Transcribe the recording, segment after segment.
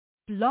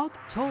Blog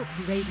Talk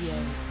Radio.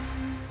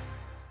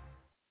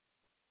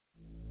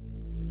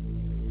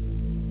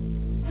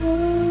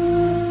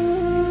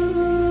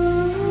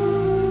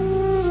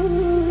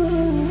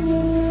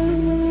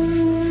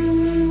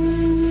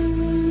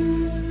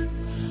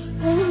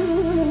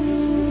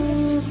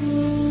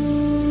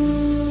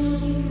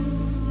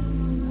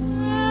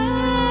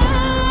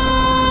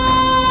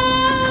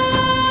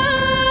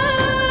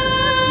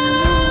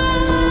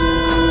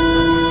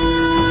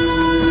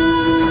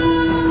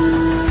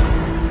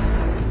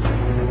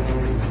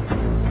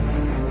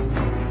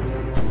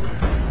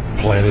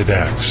 Planet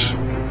X,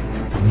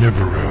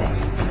 Nibiru,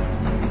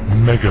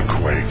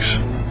 megaquakes,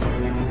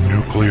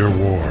 nuclear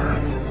war,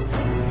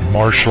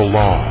 martial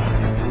law,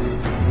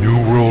 New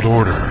World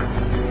Order,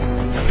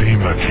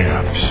 FEMA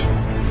camps,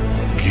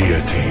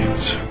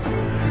 guillotines,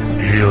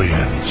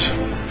 aliens,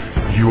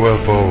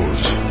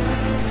 UFOs,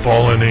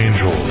 fallen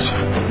angels,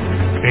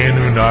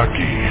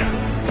 Anunnaki.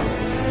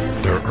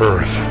 Their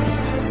Earth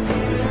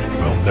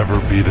will never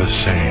be the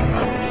same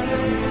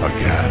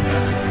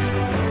again.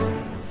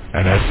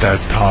 And at that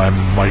time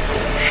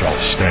Michael shall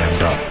stand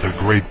up, the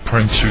great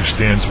prince who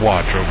stands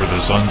watch over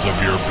the sons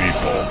of your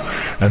people.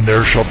 And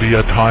there shall be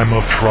a time of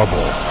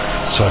trouble,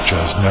 such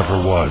as never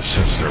was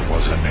since there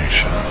was a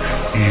nation,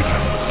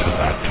 even to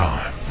that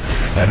time.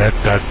 And at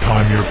that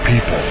time your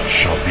people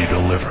shall be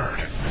delivered,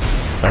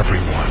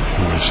 everyone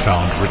who is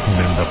found written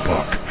in the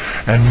book.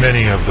 And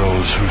many of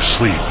those who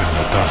sleep in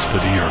the dust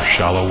of the earth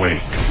shall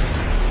awake,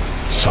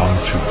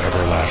 some to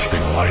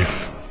everlasting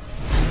life,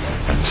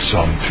 and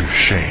some to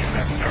shame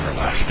and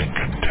everlasting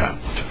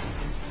contempt.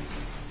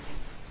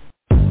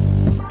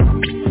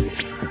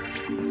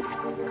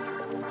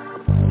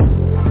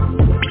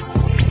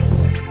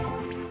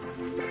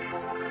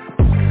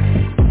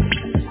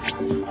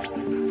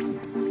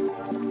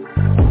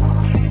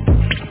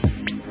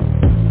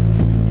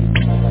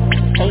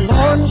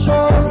 Alarms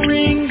are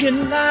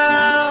ringing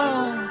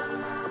now.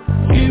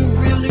 You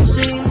really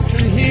seem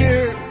to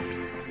hear.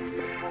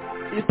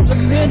 It's a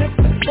minute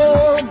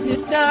before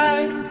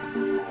midnight.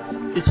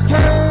 It's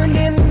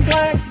turning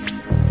black.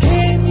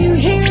 Can you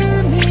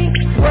hear me?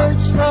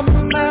 Words from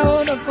the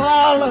Mount of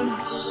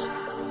Olives.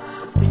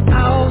 The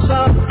owls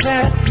of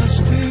Patmos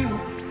too.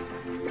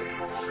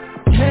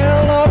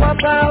 Tell all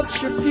about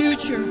your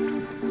future.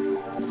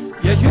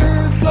 Yeah,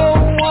 you're the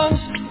ones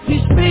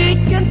he's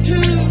speaking to.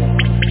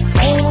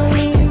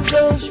 Only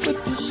those with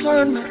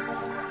discernment,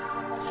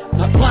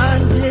 not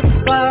blinded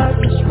by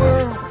this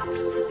world,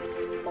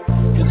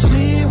 can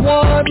see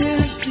what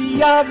is the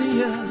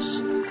obvious.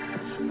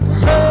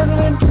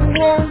 Hurtling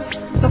toward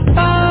the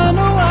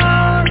final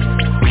hour.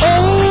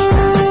 Oh,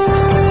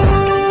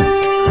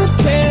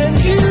 can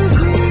you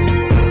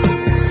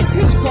hear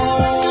his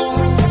call?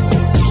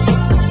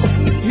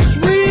 He's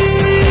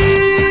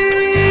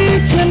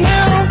reaching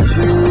out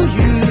to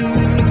you.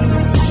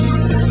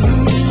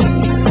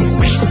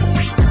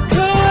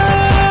 Come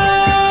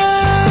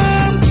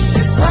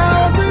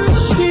while there's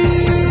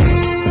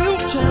still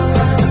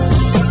time.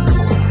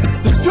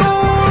 The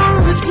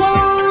door is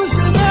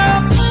closing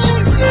up.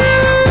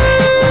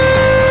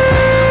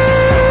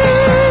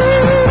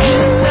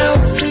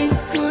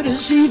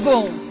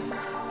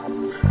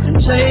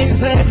 Say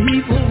that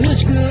evil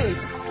is good.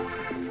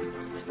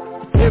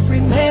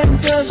 Every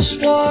man does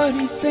what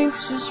he thinks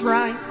is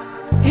right.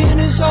 In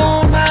his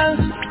own eyes,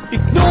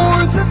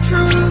 ignore the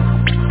truth.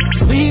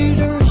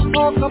 Leaders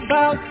talk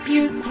about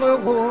nuclear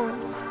war.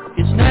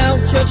 It's now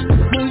just a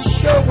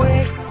push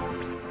away.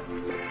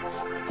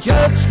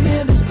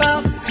 Judgment is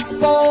about to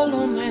fall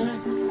on man.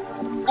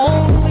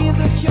 Only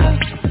the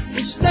just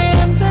will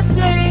stand the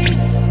day.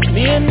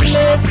 Men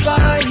led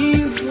by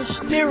evil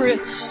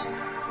spirits,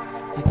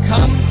 they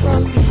come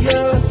from the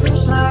other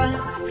side,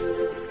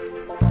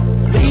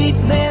 lead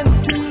men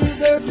to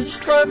their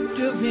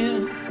destructive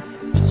end.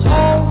 It's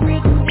all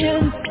written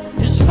in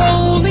His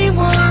holy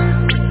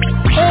word.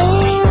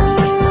 Oh,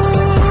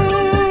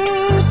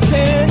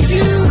 can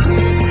you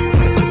hear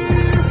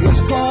His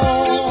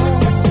call?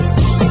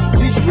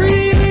 He's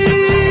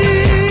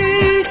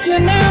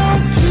reaching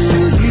out to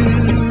you.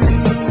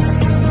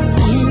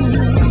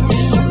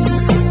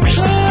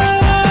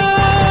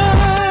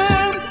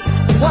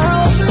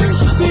 While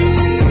there's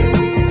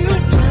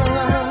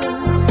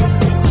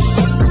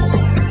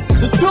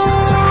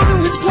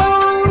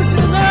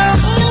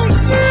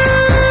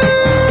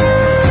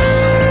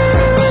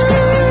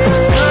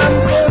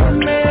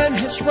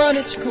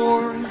its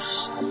course,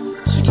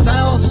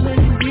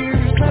 6,000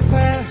 years have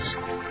passed.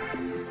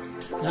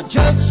 Now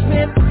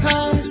judgment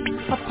comes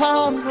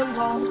upon the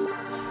lost.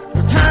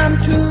 No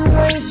time to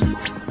waste,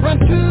 run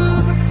to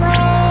the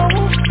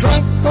cross.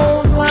 Drunk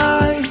old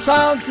lies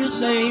of this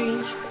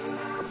age,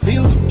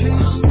 feel too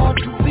smart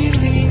to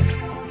believe.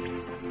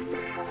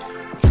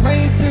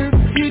 Trade their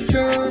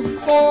future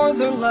for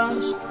their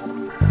lust.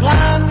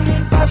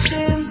 Blinded by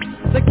sin,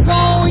 they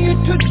call you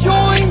to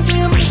join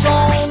them.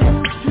 Fall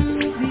into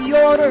the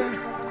order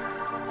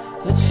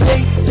that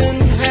Satan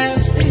has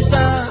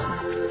designed.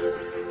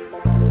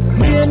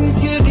 Men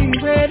getting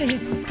ready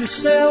to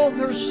sell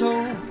their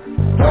soul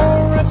for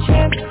a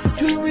chance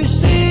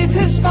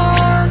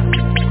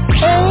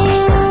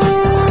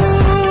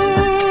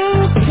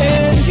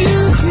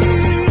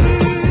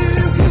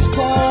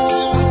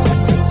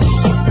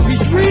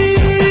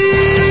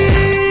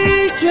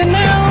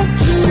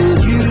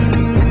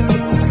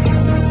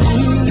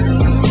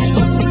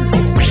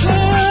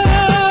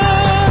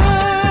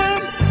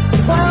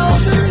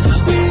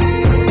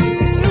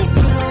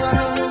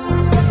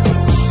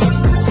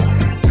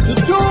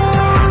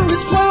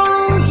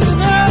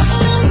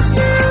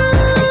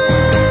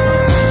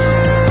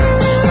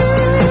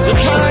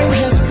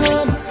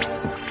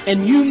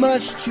and you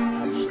must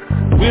choose.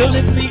 Will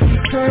it be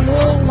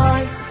eternal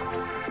life,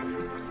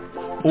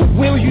 or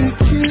will you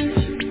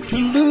choose to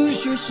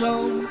lose your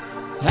soul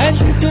as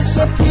you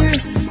disappear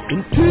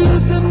into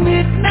the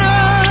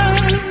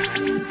midnight?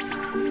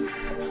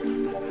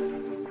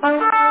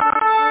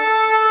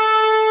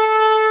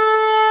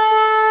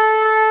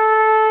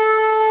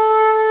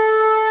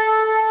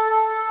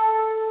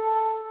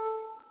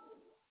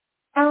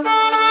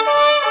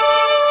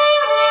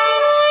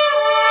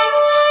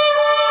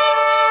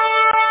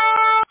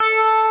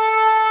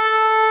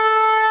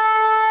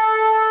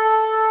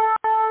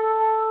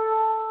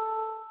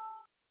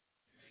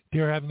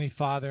 Dear Heavenly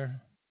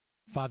Father,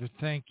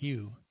 thank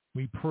you.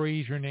 We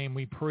praise your name.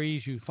 We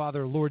praise you.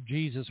 Father, Lord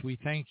Jesus, we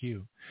thank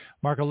you.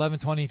 Mark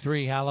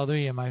 11:23,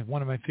 hallelujah,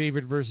 one of my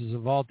favorite verses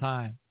of all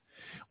time.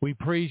 We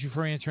praise you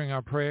for answering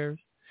our prayers.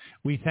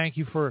 We thank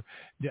you for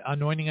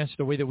anointing us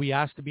the way that we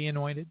ask to be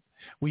anointed.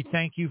 We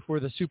thank you for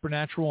the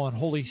supernatural and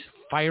holy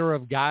fire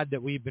of God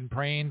that we've been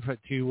praying for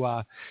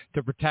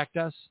to protect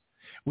us.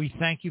 We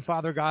thank you,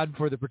 Father God,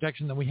 for the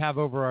protection that we have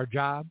over our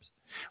jobs.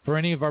 For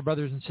any of our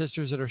brothers and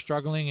sisters that are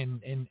struggling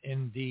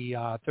in the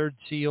third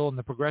seal and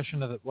the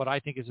progression of what I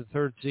think is the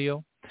third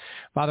seal,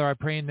 Father, I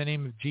pray in the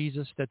name of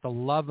Jesus that the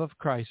love of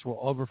Christ will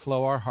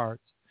overflow our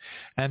hearts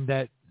and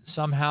that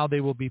somehow they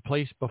will be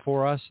placed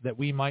before us that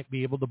we might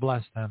be able to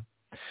bless them.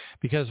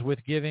 Because with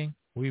giving,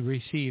 we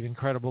receive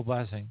incredible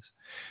blessings.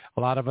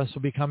 A lot of us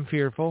will become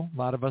fearful. A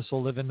lot of us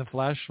will live in the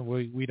flesh.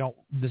 We don't.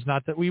 It's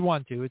not that we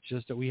want to. It's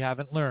just that we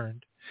haven't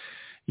learned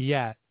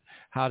yet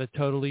how to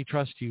totally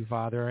trust you,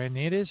 Father. And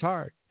it is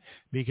hard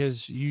because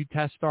you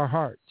test our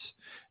hearts.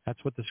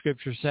 That's what the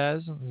Scripture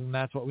says, and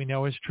that's what we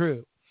know is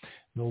true.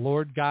 The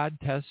Lord God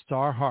tests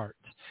our hearts,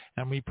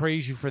 and we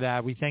praise you for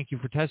that. We thank you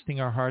for testing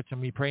our hearts, and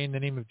we pray in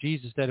the name of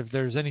Jesus that if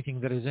there's anything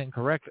that is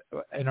incorrect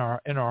in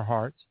our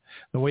hearts,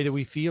 the way that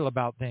we feel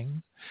about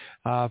things,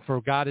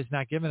 for God has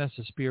not given us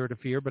a spirit of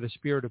fear, but a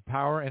spirit of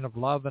power and of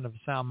love and of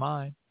sound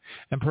mind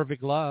and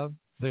perfect love,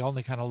 the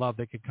only kind of love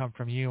that could come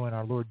from you and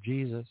our Lord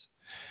Jesus.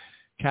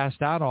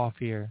 Cast out all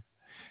fear.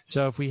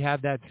 So if we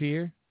have that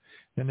fear,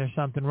 then there's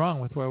something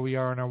wrong with where we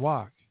are in our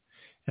walk,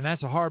 and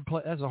that's a hard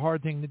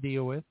thing to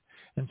deal with.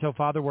 And so,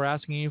 Father, we're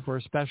asking you for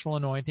a special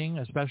anointing,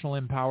 a special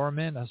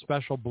empowerment, a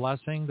special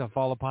blessing to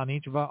fall upon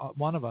each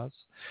one of us,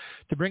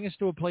 to bring us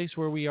to a place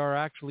where we are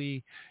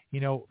actually,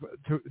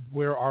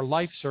 where our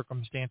life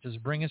circumstances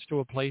bring us to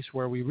a place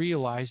where we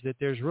realize that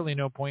there's really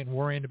no point in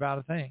worrying about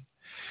a thing.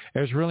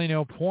 There's really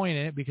no point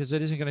in it because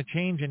it isn't going to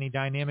change any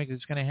dynamic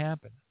that's going to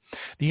happen.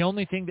 The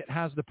only thing that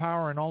has the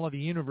power in all of the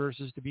universe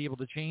is to be able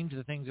to change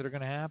the things that are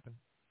going to happen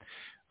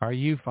are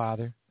you,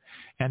 Father.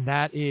 And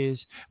that is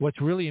what's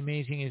really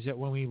amazing is that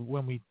when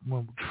we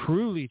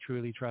truly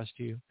trust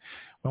you,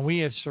 when we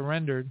have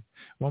surrendered,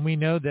 when we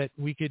know that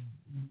we could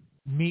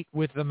meet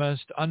with the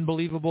most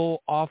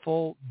unbelievable,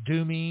 awful,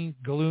 doomy,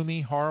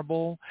 gloomy,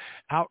 horrible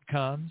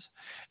outcomes,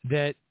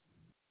 that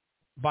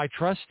by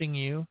trusting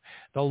you,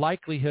 the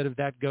likelihood of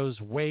that goes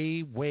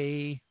way,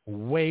 way,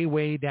 way,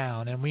 way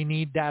down. And we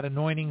need that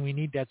anointing. We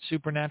need that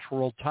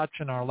supernatural touch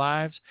in our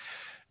lives.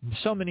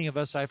 So many of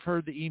us, I've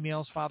heard the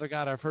emails, Father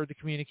God, I've heard the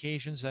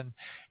communications, and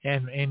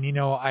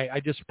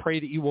I just pray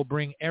that you will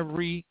bring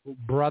every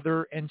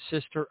brother and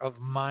sister of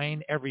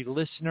mine, every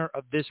listener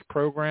of this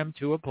program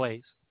to a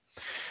place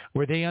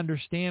where they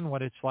understand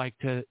what it's like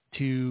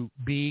to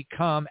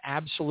become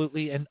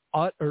absolutely and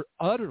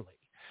utterly,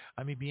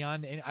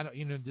 beyond,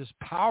 just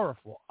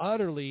powerful,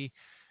 utterly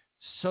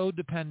so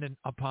dependent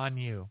upon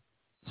you.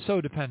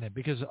 So dependent,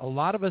 because a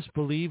lot of us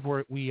believe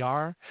where we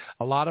are.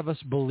 A lot of us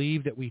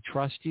believe that we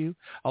trust you.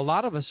 A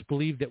lot of us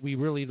believe that we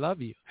really love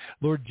you.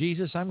 Lord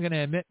Jesus, I'm going to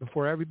admit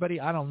before everybody,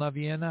 I don't love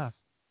you enough.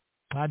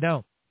 I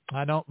don't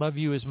love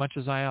you as much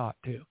as I ought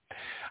to.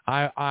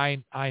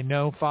 I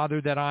know,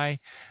 Father, that I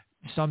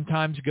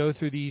sometimes go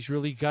through these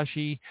really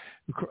gushy,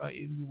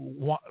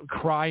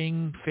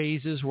 crying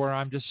phases where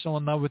I'm just so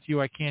in love with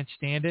you I can't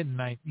stand it,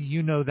 and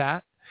you know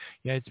that.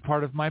 Yeah, it's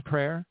part of my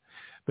prayer.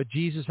 But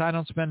Jesus, I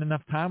don't spend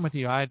enough time with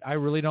you. I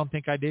really don't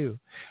think I do.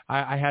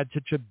 I had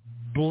such a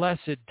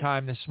blessed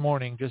time this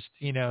morning, just,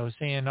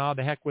 saying, oh,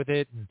 the heck with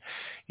it. And,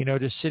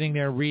 just sitting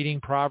there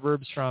reading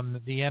Proverbs from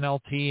the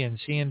NLT and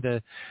seeing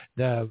the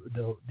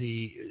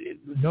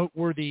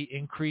noteworthy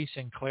increase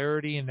in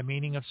clarity and the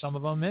meaning of some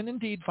of them, and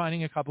indeed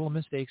finding a couple of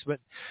mistakes. But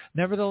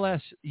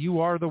nevertheless, you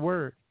are the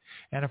Word.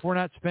 And if we're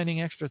not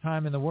spending extra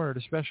time in the Word,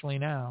 especially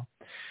now,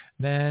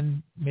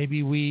 then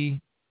maybe we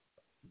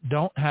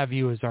don't have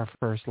you as our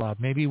first love.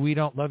 Maybe we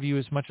don't love you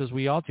as much as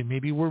we ought to.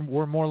 Maybe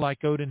we're more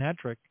like Odin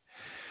Hetrick,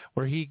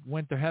 where he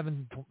went to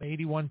heaven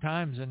 81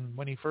 times, and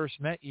when he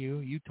first met you,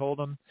 you told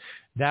him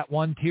that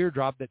one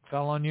teardrop that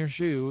fell on your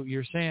shoe,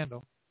 your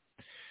sandal,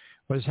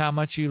 was how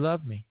much you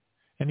loved me.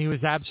 And he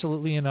was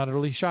absolutely and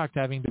utterly shocked,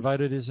 having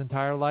devoted his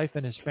entire life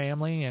and his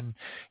family and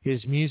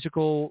his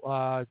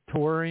musical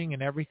touring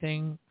and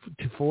everything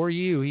for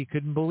you. He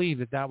couldn't believe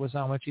that was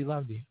how much he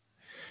loved you.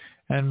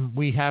 And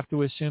we have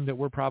to assume that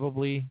we're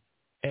probably,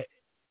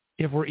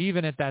 if we're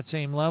even at that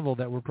same level,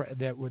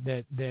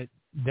 that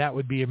that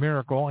would be a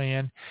miracle.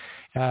 And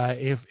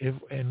if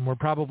we're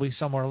probably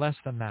somewhere less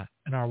than that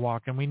in our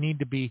walk, and we need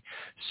to be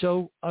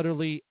so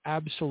utterly,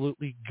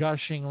 absolutely,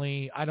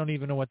 gushingly, I don't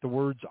even know what the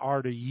words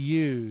are to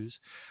use,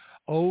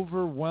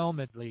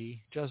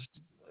 overwhelmingly, just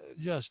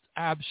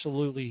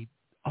absolutely,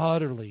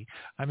 utterly,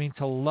 I mean,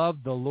 to love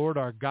the Lord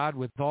our God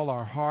with all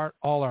our heart,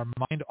 all our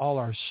mind, all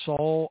our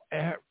soul,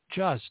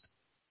 just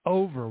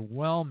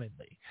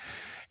overwhelmingly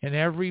in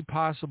every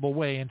possible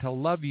way, and to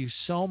love you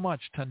so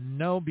much, to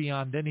know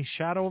beyond any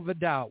shadow of a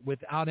doubt,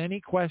 without any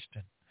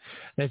question,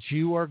 that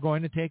you are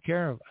going to take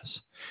care of us.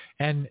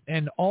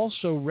 And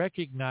also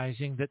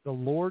recognizing that the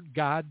Lord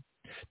God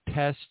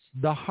tests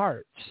the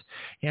hearts.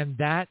 And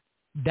that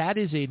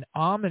is an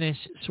ominous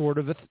sort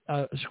of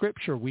a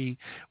scripture. We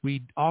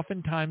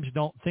oftentimes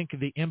don't think of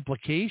the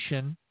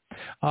implication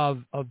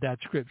of that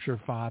scripture,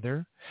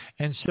 Father.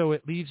 And so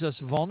it leaves us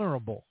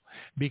vulnerable,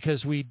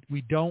 because we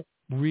don't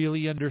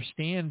really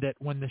understand that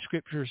when the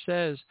scripture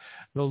says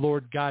the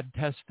Lord God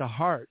tests the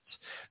hearts,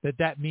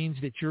 that means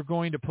that you're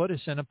going to put us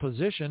in a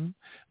position,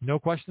 no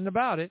question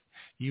about it,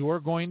 you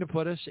are going to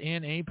put us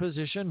in a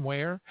position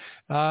where,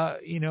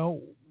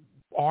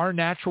 our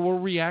natural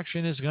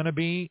reaction is going to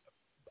be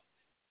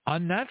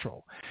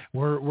unnatural.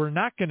 We're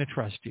not going to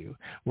trust you.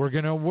 We're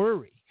going to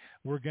worry.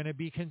 We're going to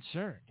be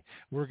concerned.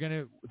 We're going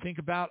to think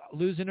about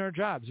losing our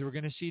jobs. We're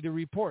going to see the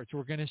reports.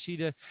 We're going to see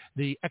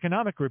the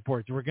economic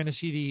reports. We're going to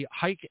see the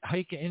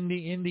hike in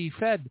the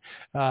Fed,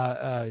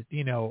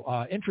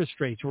 interest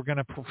rates. We're going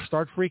to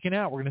start freaking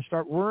out. We're going to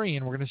start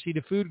worrying. We're going to see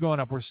the food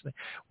going up. We're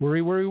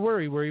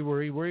worry. We're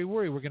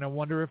going to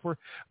wonder if we're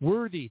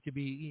worthy to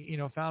be,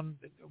 found,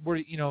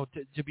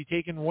 to be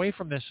taken away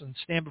from this and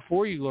stand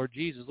before you, Lord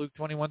Jesus. Luke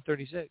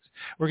 21:36.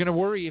 We're going to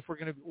worry if we're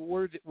going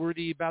to be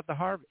worthy about the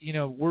harvest,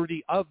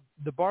 worthy of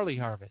the barley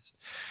harvest.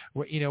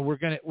 We're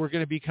going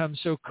to become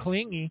so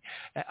clingy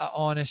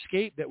on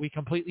escape that we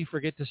completely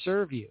forget to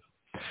serve you.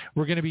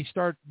 We're going to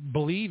start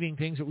believing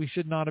things that we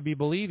should not be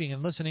believing,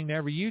 and listening to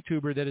every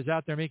YouTuber that is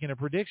out there making a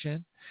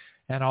prediction,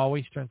 and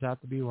always turns out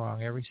to be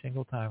wrong every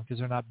single time, because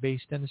they're not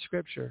based in the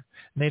scripture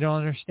and they don't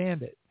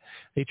understand it.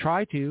 They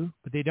try to,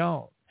 but they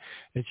don't.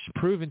 It's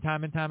proven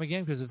time and time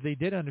again, because if they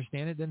did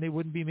understand it, then they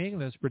wouldn't be making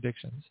those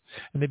predictions.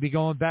 And they'd be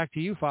going back to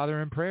you,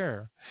 Father, in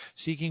prayer,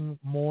 seeking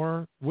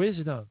more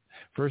wisdom.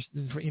 First,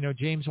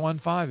 James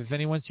 1:5, if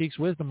anyone seeks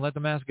wisdom, let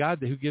them ask God,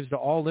 who gives to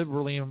all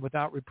liberally and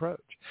without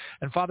reproach.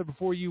 And Father,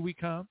 before you we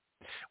come.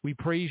 We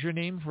praise your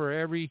name for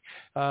every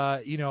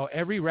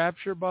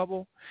rapture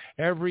bubble,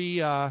 every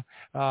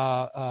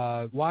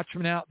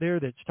watchman out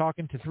there that's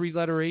talking to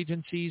three-letter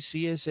agencies,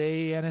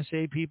 CSA,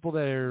 NSA people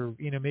that are,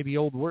 maybe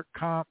old work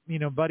comp,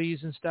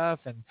 buddies and stuff,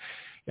 and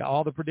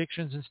all the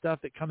predictions and stuff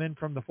that come in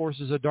from the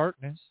forces of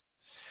darkness,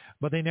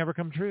 but they never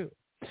come true.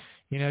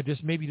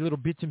 Just maybe little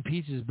bits and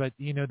pieces, but,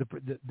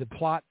 the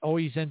plot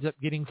always ends up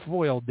getting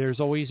foiled. There's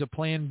always a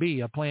plan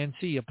B, a plan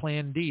C, a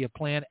plan D, a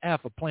plan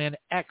F, a plan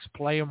X,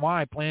 plan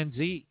Y, plan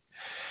Z.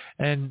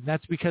 And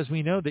that's because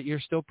we know that you're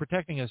still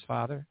protecting us,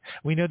 Father.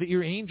 We know that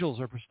your angels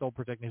are still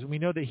protecting us. We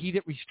know that he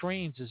that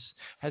restrains us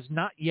has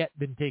not yet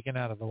been taken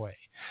out of the way.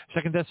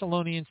 2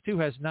 Thessalonians 2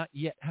 has not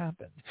yet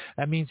happened.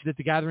 That means that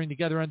the gathering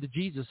together unto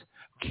Jesus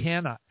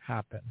cannot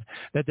happen.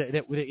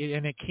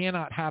 And it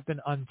cannot happen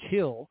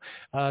until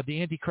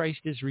the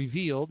Antichrist is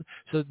revealed.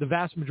 So the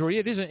vast majority,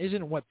 it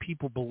isn't what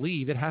people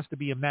believe. It has to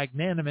be a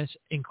magnanimous,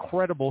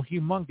 incredible,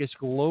 humongous,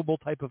 global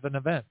type of an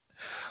event.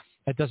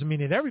 That doesn't mean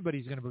that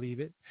everybody's going to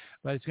believe it,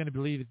 but it's going to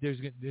believe that there's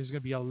going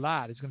to be a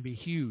lot. It's going to be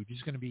huge.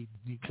 It's going to be,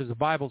 because the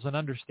Bible's an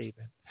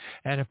understatement.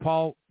 And if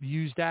Paul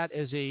used that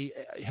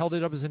held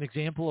it up as an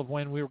example of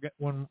when we're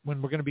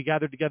going to be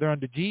gathered together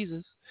unto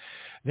Jesus,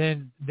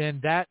 then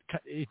that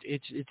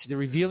it's the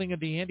revealing of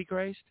the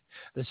Antichrist,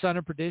 the son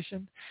of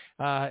perdition,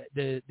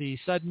 the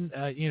sudden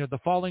the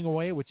falling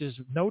away, which is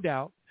no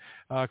doubt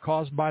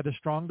caused by the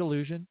strong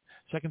delusion.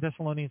 2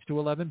 Thessalonians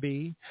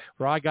 2:11b,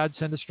 for I, God,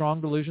 send a strong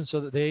delusion so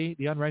that they,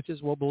 the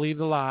unrighteous, will believe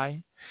the lie.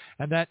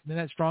 And that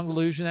strong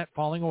delusion, that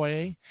falling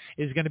away,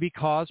 is going to be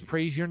caused,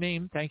 praise your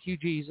name, thank you,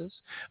 Jesus,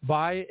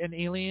 by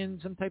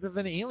some type of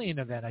an alien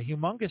event, a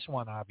humongous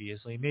one,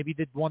 obviously. Maybe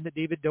the one that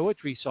David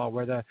Doetry saw,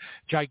 where the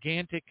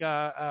gigantic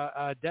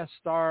Death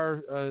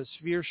Star,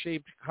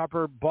 sphere-shaped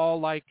copper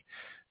ball-like,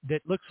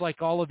 that looks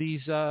like all of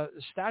these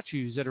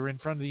statues that are in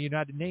front of the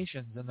United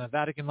Nations and the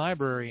Vatican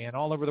Library and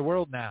all over the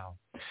world now.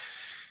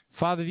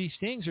 Father, we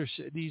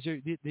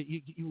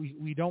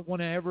don't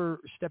want to ever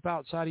step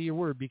outside of your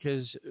word,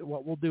 because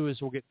what we'll do is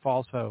we'll get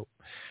false hope.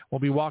 We'll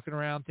be walking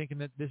around thinking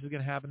that this is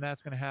going to happen,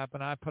 that's going to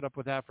happen. I put up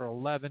with that for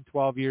 11,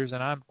 12 years,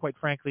 and I'm, quite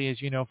frankly,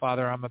 as you know,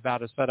 Father, I'm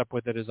about as fed up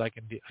with it as I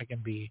can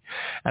be.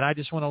 And I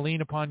just want to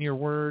lean upon your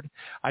word.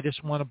 I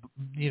just want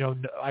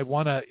to, I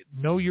want to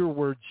know your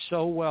word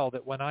so well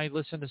that when I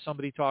listen to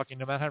somebody talking,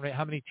 no matter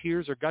how many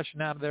tears are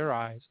gushing out of their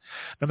eyes,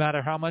 no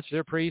matter how much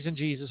they're praising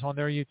Jesus on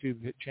their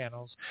YouTube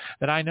channels,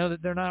 that I know know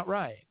that they're not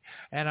right.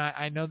 And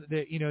I know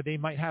that, they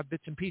might have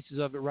bits and pieces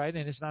of it right.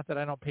 And it's not that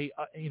I don't pay,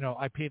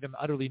 I pay them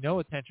utterly no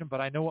attention,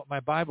 but I know what my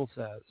Bible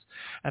says.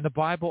 And the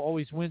Bible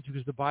always wins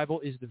because the Bible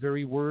is the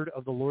very word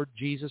of the Lord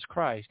Jesus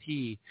Christ.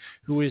 He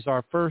who is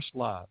our first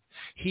love.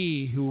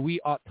 He who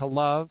we ought to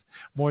love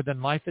more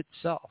than life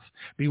itself.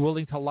 Be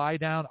willing to lie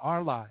down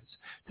our lives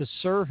to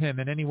serve him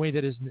in any way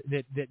that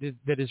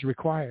is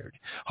required.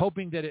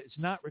 Hoping that it's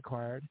not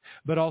required,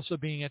 but also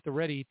being at the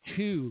ready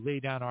to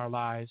lay down our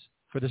lives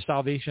for the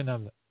salvation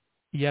of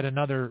yet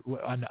another,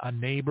 a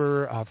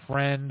neighbor, a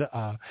friend,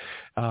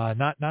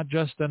 not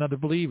just another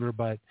believer,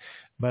 but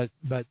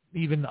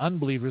even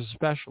unbelievers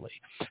especially.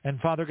 And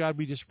Father God,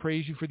 we just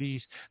praise you for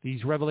these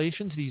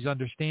revelations, these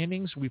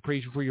understandings. We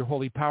praise you for your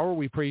holy power.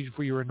 We praise you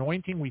for your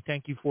anointing. We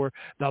thank you for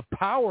the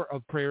power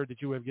of prayer that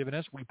you have given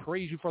us. We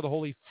praise you for the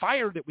holy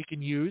fire that we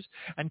can use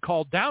and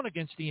call down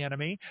against the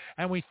enemy.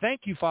 And we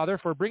thank you, Father,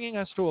 for bringing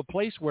us to a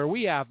place where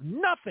we have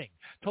nothing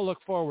to look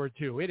forward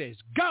to. It is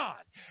gone.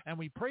 And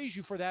we praise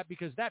you for that,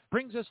 because that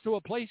brings us to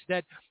a place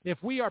that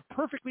if we are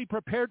perfectly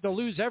prepared to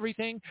lose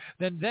everything,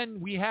 then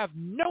we have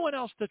no one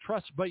else to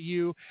trust but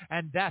you,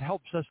 and that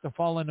helps us to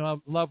fall in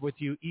love with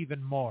you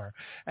even more.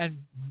 And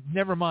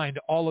never mind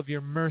all of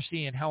your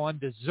mercy and how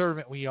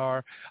undeserving we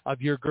are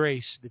of your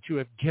grace that you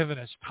have given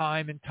us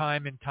time and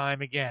time and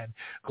time again.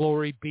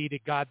 Glory be to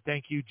God.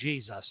 Thank you,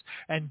 Jesus.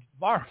 And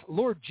our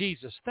Lord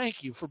Jesus, thank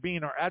you for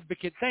being our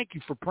advocate. Thank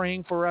you for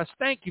praying for us.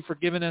 Thank you for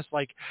giving us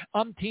like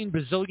umpteen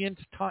bazillion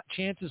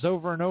chances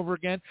over and over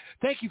again.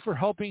 Thank you for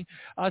helping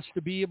us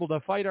to be able to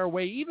fight our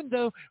way, even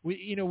though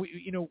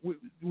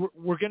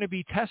we're going to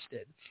be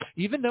tested.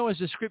 Even though, as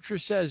the scripture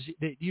says,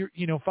 that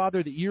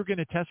Father, that you're going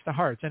to test the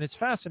hearts. And it's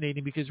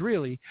fascinating because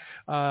really,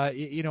 as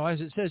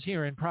it says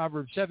here in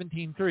Proverbs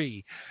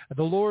 17:3,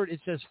 the Lord, it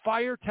says,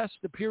 fire tests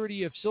the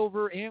purity of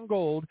silver and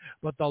gold,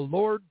 but the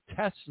Lord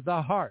tests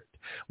the heart.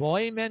 Well,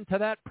 amen to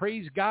that.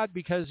 Praise God,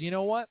 because you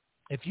know what?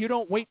 If you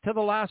don't wait till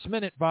the last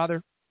minute,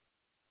 Father,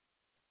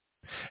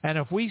 and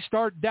if we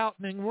start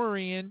doubting and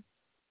worrying,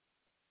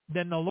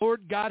 then the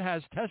Lord God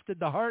has tested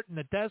the heart, and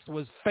the test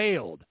was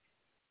failed.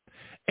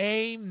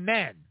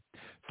 Amen.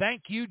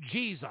 Thank you,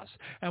 Jesus.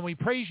 And we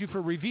praise you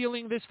for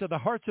revealing this to the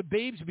hearts of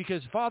babes,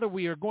 because, Father,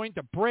 we are going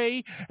to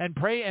pray and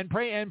pray and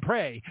pray and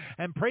pray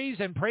and praise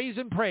and praise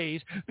and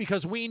praise,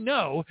 because we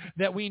know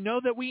that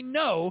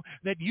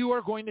you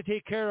are going to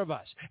take care of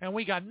us. And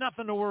we got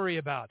nothing to worry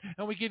about.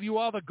 And we give you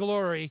all the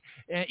glory.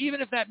 And even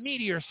if that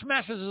meteor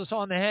smashes us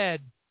on the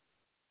head,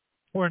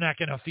 we're not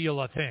going to feel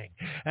a thing.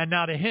 And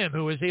now to him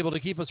who is able to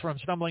keep us from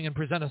stumbling and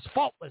present us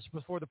faultless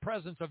before the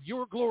presence of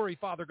your glory,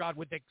 Father God,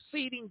 with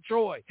exceeding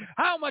joy.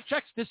 How much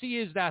ecstasy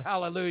is that?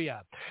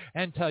 Hallelujah.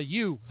 And to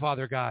you,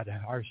 Father God,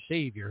 our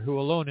Savior, who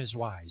alone is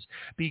wise,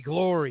 be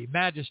glory,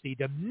 majesty,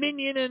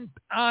 dominion, and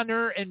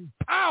honor, and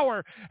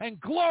power, and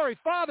glory.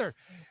 Father,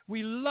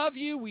 we love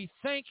you, we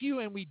thank you,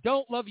 and we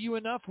don't love you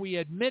enough. We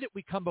admit it,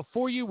 we come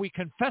before you, we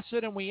confess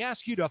it, and we ask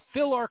you to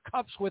fill our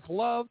cups with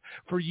love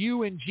for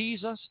you and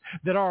Jesus,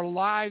 that our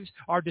lives,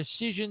 our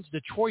decisions,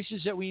 the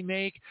choices that we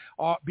make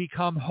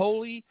become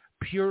holy,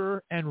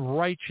 pure, and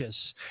righteous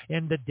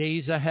in the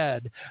days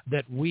ahead,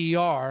 that we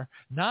are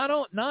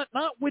not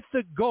with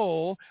the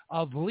goal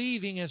of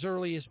leaving as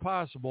early as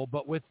possible,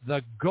 but with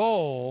the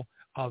goal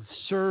of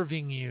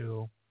serving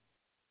you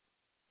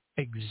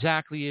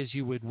exactly as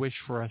you would wish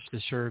for us to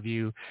serve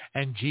you,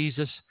 and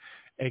Jesus,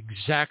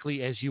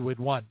 exactly as you would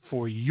want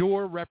for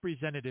your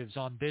representatives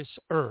on this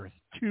earth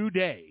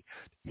today,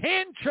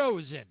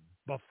 hand-chosen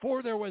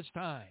before there was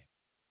time,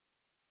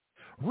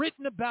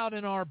 written about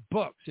in our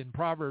books in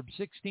Proverbs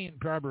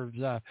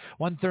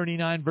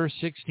 139, verse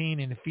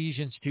 16, and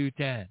Ephesians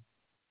 2:10.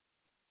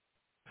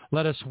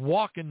 Let us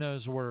walk in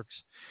those works,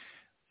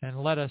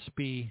 and let us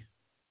be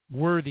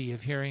worthy of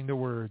hearing the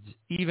words,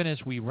 even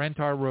as we rent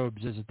our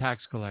robes as a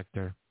tax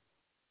collector.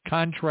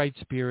 Contrite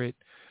spirit,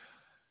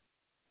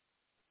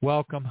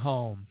 welcome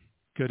home,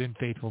 good and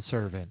faithful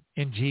servant.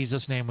 In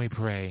Jesus' name we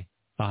pray.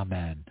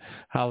 Amen.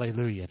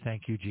 Hallelujah.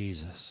 Thank you,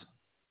 Jesus.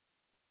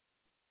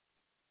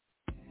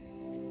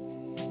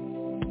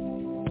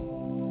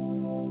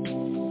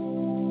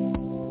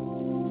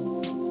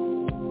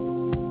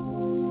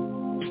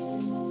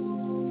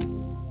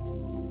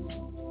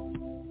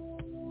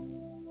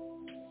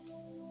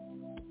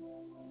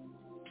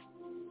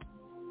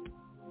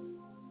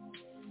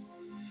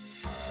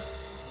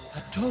 I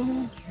told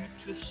you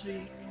to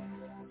seek,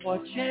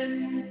 watch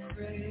and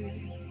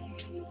pray,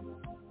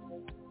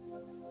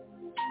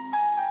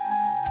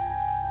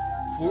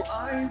 for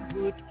I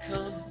would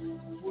come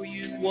for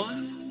you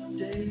one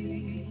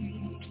day.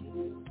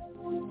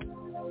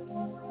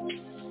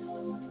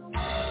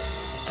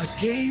 I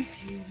gave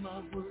you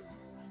my word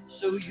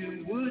so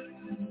you would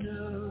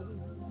know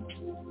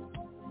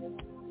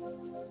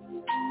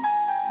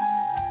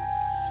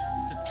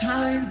the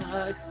time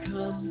I'd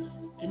come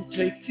and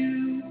take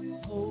you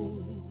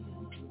home.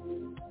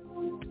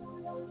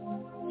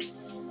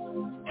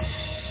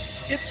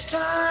 It's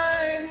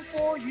time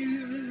for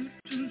you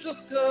to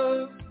look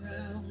around.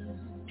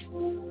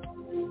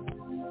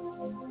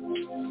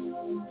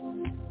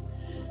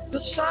 the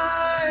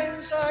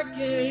signs I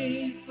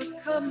gave were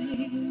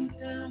coming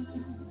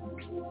down.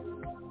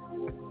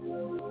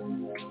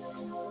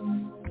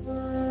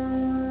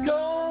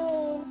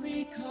 Don't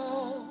be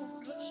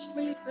caught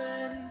asleep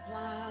and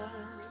blind.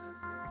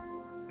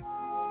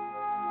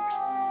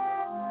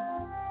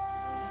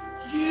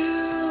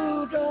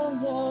 You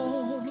don't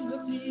want to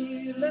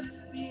be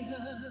left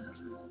behind.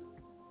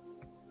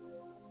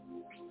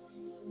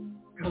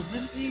 Come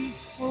and be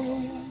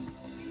whole.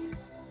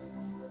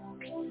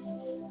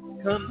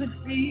 Come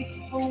and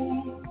be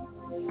whole.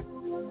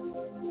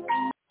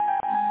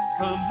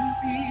 Come and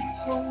be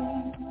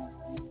whole.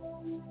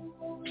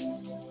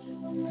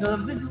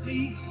 Come and be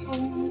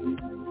whole.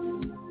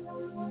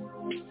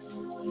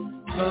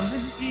 Come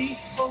and be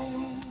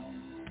whole.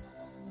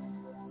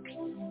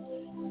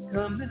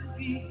 Come and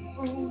be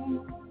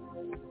whole.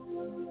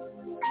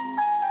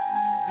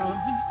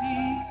 Come and be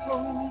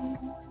whole.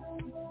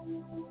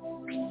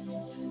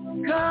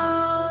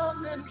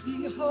 Come and be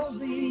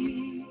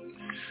holy.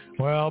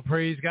 Well,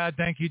 praise God.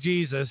 Thank you,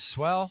 Jesus.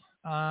 Well,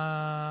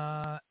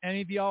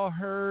 any of y'all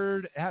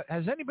heard,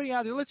 has anybody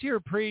out there, let's hear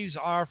a praise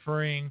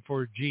offering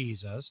for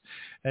Jesus,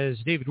 as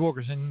David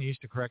Wilkerson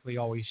used to correctly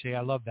always say.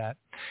 I love that.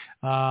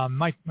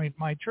 My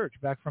church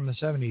back from the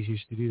 70s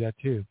used to do that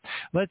too.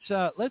 Let's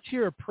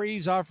hear a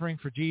praise offering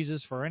for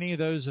Jesus for any of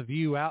those of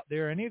you out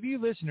there, any of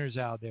you listeners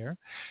out there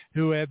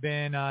who have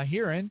been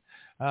hearing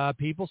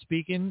people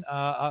speaking,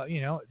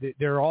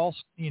 they're all,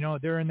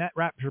 they're in that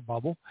rapture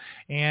bubble,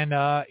 and,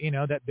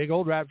 that big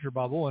old rapture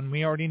bubble. And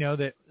we already know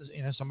that,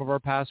 some of our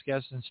past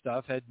guests and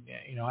stuff had,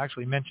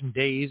 actually mentioned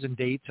days and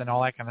dates and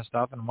all that kind of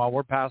stuff. And while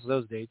we're past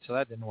those dates, so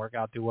that didn't work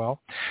out too well.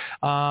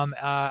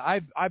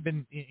 I've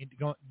been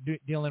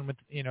dealing with,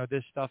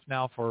 this stuff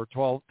now for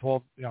 12,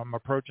 I'm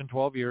approaching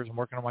 12 years. I'm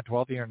working on my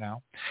 12th year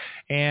now.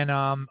 And,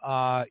 I'm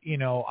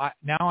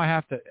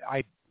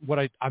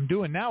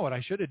doing now what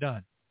I should have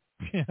done.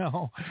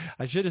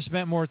 I should have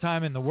spent more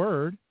time in the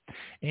Word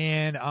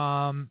and,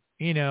 and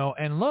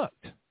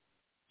looked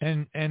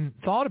and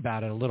thought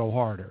about it a little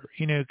harder,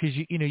 because,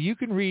 you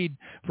can read,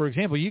 for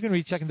example, you can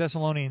read 2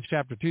 Thessalonians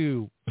chapter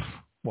 2,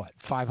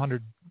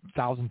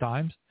 500,000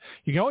 times.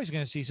 You're always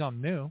going to see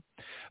something new,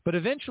 but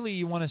eventually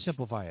you want to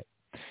simplify it.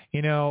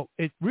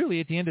 It really,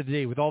 at the end of the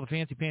day, with all the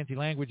fancy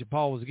language that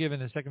Paul was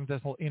given in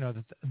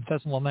the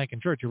Thessalonican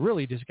church, you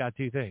really just got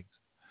two things.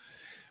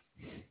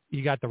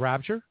 You got the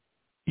rapture,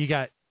 you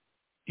got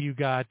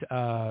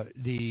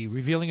the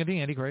revealing of the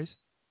Antichrist,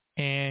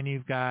 and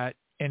you've got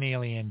an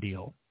alien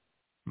deal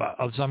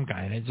of some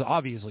kind. It's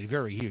obviously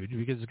very huge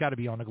because it's got to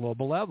be on a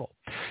global level.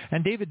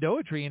 And David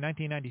Doherty in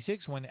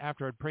 1996,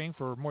 after praying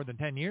for more than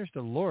 10 years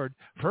to the Lord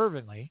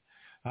fervently,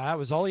 that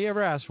was all he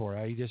ever asked for.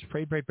 He just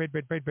prayed.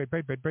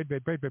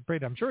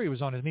 I'm sure he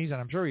was on his knees,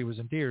 and I'm sure he was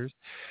in tears.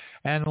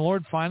 And the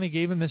Lord finally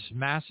gave him this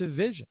massive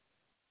vision.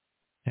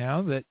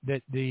 That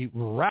the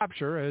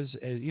rapture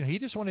he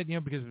just wanted,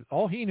 because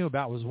all he knew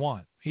about was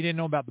one. He didn't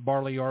know about the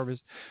barley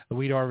harvest, the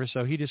wheat harvest,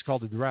 so he just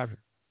called it the rapture.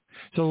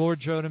 So the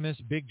Lord showed him this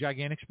big,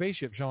 gigantic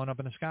spaceship showing up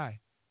in the sky.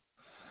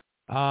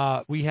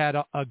 We had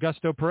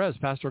Pastor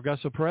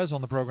Augusto Perez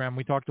on the program.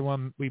 We talked to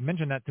him. We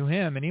mentioned that to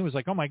him, and he was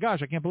like, "Oh my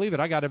gosh, I can't believe it!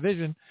 I got a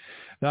vision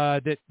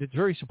that's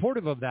very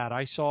supportive of that.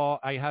 I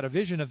had a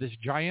vision of this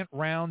giant,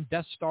 round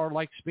Death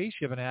Star-like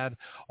spaceship, and it had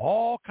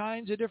all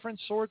kinds of different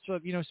sorts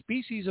of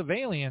species of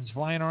aliens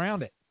flying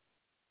around it.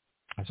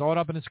 I saw it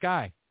up in the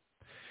sky."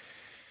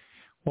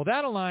 Well,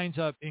 that aligns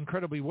up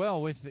incredibly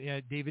well with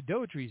David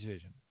Doherty's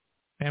vision.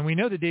 And we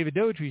know that David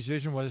Doherty's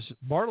vision was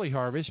barley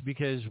harvest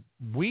because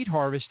wheat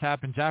harvest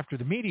happens after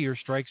the meteor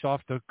strikes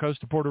off the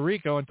coast of Puerto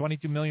Rico and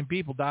 22 million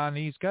people die on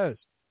the East Coast.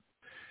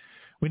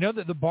 We know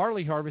that the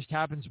barley harvest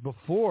happens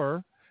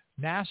before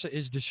NASA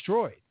is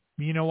destroyed.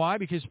 You know why?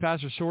 Because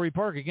Pastor Story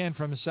Park, again,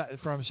 from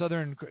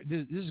Southern,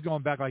 this is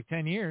going back like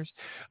 10 years,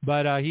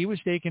 but he was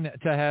taken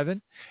to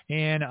heaven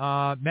and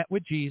met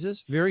with Jesus,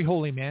 very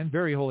holy man,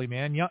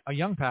 a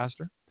young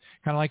pastor,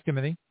 kind of like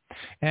Timothy.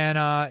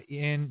 And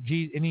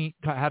he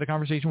had a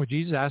conversation with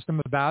Jesus, asked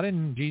him about it,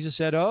 and Jesus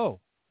said,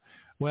 "Oh,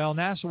 well,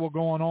 NASA will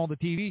go on all the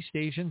TV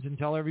stations and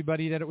tell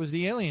everybody that it was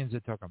the aliens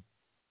that took them."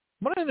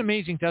 What an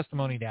amazing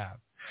testimony to have.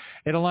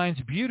 It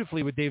aligns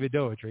beautifully with David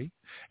Doherty.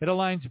 It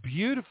aligns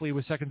beautifully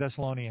with 2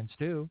 Thessalonians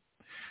 2.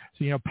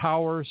 So,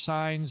 power,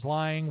 signs,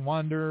 lying,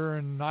 wonder,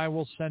 and I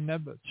will send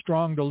them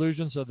strong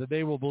delusion so that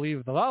they will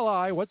believe the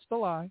lie. What's the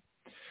lie?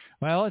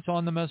 Well, it's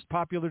on the most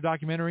popular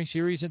documentary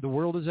series that the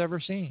world has ever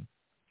seen.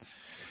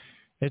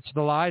 It's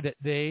the lie that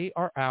they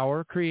are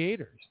our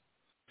creators.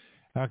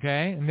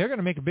 Okay? And they're going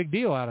to make a big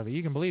deal out of it.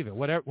 You can believe it.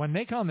 When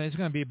they come, it's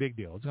going to be a big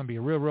deal. It's going to be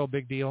a real, real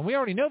big deal. And we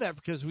already know that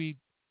because we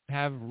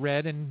have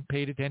read and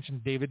paid attention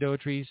to David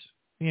Doherty's,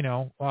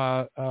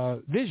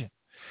 vision,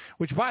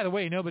 which, by the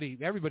way,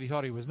 everybody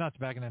thought he was nuts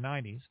back in the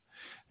 90s.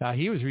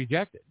 He was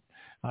rejected.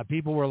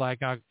 People were like,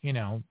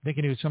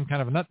 thinking he was some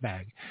kind of a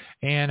nutbag.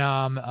 And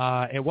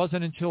it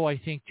wasn't until, I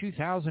think,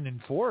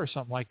 2004 or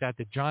something like that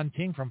John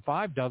Ting from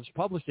Five Doves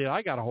published it.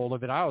 I got a hold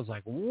of it. I was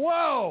like,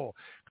 whoa!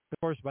 Of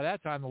course, by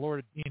that time, the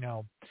Lord,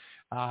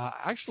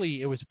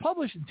 Actually, it was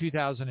published in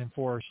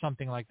 2004 or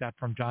something like that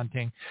from John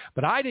Ting,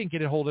 but I didn't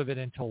get a hold of it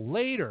until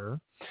later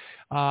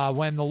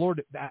when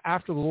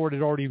after the Lord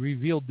had already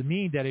revealed to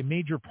me that a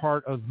major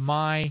part of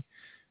my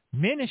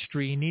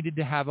ministry needed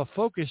to have a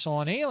focus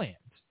on aliens,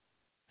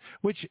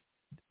 which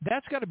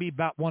that's got to be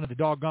about one of the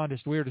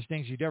doggonedest, weirdest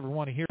things you'd ever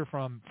want to hear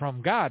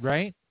from God,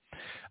 right?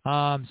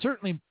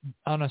 Certainly,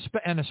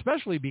 and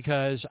especially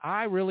because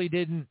I really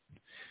didn't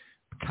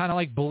kind of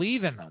like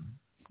believe in them.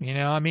 You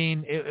know, I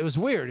mean, it was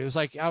weird. It was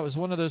like I was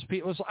one of those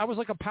people. I was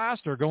like a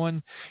pastor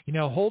going, you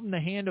know, holding the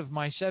hand of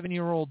my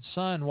 7-year-old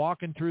son,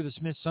 walking through the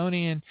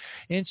Smithsonian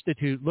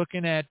Institute,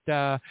 looking at,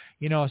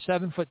 you know, a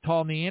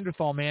 7-foot-tall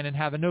Neanderthal man and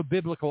having no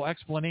biblical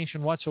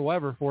explanation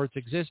whatsoever for its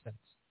existence.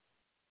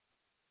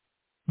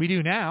 We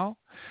do now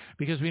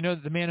because we know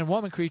that the man and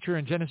woman creature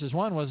in Genesis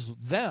 1 was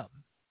them.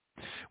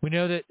 We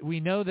know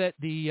that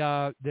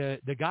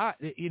the God,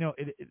 you know,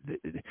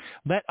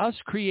 let us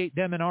create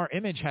them in our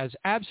image has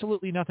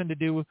absolutely nothing to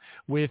do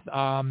with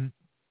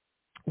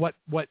what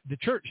the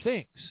church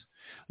thinks.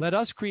 Let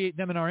us create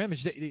them in our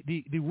image.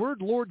 The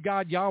word Lord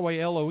God Yahweh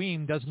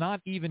Elohim does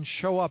not even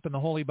show up in the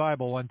Holy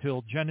Bible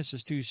until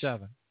Genesis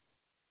 2:7.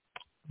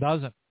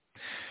 Doesn't.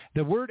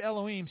 The word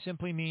Elohim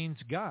simply means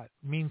God,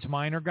 means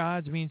minor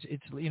gods, means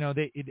it's, you know,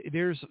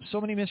 there's so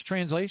many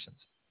mistranslations.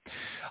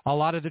 A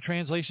lot of the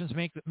translations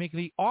make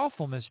the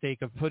awful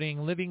mistake of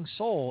putting living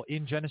soul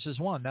in Genesis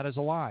 1. That is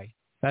a lie.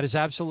 That is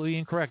absolutely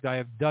incorrect. I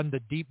have done the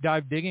deep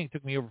dive digging. It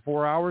took me over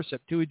 4 hours,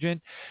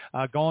 Septuagint,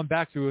 going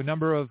back through a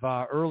number of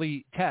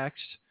early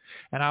texts,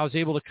 and I was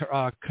able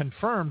to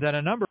confirm that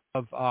a number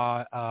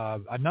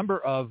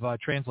of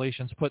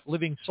translations put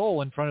living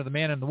soul in front of the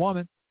man and the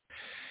woman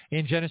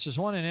in Genesis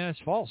 1, and it's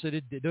false.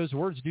 Those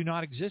words do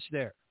not exist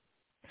there.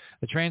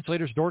 The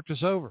translators dorked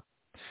us over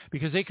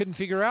because they couldn't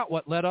figure out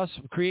what let us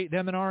create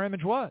them in our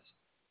image was.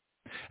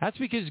 That's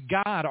because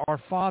God, our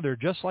Father,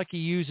 just like he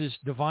uses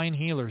divine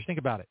healers, think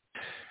about it.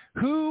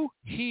 Who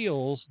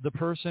heals the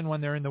person when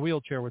they're in the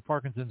wheelchair with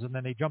Parkinson's and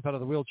then they jump out of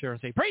the wheelchair and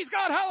say, praise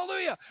God,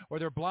 hallelujah, or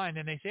they're blind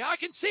and they say, I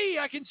can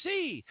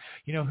see.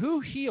 You know,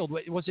 who healed?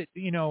 Was it,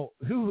 you know,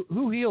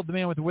 who healed the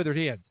man with the withered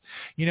hands?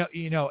 You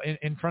know,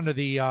 in front of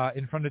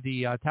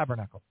the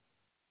tabernacle.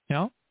 You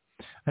know,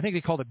 I think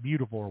they called it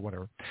beautiful or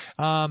whatever.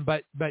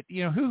 But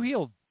you know, who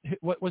healed?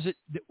 What was it?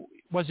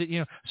 Was it, you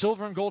know,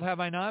 silver and gold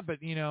have I not?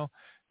 But you know,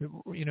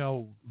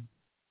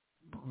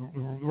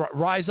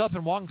 rise up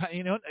and walk.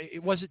 You know,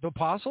 was it the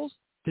apostles?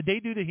 Did they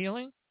do the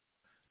healing?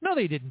 No,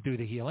 they didn't do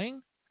the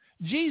healing.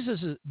 Jesus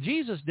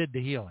did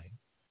the healing.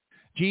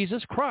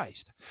 Jesus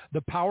Christ,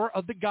 the power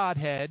of the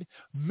Godhead,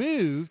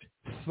 moved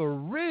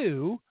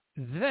through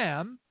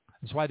them.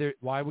 That's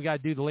why we got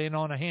to do the laying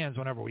on of hands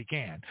whenever we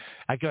can.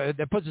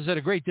 That puts us at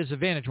a great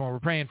disadvantage when we're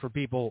praying for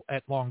people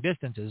at long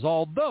distances.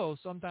 Although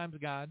sometimes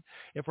God,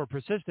 if we're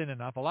persistent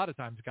enough, a lot of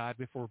times God,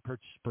 if we're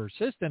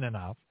persistent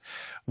enough,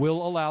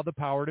 will allow the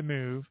power to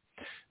move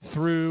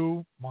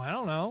through, well, I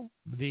don't know,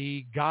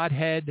 the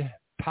Godhead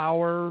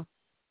power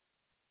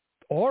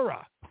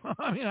aura.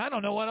 I mean, I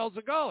don't know what else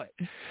to call it.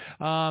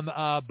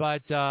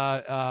 But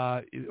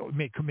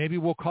maybe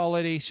we'll call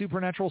it a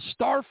supernatural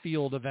star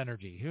field of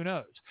energy. Who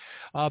knows?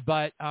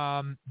 But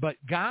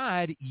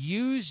God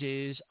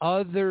uses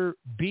other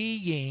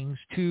beings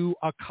to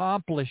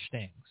accomplish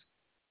things.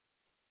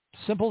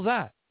 Simple as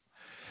that.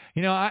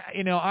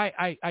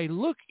 I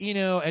look,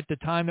 at the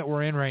time that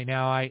we're in right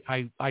now,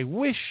 I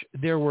wish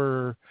there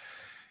were,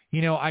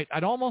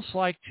 I'd almost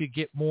like to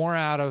get more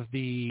out of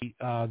the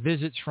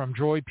visits from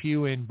Joy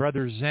Pugh and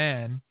Brother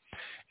Zen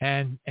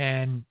and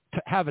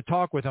to have a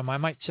talk with them. I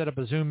might set up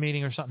a Zoom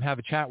meeting or something, have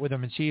a chat with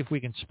them and see if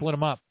we can split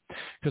them up,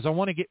 because I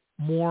want to get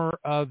more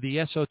of the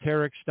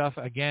esoteric stuff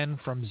again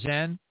from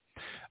Zen.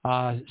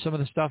 Some of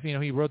the stuff,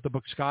 he wrote the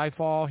book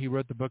Skyfall. He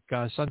wrote the book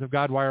Sons of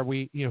God, Why Are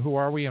We, Who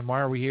Are We and Why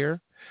Are We Here?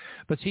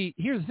 But see,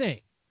 here's the thing.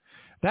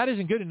 That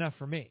isn't good enough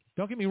for me.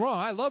 Don't get me wrong.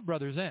 I love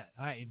Brother Zen.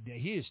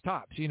 He is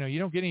tops. You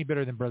don't get any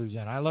better than Brother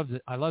Zen. I love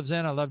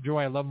Zen. I love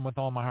Joy. I love them with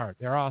all my heart.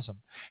 They're awesome.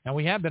 And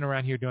we have been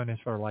around here doing this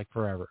for like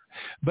forever.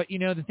 But,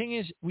 the thing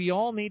is, we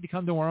all need to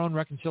come to our own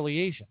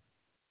reconciliation,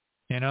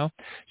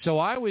 So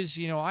I was,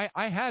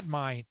 I had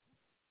my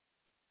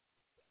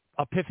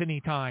epiphany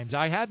times.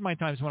 I had my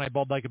times when I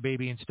bawled like a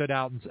baby and stood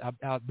out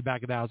the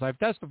back of the house. I've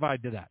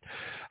testified to that.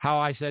 How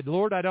I said,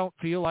 Lord, I don't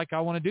feel like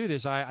I want to do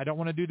this. I don't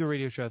want to do the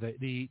radio show.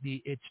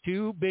 It's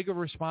too big a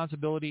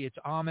responsibility. It's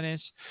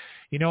ominous.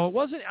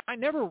 I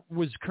never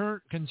was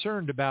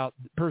concerned about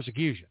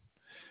persecution.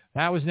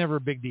 That was never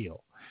a big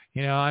deal.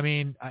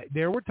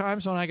 There were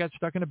times when I got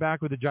stuck in the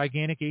back with a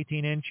gigantic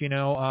 18-inch,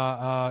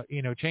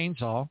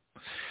 chainsaw,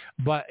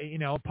 but,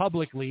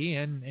 publicly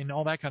and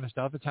all that kind of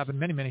stuff. It's happened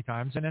many, many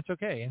times, and that's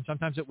okay. And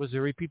sometimes it was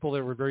people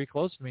that were very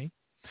close to me.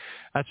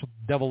 That's what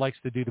the devil likes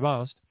to do the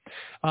most.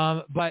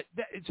 But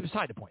it's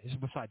beside the point.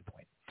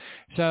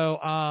 So,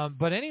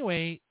 but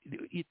anyway,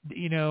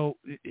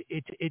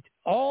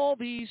 all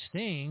these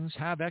things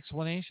have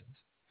explanations.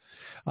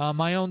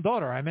 My own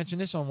daughter, I mentioned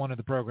this on one of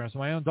the programs.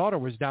 My own daughter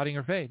was doubting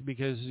her faith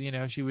because,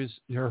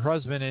 her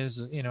husband is,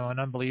 an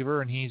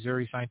unbeliever, and he's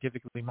very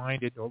scientifically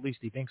minded, or at least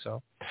he thinks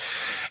so.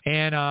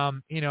 And,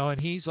 and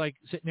he's like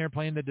sitting there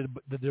playing the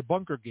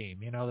debunker game,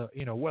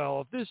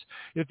 well,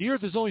 if the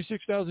earth is only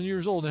 6,000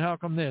 years old, then how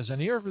come this? And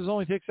the earth is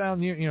only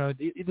 6,000 years,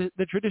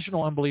 the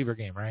traditional unbeliever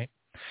game, right?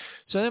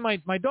 So then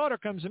my daughter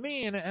comes to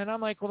me and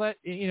I'm like, well,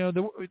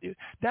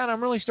 Dad,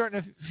 I'm really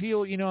starting to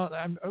feel,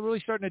 I'm really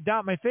starting to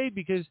doubt my faith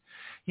because,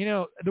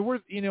 the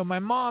word, my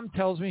mom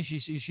tells me,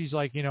 she's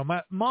like,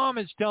 my mom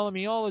is telling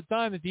me all the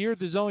time that the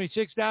earth is only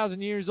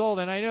 6,000 years old.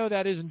 And I know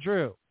that isn't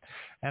true.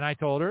 And I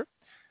told her,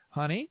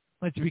 honey,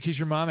 it's because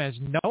your mom has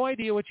no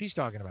idea what she's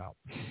talking about.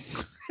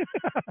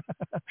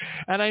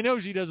 And I know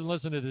she doesn't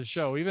listen to this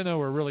show, even though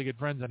we're really good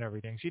friends and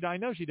everything. I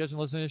know she doesn't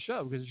listen to this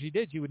show because if she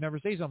did, she would never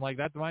say something like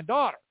that to my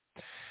daughter.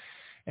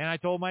 And I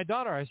told my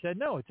daughter, I said,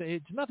 no,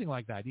 it's nothing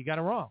like that. You got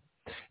it wrong.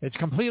 It's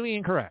completely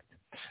incorrect.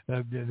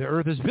 The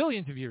earth is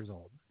billions of years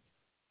old.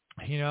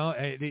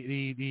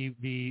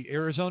 The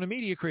Arizona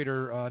Media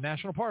Crater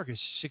National Park is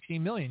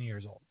 16 million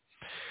years old.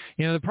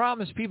 The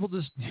problem is people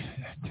just,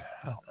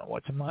 I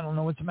don't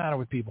know what's the matter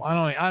with people. I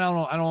don't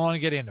know. I don't want to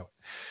get into it.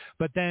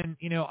 But then,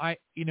 I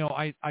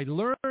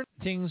learn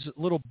things,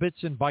 little bits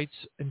and bites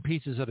and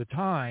pieces at a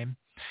time.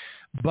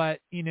 But,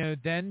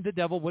 then the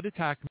devil would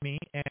attack me.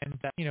 And,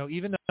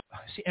 even though,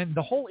 and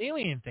the whole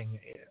alien thing,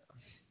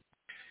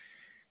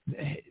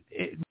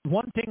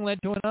 one thing led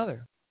to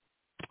another.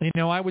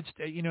 I would,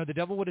 the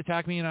devil would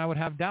attack me and I would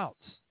have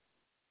doubts.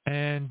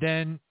 And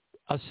then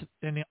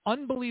an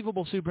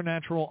unbelievable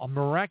supernatural, a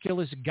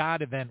miraculous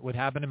God event would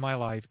happen in my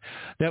life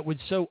that would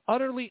so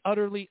utterly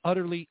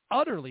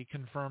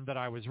confirm that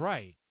I was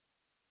right.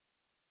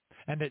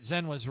 And that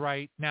Zen was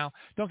right. Now,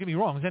 don't get me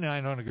wrong. Zen and I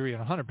don't agree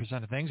on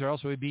 100% of things, or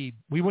else we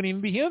wouldn't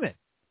even be human.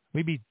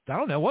 We'd be, I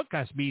don't know what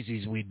kind of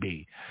species we'd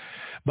be.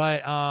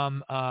 But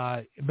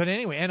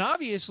anyway, and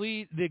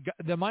obviously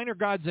the minor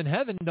gods in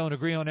heaven don't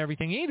agree on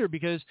everything either,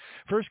 because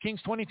 1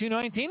 Kings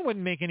 22:19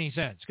 wouldn't make any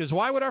sense. Because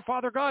why would our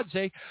Father God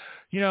say,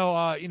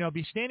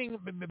 be standing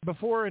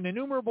before an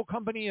innumerable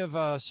company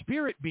of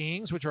spirit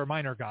beings, which are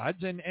minor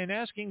gods, and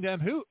asking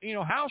them,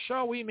 how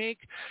shall we make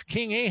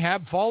King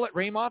Ahab fall at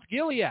Ramoth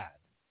Gilead?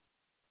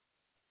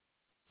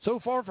 So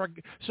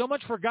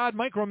much for God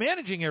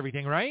micromanaging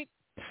everything, right?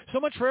 So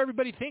much for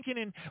everybody thinking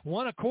in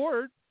one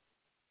accord.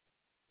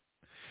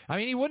 I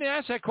mean, he wouldn't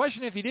ask that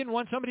question if he didn't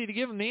want somebody to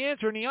give him the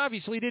answer, and he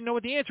obviously didn't know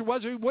what the answer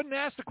was, or he wouldn't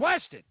ask the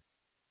question.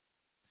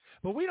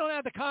 But we don't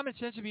have the common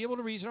sense to be able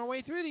to reason our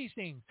way through these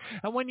things.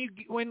 And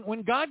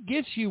when God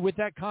gifts you with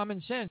that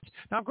common sense,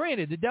 now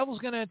granted, the devil's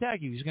going to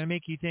attack you. He's going to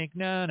make you think,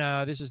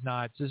 no, this is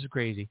nuts, this is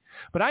crazy.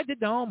 But I did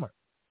the homework.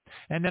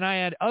 And then I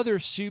had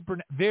other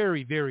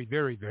very, very,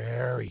 very,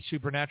 very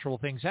supernatural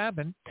things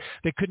happen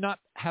that could not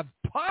have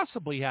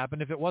possibly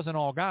happened if it wasn't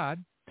all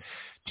God,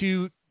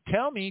 to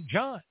tell me,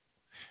 John,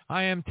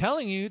 I am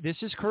telling you this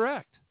is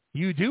correct.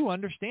 You do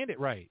understand it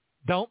right.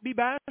 Don't be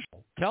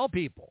bashful. Tell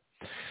people.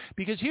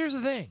 Because here's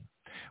the thing.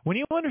 When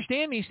you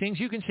understand these things,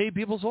 you can save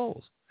people's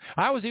souls.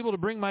 I was able to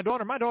bring my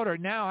daughter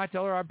now, I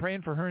tell her I'm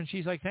praying for her, and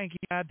she's like, thank you,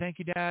 Dad,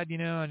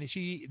 and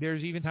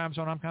there's even times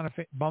when I'm kind of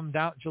bummed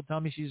out, and she'll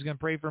tell me she's going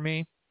to pray for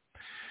me.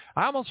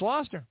 I almost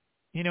lost her,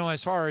 as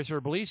far as her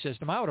belief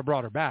system. I would have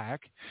brought her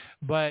back,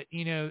 but,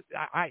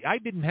 I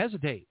didn't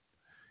hesitate.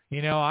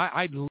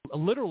 I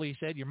literally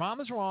said, your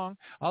mom is wrong.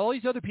 All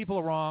these other people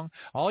are wrong.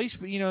 All these,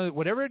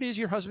 whatever it is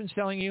your husband's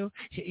telling you,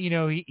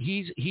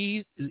 he's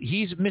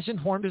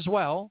misinformed as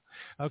well.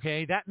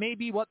 Okay. That may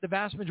be what the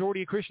vast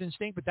majority of Christians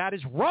think, but that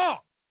is wrong.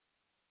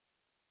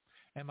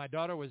 And my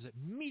daughter was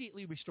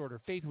immediately restored.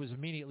 Her faith was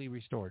immediately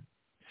restored.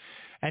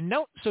 And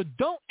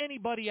don't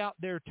anybody out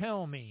there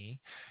tell me,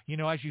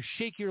 as you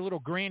shake your little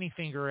granny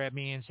finger at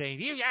me and say,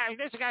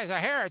 this guy's a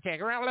heretic,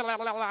 and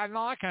all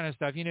that kind of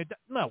stuff.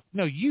 No,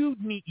 you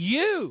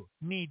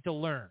need to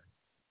learn.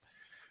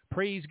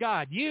 Praise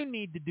God. You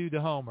need to do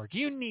the homework.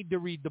 You need to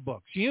read the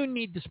books. You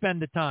need to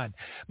spend the time.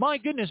 My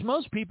goodness,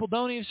 most people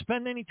don't even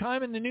spend any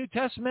time in the New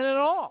Testament at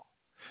all.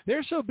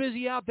 They're so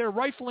busy out there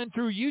rifling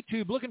through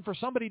YouTube looking for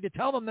somebody to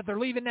tell them that they're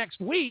leaving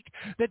next week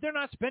that they're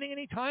not spending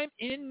any time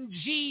in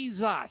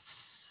Jesus.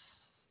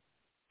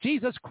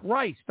 Jesus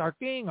Christ, our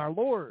King, our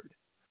Lord,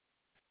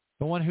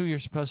 the one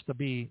who's supposed to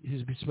be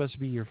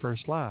your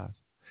first love.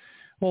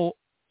 Well,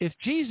 if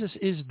Jesus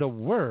is the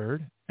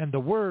Word, and the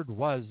Word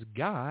was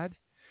God,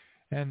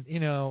 and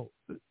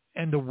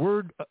and the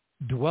Word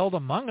dwelled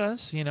among us,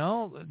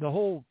 the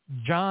whole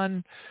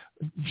John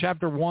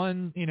chapter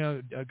 1,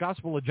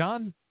 Gospel of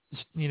John,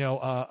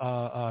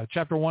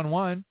 chapter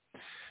 1:1.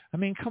 I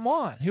mean, come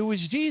on, who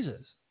is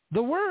Jesus?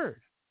 The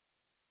Word.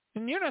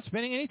 And you're not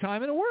spending any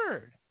time in the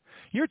Word.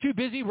 You're too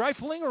busy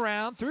rifling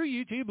around through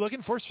YouTube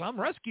looking for some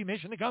rescue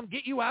mission to come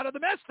get you out of the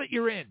mess that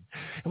you're in.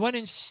 When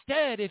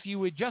instead, if you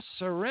would just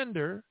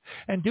surrender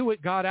and do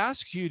what God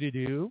asks you to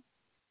do,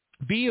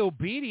 be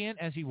obedient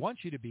as he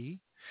wants you to be,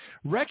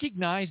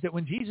 recognize that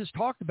when Jesus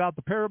talked about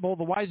the parable of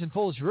the wise and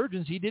foolish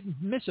virgins, he didn't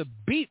miss a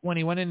beat when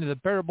he went into the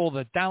parable of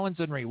the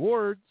talents and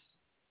rewards.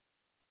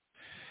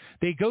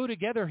 They go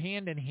together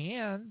hand in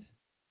hand.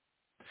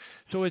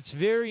 So it's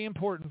very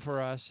important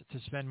for us to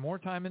spend more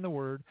time in the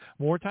Word,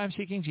 more time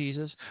seeking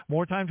Jesus,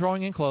 more time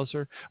drawing in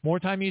closer, more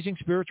time using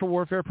spiritual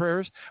warfare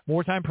prayers,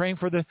 more time praying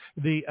for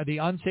the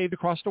unsaved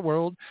across the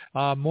world,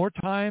 more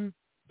time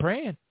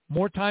praying,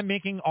 more time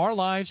making our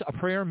lives a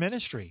prayer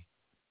ministry.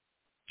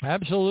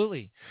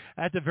 Absolutely.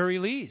 At the very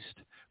least,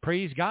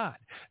 praise God.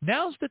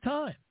 Now's the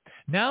time.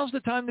 Now's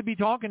the time to be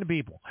talking to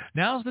people.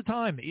 Now's the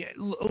time.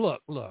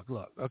 Look.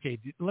 Okay,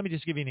 let me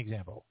just give you an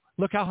example.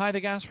 Look how high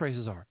the gas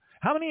prices are.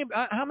 How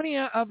many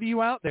of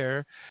you out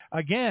there,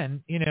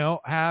 again,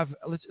 have,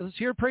 let's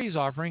hear a praise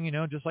offering,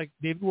 just like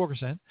David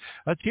Wilkerson.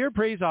 Let's hear a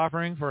praise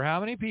offering for how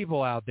many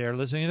people out there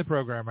listening to the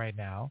program right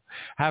now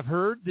have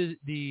heard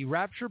the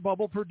rapture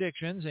bubble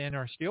predictions and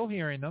are still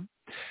hearing them,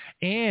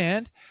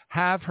 and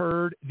have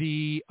heard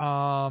the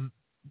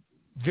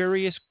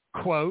various,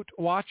 quote,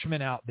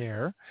 watchmen out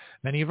there.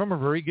 Many of them are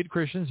very good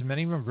Christians, and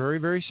many of them are very,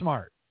 very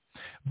smart.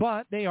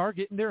 But they are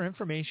getting their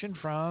information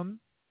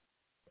from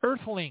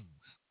earthlings.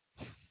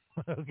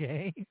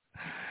 Okay?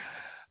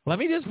 Let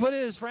me just put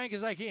it as frank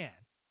as I can.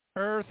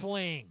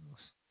 Earthlings.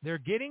 They're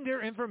getting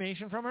their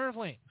information from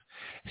earthlings.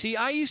 See,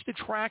 I used to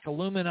track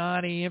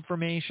Illuminati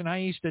information. I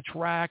used to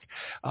track,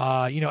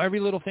 every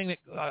little thing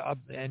that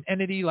an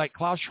entity like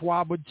Klaus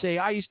Schwab would say.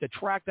 I used to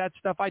track that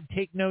stuff. I'd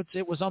take notes.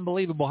 It was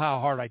unbelievable how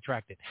hard I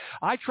tracked it.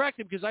 I tracked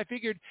it because I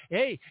figured,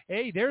 hey,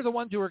 they're the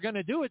ones who are going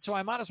to do it, so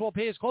I might as well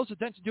pay as close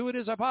attention to it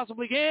as I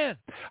possibly can.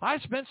 I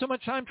spent so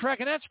much time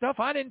tracking that stuff,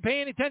 I didn't pay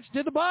any attention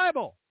to the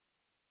Bible.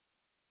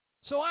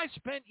 So I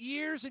spent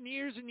years and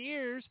years and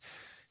years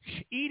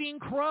eating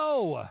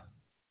crow.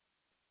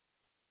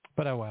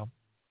 But oh well.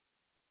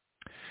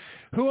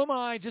 Who am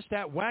I, just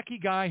that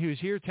wacky guy who's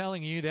here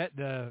telling you that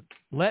the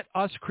let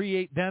us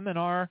create them in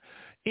our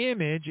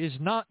image is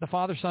not the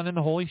Father, Son, and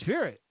the Holy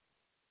Spirit.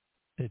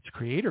 It's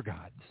creator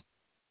gods.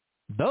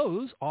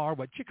 Those are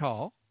what you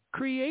call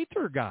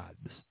creator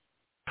gods.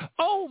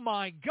 Oh,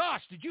 my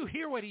gosh, did you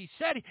hear what he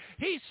said?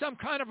 He's some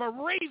kind of a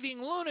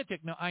raving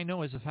lunatic. No, I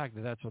know as a fact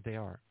that that's what they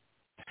are.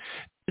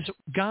 So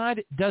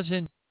God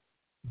doesn't,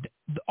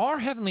 our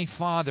Heavenly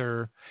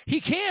Father,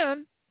 he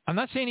can, I'm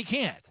not saying he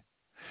can't,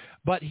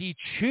 but he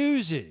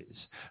chooses.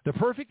 The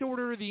perfect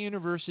order of the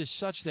universe is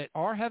such that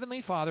our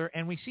Heavenly Father,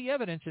 and we see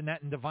evidence in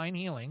that in divine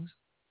healings.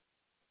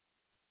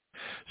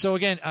 So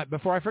again,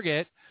 before I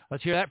forget,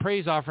 let's hear that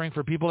praise offering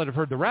for people that have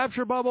heard the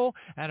rapture bubble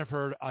and have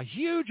heard a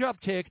huge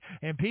uptick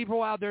and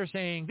people out there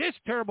saying, this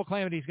terrible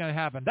calamity is going to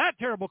happen. That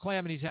terrible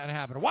calamity is going to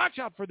happen. Watch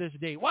out for this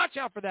date. Watch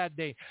out for that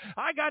date.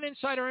 I got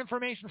insider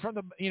information from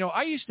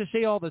I used to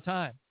say all the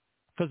time,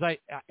 because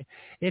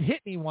it hit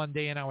me one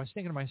day and I was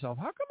thinking to myself,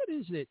 how come it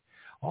is that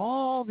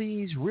all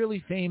these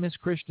really famous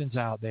Christians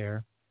out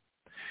there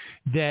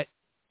that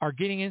are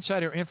getting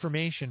insider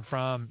information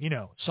from,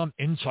 some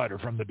insider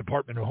from the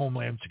Department of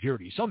Homeland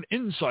Security, some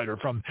insider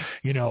from,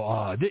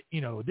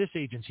 this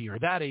agency or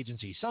that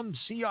agency, some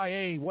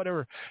CIA,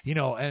 whatever,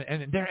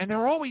 and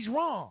they're always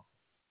wrong.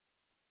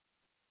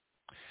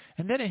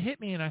 And then it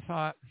hit me and I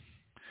thought,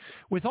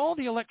 with all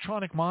the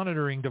electronic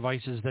monitoring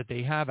devices that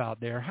they have out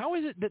there, how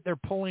is it that they're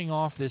pulling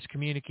off this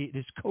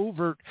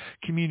covert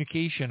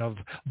communication of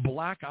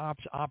black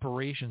ops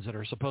operations that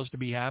are supposed to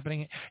be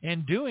happening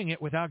and doing it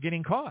without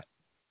getting caught?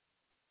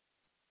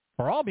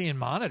 We're all being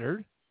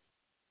monitored.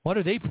 What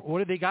do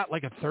they got,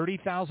 like a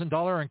 $30,000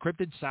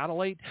 encrypted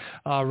satellite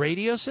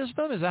radio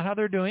system? Is that how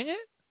they're doing it?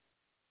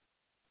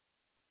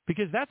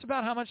 Because that's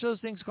about how much those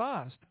things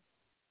cost.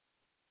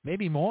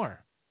 Maybe more.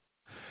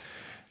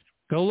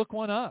 Go look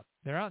one up.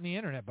 They're out on the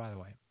internet, by the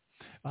way.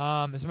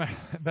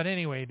 But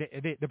anyway,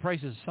 the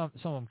prices, some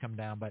of them come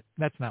down, but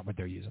that's not what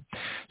they're using.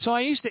 So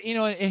I used to,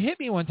 it hit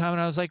me one time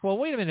and I was like, well,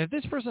 wait a minute. If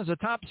this person's a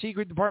top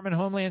secret Department of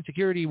Homeland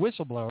Security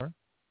whistleblower,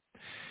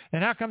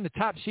 and how come the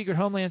top secret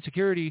Homeland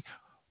Security,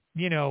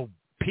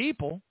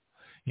 people,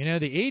 the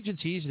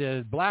agencies,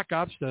 the black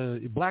ops,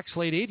 the black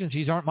slate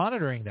agencies aren't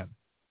monitoring them?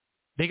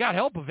 They got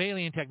help of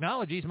alien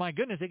technologies. My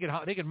goodness, they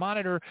could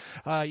monitor,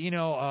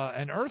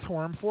 an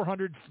earthworm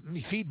 400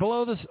 feet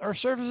below the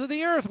surface of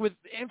the earth with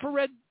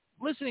infrared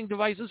listening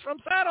devices from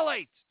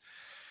satellites.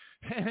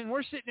 And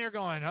we're sitting there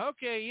going,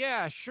 okay,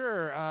 yeah,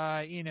 sure.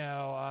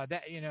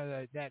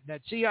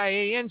 That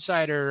CIA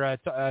insider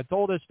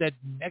told us that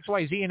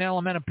XYZ and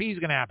LMNP is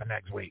going to happen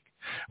next week.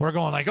 We're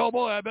going like, oh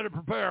boy, I better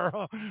prepare.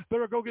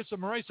 Better go get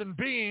some rice and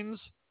beans.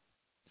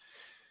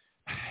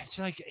 It's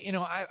like,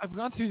 I've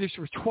gone through this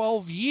for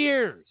 12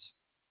 years.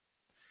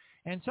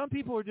 And some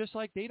people are just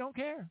like, they don't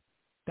care.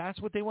 That's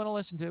what they want to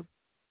listen to.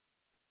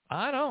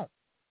 I don't.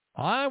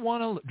 I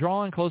want to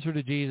draw in closer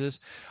to Jesus.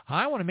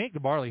 I want to make the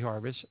barley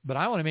harvest, but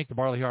I want to make the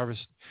barley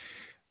harvest,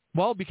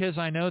 well, because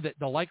I know that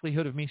the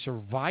likelihood of me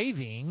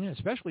surviving,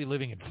 especially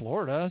living in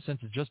Florida, since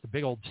it's just a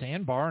big old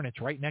sandbar and it's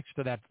right next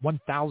to that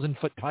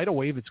 1,000-foot tidal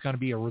wave, it's going to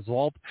be a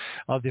result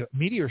of the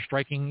meteor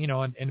striking, in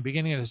the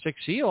beginning of the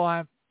sixth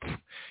seal.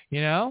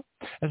 You know,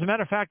 as a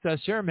matter of fact,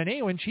 Sarah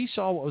Monet, when she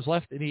saw what was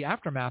left in the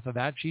aftermath of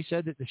that, she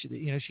said that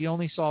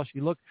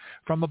she looked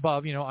from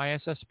above,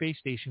 ISS space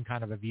station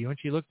kind of a view, and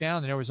she looked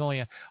down and there was only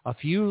a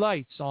few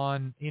lights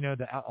on,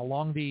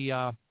 along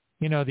the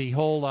the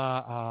whole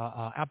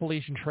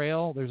Appalachian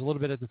Trail. There's a little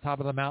bit at the top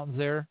of the mountains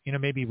there,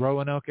 maybe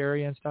Roanoke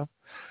area and stuff.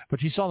 But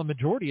she saw the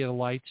majority of the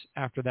lights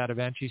after that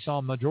event. She saw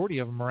a majority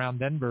of them around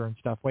Denver and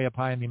stuff, way up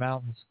high in the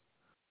mountains.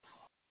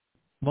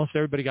 Most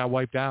everybody got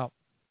wiped out.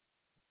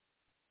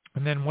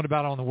 And then what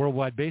about on the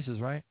worldwide basis,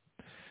 right?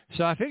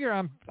 So I figure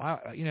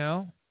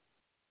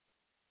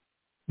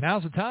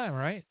now's the time,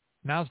 right?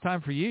 Now's the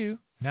time for you.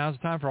 Now's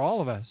the time for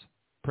all of us.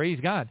 Praise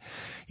God.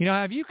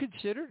 Have you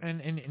considered,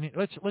 and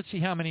let's see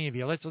how many of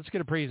you, let's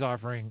get a praise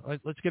offering.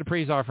 Let's get a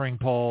praise offering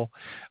poll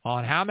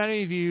on how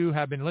many of you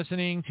have been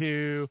listening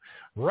to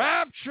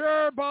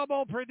Rapture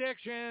Bubble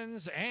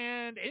predictions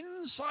and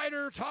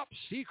insider top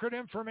secret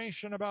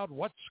information about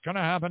what's going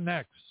to happen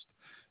next.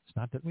 It's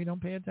not that we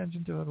don't pay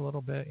attention to it a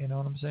little bit, you know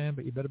what I'm saying?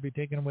 But you better be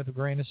taking it with a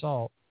grain of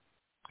salt.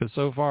 Because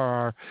so far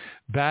our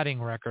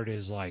batting record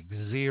is like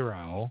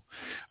 0.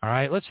 All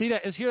right, let's hear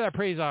that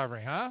praise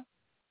offering, huh?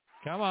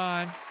 Come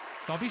on.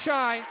 Don't be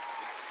shy.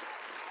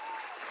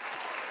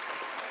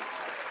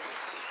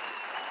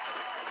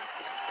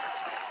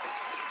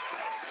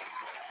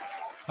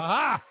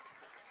 Ha-ha!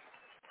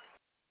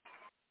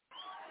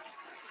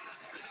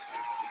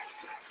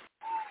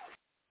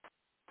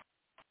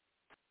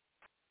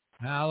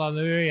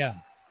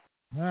 Hallelujah.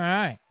 All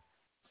right.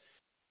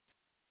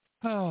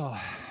 Oh,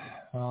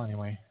 well,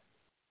 anyway.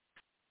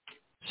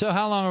 So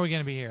how long are we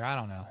going to be here? I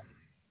don't know.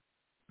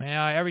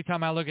 Every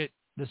time I look at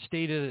the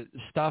state of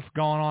stuff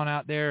going on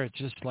out there, it's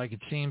just like it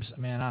seems, I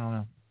don't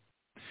know.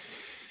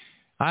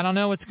 I don't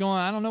know what's going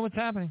on. I don't know what's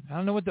happening. I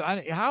don't know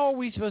how are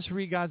we supposed to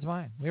read God's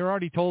mind? We were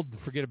already told to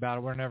forget about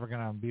it. We're never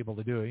going to be able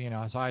to do it.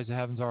 As high as the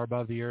heavens are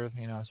above the earth,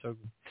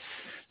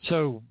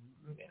 so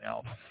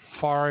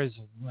far as,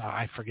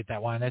 I forget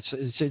that one. It's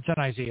in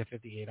Isaiah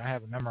 58. I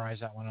haven't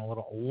memorized that one in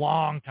a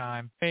long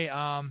time. Hey,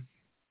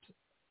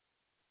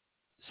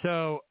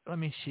 so let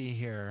me see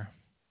here.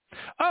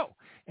 Oh,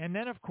 and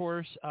then of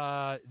course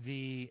so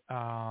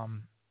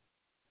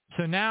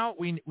now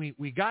we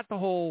got the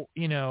whole,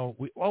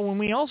 when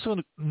we also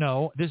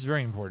know, this is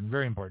very important,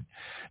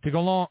 to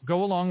go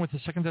along with the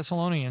 2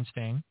 Thessalonians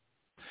thing.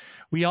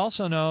 We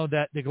also know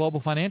that the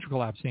global financial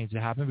collapse needs to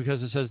happen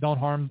because it says don't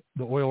harm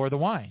the oil or the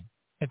wine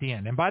at the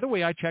end. And by the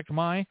way, I checked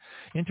my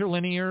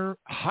interlinear,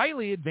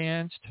 highly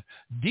advanced,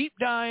 deep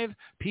dive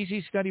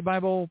PC Study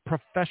Bible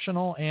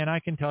professional, and I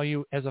can tell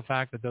you as a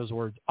fact that those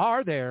words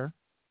are there,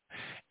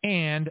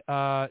 and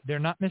they're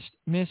not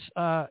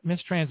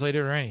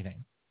mistranslated or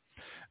anything.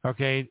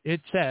 Okay,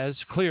 it says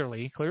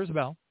clearly, clear as a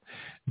bell,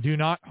 do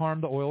not harm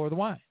the oil or the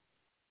wine.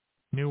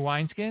 New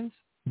wineskins,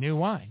 new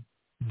wine,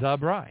 the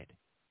bride,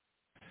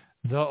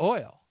 the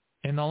oil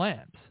in the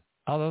lamps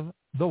of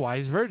the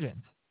wise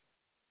virgins.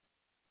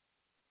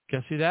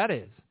 Guess who that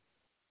is?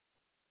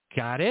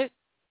 Got it?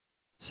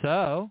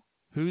 So,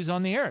 who's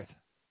on the earth?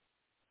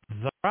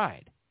 The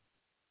bride.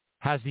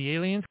 Has the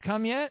aliens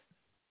come yet?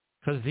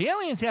 Because if the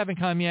aliens haven't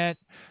come yet,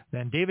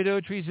 then David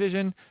Oatree's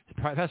vision,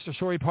 Professor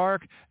Story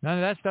Park, none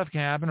of that stuff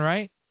can happen,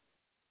 right?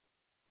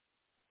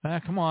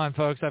 Come on,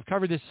 folks. I've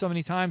covered this so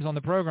many times on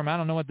the program, I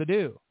don't know what to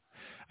do.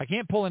 I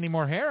can't pull any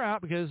more hair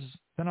out because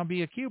then I'll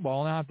be a cue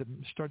ball and I'll have to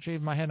start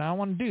shaving my head, and I don't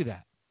want to do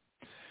that.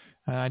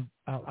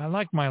 I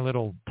like my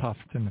little tuft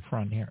in the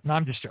front here. No,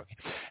 I'm just joking.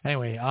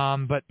 Anyway,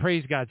 but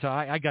praise God. So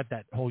I got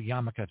that whole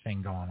yarmulke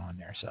thing going on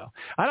there. So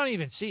I don't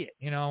even see it.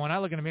 When I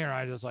look in the mirror,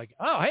 I just like,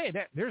 oh, hey,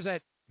 there's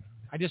that.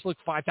 I just look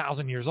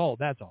 5,000 years old.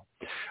 That's all.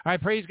 All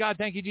right. Praise God.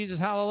 Thank you, Jesus.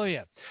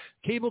 Hallelujah.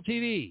 Cable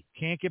TV,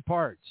 can't get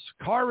parts.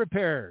 Car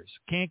repairs,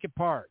 can't get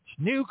parts.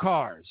 New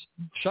cars,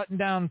 shutting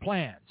down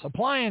plants.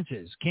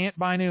 Appliances, can't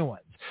buy new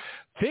ones.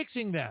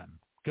 Fixing them,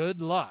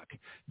 good luck.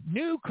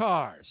 New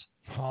cars,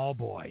 oh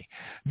boy.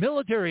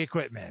 Military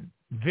equipment,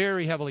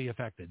 very heavily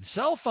affected.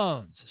 Cell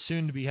phones,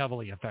 soon to be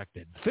heavily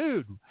affected.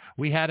 Food,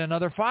 we had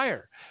another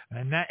fire.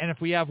 And if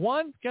we have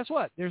one, guess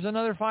what? There's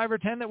another 5 or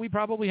 10 that we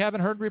probably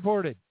haven't heard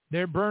reported.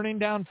 They're burning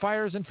down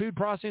fires and food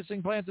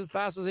processing plants as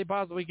fast as they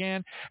possibly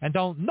can. And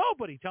don't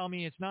nobody tell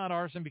me it's not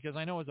arson, because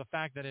I know it's a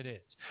fact that it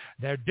is.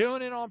 They're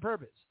doing it on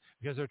purpose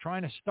because they're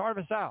trying to starve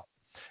us out.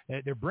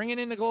 They're bringing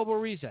in the global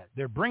reset.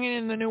 They're bringing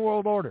in the New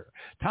World Order.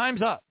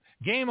 Time's up.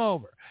 Game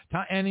over.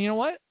 And you know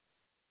what?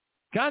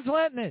 God's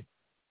letting it.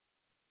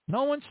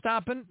 No one's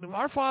stopping.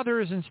 Our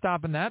Father isn't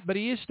stopping that, but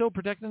he is still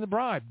protecting the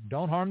bride.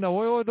 Don't harm the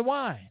oil or the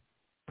wine.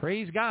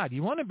 Praise God.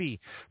 You want to be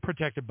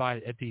protected by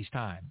it at these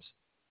times.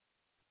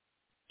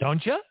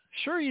 Don't you?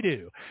 Sure you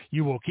do.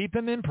 You will keep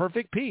him in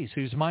perfect peace,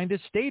 whose mind is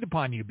stayed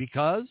upon you,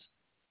 because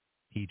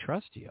he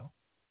trusts you.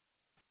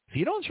 If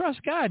you don't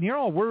trust God and you're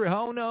all worried,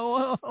 oh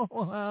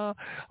no,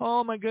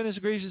 oh my goodness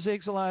gracious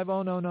sakes alive,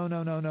 oh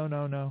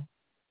no.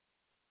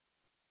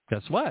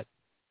 Guess what?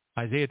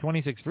 Isaiah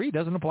 26:3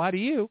 doesn't apply to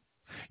you.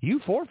 You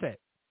forfeit.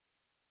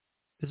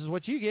 This is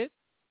what you get.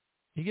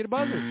 You get a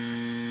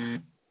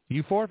buzzard.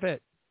 You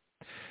forfeit.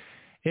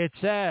 It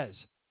says,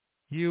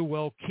 You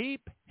will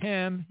keep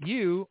him,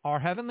 you, our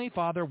Heavenly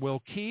Father,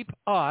 will keep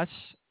us,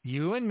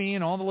 you and me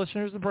and all the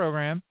listeners of the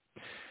program,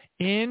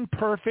 in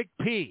perfect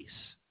peace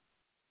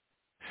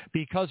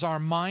because our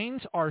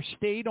minds are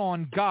stayed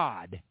on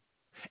God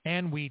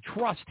and we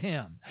trust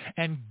him.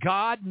 And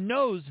God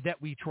knows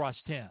that we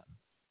trust him.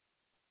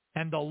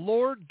 And the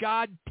Lord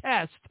God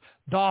tests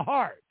the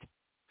heart,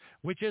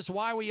 which is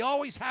why we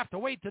always have to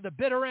wait to the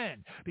bitter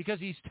end, because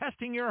he's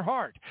testing your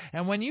heart.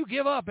 And when you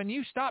give up and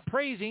you stop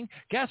praising,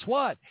 guess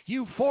what?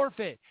 You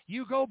forfeit.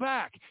 You go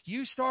back.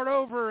 You start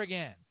over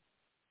again.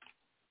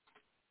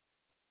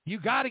 You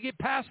got to get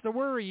past the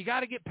worry. You got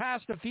to get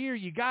past the fear.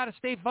 You got to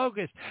stay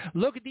focused.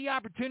 Look at the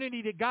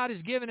opportunity that God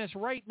has given us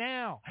right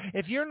now.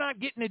 If you're not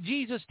getting a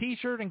Jesus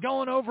t-shirt and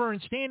going over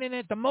and standing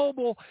at the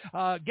mobile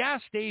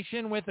gas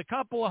station with a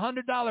couple of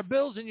 $100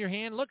 bills in your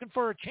hand looking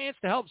for a chance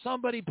to help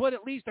somebody put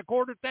at least a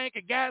quarter tank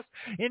of gas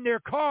in their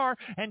car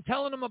and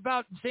telling them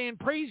about saying,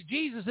 praise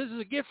Jesus, this is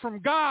a gift from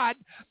God,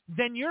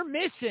 then you're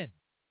missing.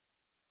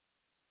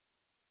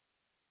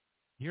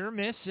 You're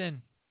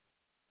missing.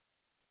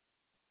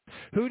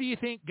 Who do you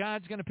think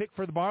God's going to pick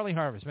for the barley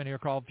harvest? Many are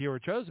called, few are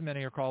chosen.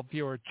 Many are called,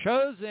 few are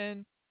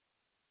chosen.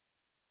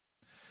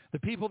 The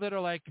people that are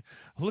like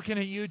looking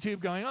at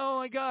YouTube going, oh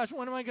my gosh,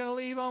 when am I going to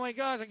leave? Oh my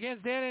gosh, I can't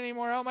stand it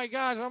anymore. Oh my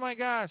gosh, oh my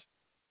gosh.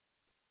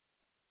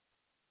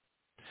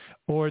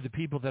 Or the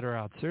people that are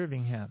out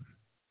serving him.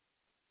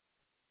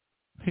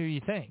 Who do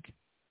you think?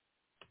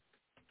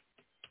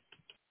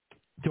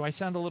 Do I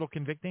sound a little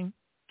convicting?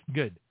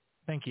 Good.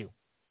 Thank you.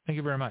 Thank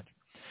you very much.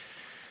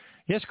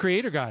 Yes,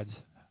 creator gods.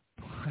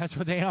 That's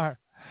what they are.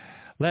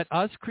 Let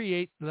us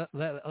create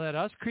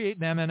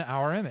them in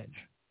our image.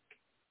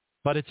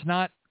 But it's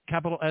not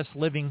capital S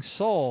living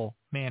soul,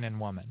 man and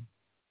woman.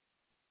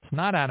 It's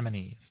not Adam and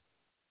Eve.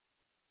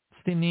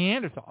 It's the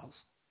Neanderthals.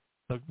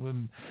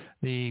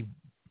 The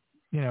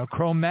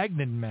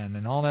Cro-Magnon men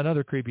and all that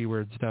other creepy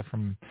weird stuff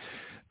from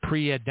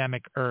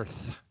pre-Adamic Earth.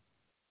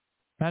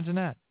 Imagine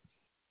that.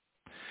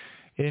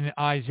 In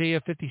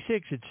Isaiah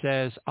 56, it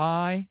says,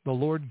 I, the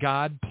Lord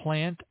God,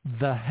 plant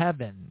the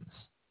heavens.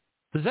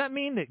 Does that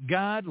mean that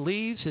God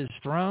leaves his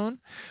throne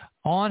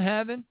on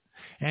heaven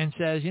and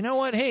says, you know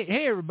what? Hey,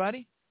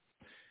 everybody.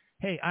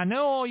 Hey, I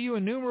know all you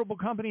innumerable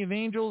company of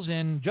angels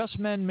and just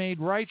men made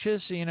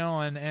righteous, and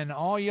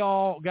all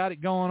y'all got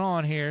it going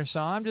on here. So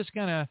I'm just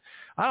going to,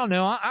 I don't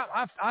know.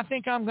 I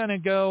think I'm going to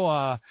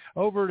go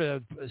over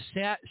to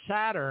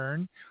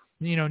Saturn,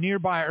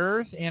 nearby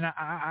Earth, and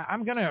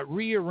I'm going to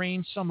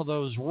rearrange some of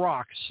those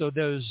rocks so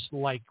those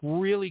like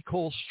really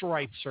cool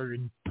stripes are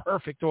in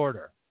perfect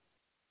order.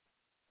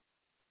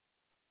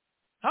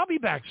 I'll be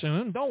back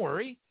soon. Don't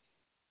worry.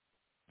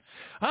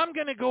 I'm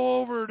going to go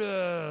over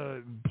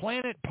to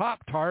Planet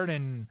Pop-Tart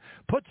and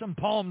put some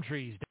palm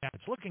trees down.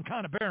 It's looking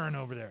kind of barren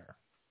over there.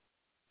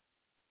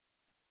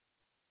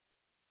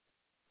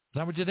 Is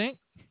that what you think?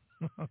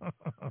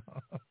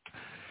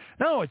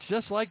 No, it's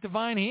just like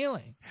divine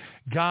healing.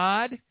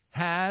 God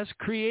has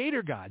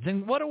creator gods.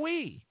 And what are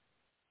we?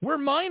 We're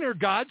minor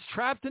gods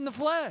trapped in the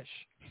flesh.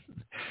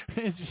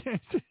 This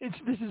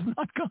is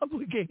not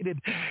complicated.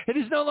 It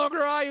is no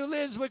longer I who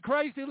lives, but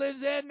Christ who lives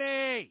in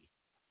me.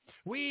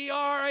 We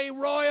are a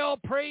royal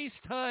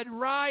priesthood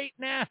right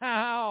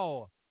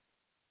now.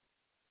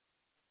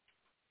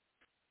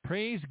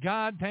 Praise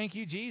God. Thank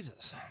you, Jesus.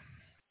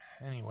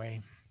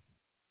 Anyway.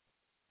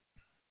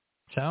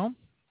 So,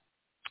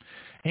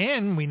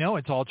 and we know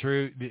it's all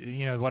true.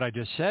 What I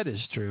just said is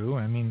true.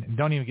 I mean,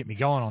 don't even get me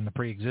going on the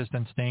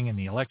pre-existence thing and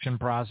the election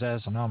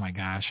process. And oh my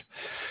gosh.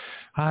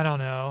 I don't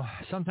know.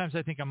 Sometimes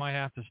I think I might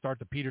have to start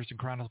the Peterson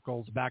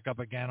Chronicles back up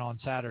again on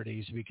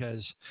Saturdays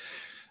because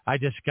I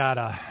just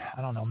gotta, I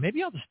don't know,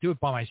 maybe I'll just do it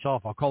by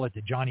myself. I'll call it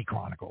the Johnny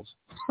Chronicles.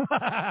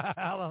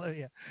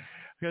 Hallelujah.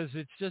 Because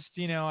it's just,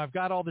 I've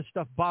got all this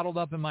stuff bottled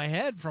up in my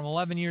head from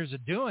 11 years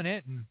of doing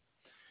it, and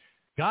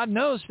God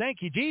knows, thank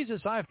you,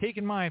 Jesus, I've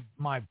taken my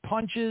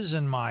punches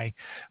and my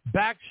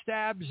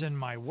backstabs and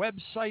my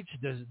websites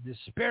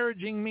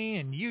disparaging me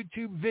and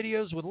YouTube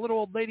videos with little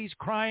old ladies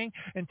crying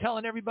and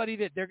telling everybody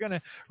that they're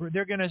gonna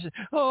say,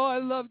 oh, I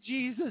love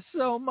Jesus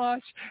so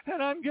much,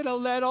 and I'm gonna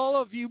let all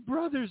of you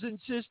brothers and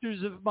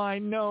sisters of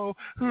mine know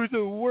who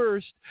the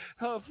worst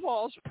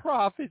false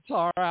prophets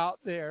are out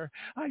there.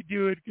 I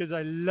do it because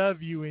I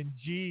love you in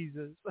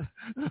Jesus.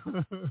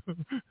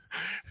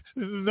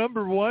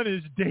 Number one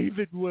is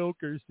David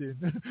Wilkerson.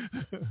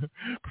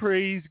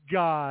 Praise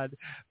God.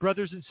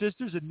 Brothers and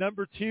sisters, and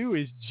number two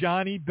is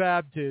Johnny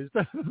Baptist.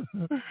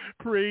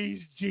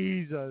 Praise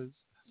Jesus.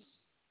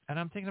 And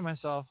I'm thinking to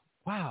myself,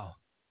 wow,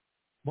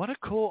 what a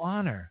cool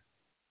honor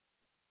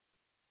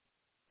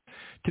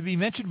to be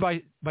mentioned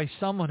by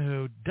someone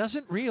who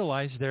doesn't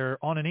realize they're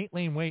on an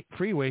 8-lane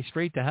freeway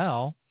straight to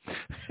hell.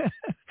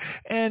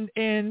 and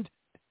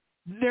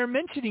they're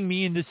mentioning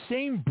me in the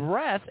same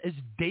breath as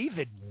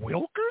David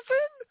Wilkerson?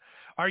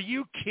 Are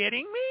you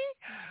kidding me?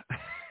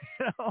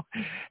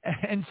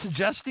 And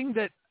suggesting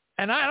that,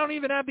 and I don't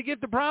even have to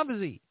get the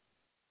prophecy.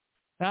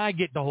 I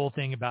get the whole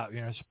thing about,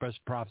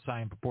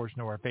 prophesying proportion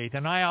to our faith.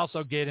 And I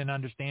also get and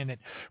understand that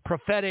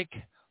prophetic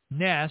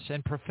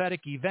and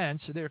prophetic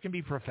events. There can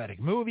be prophetic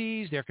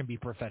movies. There can be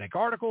prophetic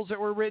articles that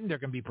were written. There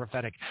can be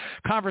prophetic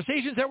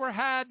conversations that were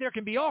had. There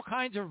can be all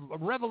kinds of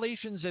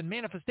revelations and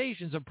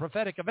manifestations of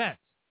prophetic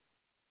events.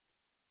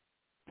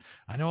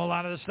 I know a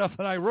lot of the stuff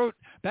that I wrote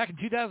back in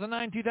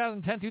 2009,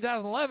 2010,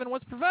 2011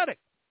 was prophetic.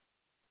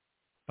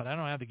 But I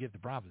don't have to give the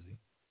prophecy.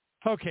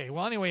 Okay,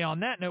 well, anyway, on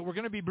that note, we're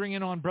going to be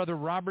bringing on Brother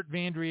Robert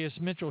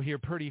Vandriest-Mitchell here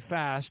pretty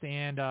fast.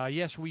 And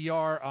yes, we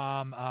are.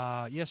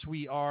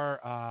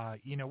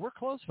 We're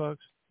close,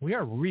 folks. We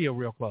are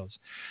real close.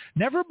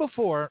 Never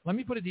before, let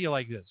me put it to you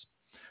like this.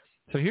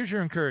 So here's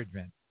your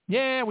encouragement.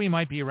 Yeah, we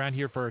might be around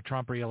here for a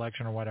Trump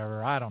re-election or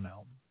whatever. I don't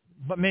know.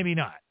 But maybe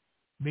not.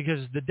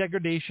 Because the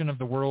degradation of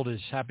the world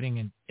is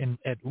happening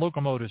at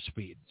locomotive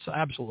speed. It's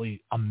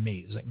absolutely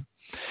amazing.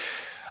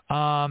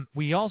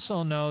 We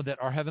also know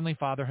that our Heavenly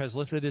Father has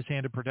lifted his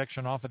hand of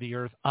protection off of the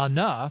earth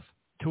enough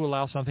to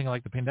allow something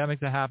like the pandemic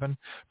to happen,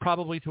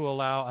 probably to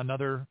allow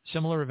another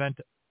similar event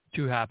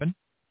to happen.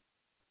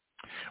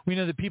 We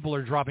know that people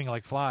are dropping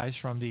like flies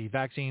from the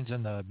vaccines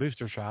and the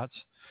booster shots.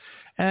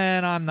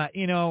 And I'm not,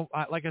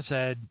 like I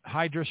said,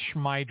 Hydra,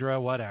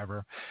 Schmydra,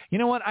 whatever. You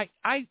know what?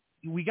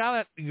 We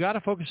gotta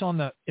focus on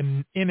the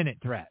imminent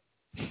threat.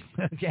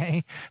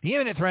 Okay? The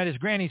imminent threat is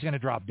Granny's going to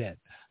drop dead.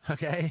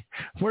 Okay?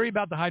 Worry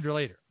about the Hydra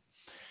later.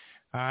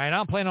 All right,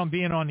 I'm planning on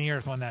being on the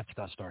earth when that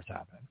stuff starts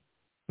happening.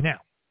 Now,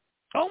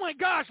 oh my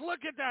gosh, look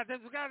at that.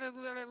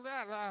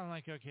 I'm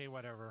like, okay,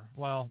 whatever.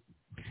 Well,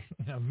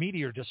 a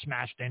meteor just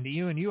smashed into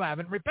you and you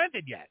haven't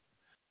repented yet.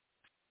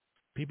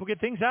 People get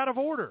things out of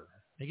order.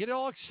 They get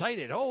all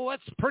excited. Oh,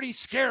 that's pretty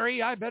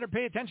scary. I better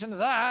pay attention to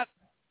that.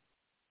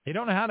 They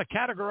don't know how to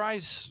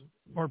categorize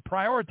or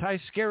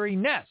prioritize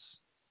scariness.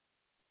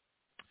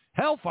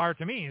 Hellfire,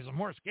 to me, is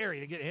more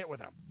scary to get hit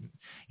with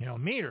a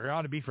meteor. It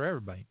ought to be for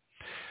everybody.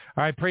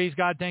 All right, praise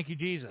God. Thank you,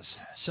 Jesus.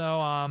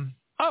 So,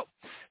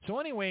 so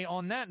anyway,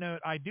 on that note,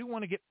 I do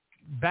want to get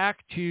back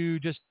to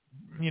just,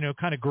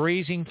 kind of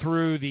grazing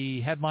through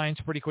the headlines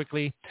pretty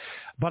quickly.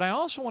 But I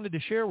also wanted to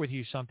share with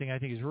you something I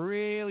think is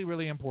really,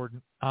 really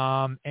important.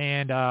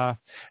 And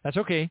that's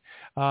okay.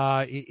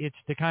 It's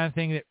the kind of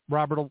thing that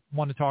Robert will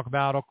want to talk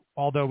about,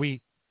 although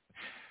we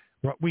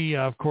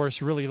of course,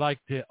 really like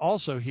to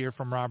also hear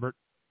from Robert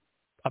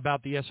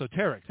about the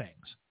esoteric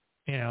things.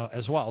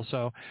 As well.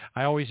 So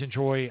I always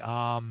enjoy,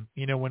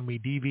 when we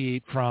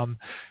deviate from,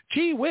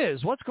 gee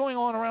whiz, what's going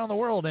on around the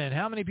world and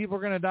how many people are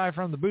going to die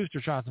from the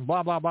booster shots and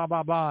blah, blah, blah,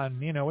 blah, blah.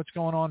 And, what's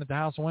going on at the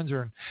House of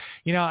Windsor.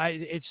 And,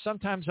 it's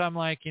sometimes I'm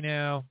like,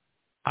 I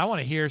want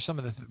to hear some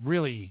of the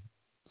really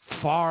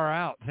far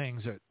out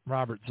things that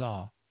Robert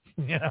saw.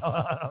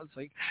 It's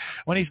like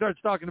when he starts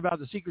talking about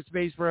the secret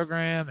space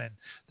program and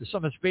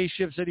some of the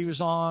spaceships that he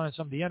was on and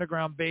some of the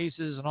underground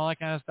bases and all that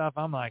kind of stuff,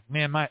 I'm like,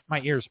 man, my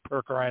ears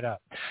perk right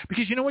up.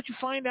 Because you know what? You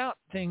find out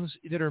things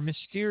that are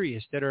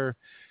mysterious, that are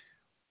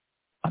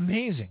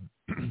amazing.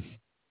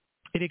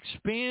 It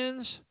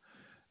expands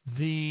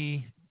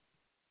the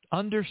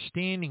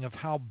understanding of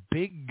how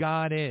big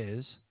God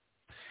is,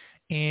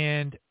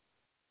 and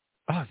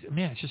oh,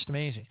 man, it's just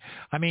amazing.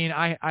 I mean,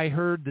 I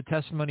heard the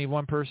testimony of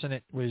one person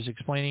that was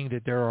explaining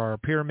that there are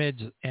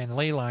pyramids and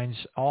ley lines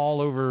all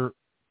over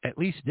at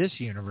least this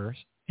universe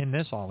in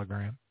this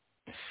hologram.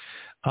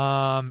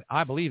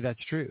 I believe that's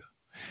true.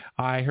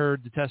 I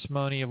heard the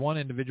testimony of one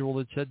individual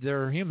that said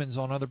there are humans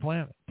on other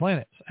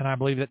planets, and I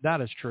believe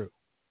that is true.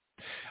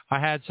 I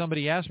had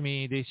somebody ask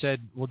me, they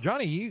said, well,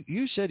 Johnny,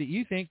 you said that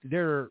you think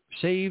there are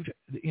saved,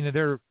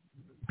 there are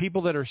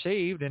people that are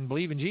saved and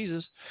believe in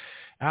Jesus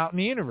out in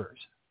the universe.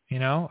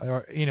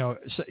 That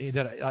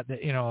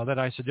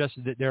I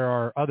suggested that there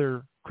are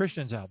other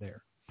Christians out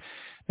there.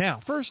 Now,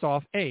 first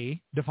off,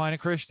 define a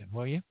Christian,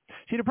 will you?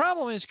 See, the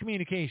problem is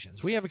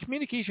communications. We have a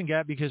communication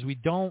gap because we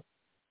don't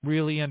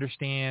really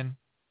understand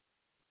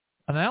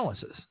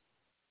analysis.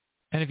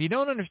 And if you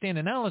don't understand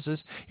analysis,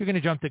 you're going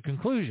to jump to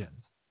conclusions.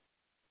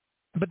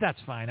 But that's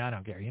fine. I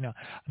don't care.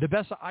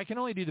 I can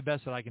only do the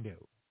best that I can do.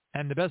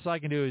 And the best I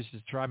can do is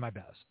just try my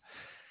best.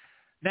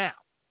 Now,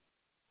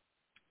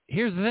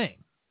 here's the thing.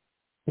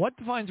 What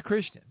defines a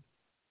Christian?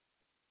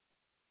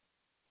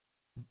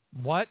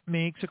 What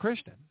makes a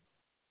Christian?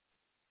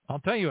 I'll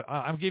tell you.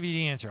 I'll give you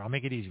the answer. I'll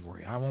make it easy for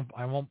you. I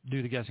won't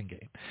do the guessing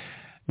game.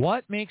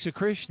 What makes a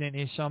Christian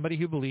is somebody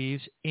who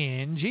believes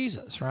in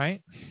Jesus,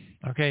 right?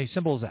 Okay,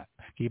 simple as that.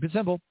 Keep it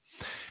simple.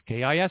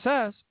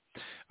 KISS.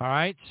 All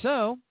right.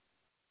 So,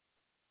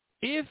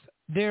 if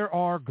there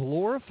are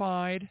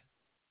glorified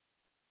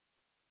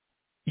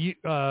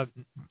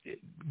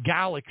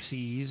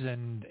galaxies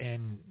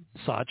and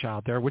such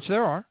out there, which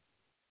there are,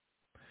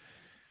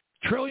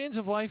 trillions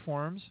of life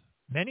forms,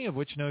 many of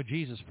which know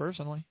Jesus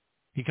personally.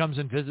 He comes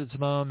and visits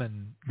them,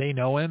 and they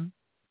know him,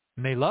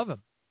 and they love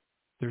him.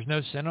 There's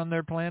no sin on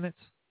their planets.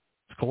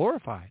 It's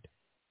glorified.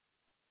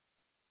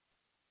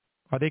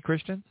 Are they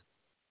Christians?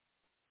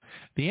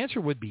 The answer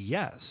would be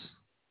yes,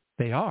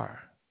 they are.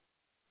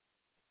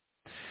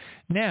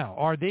 Now,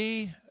 are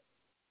they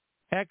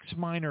ex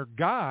minor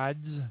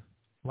gods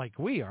like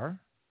we are?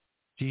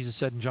 Jesus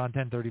said in John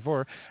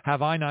 10:34,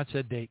 have I not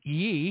said that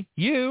ye,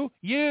 you,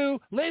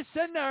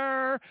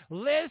 listener,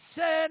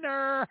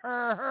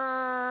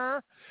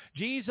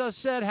 Jesus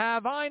said,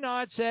 have I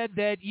not said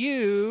that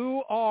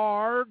you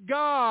are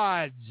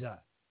gods?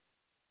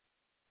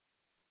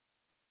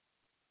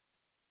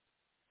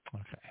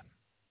 Okay.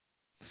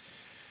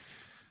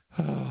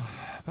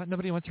 But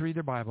nobody wants to read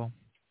their Bible.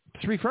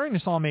 It's referring to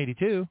Psalm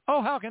 82.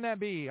 Oh, how can that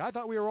be? I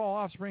thought we were all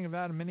offspring of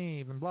Adam and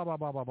Eve and blah, blah,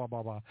 blah, blah, blah,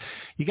 blah, blah.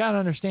 You got to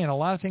understand, a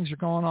lot of things are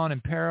going on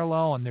in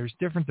parallel, and there's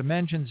different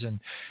dimensions,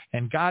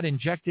 and God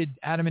injected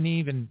Adam and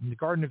Eve in the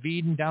Garden of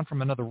Eden down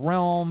from another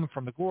realm,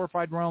 from the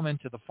glorified realm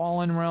into the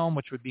fallen realm,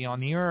 which would be on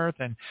the earth,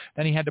 and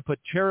then he had to put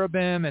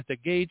cherubim at the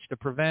gates to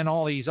prevent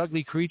all these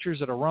ugly creatures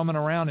that are roaming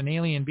around and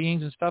alien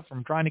beings and stuff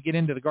from trying to get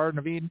into the Garden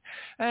of Eden.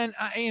 And,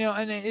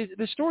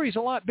 the story is a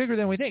lot bigger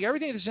than we think.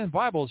 Everything that's in the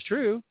Bible is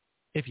true,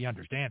 if you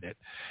understand it,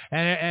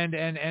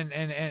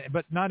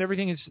 but not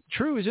everything is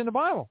true is in the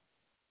Bible,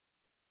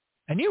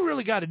 and you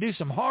really got to do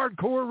some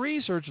hardcore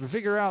research to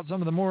figure out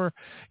some of the more,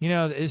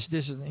 the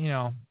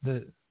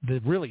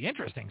really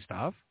interesting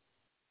stuff.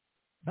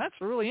 That's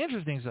the really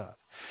interesting stuff.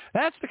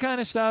 That's the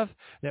kind of stuff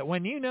that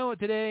when you know it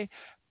today,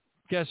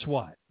 guess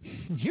what?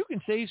 You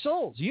can save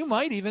souls. You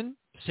might even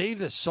save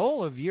the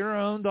soul of your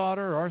own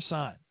daughter or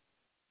son.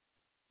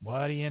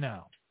 What do you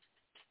know?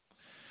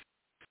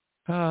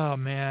 Oh,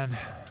 man.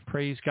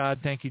 Praise God.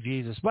 Thank you,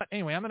 Jesus. But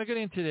anyway, I'm going to get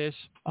into this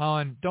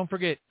on, don't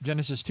forget,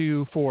 Genesis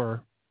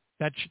 2:4.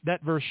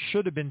 That verse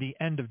should have been the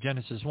end of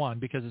Genesis 1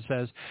 because it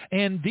says,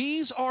 and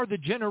these are the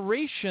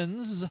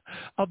generations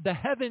of the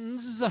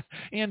heavens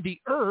and the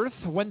earth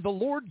when the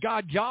Lord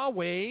God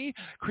Yahweh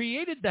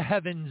created the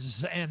heavens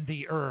and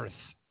the earth.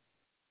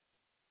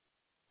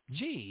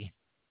 Gee,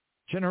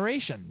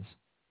 generations.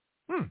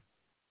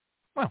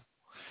 Well,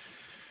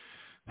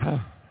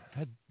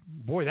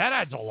 boy, that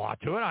adds a lot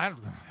to it.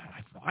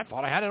 I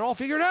thought I had it all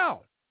figured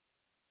out.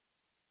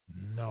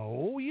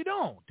 No, you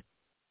don't.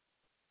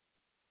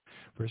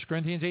 1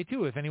 Corinthians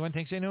 8:2, if anyone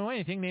thinks they know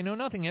anything, they know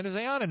nothing yet as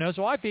they ought to know.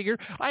 So I figure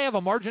I have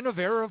a margin of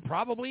error of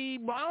probably,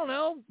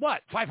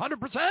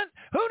 500%?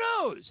 Who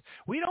knows?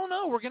 We don't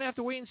know. We're going to have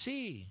to wait and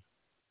see.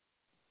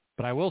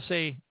 But I will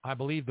say I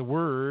believe the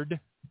word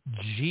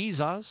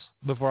Jesus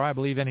before I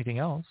believe anything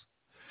else.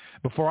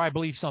 Before I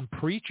believe some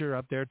preacher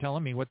up there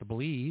telling me what to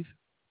believe.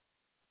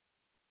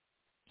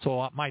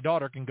 So my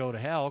daughter can go to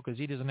hell because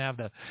he doesn't have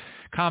the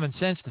common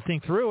sense to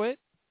think through it.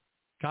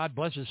 God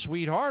bless his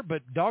sweetheart,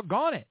 but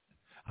doggone it.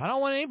 I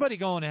don't want anybody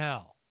going to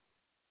hell.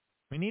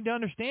 We need to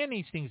understand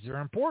these things. They're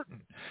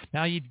important.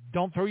 Now, you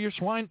don't throw your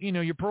swine,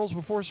 your pearls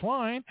before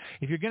swine.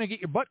 If you're going to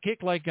get your butt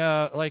kicked like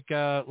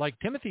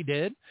Timothy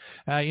did,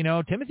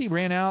 Timothy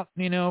ran out,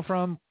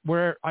 from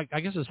where,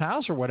 I guess his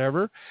house or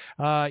whatever,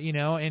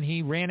 and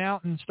he ran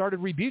out and started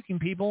rebuking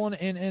people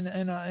in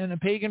a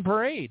pagan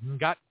parade and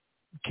got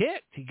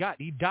kicked.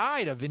 He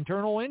died of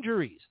internal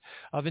injuries,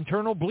 of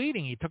internal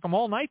bleeding. He took him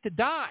all night to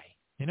die.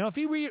 If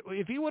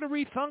he would have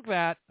rethunk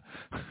that,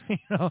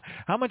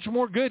 how much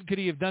more good could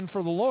he have done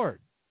for the Lord?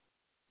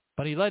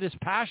 But he let his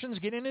passions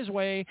get in his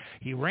way.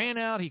 He ran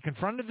out. He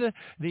confronted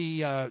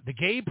the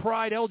gay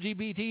pride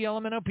LGBT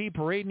LMNOP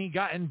parade,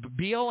 and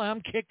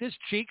BLM kicked his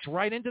cheeks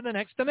right into the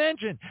next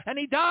dimension, and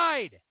he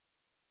died.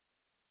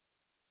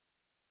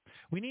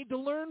 We need to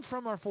learn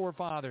from our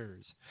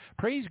forefathers.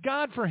 Praise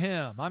God for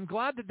him. I'm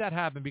glad that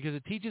happened because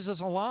it teaches us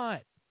a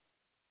lot.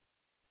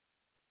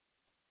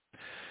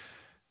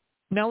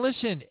 Now,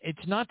 listen,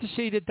 it's not to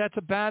say that that's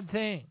a bad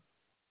thing.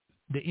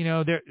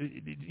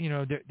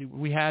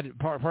 We had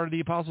part of the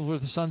apostles were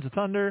the sons of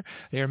thunder.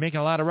 They were making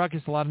a lot of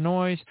ruckus, a lot of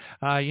noise.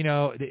 But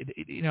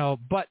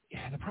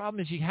the problem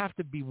is you have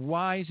to be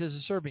wise as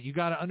a serpent. You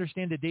got to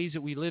understand the days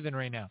that we live in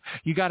right now.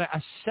 You got to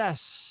assess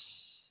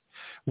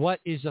what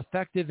is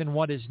effective and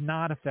what is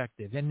not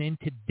effective. And then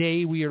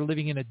today we are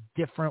living in a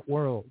different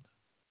world.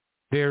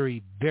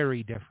 Very,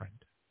 very different.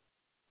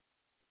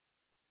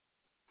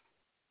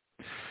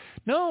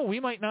 No, we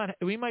might not.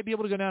 We might be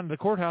able to go down to the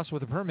courthouse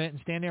with a permit and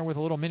stand there with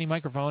a little mini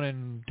microphone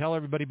and tell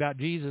everybody about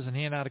Jesus and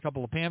hand out a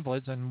couple of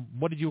pamphlets. And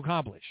what did you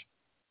accomplish?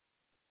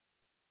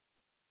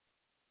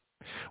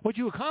 What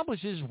you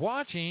accomplish is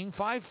watching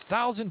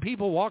 5,000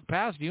 people walk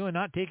past you and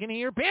not take any of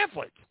your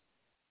pamphlets.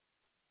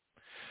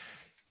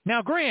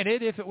 Now,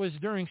 granted, if it was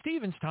during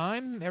Stephen's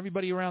time,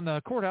 everybody around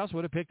the courthouse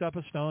would have picked up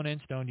a stone and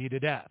stoned you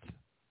to death.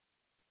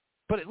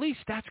 But at least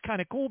that's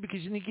kind of cool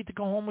because then you get to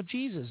go home with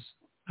Jesus.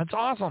 That's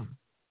awesome.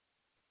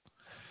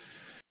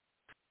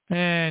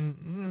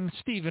 And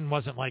Stephen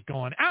wasn't like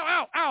going, ow,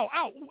 ow, ow,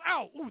 ow,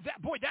 ow, ooh,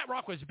 that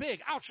rock was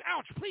big. Ouch,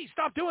 ouch, please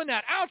stop doing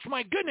that. Ouch,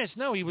 my goodness.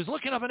 No, he was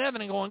looking up in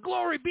heaven and going,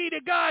 glory be to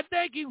God.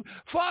 Thank you,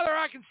 Father,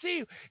 I can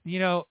see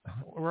you.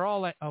 We're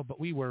all like, oh, but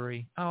we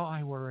worry. Oh,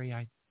 I worry.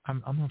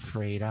 I'm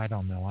afraid. I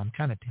don't know. I'm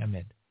kind of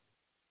timid.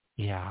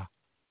 Yeah.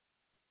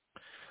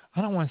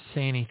 I don't want to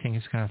say anything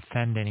that's going to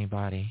offend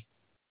anybody.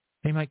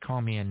 They might call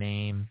me a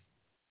name.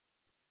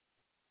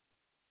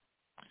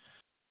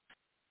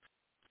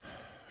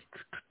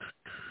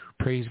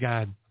 Praise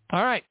God.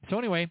 All right. So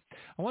anyway,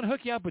 I want to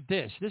hook you up with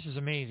this. This is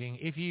amazing.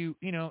 If you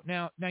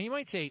now you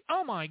might say,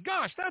 oh my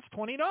gosh, that's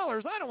 $20.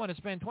 I don't want to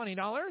spend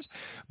 $20.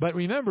 But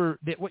remember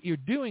that what you're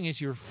doing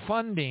is you're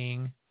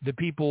funding the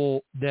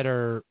people that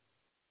are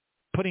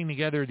putting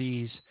together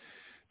these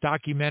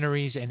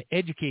documentaries and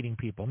educating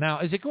people.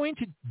 Now, is it going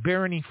to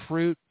bear any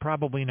fruit?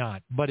 Probably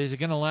not. But is it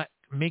going to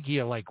make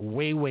you like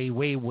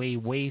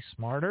way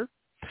smarter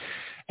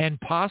and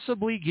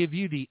possibly give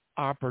you the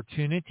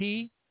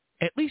opportunity,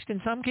 at least in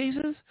some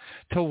cases,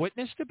 to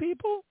witness to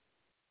people?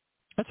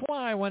 That's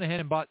why I went ahead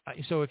and bought.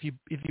 So if you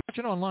watch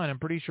it online, I'm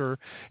pretty sure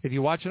if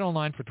you watch it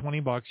online for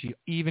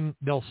 $20,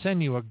 they'll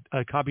send you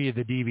a copy of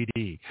the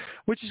DVD,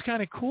 which is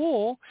kind of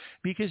cool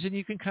because then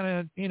you can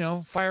kind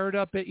of, fire it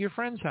up at your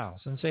friend's house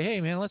and say, hey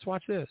man, let's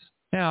watch this.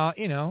 Now,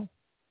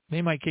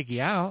 they might kick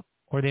you out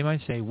or they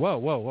might say,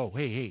 whoa,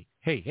 hey,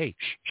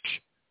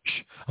 shh,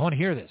 I want to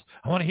hear this.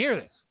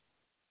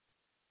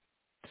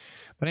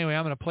 But anyway,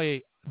 I'm going to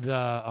play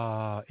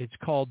it's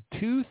called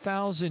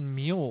 2,000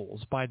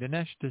 Mules by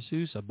Dinesh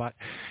D'Souza, but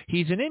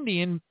he's an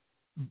Indian,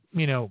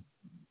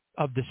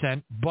 of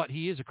descent, but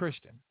he is a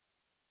Christian.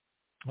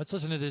 Let's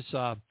listen to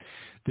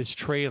this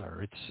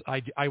trailer.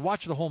 I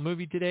watched the whole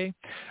movie today.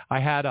 I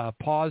had a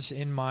pause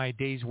in my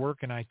day's work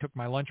and I took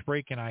my lunch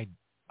break and I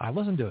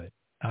listened to it.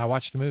 I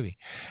watched the movie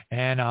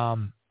and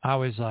I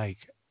was like,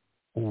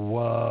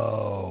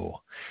 whoa.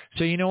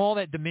 So, all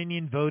that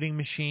Dominion voting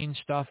machine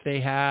stuff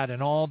they had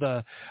and all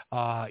the,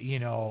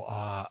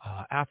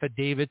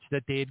 affidavits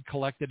that they had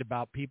collected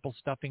about people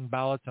stuffing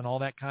ballots and all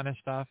that kind of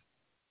stuff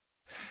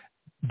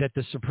that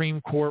the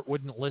Supreme Court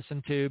wouldn't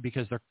listen to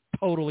because they're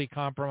totally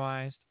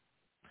compromised.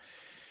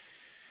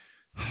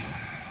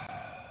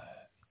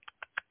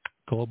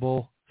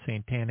 Global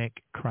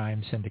Satanic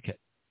Crime Syndicate.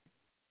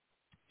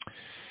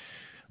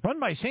 Run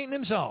by Satan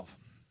himself.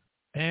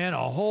 And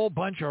a whole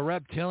bunch of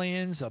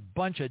reptilians, a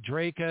bunch of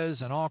Dracas,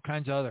 and all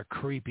kinds of other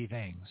creepy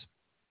things.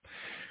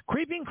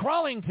 Creeping,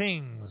 crawling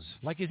things,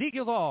 like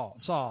Ezekiel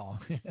saw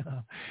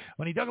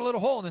when he dug a little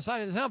hole in the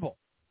side of the temple.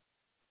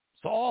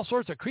 So all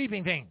sorts of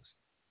creeping things.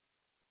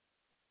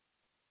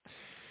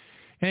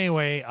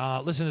 Anyway,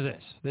 listen to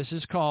this. This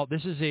is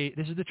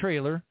the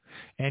trailer,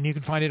 and you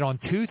can find it on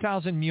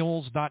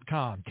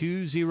 2000mules.com,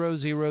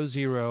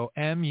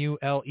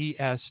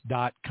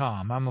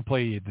 2000mules.com. I'm going to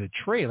play you the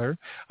trailer.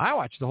 I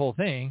watched the whole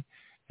thing,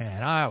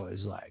 and I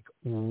was like,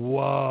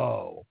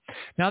 whoa.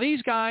 Now,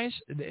 these guys,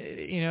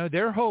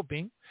 they're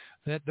hoping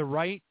that the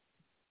right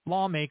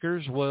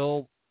lawmakers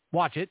will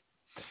watch it,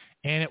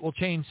 and it will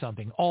change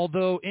something.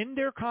 Although in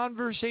their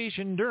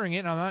conversation during it,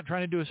 and I'm not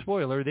trying to do a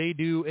spoiler, they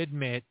do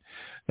admit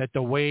that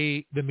the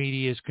way the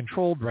media is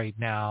controlled right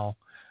now,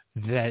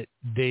 that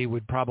they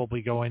would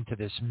probably go into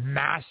this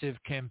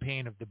massive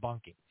campaign of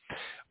debunking,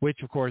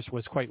 which, of course,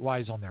 was quite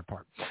wise on their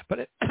part.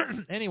 But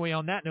anyway,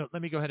 on that note,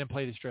 let me go ahead and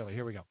play this trailer.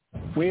 Here we go.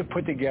 We have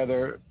put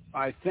together,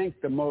 I think,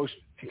 the most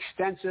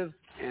extensive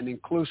and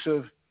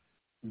inclusive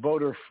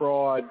voter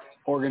fraud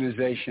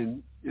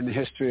organization in the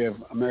history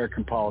of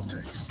American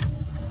politics.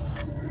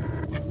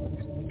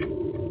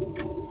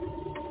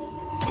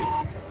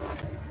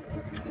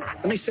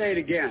 Let me say it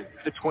again.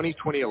 The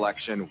 2020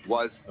 election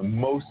was the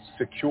most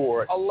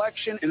secure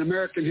election in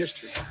American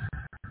history.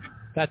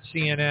 That's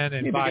CNN and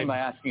Let me Biden. begin by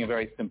asking a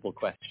very simple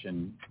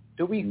question.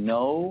 Do we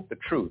know the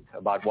truth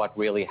about what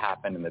really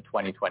happened in the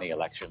 2020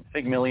 election? I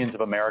think millions of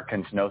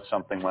Americans know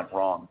something went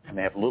wrong, and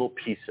they have little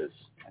pieces,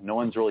 and no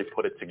one's really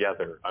put it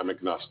together. I'm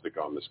agnostic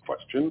on this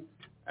question,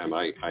 and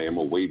I am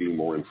awaiting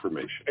more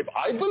information. If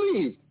I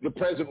believe the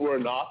president were a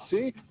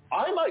Nazi,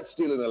 I might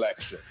steal an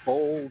election.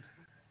 Bold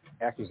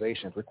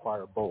accusations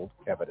require bold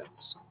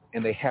evidence,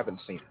 and they haven't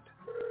seen it.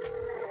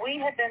 We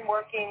have been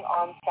working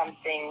on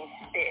something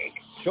big.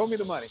 Show me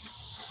the money.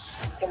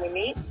 Can we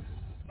meet?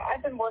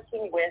 I've been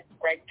working with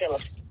Greg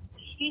Phillips.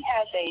 He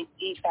has a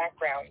deep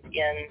background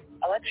in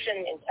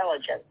election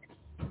intelligence.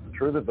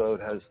 True the Vote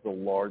has the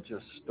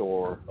largest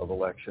store of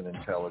election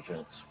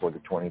intelligence for the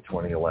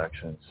 2020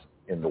 elections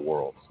in the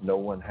world. No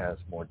one has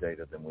more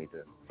data than we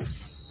do.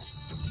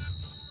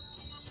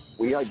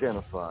 We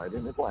identified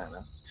in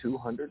Atlanta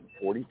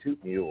 242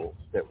 mules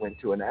that went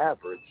to an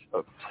average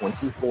of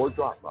 24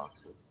 drop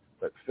boxes.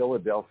 But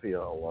Philadelphia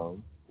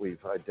alone,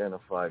 we've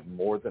identified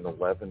more than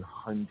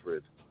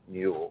 1,100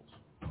 mules.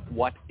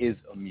 What is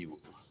a mule?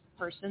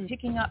 Person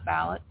picking up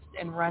ballots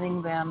and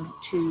running them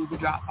to the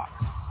drop box.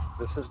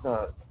 This is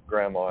not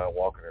grandma out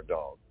walking her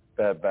dog.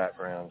 Bad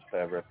backgrounds,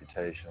 bad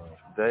reputations.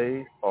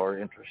 They are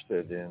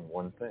interested in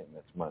one thing,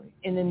 that's money.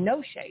 And in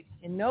no shape,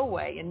 in no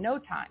way, in no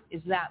time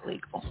is that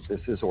legal.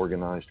 This is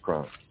organized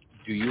crime.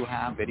 Do you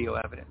have video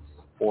evidence?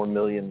 4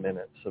 million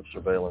minutes of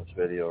surveillance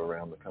video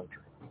around the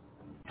country.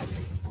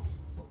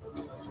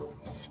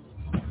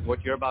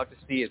 What you're about to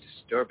see is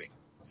disturbing.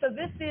 So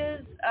this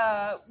is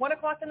 1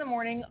 o'clock in the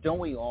morning. Don't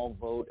we all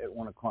vote at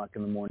 1 o'clock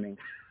in the morning?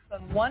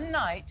 On one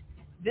night,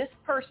 this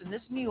person,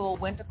 this mule,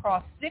 went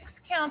across 6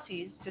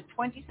 counties to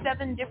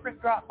 27 different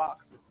drop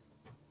boxes.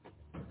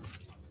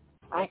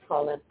 I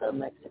call it the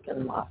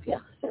Mexican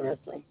mafia,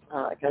 seriously,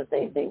 because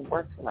they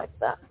work like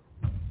that.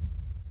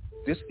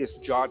 This is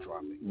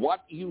jaw-dropping.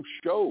 What you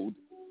showed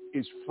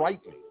is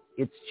frightening.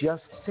 It's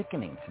just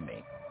sickening to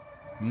me.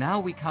 Now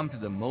we come to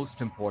the most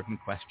important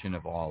question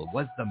of all.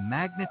 Was the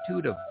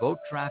magnitude of vote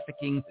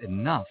trafficking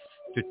enough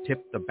to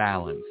tip the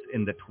balance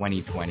in the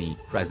 2020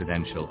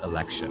 presidential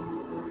election?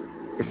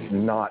 It's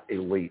not a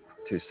leap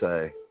to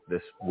say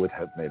this would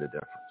have made a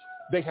difference.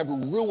 They have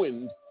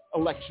ruined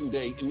Election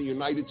Day in the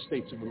United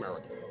States of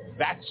America.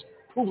 That's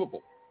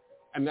provable.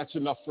 And that's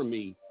enough for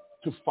me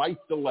to fight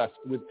the left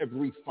with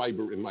every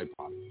fiber in my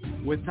body.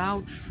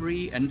 Without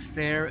free and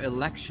fair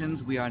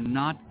elections, we are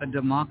not a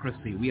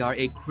democracy. We are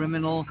a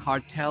criminal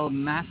cartel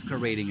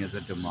masquerading as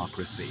a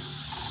democracy.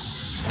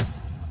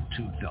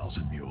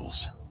 2,000 Mules.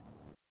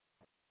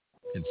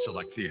 In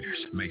select theaters,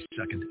 May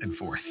 2nd and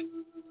 4th.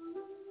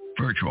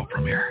 Virtual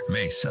premiere,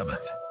 May 7th.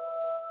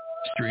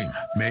 Stream,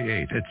 May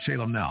 8th at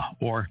Salem Now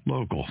or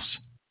Locals.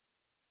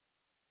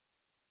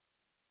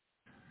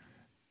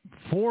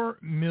 4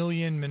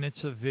 million minutes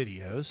of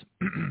videos.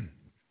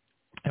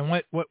 And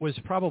what was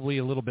probably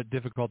a little bit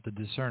difficult to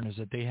discern is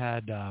that they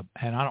had,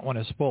 and I don't want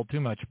to spoil too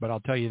much, but I'll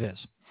tell you this,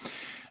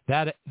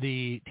 that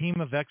the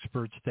team of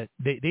experts that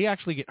they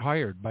actually get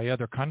hired by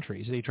other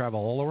countries. They travel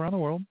all around the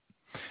world,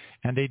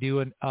 and they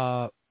do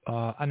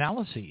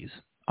analyses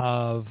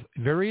of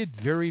very,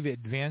 very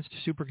advanced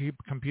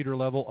supercomputer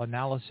level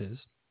analysis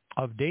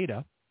of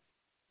data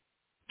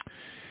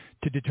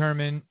to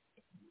determine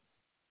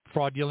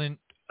fraudulent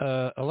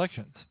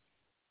elections.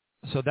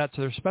 So that's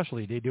their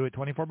specialty. They do it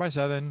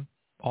 24/7,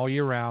 all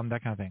year round,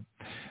 that kind of thing.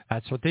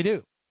 That's what they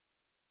do.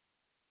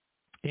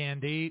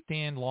 And they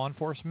understand law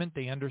enforcement.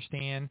 They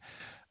understand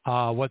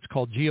what's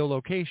called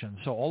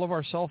geolocation. So all of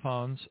our cell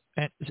phones,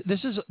 and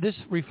this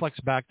reflects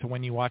back to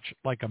when you watch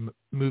like a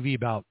movie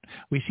about.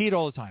 We see it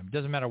all the time. It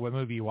doesn't matter what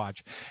movie you watch.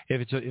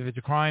 If it's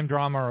a crime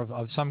drama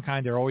of some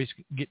kind, they're always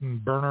getting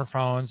burner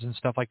phones and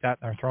stuff like that.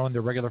 And they're throwing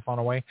their regular phone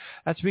away.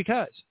 That's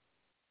because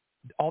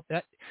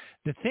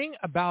the thing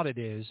about it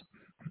is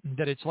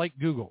that it's like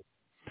Google.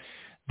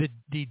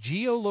 The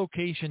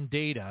geolocation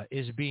data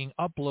is being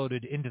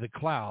uploaded into the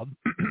cloud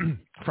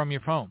from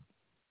your phone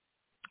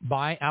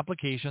by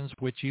applications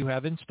which you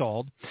have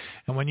installed.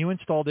 And when you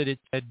installed it, it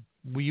said,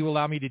 will you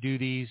allow me to do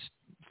these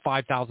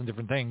 5,000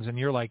 different things? And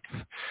you're like,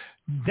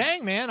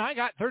 dang, man, I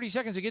got 30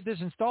 seconds to get this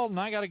installed, and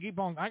I got to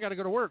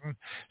go to work. And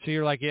so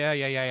you're like,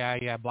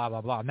 yeah, blah,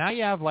 blah, blah. Now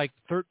you have like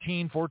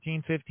 13,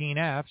 14, 15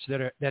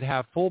 apps that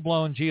have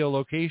full-blown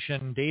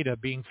geolocation data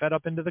being fed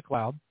up into the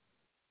cloud.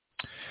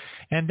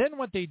 And then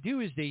what they do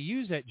is they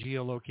use that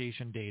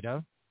geolocation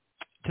data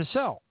to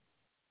sell.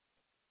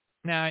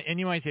 Now, and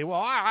you might say,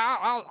 well,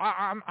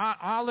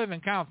 I live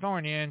in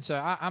California, and so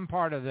I'm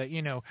part of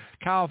the,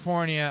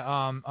 California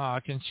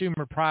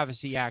Consumer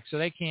Privacy Act, so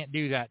they can't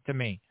do that to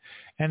me.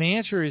 And the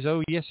answer is,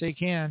 oh, yes, they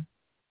can.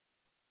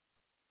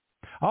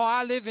 Oh,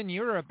 I live in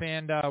Europe,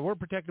 and we're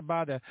protected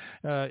by the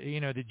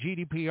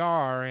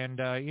GDPR,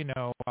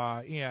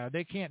 and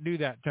they can't do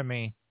that to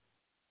me.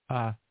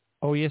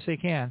 Oh, yes, they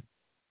can.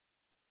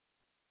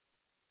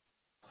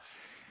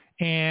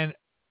 And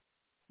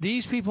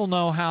these people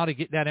know how to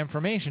get that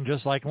information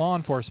just like law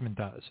enforcement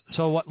does.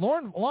 So what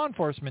law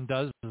enforcement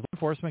does is law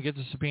enforcement gets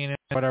a subpoena,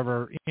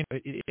 whatever.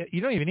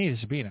 You don't even need a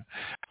subpoena.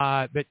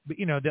 But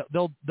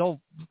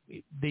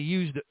they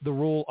use the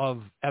rule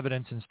of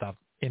evidence and stuff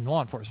in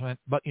law enforcement,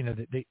 but,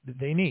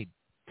 they need.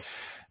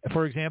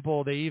 For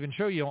example, they even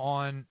show you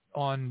on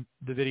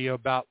the video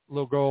about a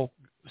little girl,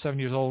 7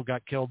 years old,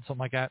 got killed, something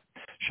like that,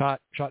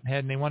 shot in the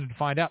head, and they wanted to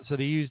find out. So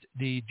they used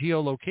the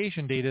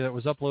geolocation data that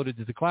was uploaded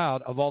to the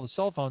cloud of all the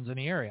cell phones in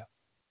the area.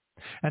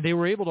 And they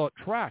were able to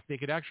track. They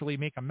could actually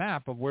make a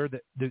map of where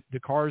the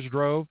cars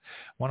drove.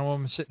 One of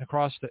them was sitting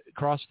across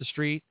the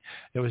street.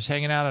 It was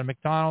hanging out at a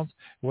McDonald's,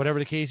 whatever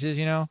the case is,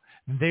 And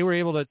they were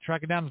able to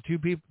track it down to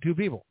two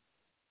people.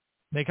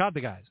 They caught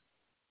the guys.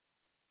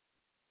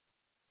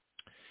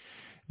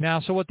 Now,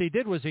 so what they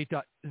did was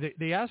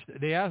they asked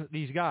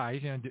these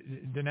guys,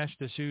 Dinesh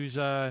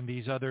D'Souza and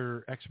these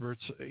other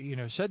experts,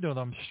 said to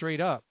them straight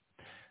up,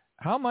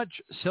 how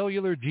much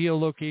cellular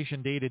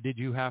geolocation data did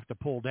you have to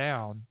pull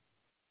down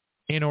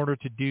in order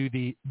to do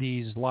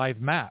these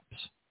live maps?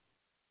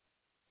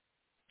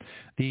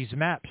 These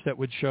maps that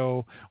would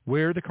show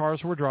where the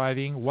cars were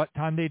driving, what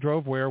time they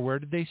drove where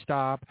did they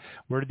stop,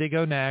 where did they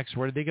go next,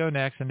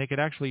 and they could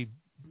actually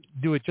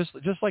do it just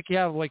like you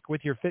have like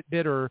with your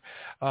Fitbit or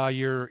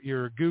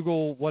your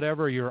Google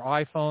whatever, your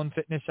iPhone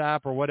fitness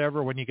app or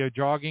whatever. When you go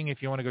jogging,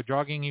 if you want to go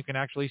jogging, you can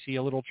actually see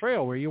a little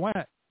trail where you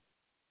went.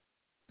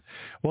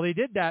 Well, they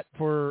did that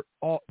for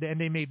all, and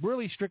they made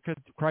really strict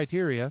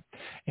criteria,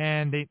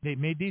 and they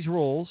made these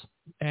rules,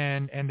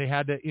 and they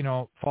had to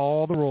follow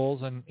all the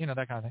rules and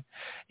that kind of thing,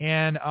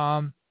 and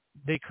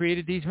they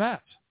created these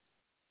maps,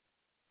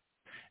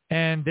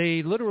 and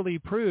they literally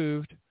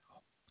proved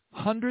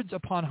hundreds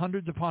upon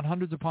hundreds upon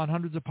hundreds upon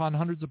hundreds upon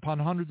hundreds upon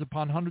hundreds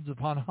upon hundreds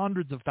upon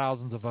hundreds of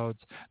thousands of votes,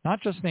 not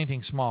just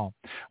anything small.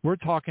 We're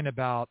talking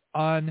about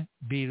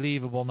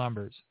unbelievable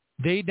numbers.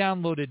 They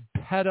downloaded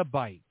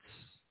petabytes.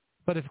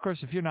 But, of course,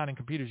 if you're not in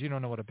computers, you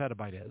don't know what a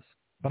petabyte is.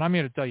 But I'm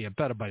here to tell you a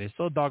petabyte is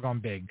so doggone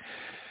big.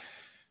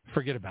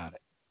 forget about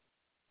it.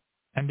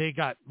 And they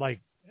got like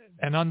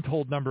an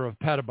untold number of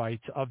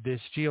petabytes of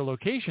this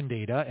geolocation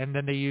data, and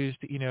then they used,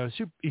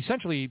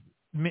 essentially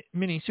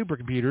mini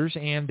supercomputers,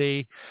 and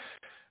they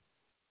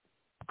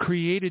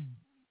created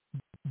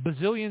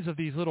bazillions of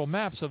these little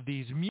maps of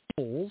these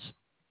mules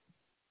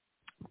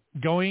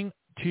going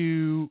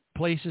to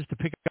places to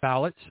pick up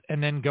ballots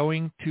and then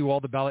going to all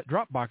the ballot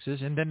drop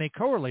boxes, and then they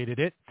correlated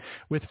it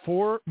with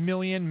 4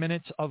 million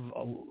minutes of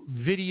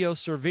video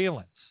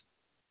surveillance.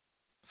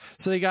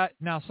 So they got,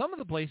 now some of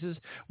the places,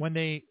 when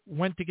they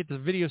went to get the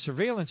video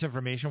surveillance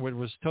information, which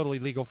was totally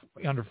legal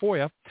under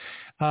FOIA,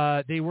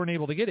 they weren't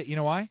able to get it. You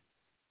know why?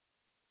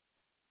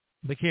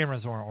 The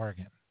cameras weren't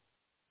working.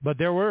 But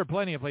there were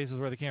plenty of places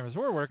where the cameras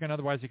were working,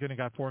 otherwise they couldn't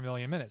have got 4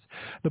 million minutes.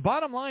 The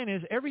bottom line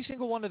is every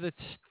single one of the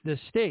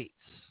states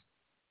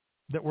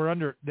that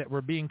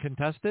were being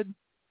contested,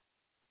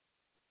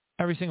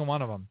 every single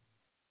one of them,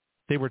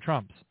 they were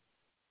Trump's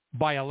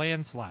by a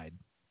landslide.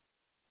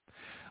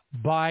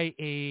 By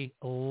a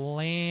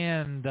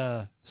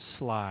landslide.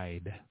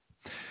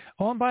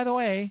 Oh, and by the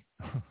way,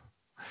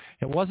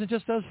 it wasn't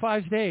just those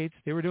 5 states.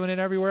 They were doing it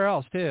everywhere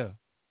else, too.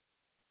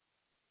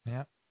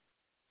 Yeah.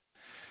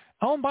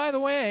 Oh, and by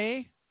the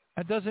way,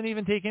 that doesn't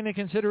even take into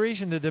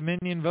consideration the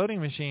Dominion voting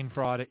machine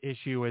fraud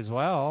issue as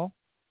well.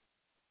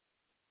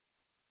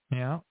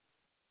 Yeah.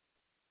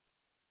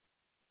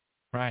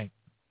 Right.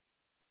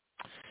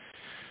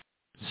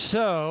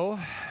 So,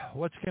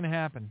 what's going to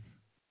happen?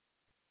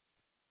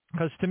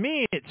 Because to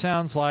me, it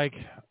sounds like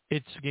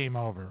it's game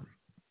over.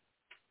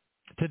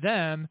 To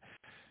them,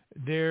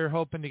 they're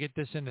hoping to get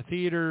this into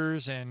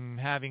theaters and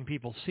having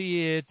people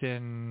see it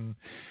and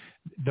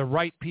the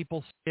right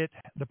people see it.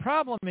 The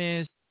problem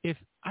is,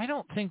 I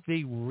don't think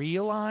they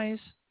realize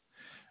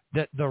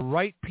that the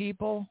right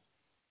people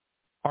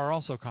are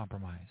also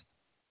compromised.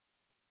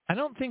 I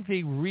don't think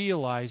they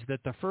realize that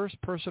the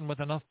first person with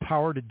enough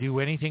power to do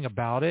anything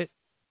about it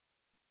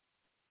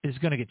is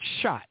going to get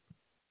shot,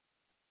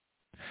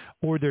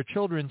 or their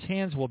children's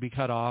hands will be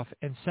cut off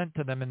and sent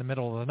to them in the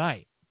middle of the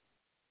night.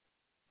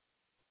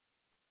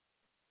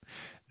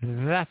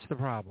 That's the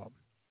problem.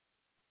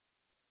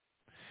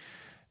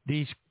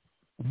 These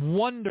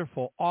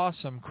wonderful,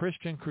 awesome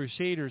Christian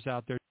crusaders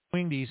out there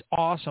doing these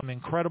awesome,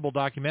 incredible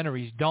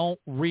documentaries don't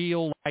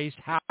realize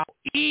how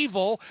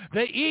evil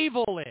the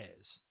evil is.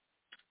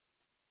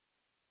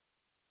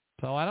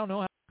 So I don't know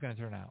how it's going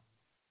to turn out.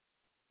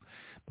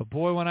 But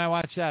boy, when I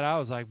watched that, I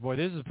was like, boy,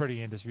 this is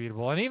pretty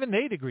indisputable. And even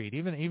they'd agreed.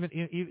 Even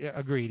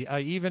agreed.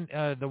 Even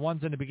the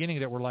ones in the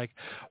beginning that were like,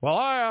 well,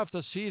 I have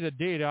to see the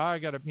data. I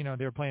got to,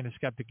 they were playing the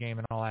skeptic game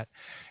and all that.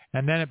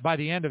 And then by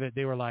the end of it,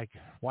 they were like,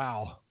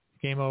 wow,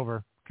 game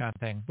over kind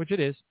of thing, which it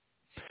is.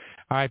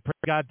 All right, praise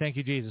God, thank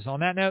you, Jesus. On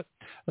that note,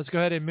 let's go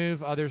ahead and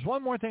move. There's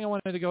one more thing I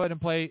wanted to go ahead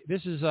and play.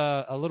 This is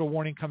a little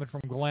warning coming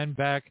from Glenn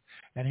Beck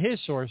and his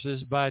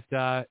sources, but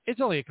it's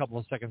only a couple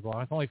of seconds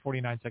long. It's only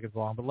 49 seconds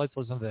long, but let's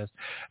listen to this.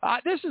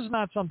 This is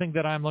not something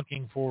that I'm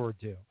looking forward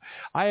to.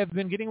 I have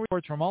been getting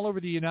reports from all over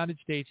the United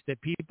States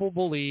that people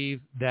believe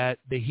that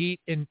the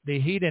heat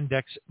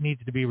index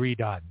needs to be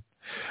redone,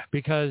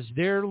 because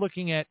they're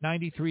looking at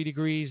 93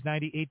 degrees,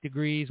 98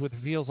 degrees with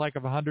it feels like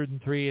of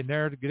 103, and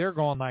they're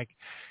going like,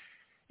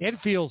 it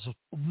feels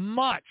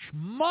much,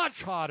 much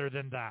hotter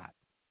than that.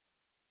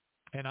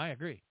 And I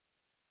agree.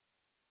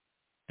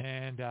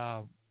 And,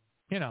 I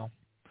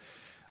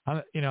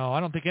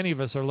don't think any of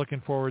us are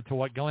looking forward to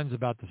what Glenn's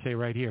about to say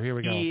right here. Here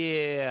we go.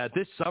 Yeah,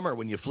 this summer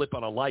when you flip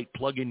on a light,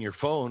 plug in your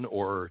phone,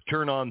 or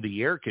turn on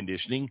the air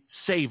conditioning,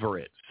 savor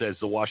it, says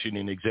the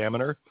Washington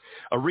Examiner.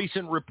 A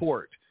recent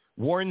report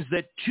warns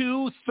that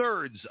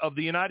 2/3 of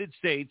the United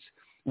States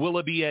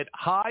will be at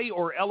high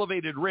or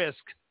elevated risk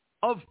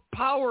of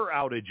power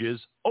outages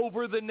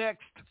over the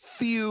next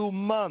few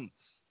months.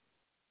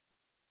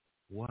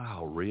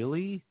 Wow,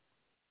 really?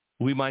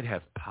 We might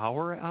have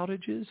power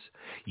outages?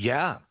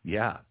 Yeah.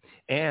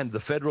 And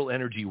the Federal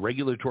Energy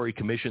Regulatory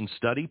Commission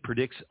study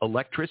predicts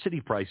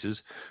electricity prices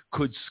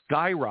could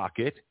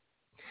skyrocket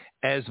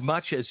as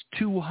much as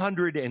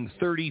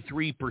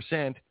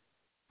 233%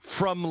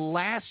 from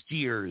last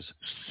year's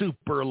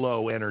super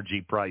low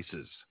energy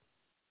prices.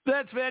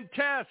 That's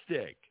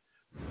fantastic.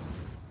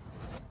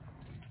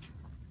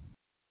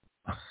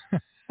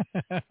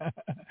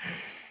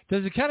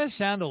 Does it kind of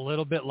sound a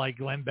little bit like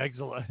Glenn Begg's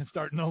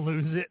starting to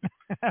lose it?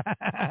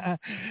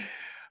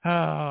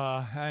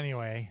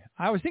 Anyway,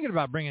 I was thinking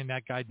about bringing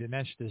that guy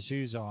Dinesh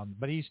D'Souza on,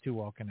 but he's too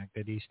well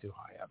connected. He's too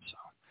high up.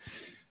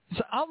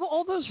 So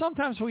although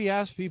sometimes we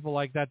ask people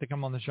like that to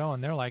come on the show,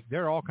 and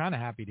they're all kind of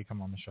happy to come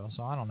on the show.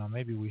 So I don't know.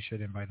 Maybe we should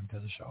invite them to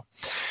the show.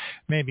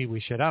 Maybe we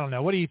should. I don't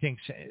know. What do you think?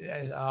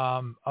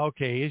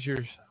 Okay, is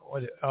yours?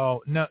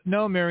 Oh,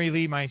 no, Mary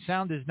Lee, my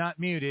sound is not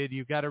muted.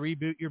 You've got to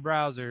reboot your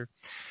browser.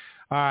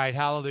 All right,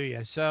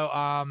 hallelujah. So,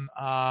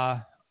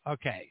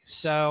 okay,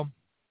 so,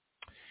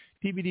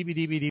 deep.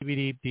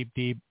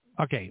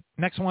 Okay,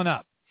 next one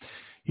up.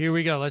 Here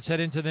we go. Let's head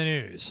into the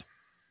news.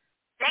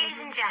 Ladies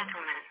and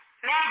gentlemen,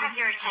 may I have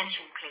your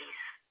attention, please?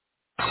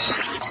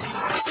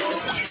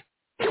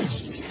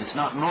 It's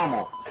not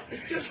normal.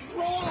 It's just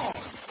wrong.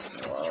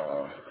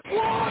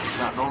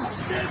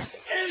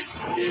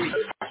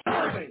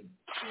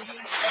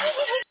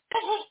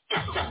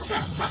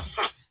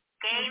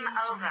 Game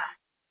over.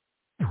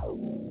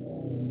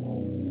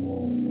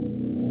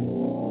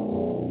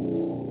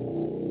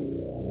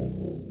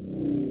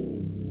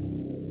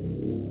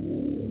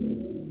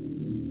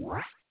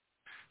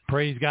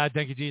 Praise God.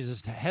 Thank you, Jesus.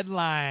 The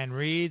headline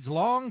reads,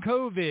 Long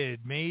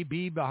COVID may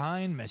be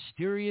behind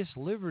mysterious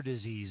liver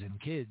disease in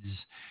kids,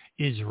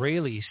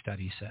 Israeli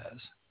study says.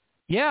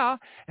 Yeah,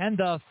 and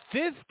the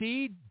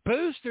 50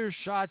 booster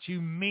shots you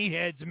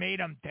meatheads made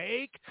them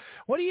take.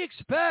 What do you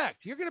expect?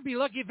 You're going to be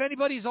lucky if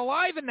anybody's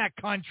alive in that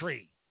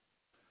country.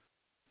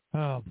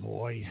 Oh,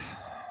 boy.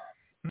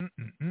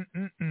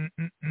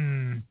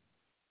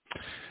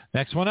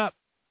 Next one up.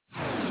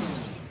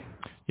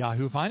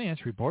 Yahoo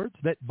Finance reports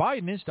that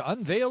Biden is to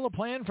unveil a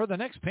plan for the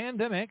next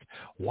pandemic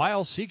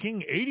while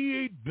seeking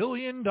 $88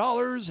 billion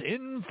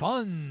in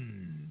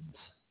funds.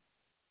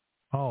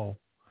 Oh.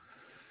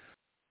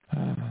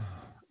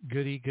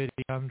 Goody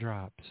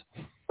gumdrops.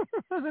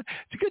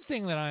 It's a good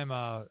thing that I'm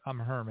a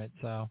hermit,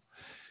 so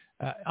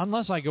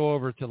unless I go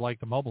over to like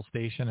the mobile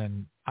station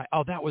and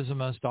that was the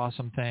most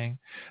awesome thing.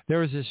 There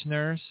was this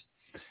nurse,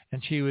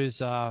 and she was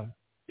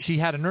she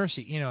had a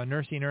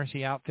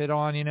nursey outfit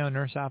on,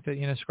 nurse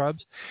outfit,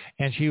 scrubs,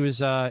 and she was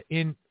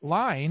in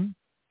line,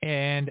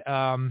 and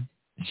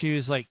she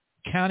was like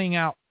counting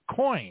out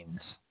coins,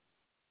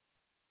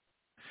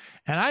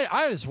 and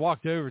I just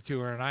walked over to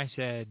her and I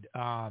said,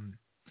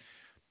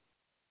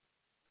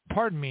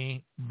 pardon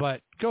me,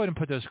 but go ahead and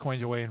put those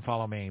coins away and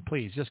follow me.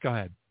 Please, just go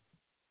ahead.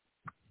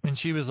 And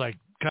she was like,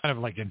 kind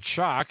of like in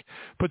shock,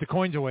 put the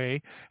coins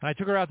away. And I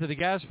took her out to the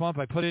gas pump.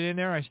 I put it in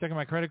there. I stuck in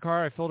my credit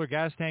card. I filled her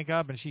gas tank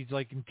up, and she's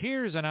like in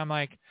tears. And I'm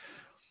like,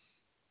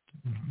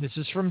 this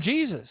is from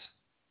Jesus.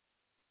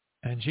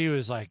 And she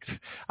was like,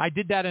 I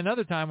did that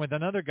another time with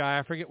another guy.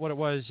 I forget what it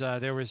was.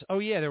 There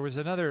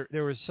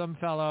was some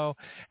fellow,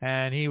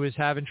 and he was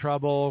having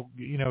trouble,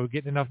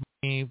 getting enough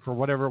money for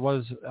whatever it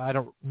was. I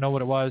don't know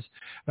what it was.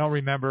 I don't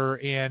remember.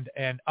 And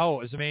it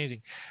was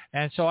amazing.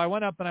 And so I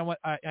went up and I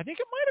think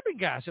it might have been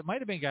gas. It might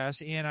have been gas.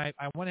 And I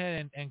went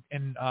ahead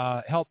and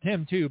helped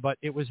him too. But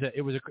it was at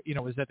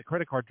the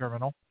credit card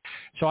terminal.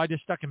 So I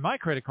just stuck in my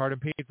credit card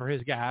and paid for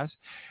his gas.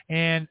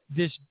 And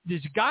this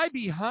guy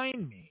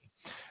behind me,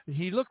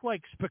 he looked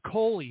like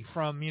Spicoli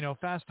from,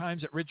 Fast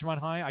Times at Ridgemont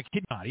High. I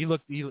kid not. He was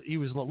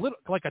a little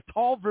like a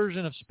tall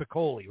version of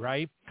Spicoli,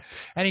 right?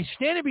 And he's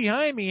standing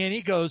behind me, and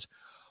he goes,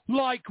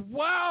 like,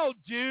 wow,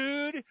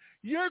 dude,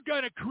 you're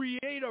going to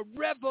create a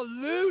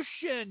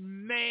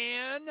revolution,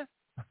 man.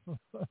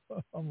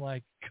 I'm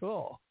like,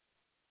 cool.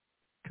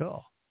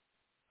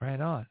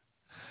 Right on.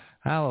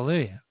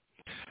 Hallelujah.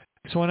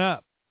 Next one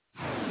up.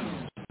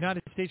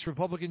 United States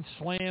Republicans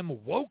slam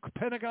woke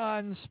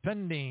Pentagon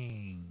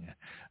spending.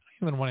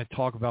 I don't want to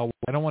talk about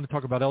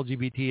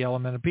LGBT,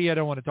 LMNP. I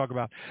don't want to talk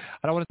about BLM.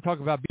 I don't want to talk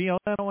about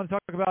Antifa. I want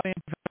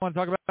to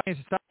talk about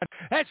society.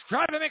 That's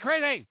driving me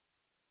crazy.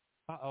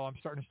 Uh-oh, I'm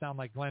starting to sound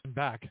like Glenn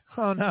Beck.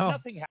 Oh, no.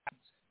 Nothing happens.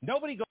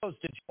 Nobody goes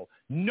to jail.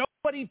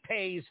 Nobody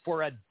pays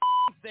for a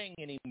thing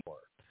anymore.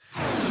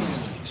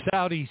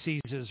 Saudi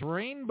seizes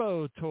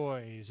rainbow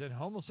toys and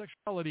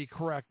homosexuality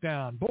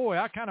crackdown. Boy,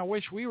 I kind of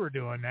wish we were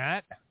doing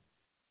that.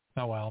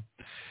 Oh, well.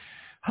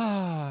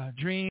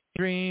 Dream.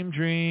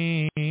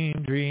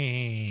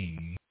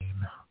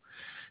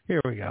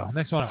 Here we go.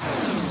 Next one up.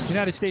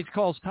 United States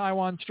calls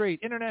Taiwan Strait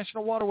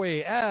international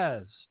waterway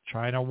as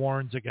China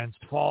warns against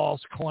false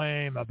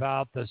claim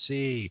about the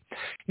sea.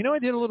 I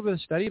did a little bit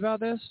of study about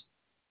this.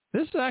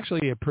 This is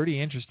actually a pretty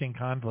interesting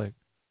conflict.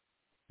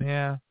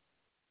 Yeah.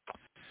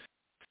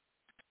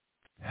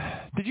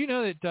 Did you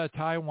know that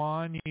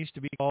Taiwan used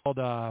to be called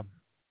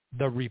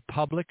the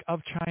Republic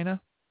of China?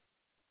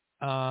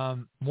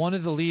 One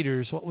of the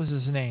leaders, what was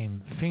his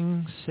name?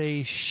 Feng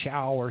Se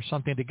Xiao or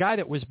something. The guy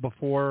that was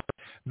before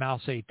Mao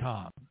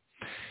Zedong.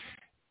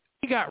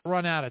 He got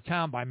run out of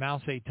town by Mao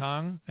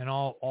Zedong and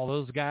all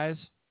those guys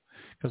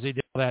because they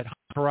did all that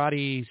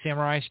karate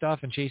samurai stuff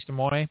and chased him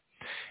away.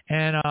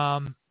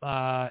 And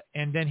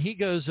then he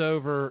goes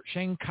over,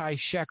 Chiang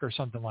Kai-shek or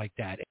something like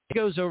that. He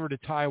goes over to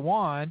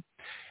Taiwan,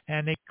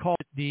 and they call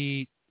it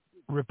the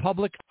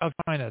Republic of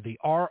China, the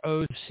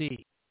ROC.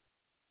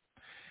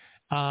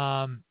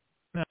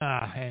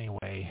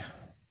 Anyway,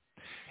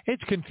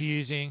 it's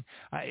confusing.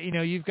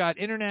 You've got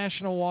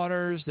international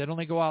waters that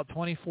only go out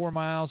 24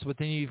 miles, but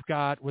then you've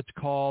got what's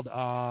called,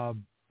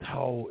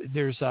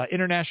 there's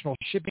international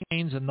shipping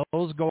lanes, and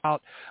those go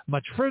out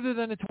much further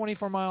than the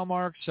 24-mile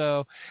mark.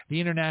 So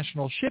the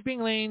international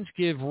shipping lanes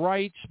give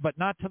rights, but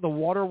not to the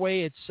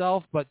waterway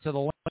itself, but to the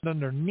land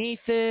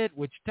underneath it,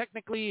 which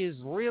technically is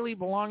really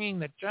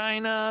belonging to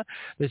China,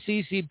 the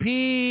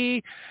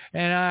CCP,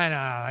 and I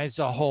know, it's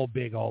a whole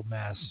big old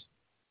mess.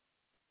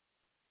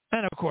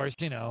 And, of course,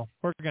 we're going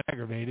to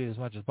aggravate it as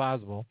much as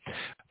possible.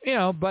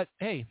 But,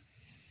 hey,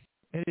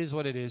 it is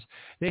what it is.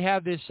 They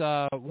have this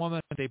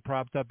woman they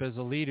propped up as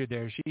a leader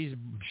there. She's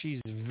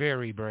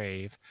very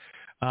brave.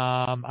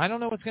 I don't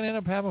know what's going to end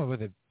up happening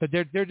with it, but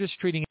they're just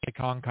treating it like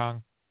Hong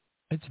Kong.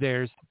 It's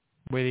theirs.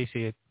 the way they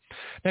see it.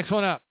 Next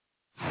one up.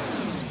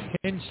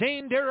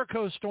 Insane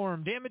Derico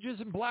storm damages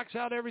and blacks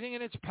out everything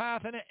in its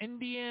path in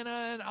Indiana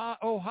and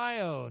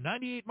Ohio.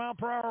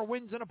 98-mile-per-hour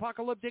winds and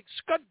apocalyptic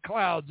scud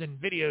clouds in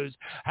videos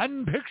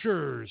and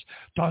pictures.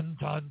 Dun,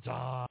 dun,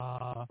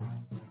 dun.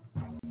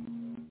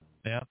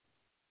 Yep.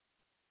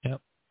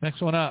 Next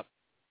one up.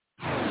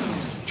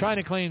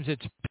 China claims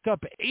it's picked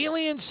up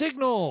alien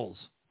signals,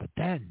 but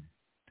then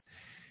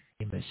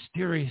they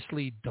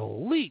mysteriously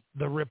delete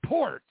the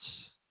reports.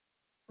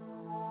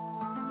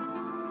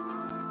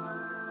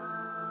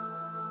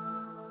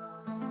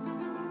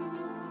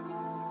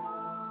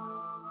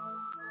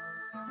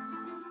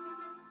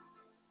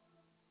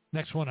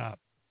 Next one up.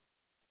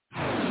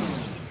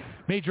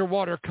 Major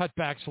water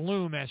cutbacks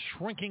loom as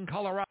shrinking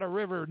Colorado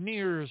River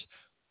nears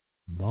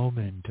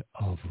moment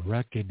of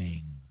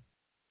reckoning.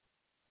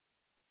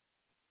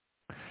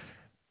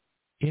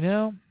 You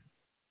know,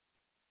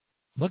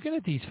 looking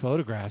at these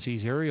photographs,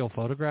 these aerial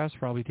photographs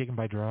probably taken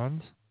by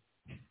drones,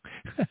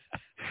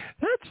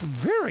 that's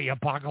very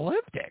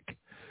apocalyptic.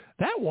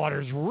 That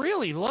water's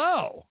really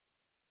low.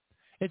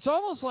 It's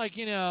almost like,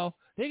 you know,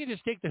 they can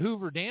just take the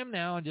Hoover Dam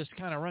now and just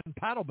kind of run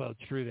paddle boats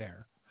through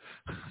there.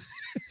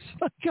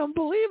 It's like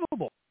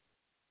unbelievable.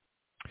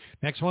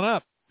 Next one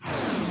up.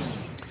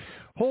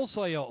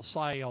 Wholesale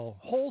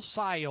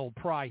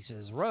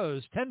prices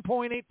rose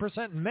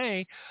 10.8% in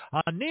May,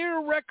 a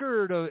near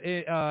record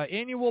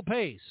annual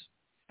pace.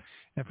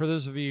 And for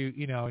those of you,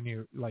 you know, and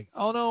you're like,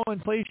 oh no,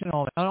 inflation,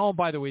 all that. Oh,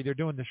 by the way, they're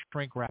doing the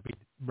shrink wrap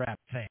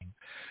thing.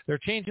 They're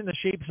changing the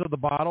shapes of the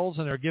bottles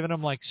and they're giving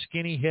them like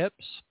skinny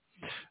hips.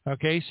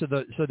 Okay, so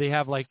they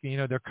have like, you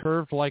know, they're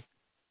curved like,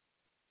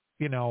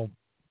 you know,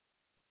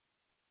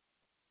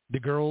 the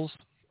girls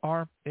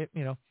are,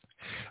 you know.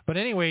 But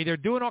anyway, they're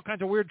doing all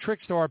kinds of weird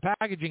tricks to our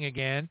packaging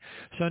again.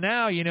 So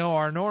now, you know,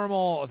 our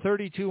normal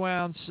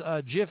 32-ounce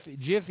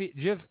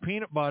Jif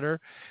peanut butter,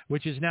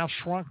 which is now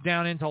shrunk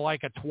down into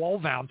like a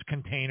 12-ounce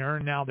container,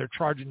 and now they're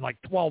charging like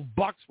 $12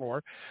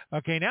 for.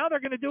 Okay, now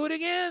they're going to do it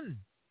again.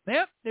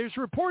 Yep, there's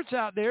reports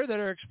out there that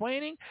are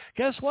explaining,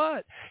 guess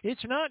what?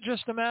 It's not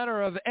just a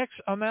matter of X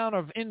amount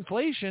of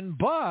inflation,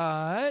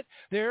 but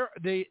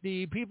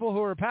the people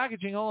who are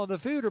packaging all of the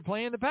food are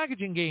playing the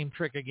packaging game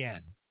trick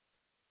again.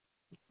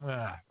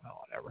 Well,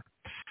 whatever.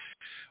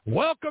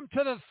 Welcome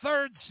to the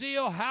third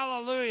seal.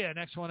 Hallelujah.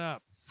 Next one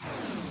up.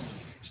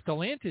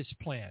 Stellantis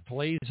plant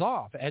lays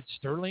off at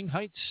Sterling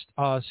Heights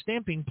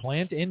stamping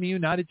plant in the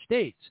United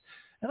States.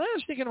 And I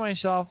was thinking to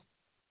myself,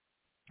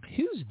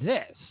 who's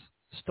this?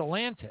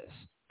 Stellantis.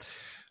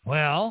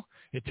 Well,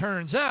 it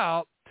turns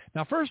out,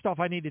 now first off,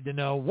 I needed to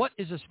know, what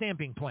is a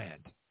stamping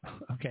plant?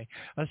 Okay,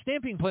 a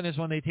stamping plant is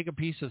when they take a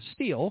piece of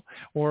steel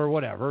or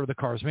whatever the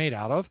car's made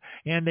out of,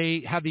 and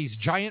they have these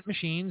giant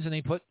machines, and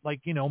they put, like,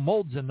 you know,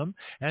 molds in them,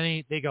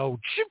 and they go,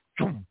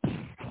 and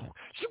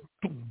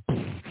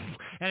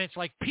it's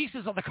like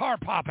pieces of the car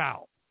pop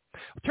out.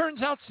 It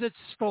turns out that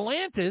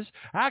Stellantis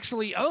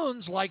actually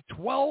owns like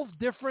 12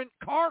 different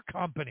car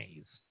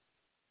companies.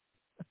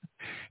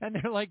 And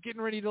they're like getting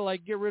ready to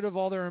like get rid of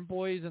all their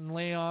employees and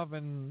lay off,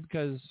 and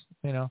because,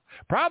 you know,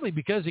 probably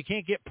because they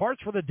can't get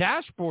parts for the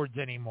dashboards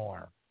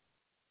anymore.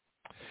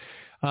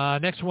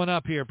 Next one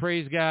up here,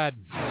 praise God.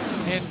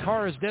 And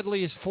car's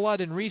deadliest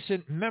flood in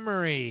recent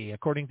memory,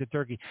 according to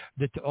Turkey.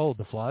 The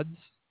floods?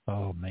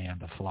 Oh man,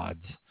 the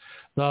floods.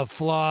 The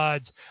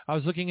floods. I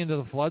was looking into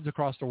the floods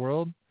across the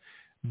world.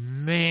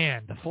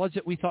 Man, the floods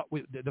that we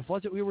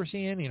were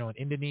seeing, you know, in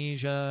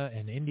Indonesia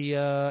and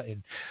India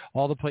and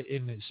all the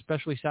places,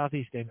 especially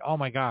Southeast, and oh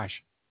my gosh,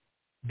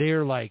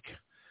 they're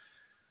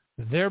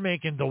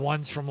making the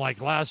ones from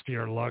like last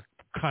year look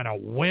kind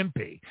of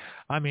wimpy.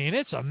 I mean,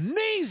 it's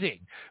amazing.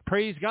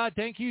 Praise God.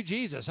 Thank you,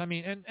 Jesus. I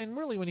mean, and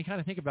really, when you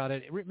kind of think about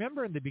it,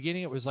 remember in the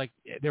beginning, it was like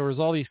there was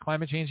all these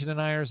climate change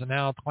deniers, and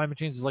now climate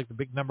change is like the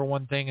big number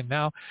one thing. And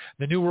now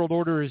the New World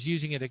Order is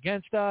using it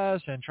against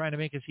us and trying to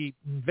make us eat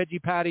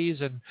veggie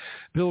patties. And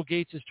Bill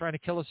Gates is trying to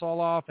kill us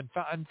all off. And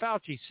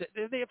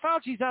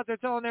Fauci's out there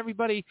telling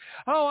everybody,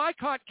 oh, I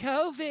caught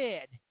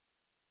COVID.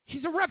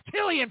 He's a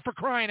reptilian, for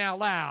crying out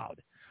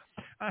loud.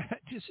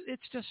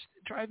 It's just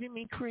driving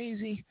me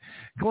crazy.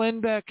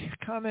 Glenn Beck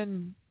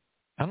coming.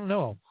 I don't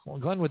know. Well,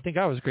 Glenn would think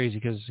I was crazy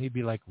because he'd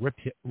be like,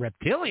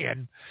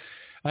 reptilian?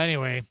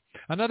 Anyway,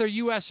 another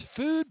U.S.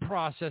 food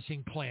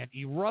processing plant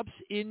erupts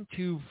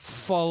into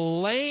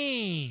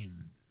flames.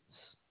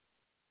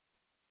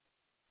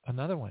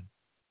 Another one.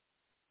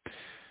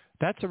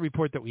 That's a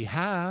report that we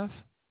have.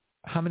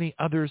 How many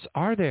others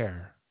are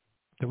there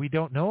that we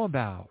don't know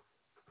about?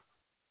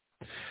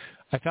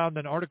 I found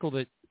an article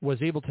that was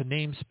able to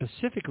name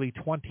specifically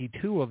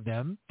 22 of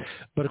them.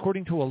 But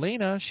according to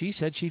Elena, she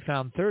said she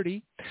found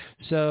 30.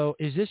 So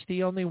is this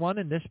the only one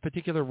in this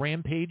particular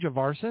rampage of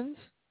arsons?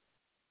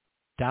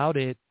 Doubt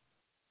it.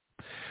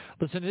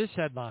 Listen to this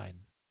headline.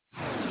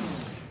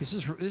 This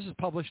is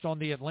published on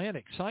The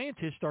Atlantic.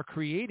 Scientists are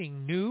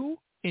creating new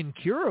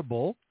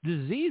incurable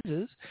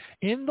diseases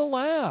in the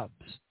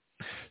labs.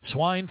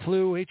 Swine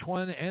flu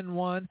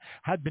H1N1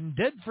 had been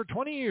dead for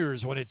 20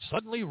 years when it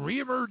suddenly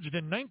reemerged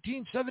in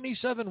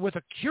 1977 with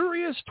a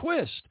curious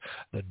twist.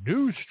 The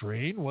new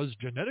strain was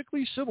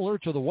genetically similar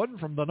to the one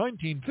from the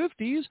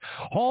 1950s,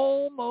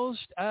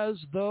 almost as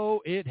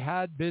though it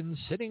had been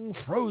sitting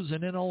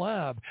frozen in a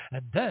lab.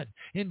 And then,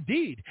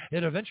 indeed,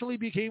 it eventually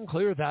became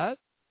clear that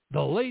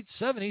the late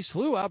 70s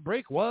flu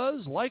outbreak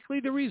was likely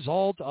the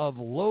result of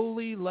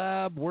lowly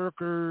lab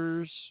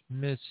workers'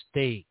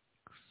 mistakes.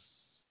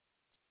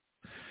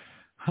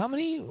 How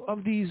many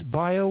of these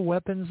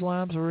bioweapons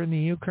labs were in the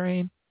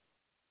Ukraine?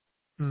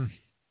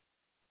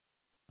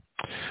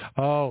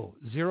 Oh,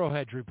 Zero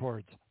Hedge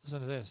reports. Listen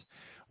to this.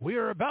 We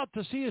are about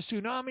to see a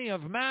tsunami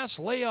of mass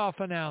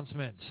layoff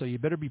announcements. So you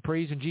better be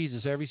praising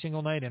Jesus every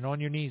single night and on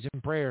your knees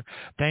in prayer,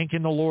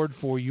 thanking the Lord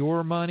for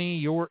your money,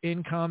 your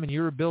income, and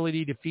your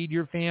ability to feed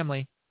your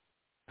family.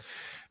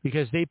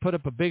 Because they put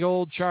up a big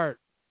old chart,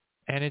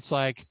 and it's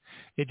like,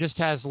 it just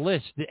has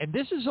lists. And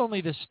this is only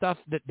the stuff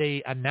that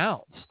they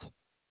announced.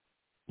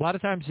 A lot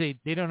of times they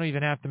don't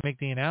even have to make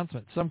the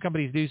announcement. Some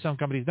companies do, some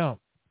companies don't.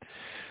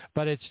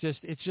 But it's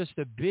just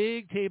a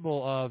big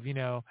table of,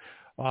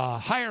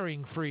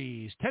 hiring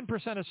freeze.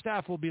 10% of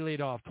staff will be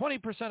laid off.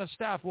 20% of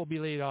staff will be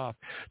laid off.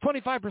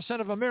 25%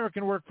 of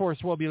American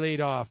workforce will be laid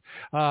off.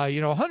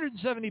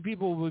 170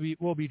 people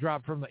will be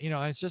dropped from the,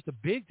 it's just a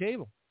big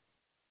table.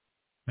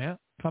 Yeah,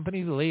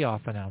 company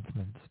layoff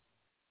announcements.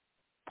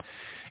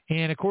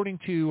 And according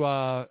to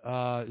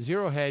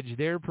Zero Hedge,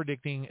 they're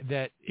predicting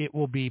that it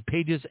will be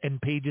pages and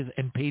pages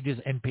and pages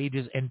and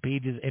pages and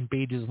pages and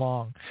pages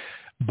long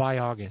by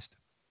August.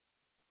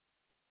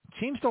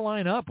 Seems to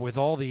line up with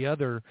all the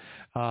other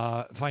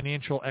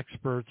financial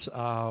experts'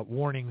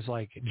 warnings,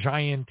 like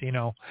giant,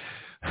 hey,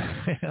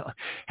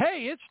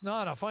 it's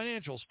not a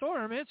financial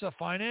storm, it's a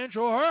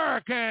financial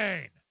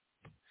hurricane.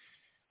 I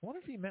wonder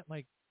if he meant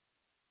like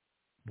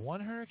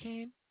one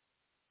hurricane?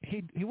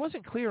 He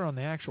wasn't clear on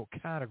the actual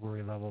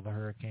category level of the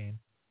hurricane.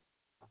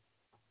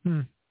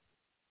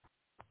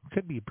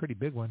 Could be a pretty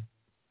big one.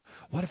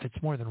 What if it's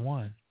more than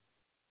one?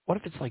 What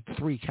if it's like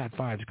 3 Cat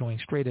 5s going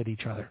straight at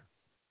each other?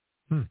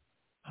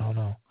 I don't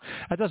know.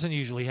 That doesn't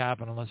usually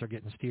happen unless they're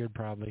getting steered,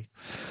 probably.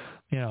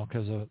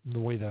 Because of the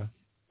way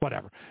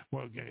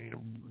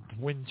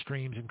wind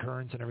streams and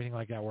currents and everything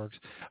like that works.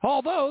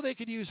 Although they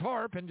could use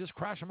HARP and just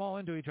crash them all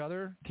into each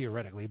other,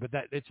 theoretically, but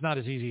it's not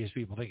as easy as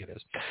people think it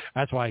is.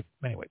 That's why,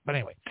 anyway,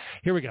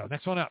 here we go.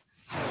 Next one up.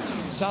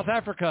 South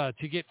Africa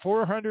to get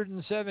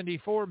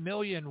 $474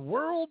 million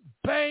World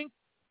Bank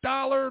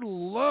dollar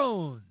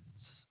loans.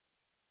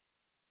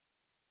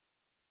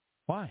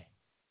 Why?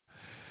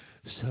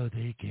 So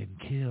they can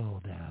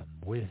kill them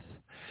with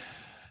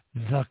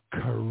the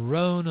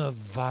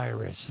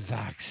coronavirus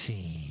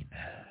vaccine.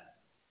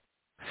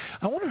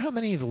 I wonder how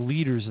many of the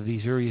leaders of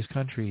these various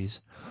countries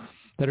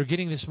that are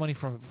getting this money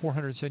from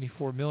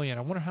 $474 million,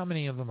 I wonder how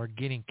many of them are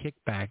getting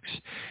kickbacks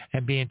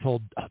and being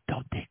told, oh,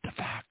 don't take the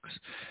vax.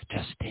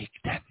 Just take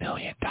 $10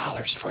 million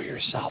for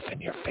yourself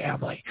and your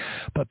family.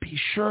 But be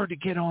sure to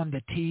get on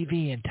the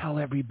TV and tell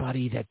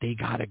everybody that they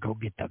got to go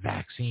get the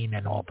vaccine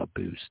and all the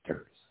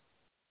boosters.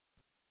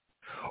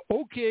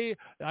 Okay,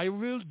 I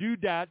will do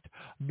that.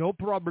 No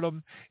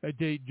problem.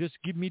 They just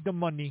give me the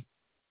money.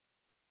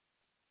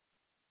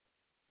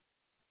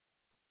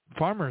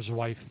 Farmer's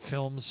wife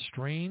films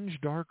strange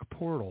dark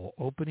portal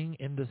opening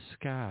in the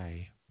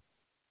sky.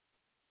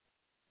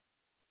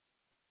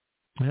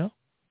 Yeah.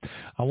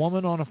 A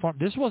woman on a farm.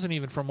 This wasn't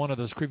even from one of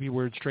those creepy,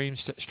 weird, strange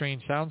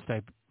sounds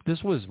type.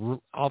 This was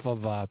off of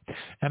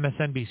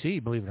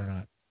MSNBC, believe it or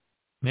not.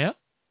 Yeah.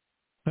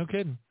 No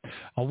kidding.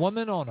 A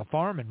woman on a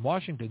farm in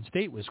Washington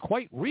State was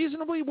quite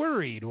reasonably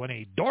worried when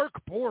a dark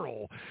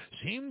portal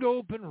seemed to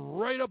open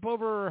right up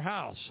over her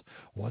house.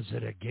 Was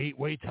it a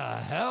gateway to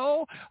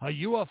hell, a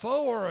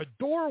UFO, or a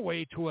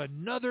doorway to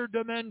another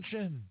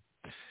dimension?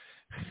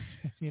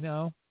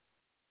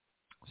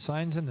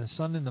 Signs in the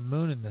sun and the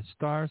moon and the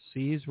stars,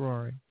 seas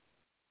roaring.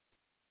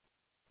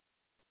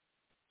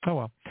 Oh,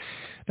 well.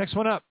 Next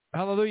one up.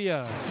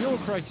 Hallelujah. Fuel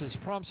crisis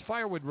prompts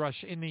firewood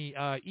rush in the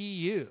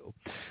EU.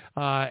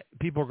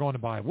 People are going to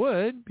buy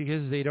wood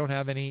because they don't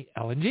have any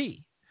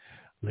LNG,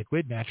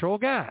 liquid natural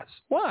gas.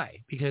 Why?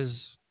 Because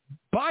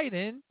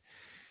Biden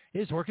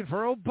is working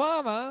for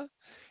Obama,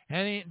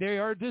 and they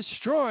are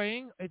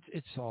destroying.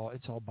 It's all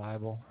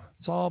Bible.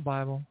 It's all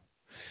Bible.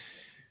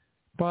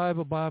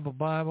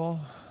 Bible.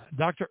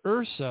 Dr.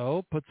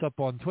 Urso puts up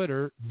on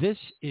Twitter, this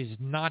is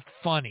not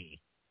funny,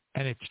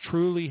 and it's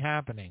truly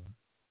happening.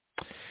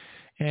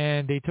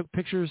 And they took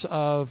pictures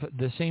of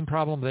the same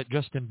problem that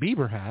Justin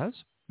Bieber has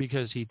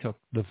because he took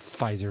the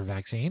Pfizer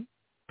vaccine.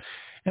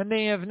 And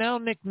they have now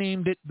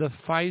nicknamed it the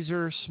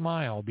Pfizer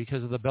smile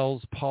because of the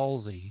Bell's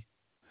palsy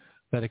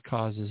that it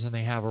causes. And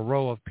they have a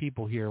row of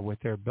people here with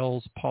their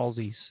Bell's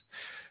palsy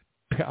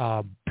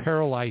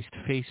paralyzed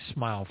face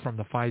smile from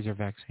the Pfizer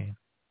vaccine.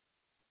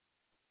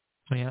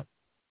 Yeah.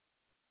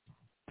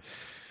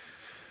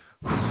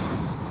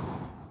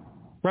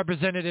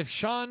 Representative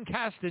Sean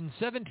Castan's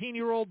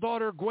 17-year-old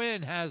daughter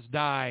Gwen has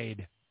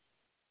died.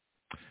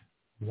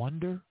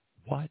 Wonder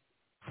what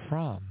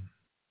from.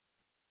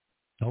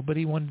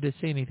 Nobody wanted to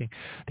say anything.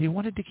 They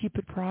wanted to keep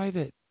it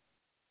private.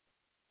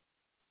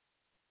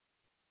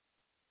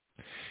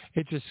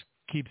 It just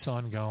keeps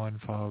on going,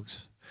 folks.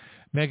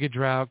 Mega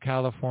drought,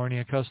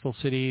 California, coastal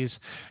cities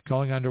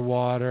going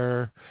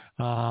underwater.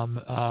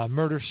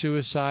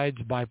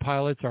 Murder-suicides by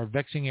pilots are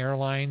vexing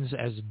airlines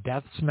as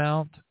deaths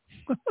mount.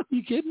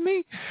 You kidding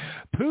me?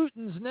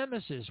 Putin's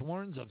nemesis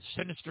warns of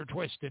sinister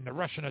twist in the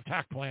Russian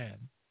attack plan.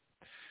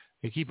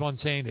 They keep on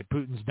saying that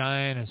Putin's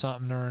dying of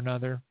something or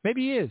another.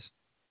 Maybe he is.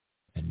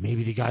 And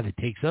maybe the guy that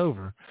takes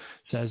over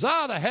says,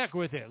 the heck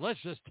with it. Let's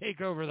just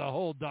take over the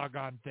whole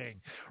doggone thing.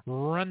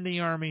 Run the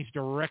armies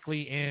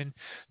directly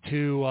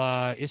into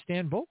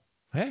Istanbul.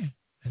 Hey,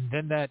 and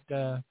then that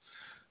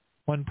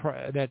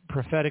that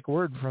prophetic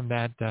word from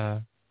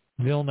that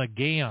Vilna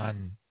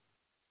Gaon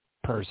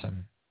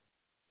person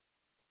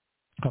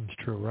comes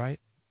true, right?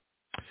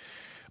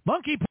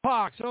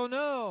 Monkeypox. Oh,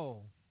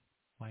 no.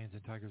 Lions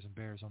and tigers and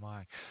bears, oh,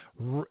 my.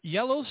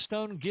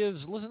 Yellowstone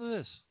gives, listen to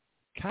this,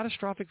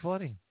 catastrophic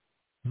flooding.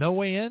 No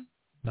way in,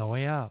 no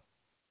way out.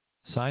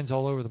 Signs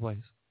all over the place.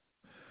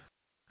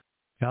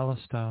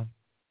 Yellowstone.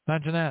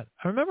 Imagine that.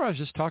 I remember I was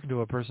just talking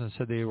to a person that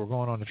said they were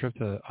going on a trip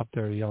up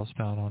there to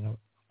Yellowstone.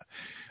 I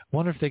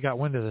wonder if they got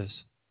wind of this.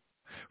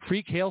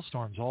 Freak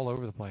hailstorms all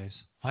over the place.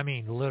 I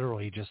mean,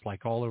 literally just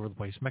like all over the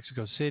place.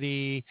 Mexico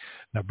City,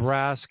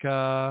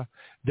 Nebraska.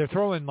 They're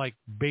throwing like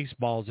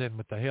baseballs in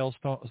with the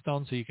hailstones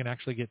so you can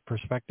actually get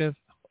perspective.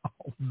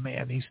 Oh,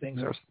 man, these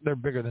things they're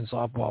bigger than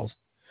softballs.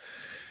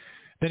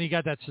 Then you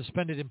got that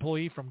suspended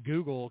employee from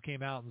Google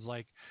came out and was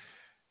like,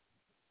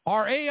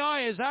 our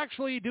AI is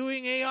actually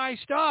doing AI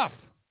stuff.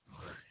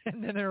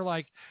 And then they're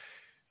like,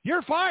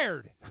 you're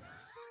fired.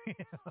 They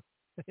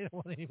don't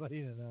want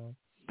anybody to know.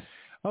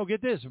 Oh,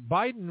 get this.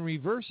 Biden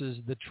reverses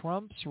the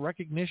Trump's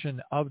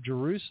recognition of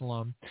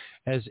Jerusalem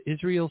as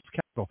Israel's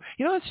capital.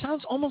 You know, it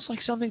sounds almost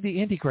like something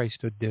the Antichrist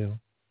would do. I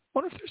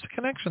wonder if there's a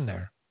connection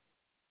there.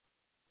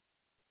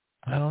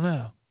 I don't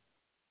know.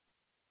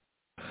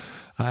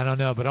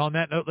 But on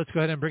that note, let's go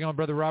ahead and bring on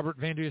Brother Robert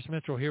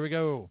Vandriest-Mitchell. Here we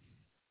go.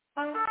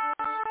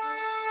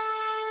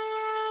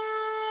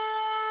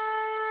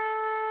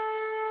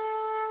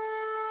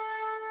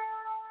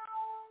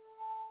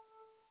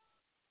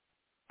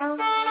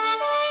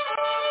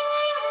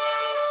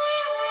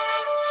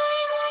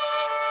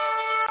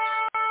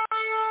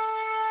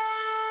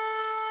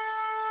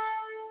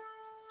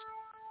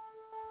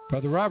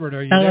 Brother Robert,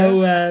 are you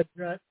there?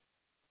 Hello.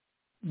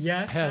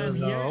 Yes,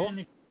 hello. I'm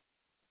here.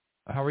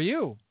 How are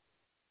you?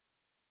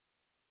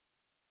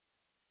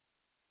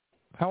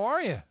 How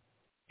are you?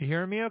 You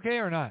hearing me okay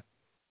or not?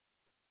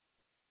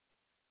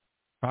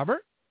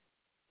 Robert?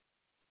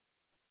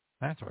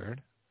 That's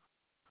weird.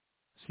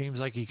 Seems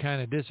like he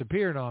kind of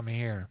disappeared on me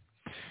here.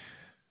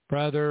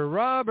 Brother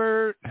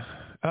Robert.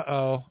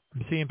 Uh-oh.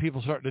 I'm seeing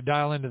people starting to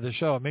dial into the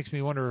show. It makes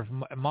me wonder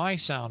if my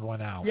sound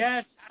went out.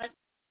 Yes.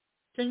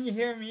 Can you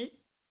hear me?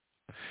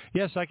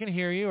 Yes, I can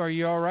hear you. Are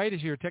you all right?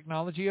 Is your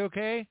technology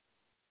okay?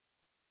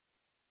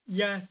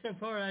 Yes, so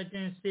far I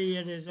can see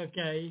it is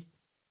okay.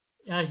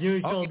 As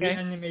usual, okay. The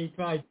enemy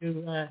tried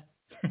to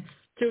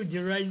to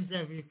derange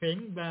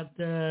everything, but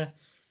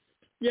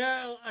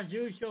yeah, as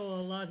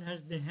usual, a lot has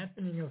been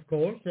happening, of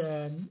course,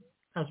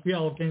 as we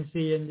all can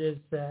see in this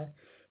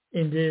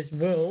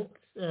world.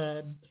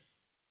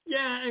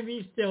 Yeah, and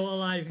we're still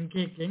alive and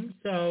kicking.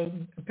 So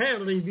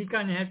apparently, we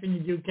kind of have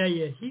in the UK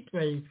a heat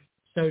wave,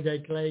 so they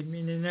claim,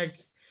 in the next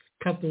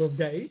couple of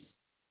days.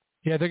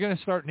 Yeah, they're going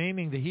to start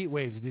naming the heat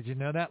waves. Did you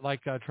know that?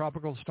 Like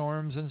tropical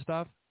storms and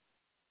stuff?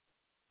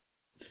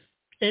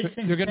 They're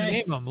going to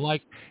name them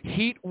like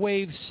Heat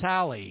Wave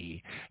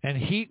Sally and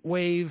Heat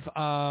Wave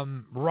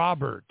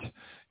Robert.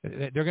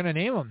 They're going to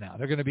name them now.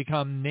 They're going to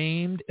become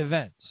named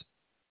events.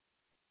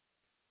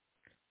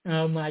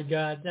 Oh my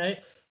God!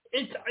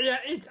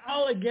 It's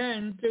all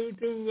again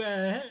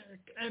to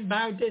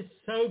about this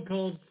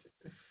so-called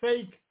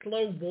fake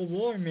global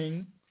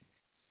warming.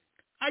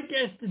 I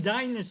guess the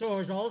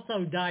dinosaurs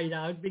also died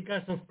out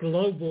because of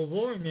global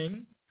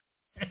warming,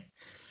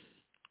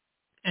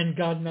 and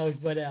God knows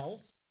what else.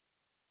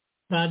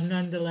 But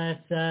nonetheless,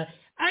 I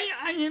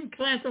am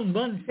glad on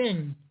one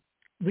thing.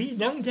 We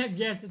don't have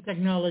yet the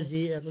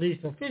technology, at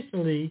least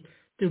officially,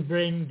 to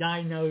bring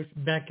dinos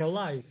back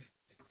alive.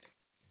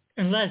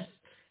 Unless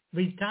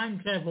we time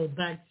travel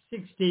back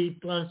 60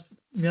 plus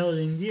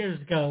million years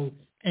ago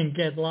and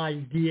get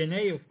live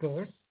DNA, of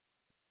course.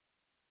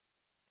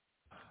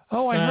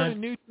 Oh, I heard a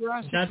new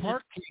Jurassic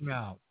Park came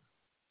out.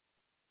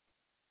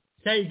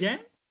 Say again?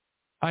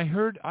 I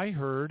heard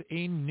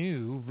a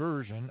new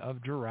version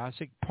of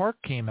Jurassic Park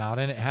came out,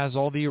 and it has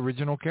all the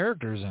original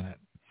characters in it.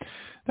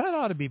 That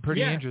ought to be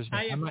pretty interesting.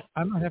 I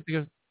might have to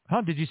go.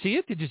 Huh? Did you see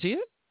it?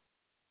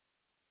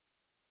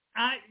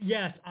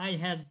 Yes, I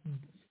had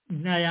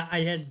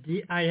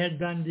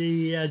done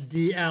the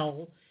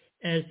DL,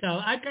 so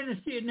I'm going to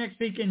see it next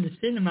week in the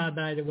cinema,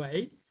 by the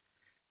way.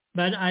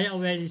 But I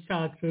already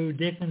saw it through a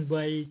different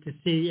way to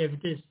see if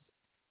it is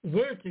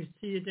worth to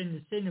see it in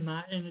the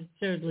cinema, and it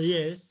certainly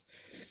is.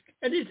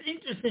 It is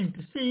interesting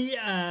to see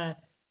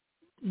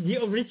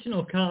the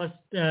original cast,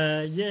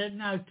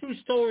 now two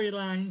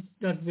storylines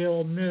that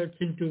will merge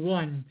into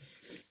one.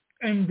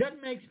 And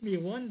that makes me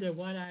wonder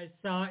what I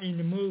saw in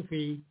the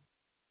movie,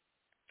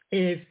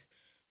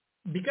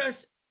 because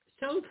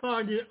so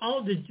far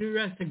all the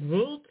Jurassic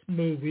World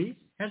movies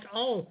has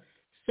all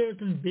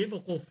certain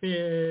biblical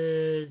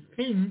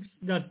themes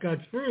that got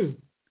through.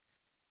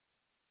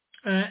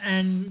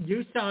 And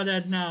you saw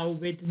that now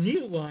with the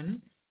new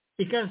one,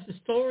 because the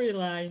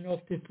storyline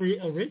of the three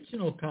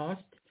original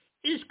cast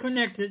is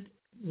connected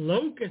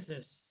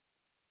locusts.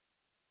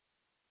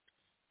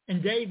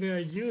 And they were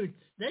huge.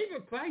 They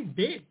were quite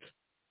big.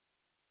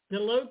 The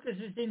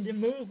locusts in the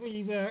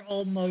movie were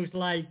almost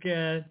like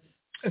a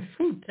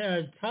foot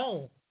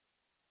tall.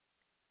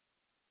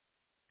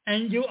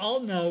 And you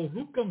all know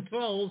who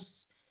controls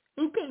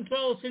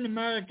in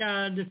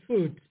America the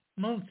food?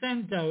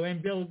 Monsanto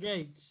and Bill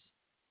Gates.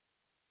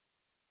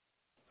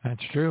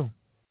 That's true.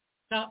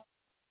 Now,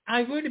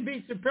 I wouldn't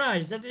be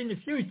surprised that in the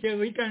future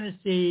we're going to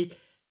see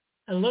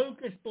a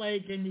locust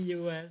plague in the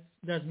U.S.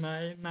 That's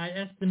my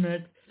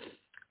estimate.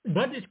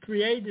 But it's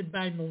created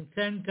by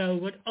Monsanto,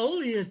 what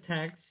only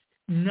attacks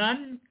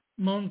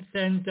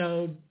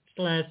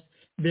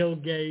non-Monsanto/Bill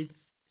Gates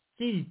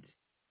seed.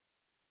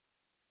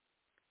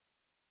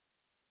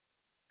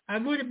 I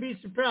wouldn't be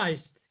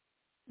surprised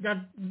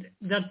that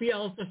we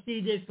also see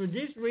this for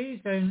this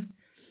reason,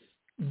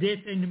 this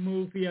in the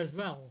movie as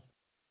well.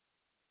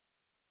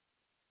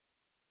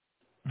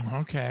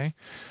 Okay.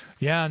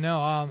 Yeah, no,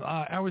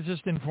 I was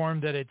just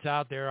informed that it's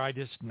out there. I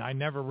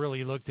never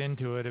really looked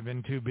into it. I've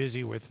been too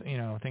busy with,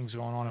 things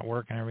going on at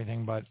work and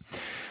everything, but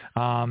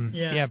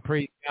yeah,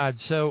 praise God.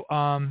 So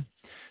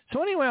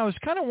anyway, I was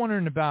kind of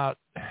wondering about,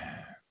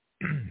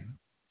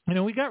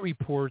 we got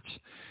reports,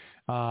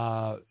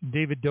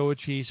 David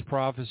Doeche's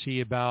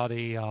prophecy about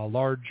a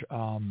large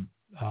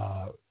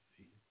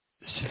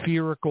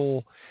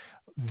spherical,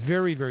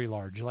 very, very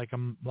large, like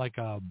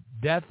a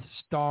Death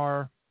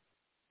Star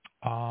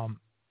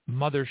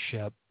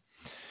mothership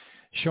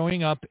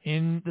showing up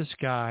in the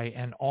sky,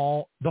 and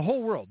the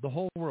whole world.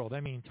 I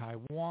mean,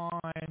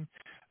 Taiwan,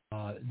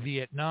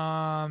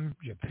 Vietnam,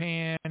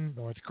 Japan,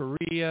 North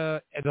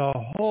Korea, the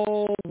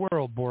whole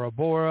world, Bora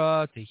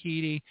Bora,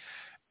 Tahiti,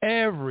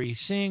 every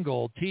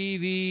single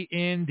TV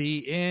in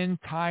the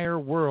entire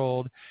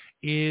world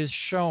is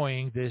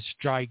showing this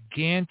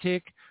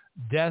gigantic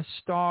Death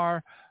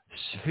Star,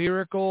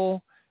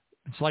 spherical,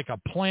 it's like a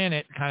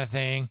planet kind of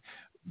thing,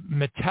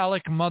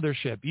 metallic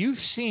mothership. You've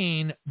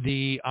seen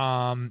the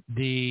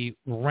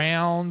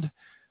round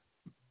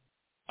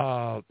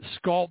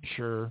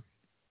sculpture,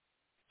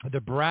 the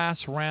brass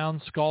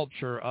round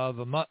sculpture of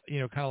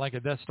kind of like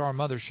a Death Star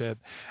mothership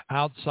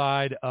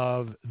outside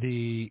of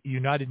the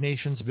United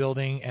Nations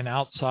building and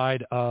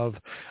outside of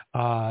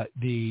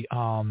the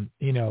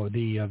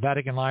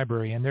Vatican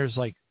Library. And there's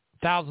like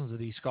thousands of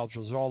these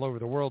sculptures all over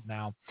the world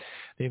now.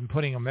 They've been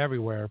putting them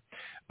everywhere.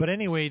 But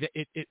anyway,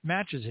 it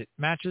matches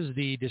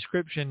the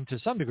description to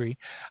some degree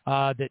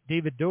that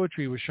David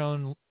Doetry was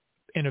shown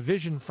in a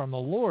vision from the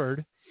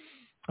Lord,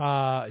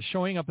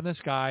 showing up in the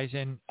skies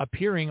and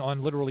appearing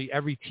on literally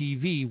every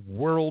TV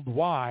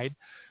worldwide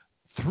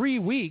 3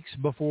 weeks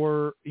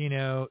before,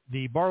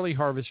 the barley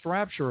harvest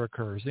rapture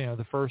occurs,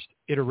 the first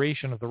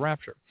iteration of the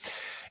rapture.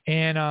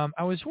 And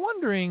I was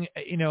wondering,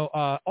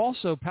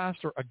 also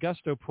Pastor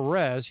Augusto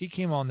Perez, he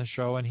came on the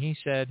show and he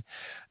said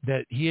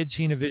that he had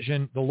seen a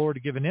vision, the Lord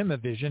had given him a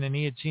vision, and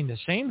he had seen the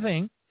same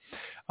thing,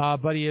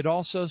 but he had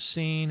also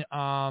seen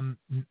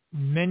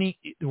many,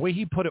 the way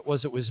he put it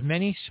was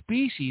many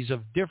species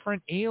of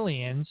different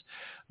aliens,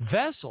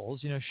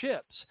 vessels,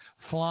 ships,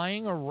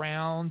 flying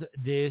around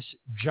this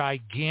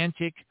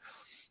gigantic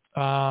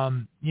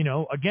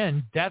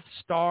again, Death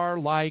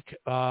Star-like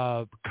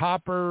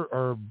copper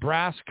or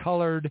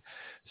brass-colored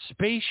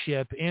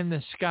spaceship in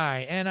the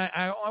sky. And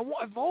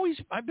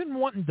I've been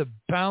wanting to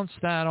bounce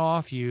that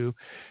off you,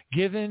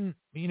 given,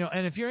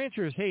 and if your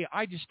answer is, hey,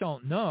 I just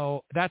don't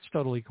know, that's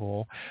totally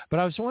cool.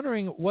 But I was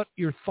wondering what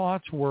your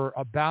thoughts were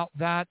about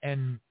that,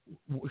 and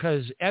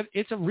because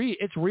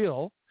it's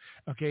real.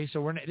 Okay,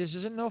 so this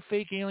isn't no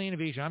fake alien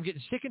invasion. I'm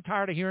getting sick and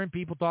tired of hearing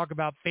people talk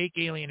about fake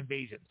alien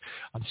invasions.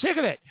 I'm sick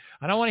of it.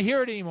 I don't want to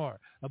hear it anymore.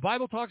 The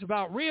Bible talks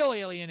about real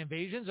alien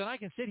invasions, and I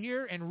can sit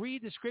here and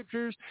read the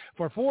scriptures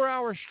for 4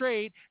 hours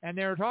straight, and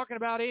they're talking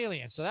about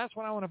aliens. So that's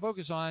what I want to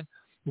focus on.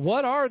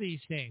 What are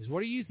these things? What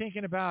are you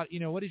thinking about?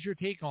 What is your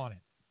take on it?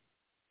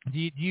 Do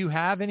you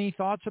have any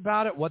thoughts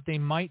about it, what they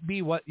might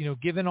be,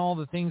 given all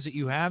the things that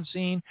you have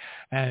seen,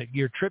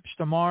 your trips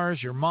to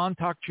Mars, your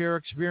Montauk chair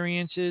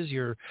experiences,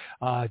 your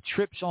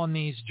trips on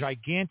these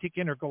gigantic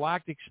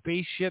intergalactic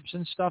spaceships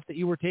and stuff that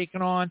you were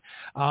taking on?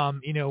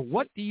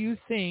 What do you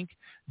think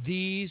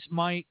these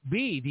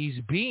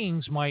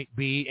beings might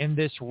be in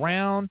this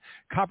round,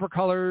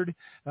 copper-colored,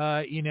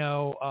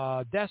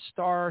 Death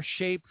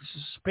Star-shaped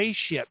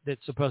spaceship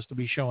that's supposed to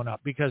be showing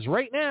up? Because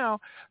right now,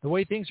 the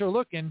way things are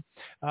looking,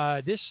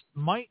 this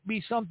might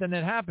be something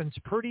that happens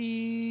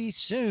pretty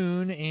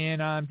soon,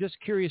 and I'm just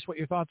curious what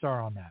your thoughts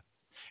are on that.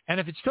 And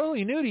if it's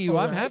totally new to you,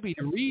 I'm happy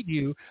to read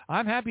you.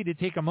 I'm happy to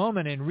take a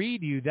moment and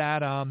read you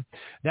that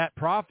that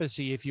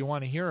prophecy if you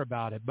want to hear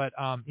about it. But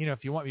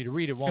if you want me to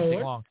read it, won't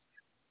take long.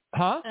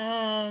 Huh?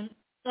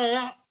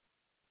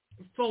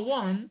 For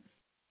one,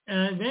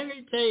 when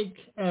we take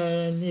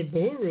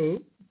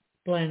Nibiru,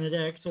 Planet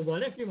X, or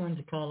whatever you want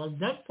to call it,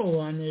 that for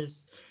one is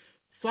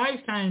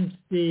 5 times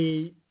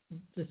the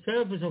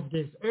surface of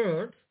this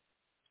Earth,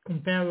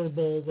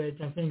 comparable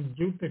with, I think,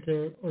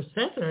 Jupiter or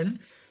Saturn,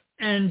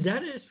 and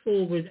that is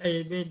full with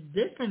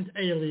different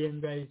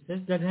alien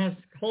races that has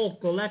whole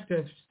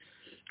collectives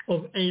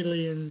of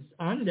aliens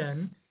on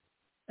them.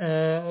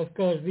 Of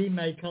course, we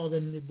may call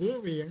them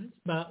Niburians,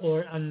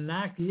 or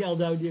Anunnaki,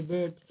 although the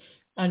word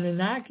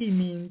Anunnaki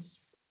means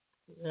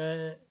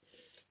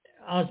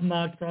as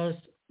much as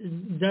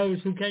those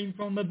who came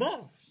from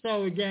above.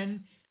 So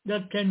again,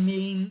 that can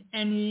mean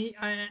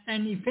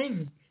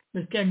anything.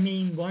 That can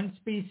mean 1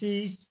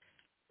 species,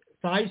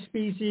 5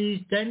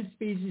 species, 10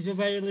 species of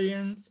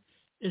aliens.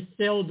 It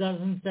still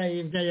doesn't say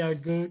if they are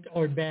good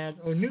or bad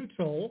or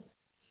neutral.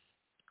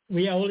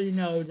 We only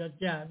know that,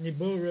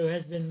 Nibiru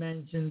has been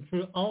mentioned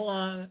through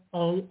all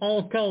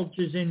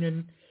cultures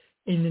in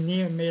the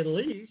near Middle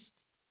East,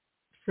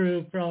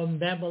 from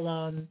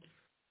Babylon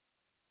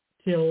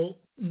till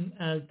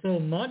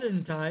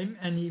modern time,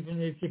 and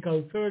even if you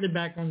go further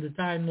back on the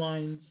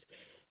timelines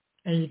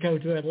and you go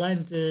to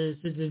Atlantis,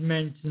 it is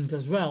mentioned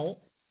as well.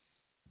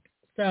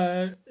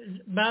 So,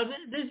 but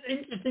it's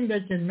interesting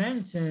that you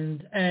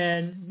mentioned,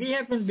 and we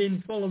haven't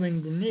been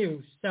following the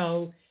news,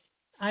 so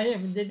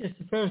this is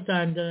the first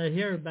time that I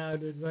hear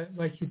about it,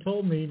 what you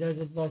told me, that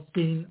it was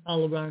seen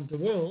all around the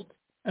world.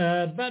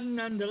 But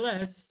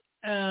nonetheless,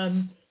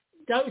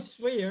 those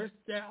spheres,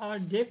 there are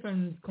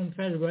different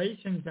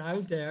confederations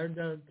out there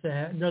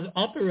that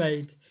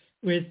operate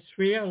with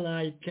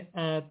sphere-like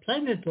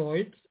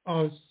planetoids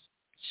or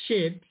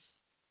ships.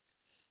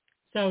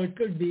 So it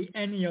could be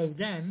any of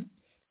them.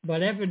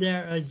 Whatever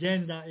their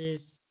agenda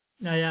is,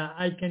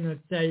 I cannot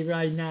say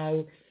right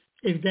now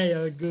if they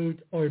are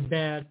good or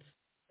bad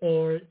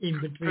or in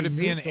between. Could it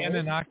be an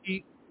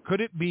Anunnaki?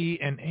 Could it be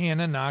an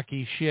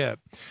Anunnaki ship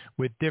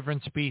with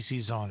different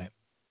species on it?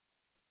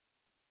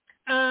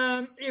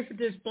 If it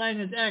is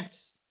Planet X,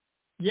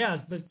 yes,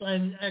 but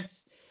Planet X,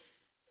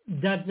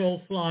 that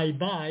will fly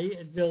by.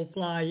 It will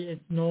fly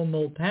its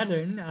normal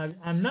pattern.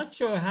 I'm not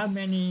sure how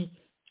many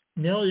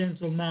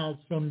millions of miles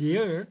from the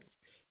Earth,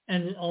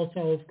 and it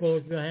also, of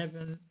course, will have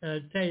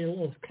a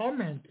tail of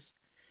comets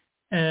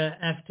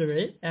after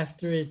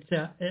its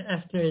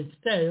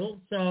tail.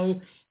 So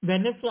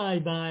when they fly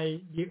by,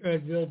 the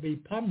Earth will be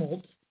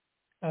pummeled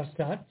as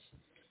such,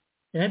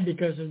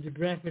 because of the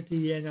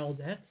gravity and all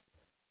that.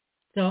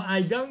 So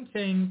I don't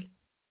think,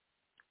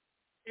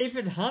 if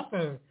it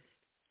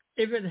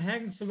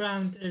hangs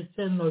around at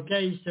certain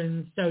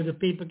locations so the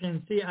people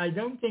can see, I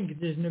don't think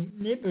it is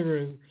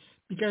Nibiru,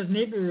 because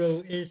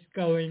Nibiru is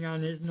going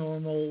on its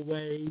normal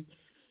way.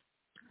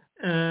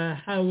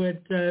 How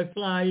it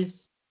flies,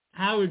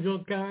 how it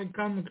will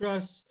come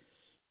across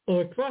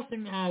or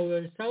crossing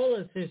our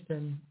solar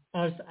system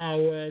as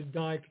our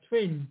dark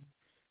twin,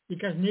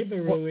 because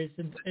Nibiru is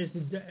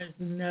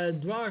a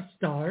dwarf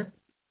star.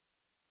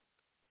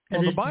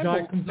 Well, the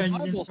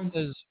Bible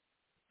says.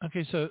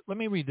 Okay, so let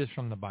me read this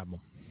from the Bible.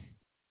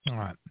 All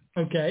right.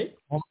 Okay.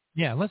 Well,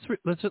 yeah, let's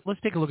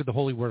take a look at the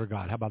Holy Word of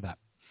God. How about that?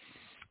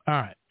 All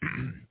right.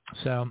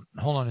 So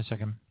hold on a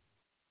second.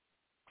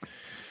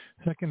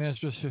 2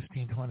 Ezra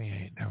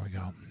 15:28. There we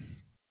go.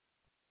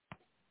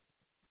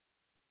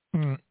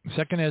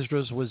 2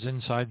 Ezra was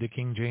inside the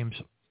King James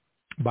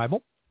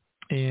Bible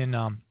in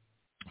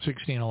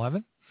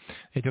 1611.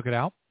 They took it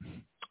out.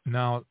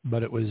 Now,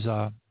 but it was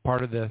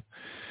part of the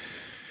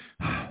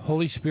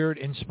Holy Spirit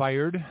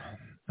inspired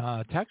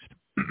text.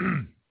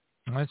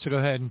 Let's go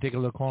ahead and take a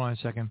look. Hold on a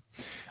second.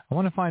 I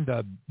want to find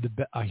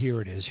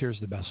here it is. Here's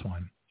the best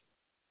one.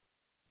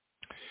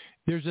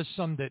 There's just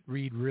some that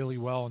read really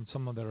well and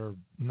some that are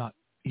not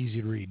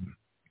easy to read.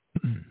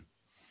 All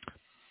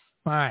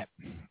right.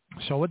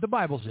 So what the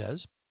Bible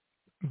says,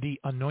 the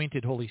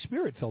anointed Holy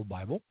Spirit-filled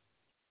Bible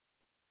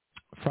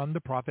from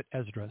the prophet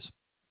Esdras,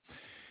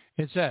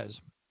 it says,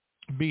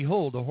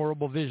 "Behold, a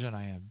horrible vision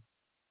I had,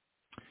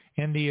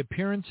 and the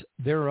appearance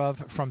thereof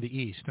from the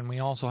east." And we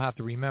also have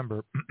to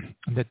remember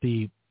that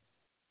the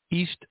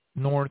east,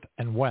 north,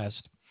 and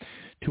west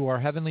to our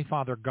Heavenly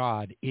Father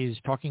God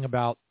is talking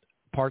about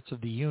parts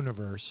of the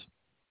universe.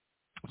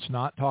 It's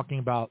not talking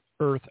about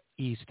earth,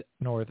 east,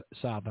 north,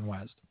 south, and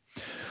west.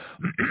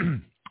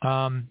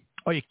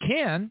 It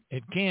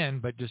can,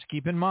 but just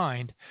keep in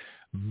mind,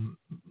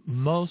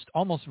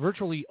 almost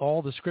virtually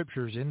all the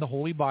scriptures in the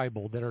Holy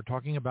Bible that are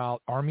talking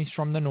about armies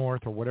from the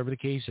north or whatever the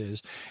case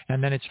is,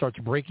 and then it starts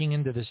breaking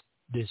into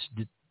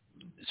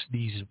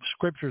these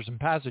scriptures and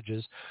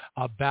passages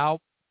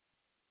about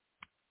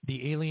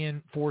the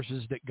alien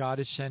forces that God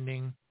is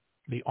sending,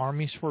 the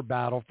armies for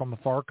battle from the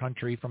far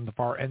country, from the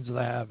far ends of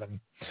the heaven,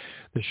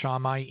 the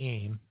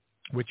Shamayim,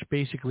 which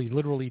basically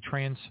literally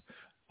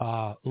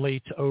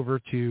translates over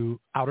to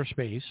outer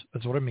space.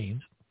 That's what it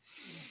means.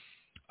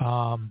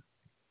 So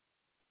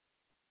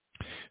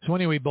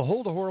anyway,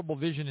 behold a horrible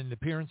vision in the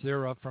appearance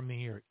thereof from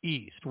the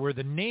east, where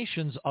the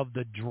nations of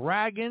the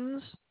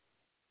dragons.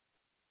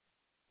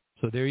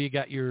 So there you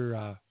got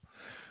your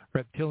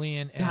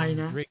reptilian and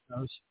China.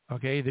 Dracos.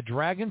 Okay, the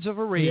dragons of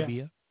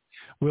Arabia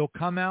will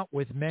come out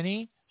with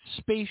many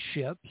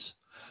spaceships.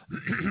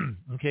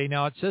 Okay,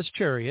 now it says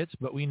chariots,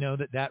 but we know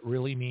that that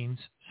really means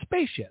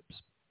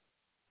spaceships.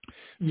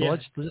 So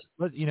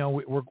let's you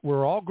know,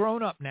 we're all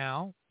grown up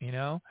now. You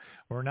know,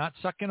 we're not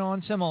sucking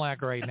on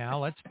Similac right now.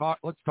 Let's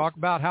talk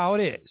about how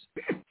it is.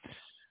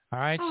 All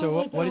right.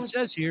 So what it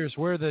says here is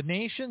where the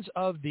nations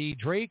of the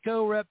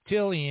Draco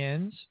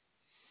reptilians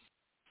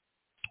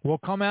will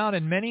come out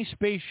in many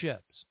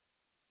spaceships,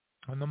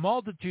 and the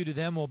multitude of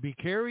them will be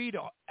carried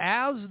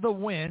as the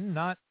wind,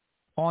 not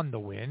on the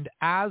wind,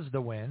 as the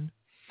wind,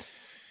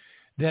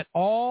 that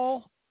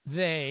all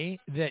they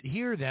that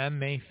hear them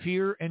may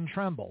fear and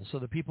tremble. So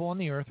the people on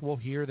the earth will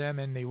hear them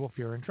and they will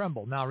fear and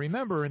tremble. Now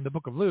remember, in the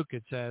book of Luke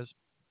it says,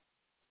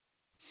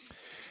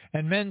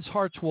 and men's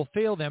hearts will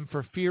fail them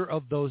for fear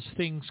of those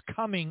things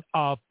coming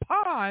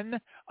upon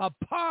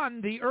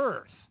the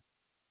earth.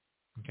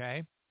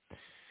 Okay?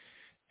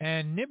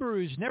 And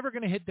Nibiru's never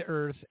going to hit the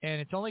earth,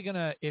 and it's only going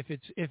to, if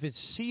it's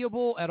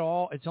seeable at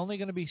all, it's only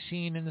going to be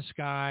seen in the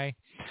sky.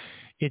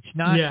 It's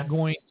not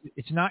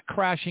it's not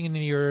crashing into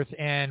the earth,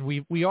 and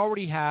we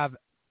already have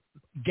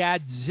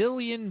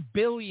gazillion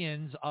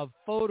billions of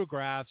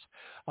photographs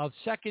of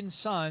second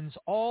suns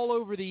all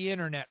over the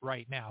internet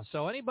right now.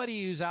 So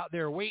anybody who's out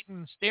there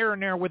waiting, staring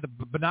there with the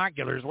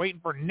binoculars, waiting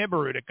for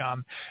Nibiru to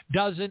come,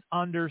 doesn't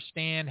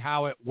understand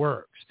how it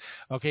works.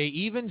 Okay,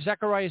 even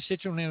Zechariah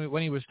Sitchin,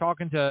 when he was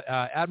talking to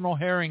Admiral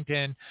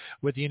Harrington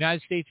with the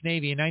United States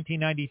Navy in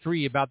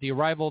 1993 about the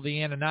arrival of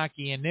the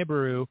Anunnaki and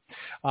Nibiru,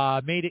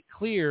 made it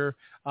clear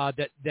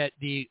that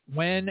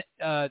when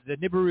the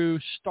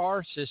Nibiru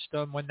star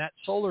system, when that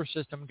solar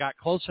system got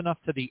close enough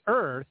to the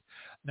Earth,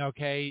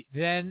 okay,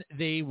 then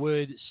they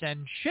would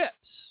send ships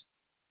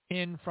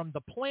in from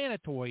the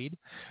planetoid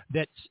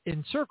that's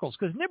in circles,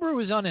 because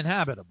Nibiru is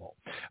uninhabitable.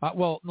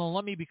 Well, no,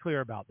 let me be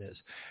clear about this.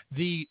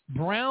 The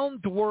brown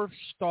dwarf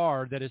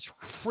star that is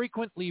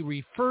frequently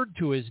referred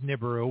to as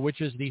Nibiru,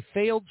 which is the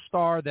failed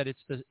star that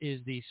is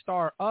the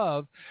star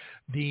of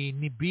the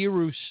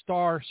Nibiru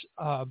star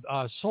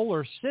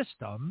solar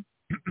system,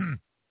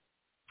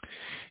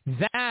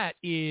 that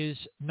is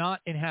not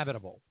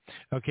inhabitable.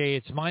 Okay,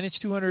 it's minus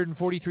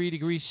 243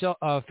 degrees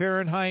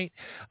Fahrenheit.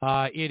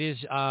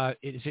 It's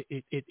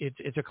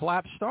a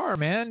collapsed star,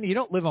 man. You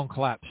don't live on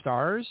collapsed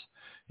stars.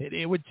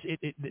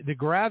 The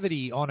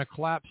gravity on a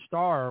collapsed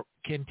star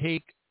can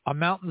take a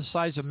mountain the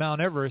size of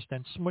Mount Everest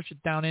and smush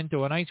it down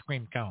into an ice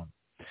cream cone.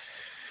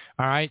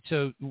 All right,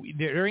 so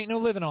there ain't no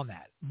living on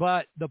that.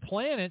 But the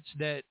planets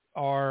that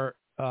are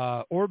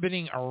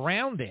orbiting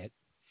around it,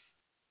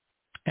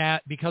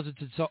 because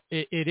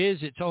it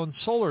is its own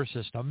solar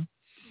system,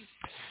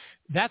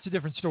 that's a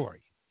different story.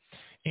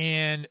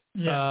 And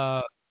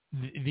the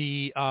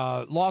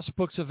Lost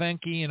Books of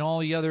Enki and all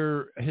the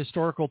other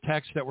historical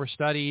texts that were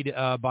studied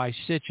by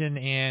Sitchin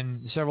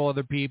and several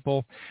other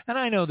people, and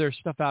I know there's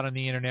stuff out on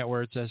the internet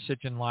where it says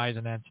Sitchin lies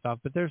and that stuff,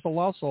 but there's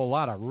also a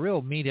lot of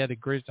real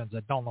meat-headed Christians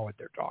that don't know what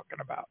they're talking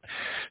about.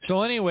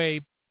 So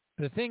anyway,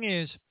 the thing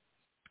is,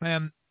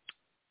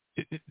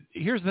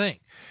 here's the thing.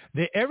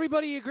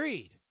 Everybody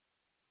agreed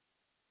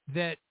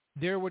that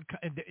there would,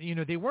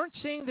 they weren't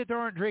saying that there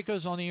aren't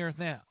Dracos on the earth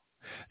now.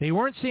 They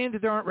weren't saying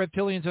that there aren't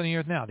reptilians on the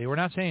earth now. They were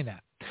not saying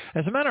that.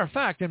 As a matter of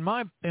fact, in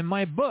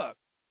my book,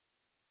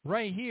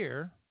 right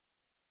here,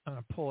 I'm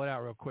going to pull it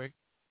out real quick.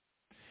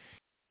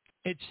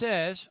 It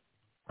says,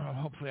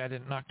 hopefully I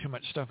didn't knock too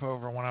much stuff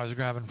over when I was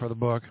grabbing for the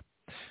book.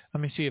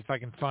 Let me see if I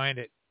can find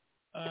it.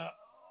 Oh,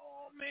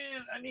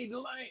 man, I need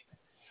light.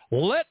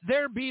 Let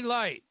there be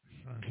light.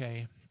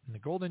 Okay, in the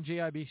Golden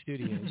GIB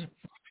Studios.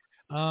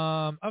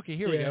 Okay,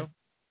 here we go.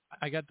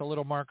 I got the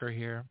little marker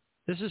here.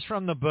 This is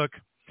from the book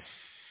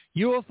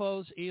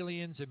UFOs,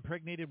 Aliens,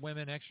 Impregnated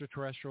Women,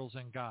 Extraterrestrials,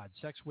 and God.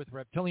 Sex with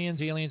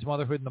Reptilians, Aliens,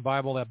 Motherhood in the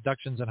Bible,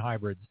 Abductions, and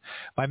Hybrids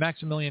by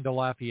Maximilian de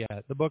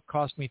Lafayette. The book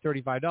cost me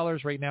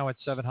 $35. Right now it's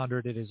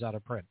 $700. It is out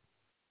of print.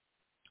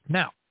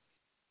 Now,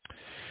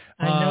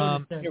 I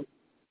noticed that.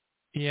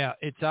 Yeah,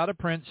 it's out of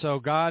print, so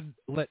God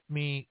led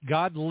me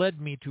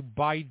to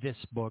buy this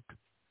book.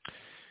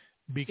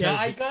 Because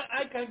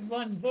I got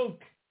one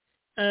book.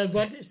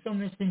 What is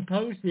from a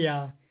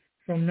symposia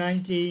from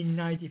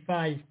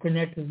 1995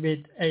 connected with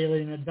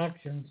alien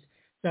abductions.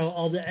 So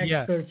all the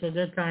experts at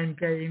that time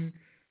came,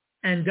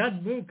 and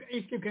that book,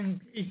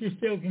 if you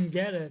still can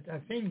get it, I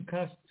think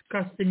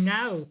costing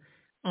now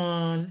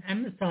on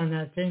Amazon,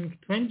 I think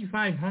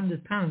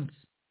 £2,500.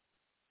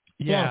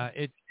 Yeah,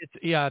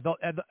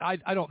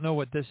 I don't know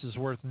what this is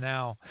worth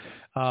now,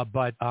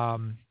 but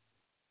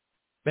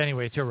But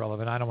anyway, it's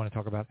irrelevant. I don't want to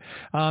talk about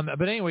it.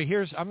 But anyway,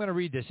 I'm going to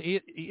read this.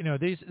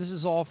 This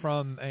is all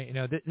from,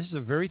 this is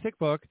a very thick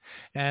book,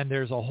 and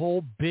there's a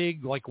whole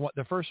big,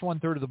 the first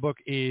 1/3 of the book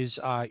is,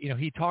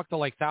 he talked to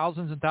like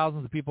thousands and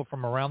thousands of people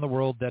from around the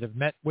world that have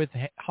met with,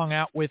 hung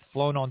out with,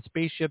 flown on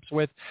spaceships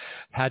with,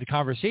 had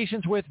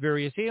conversations with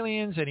various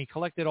aliens, and he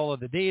collected all of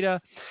the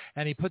data,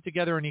 and he put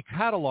together and he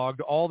cataloged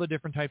all the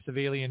different types of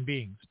alien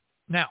beings.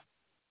 Now,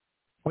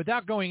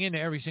 without going into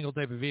every single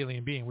type of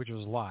alien being, which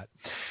was a lot,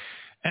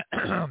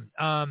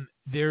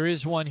 there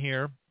is one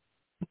here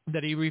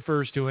that he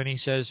refers to, and he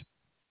says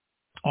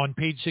on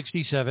page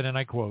 67, and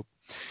I quote,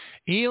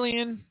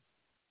 Alien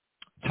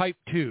Type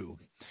 2,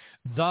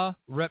 the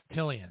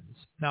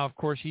reptilians. Now, of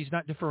course, he's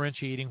not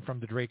differentiating from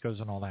the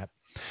Dracos and all that.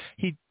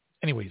 The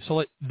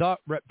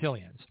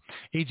reptilians,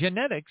 a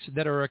genetics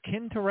that are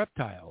akin to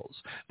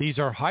reptiles. These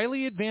are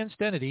highly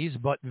advanced entities,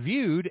 but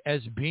viewed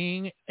as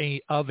being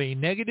of a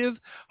negative,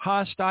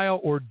 hostile,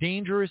 or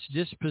dangerous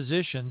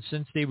disposition,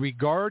 since they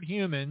regard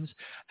humans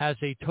as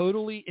a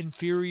totally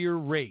inferior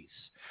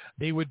race.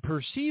 They would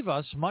perceive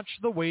us much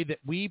the way that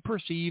we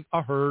perceive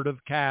a herd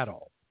of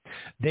cattle.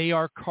 They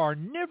are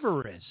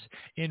carnivorous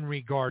in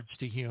regards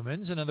to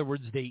humans. In other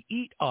words, they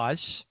eat us.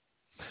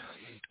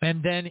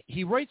 And then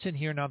he writes in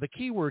here, now the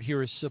key word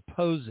here is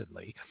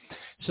supposedly.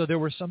 So there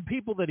were some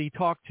people that he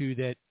talked to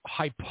that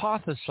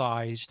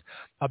hypothesized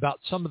about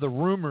some of the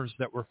rumors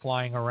that were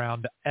flying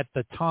around at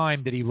the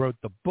time that he wrote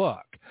the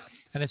book.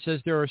 And it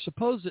says there is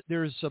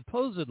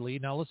supposedly,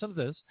 now listen to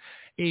this,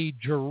 a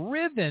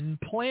driven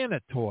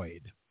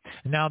planetoid.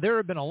 Now, there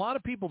have been a lot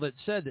of people that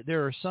said that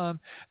there are some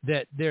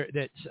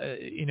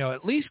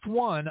at least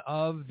one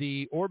of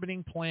the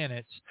orbiting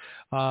planets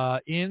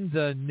in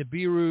the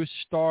Nibiru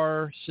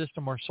star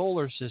system or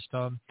solar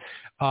system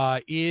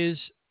is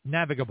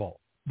navigable.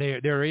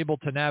 They're able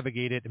to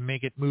navigate it and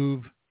make it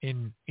move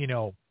in,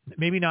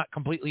 maybe not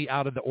completely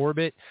out of the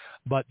orbit,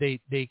 but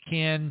they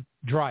can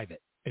drive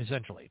it,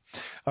 essentially.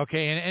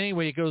 Okay, and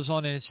anyway, it goes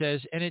on and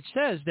it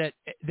says that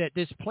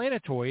this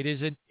planetoid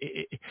is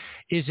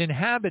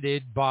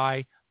inhabited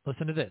by,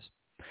 listen to this,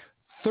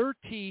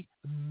 30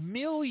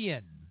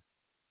 million.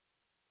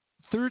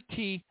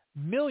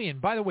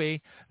 By the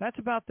way, that's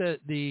about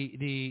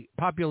the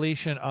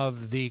population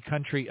of the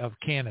country of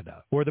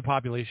Canada, or the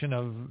population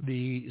of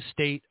the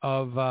state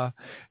of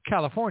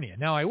California.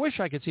 Now, I wish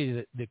I could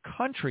see the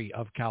country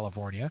of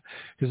California,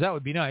 because that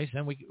would be nice.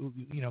 Then we,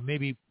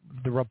 maybe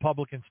the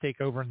Republicans take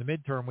over in the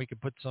midterm, we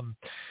could put some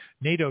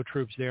NATO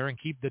troops there and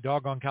keep the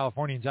doggone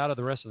Californians out of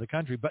the rest of the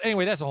country. But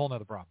anyway, that's a whole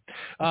other problem.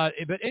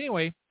 But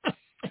anyway,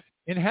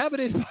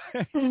 inhabited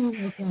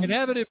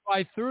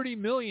by 30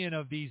 million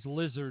of these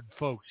lizard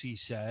folks, he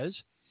says,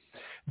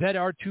 that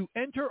are to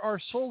enter our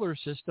solar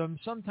system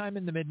sometime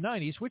in the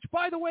mid-90s, which,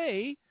 by the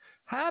way,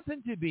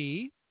 happen to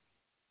be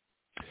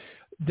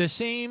the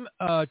same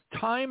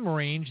time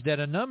range that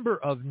a number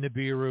of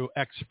Nibiru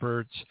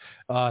experts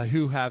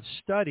who have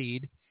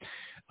studied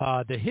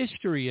the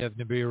history of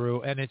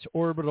Nibiru and its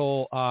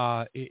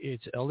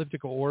its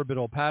elliptical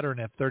orbital pattern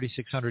of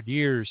 3,600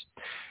 years,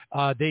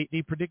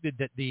 they predicted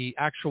that the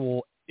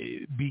actual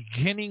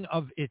beginning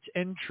of its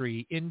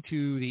entry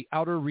into the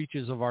outer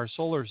reaches of our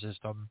solar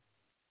system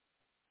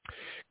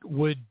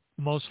would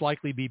most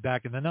likely be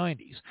back in the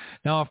 90s.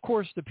 Now, of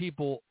course, the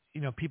people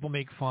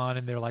make fun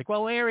and they're like,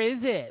 well, where is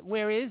it?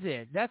 Where is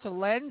it? That's a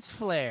lens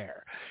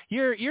flare.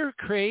 You're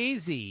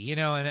crazy,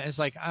 and it's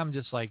like, I'm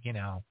just like,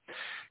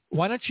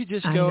 why don't you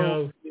just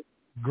go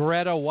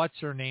Greta, what's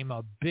her name,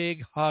 a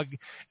big hug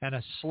and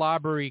a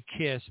slobbery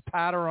kiss,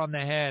 pat her on the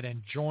head,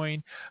 and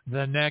join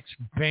the next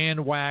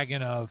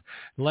bandwagon of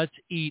let's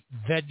eat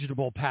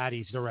vegetable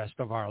patties the rest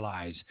of our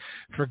lives,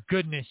 for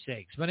goodness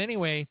sakes. But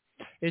anyway,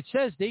 it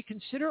says they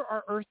consider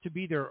our Earth to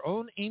be their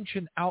own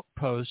ancient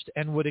outpost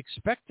and would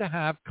expect to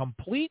have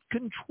complete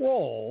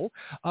control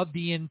of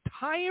the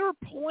entire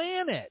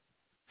planet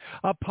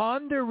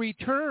upon their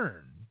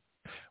return.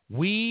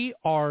 We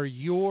are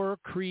your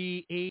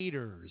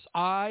creators.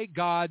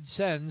 God,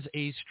 sends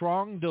a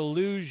strong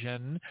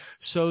delusion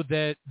so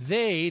that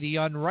they, the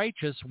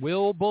unrighteous,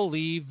 will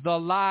believe the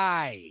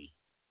lie.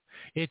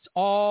 It's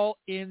all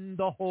in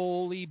the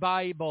Holy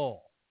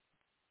Bible.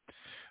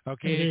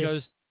 Okay, it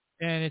goes,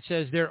 and it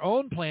says their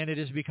own planet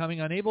is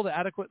becoming unable to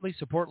adequately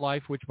support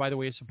life, which, by the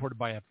way, is supported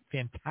by a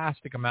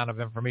fantastic amount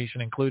of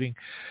information, including,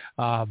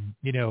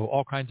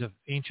 all kinds of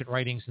ancient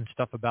writings and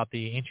stuff about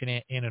the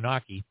ancient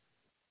Anunnaki.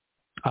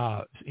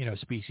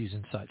 Species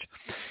and such.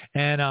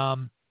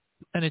 And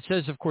it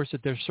says, of course,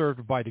 that they're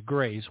served by the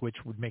Greys, which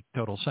would make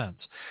total sense.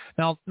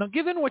 Now,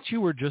 given what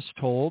you were just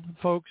told,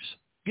 folks,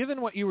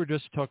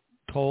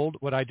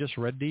 what I just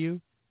read to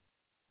you,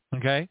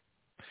 okay,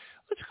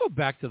 let's go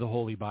back to the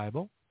Holy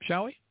Bible,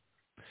 shall we?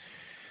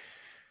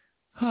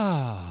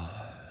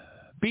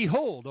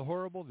 Behold, a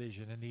horrible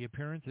vision, and the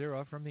appearance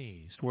thereof from the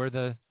east, where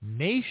the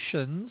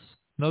nations,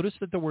 notice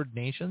that the word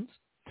nations,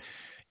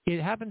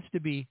 it happens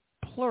to be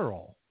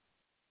plural.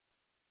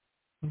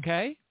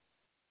 Okay?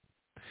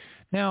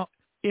 Now,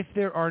 if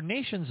there are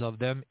nations of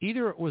them,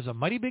 either it was a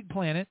mighty big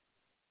planet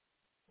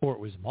or it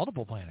was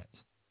multiple planets.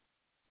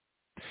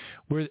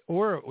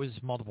 or it was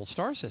multiple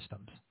star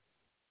systems.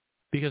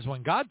 Because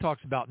when God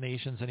talks about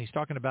nations and he's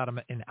talking about them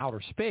in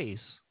outer space,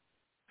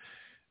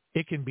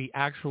 it can be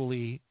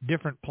actually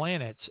different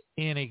planets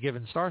in a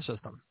given star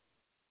system.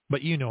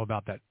 But you know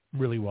about that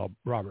really well,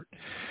 Robert.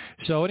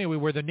 So anyway,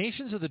 we're the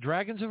nations of the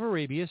dragons of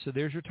Arabia, so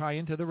there's your tie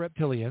into the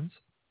reptilians,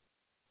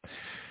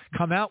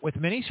 come out with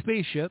many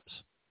spaceships.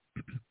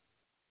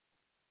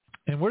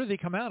 And where did they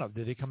come out of?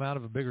 Did they come out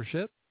of a bigger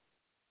ship?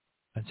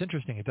 That's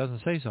interesting. It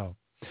doesn't say so.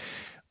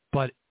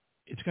 But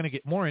it's going to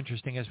get more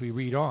interesting as we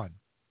read on.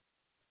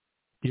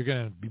 You're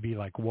going to be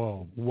like,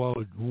 whoa,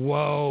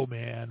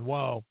 man,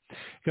 whoa.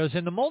 Because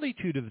in the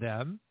multitude of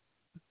them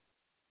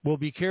will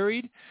be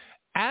carried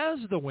as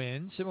the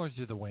wind, similar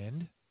to the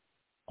wind,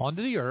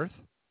 onto the earth.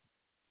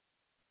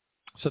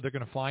 So they're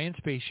going to fly in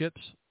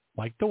spaceships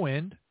like the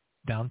wind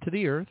down to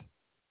the earth.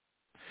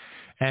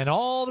 And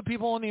all the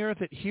people on the earth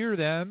that hear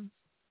them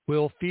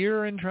will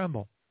fear and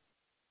tremble.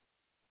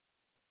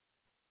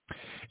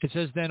 It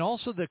says, then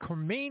also the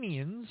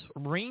Cormanians,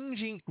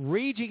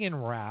 raging in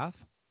wrath,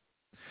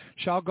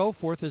 shall go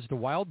forth as the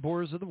wild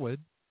boars of the wood,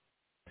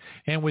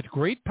 and with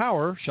great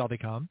power shall they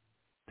come,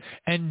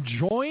 and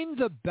join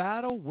the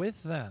battle with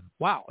them.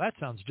 Wow, that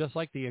sounds just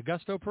like the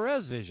Augusto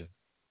Perez vision,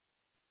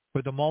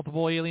 with the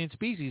multiple alien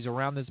species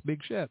around this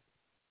big ship.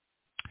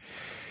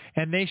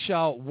 And they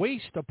shall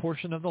waste a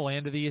portion of the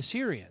land of the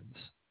Assyrians.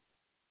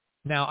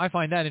 Now, I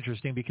find that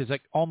interesting because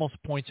that almost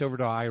points over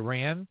to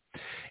Iran,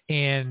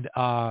 and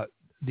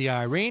the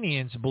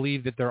Iranians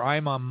believe that their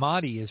Imam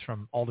Mahdi is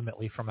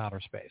ultimately from outer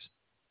space.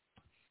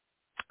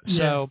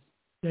 So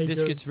this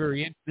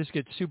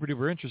gets super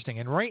duper interesting.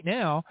 And right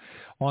now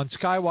on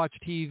Skywatch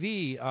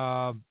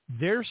TV,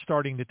 they're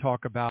starting to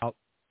talk about,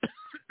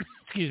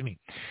 excuse me,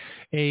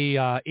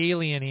 a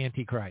alien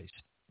Antichrist.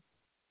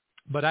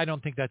 But I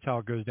don't think that's how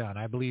it goes down.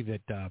 I believe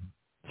that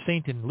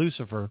Satan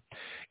Lucifer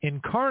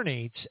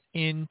incarnates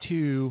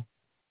into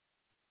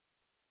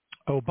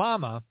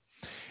Obama,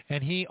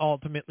 and he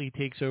ultimately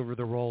takes over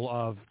the role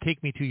of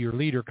take me to your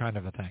leader kind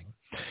of a thing.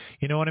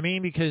 You know what I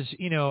mean? Because,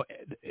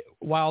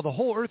 while the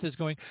whole earth is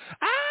going,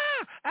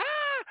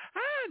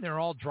 and they're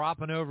all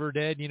dropping over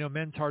dead,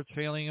 men's hearts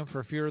failing them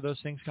for fear of those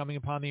things coming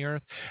upon the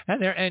earth.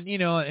 And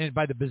and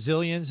by the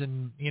bazillions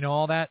and,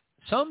 all that,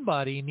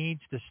 somebody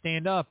needs to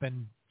stand up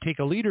and take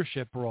a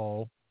leadership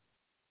role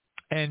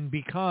and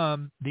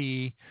become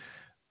the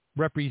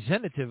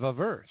representative of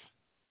earth.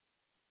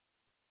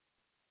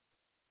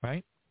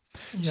 Right?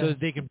 Yeah. So that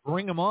they can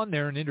bring them on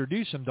there and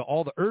introduce them to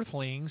all the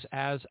earthlings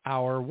as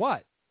our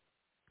what?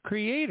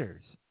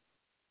 Creators.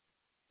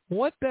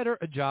 What better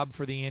a job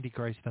for the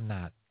Antichrist than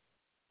that?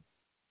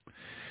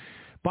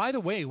 By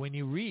the way, when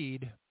you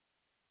read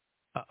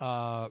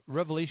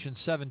Revelation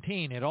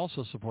 17, it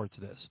also supports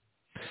this.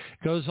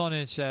 It goes on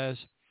and it says,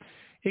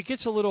 it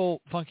gets a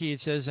little funky. It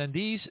says, and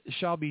these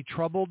shall be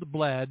troubled,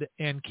 bled,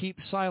 and keep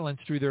silence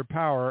through their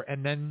power,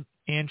 and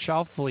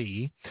shall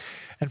flee.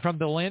 And from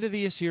the land of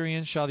the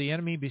Assyrians shall the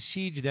enemy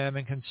besiege them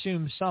and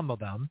consume some of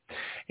them,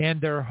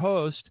 and their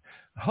host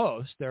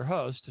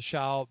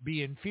shall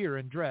be in fear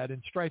and dread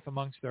and strife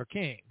amongst their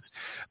kings.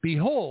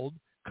 Behold,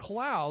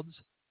 clouds,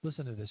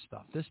 listen to this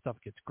stuff. This stuff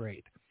gets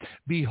great.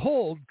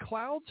 Behold,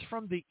 clouds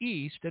from the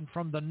east and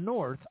from the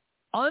north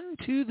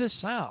unto the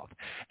south,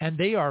 and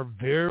they are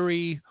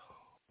very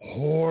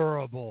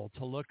horrible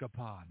to look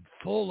upon,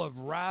 full of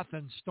wrath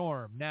and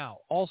storm. Now,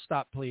 all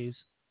stop, please.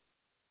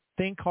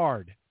 Think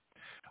hard.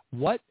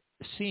 What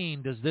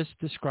scene does this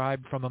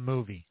describe from a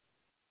movie?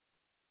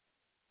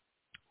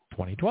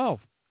 2012.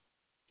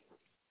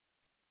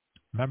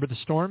 Remember the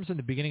storms in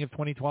the beginning of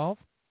 2012?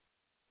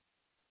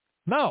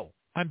 No,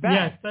 I'm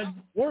back. Yes,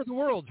 War of the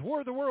Worlds, War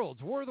of the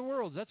Worlds, War of the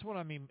Worlds. That's what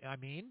I mean.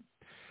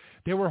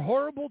 They were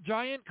horrible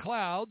giant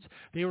clouds.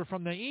 They were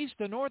from the east,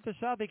 the north, the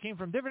south. They came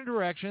from different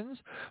directions.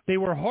 They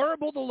were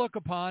horrible to look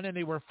upon, and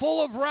they were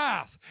full of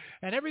wrath.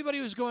 And everybody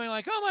was going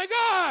like, oh, my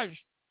gosh.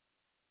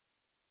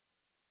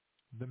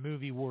 The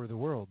movie War of the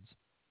Worlds.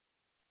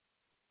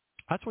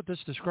 That's what this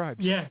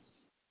describes. Yeah.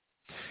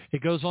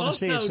 It goes on to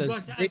say,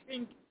 it says,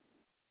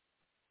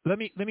 let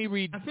me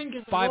read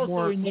 5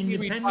 more. Let me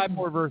read 5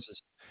 more verses.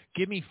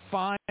 Give me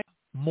 5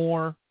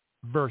 more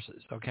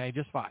verses, okay?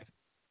 Just 5.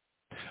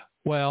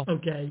 Well,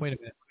 okay. Wait a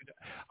minute.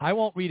 I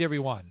won't read every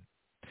one.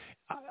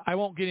 I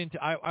won't get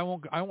into. I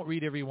won't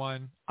read every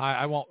one.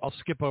 I'll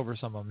skip over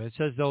some of them. It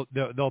says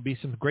there'll be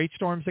some great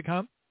storms to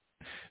come,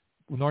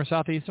 north,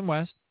 south, east, and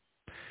west.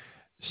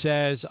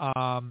 Says,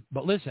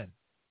 but listen,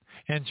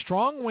 and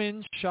strong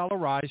winds shall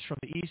arise from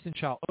the east and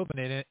shall open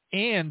it,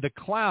 and the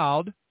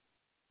cloud,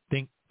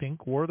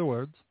 think War of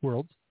the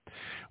Worlds,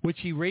 which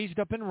he raised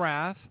up in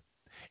wrath,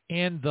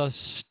 and the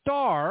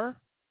star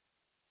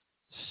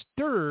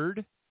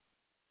stirred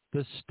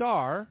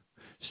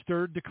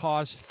to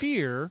cause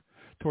fear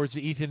towards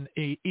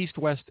the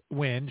east-west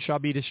wind shall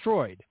be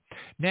destroyed.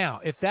 Now,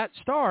 if that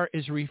star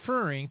is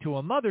referring to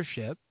a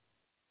mothership,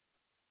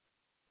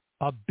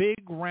 a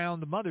big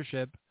round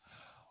mothership,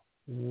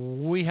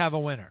 we have a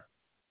winner.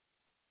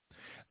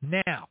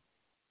 Now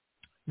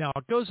Now,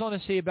 it goes on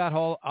to say about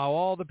how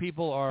all the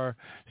people are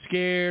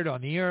scared on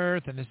the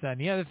earth and this, that,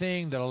 and the other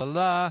thing,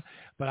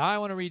 but I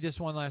want to read this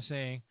one last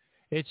thing.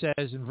 It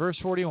says in verse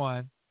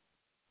 41,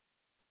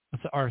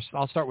 or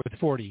I'll start with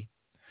 40.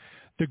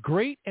 The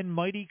great and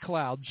mighty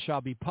clouds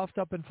shall be puffed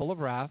up and full of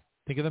wrath.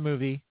 Think of the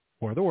movie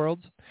War of the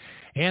Worlds.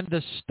 And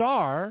the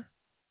star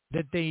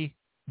that they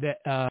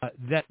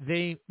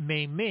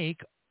may make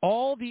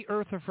all the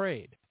earth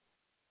afraid.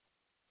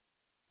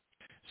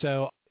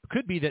 So it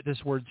could be that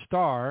this word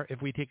star,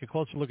 if we take a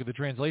closer look at the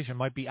translation,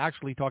 might be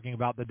actually talking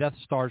about the Death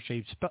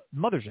Star-shaped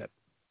mothership.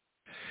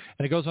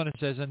 And it goes on and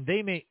says, and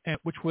they may,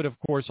 which would, of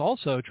course,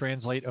 also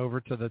translate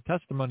over to the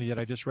testimony that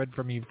I just read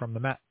from you from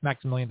the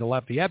Maximilian de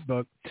Lafayette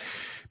book,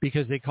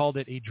 because they called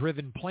it a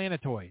driven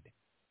planetoid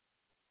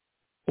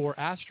or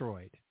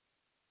asteroid,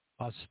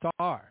 a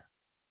star.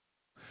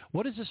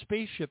 What is a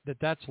spaceship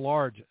that's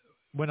large?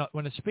 When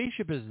a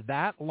spaceship is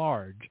that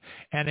large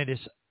and it is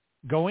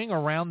going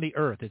around the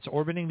Earth, it's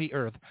orbiting the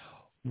Earth,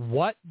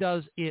 what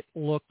does it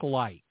look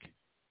like?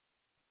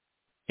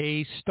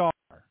 A star.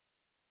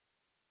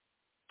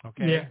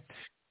 Okay. Yeah.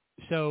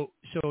 So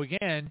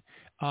again,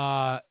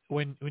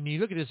 when you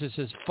look at this, it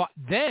says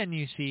then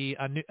you see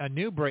a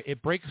new break.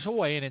 It breaks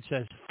away and it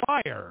says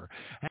fire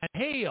and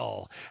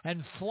hail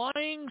and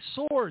flying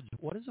swords.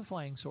 What is a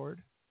flying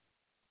sword?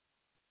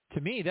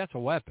 To me, that's a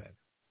weapon.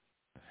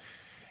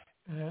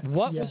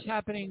 What was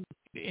happening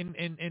in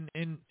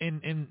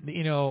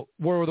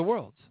War of the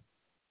Worlds?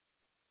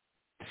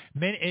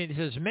 It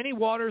says, many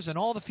waters and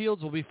all the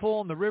fields will be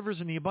full, and the rivers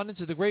and the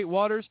abundance of the great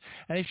waters,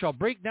 and they shall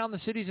break down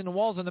the cities and the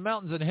walls and the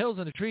mountains and the hills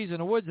and the trees and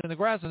the woods and the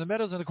grass and the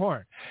meadows and the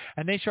corn.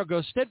 And they shall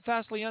go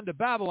steadfastly unto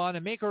Babylon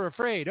and make her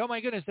afraid. Oh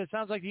my goodness, that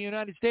sounds like the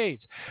United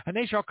States. And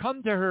they shall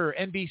come to her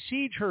and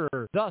besiege her,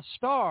 the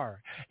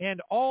star,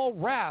 and all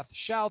wrath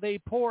shall they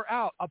pour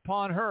out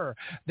upon her.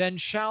 Then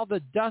shall the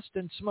dust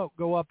and smoke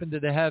go up into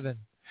the heaven.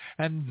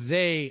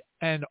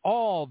 And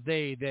all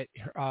they that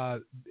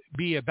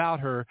be about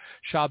her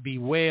shall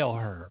bewail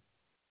her.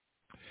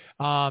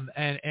 And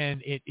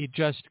it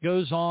just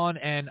goes on,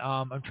 and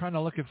I'm trying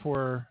to look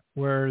for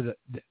where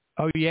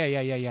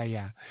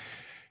yeah.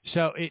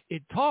 So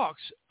it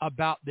talks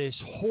about this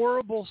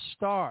horrible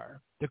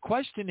star. The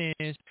question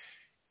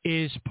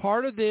is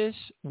part of this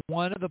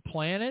one of the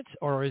planets,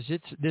 or is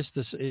it is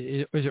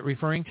it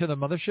referring to the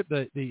mothership,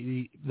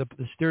 the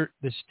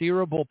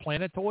steerable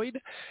planetoid?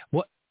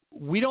 What?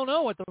 We don't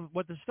know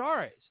what the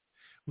star is.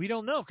 We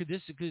don't know. Could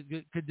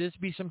this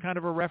be some kind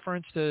of a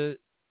reference to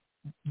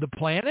the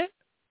planet,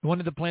 one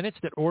of the planets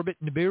that orbit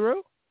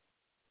Nibiru?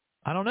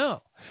 I don't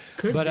know.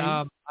 Could but be.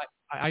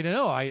 I don't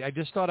know. I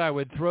just thought I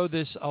would throw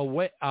this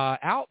away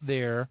out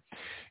there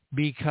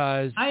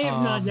because I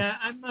have not.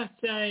 I must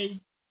say,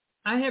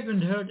 I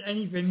haven't heard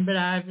anything, but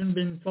I haven't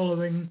been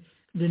following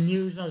the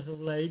news as of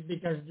late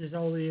because it is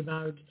only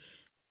about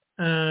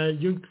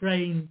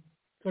Ukraine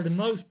for the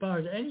most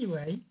part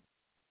anyway.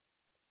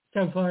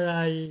 So far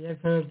I have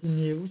heard the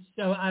news,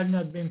 so I've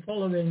not been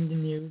following the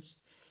news.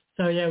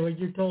 So yeah, when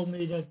you told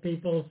me that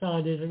people saw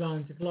this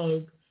around the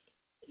globe,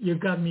 you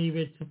got me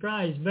with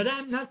surprise. But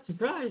I'm not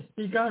surprised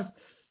because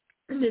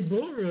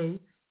Nibiru,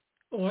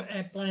 or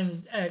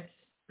Planet X,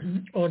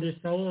 or the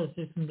solar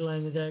system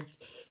Planet X,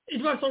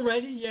 it was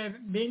already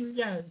been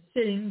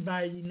seen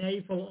by the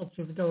Naval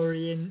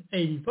Observatory in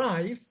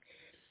 1985.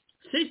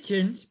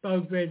 Sitchin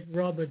spoke with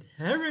Robert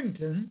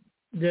Harrington,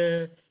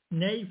 the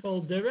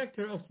Naval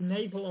Director of the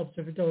Naval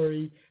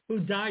Observatory,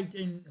 who died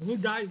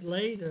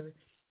later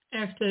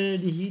after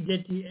he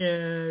did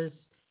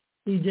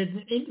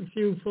an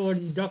interview for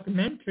the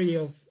documentary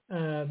of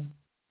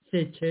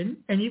Sitchin,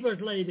 and he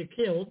was later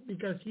killed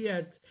because he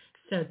had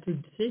said to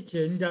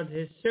Sitchin that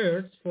his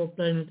search for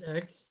Planet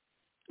X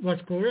was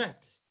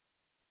correct.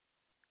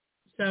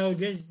 So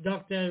this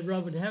Dr.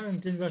 Robert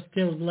Harrington was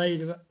killed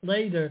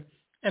later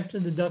after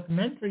the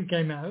documentary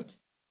came out.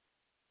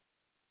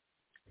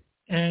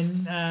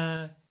 And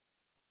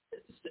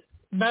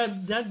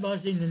but that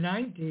was in the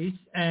 90s,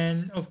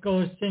 and of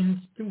course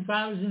since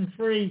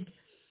 2003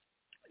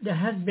 there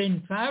has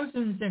been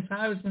thousands and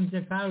thousands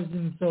and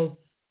thousands of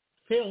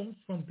films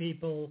from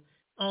people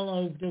all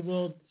over the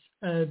world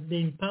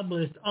being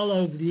published all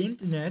over the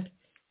internet.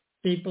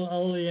 People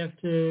only have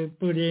to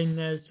put in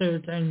a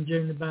search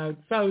engine about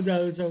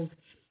photos of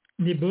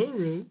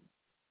Nibiru,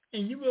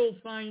 and you will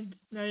find,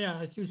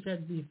 as you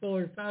said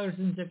before,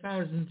 thousands and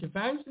thousands and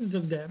thousands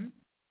of them,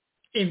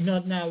 if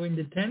not now in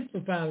the tens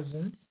of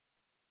thousands.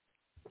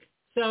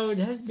 So it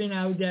has been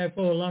out there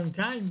for a long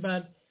time,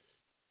 but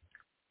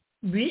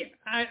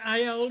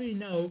I only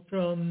know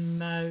from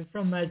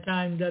my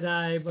time that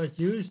I was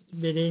used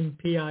within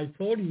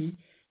PI-40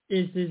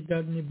 is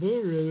that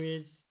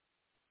Nibiru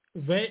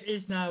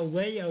is now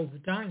way over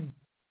time.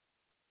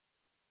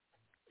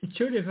 It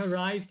should have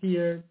arrived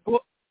here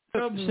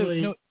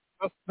probably.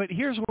 But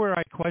here's where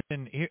I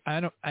question.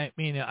 I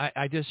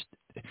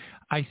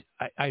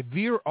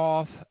veer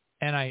off,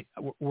 and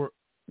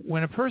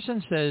when a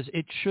person says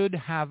it should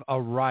have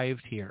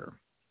arrived here,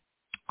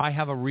 I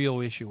have a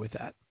real issue with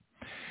that.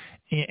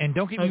 And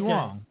don't get me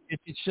wrong,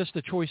 it's just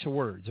a choice of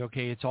words,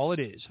 okay? It's all it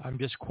is. I'm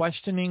just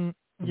questioning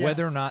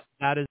whether or not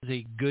that is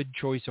a good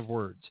choice of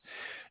words.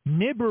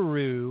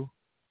 Nibiru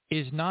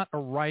is not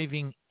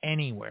arriving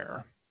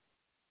anywhere.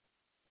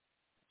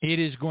 It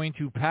is going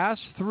to pass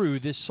through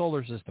this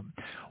solar system.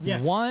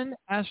 Yeah. One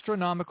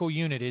astronomical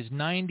unit is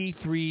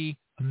 93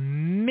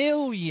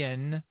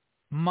 million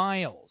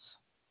miles.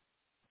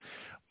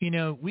 You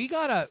know,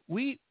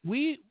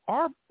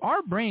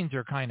 our brains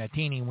are kind of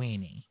teeny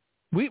weeny.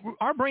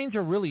 Our brains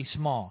are really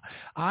small.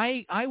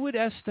 I would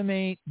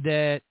estimate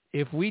that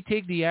if we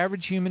take the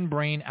average human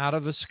brain out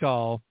of a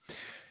skull,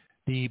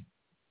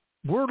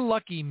 we're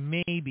lucky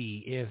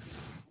maybe if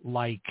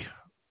like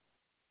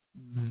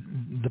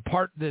the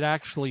part that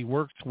actually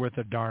works with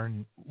a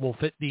darn will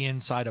fit the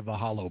inside of a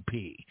hollow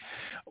pea.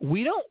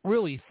 We don't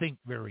really think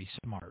very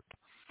smart.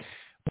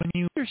 When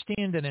you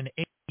understand that an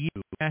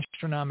AU,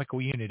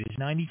 astronomical unit, is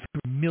 93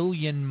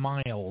 million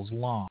miles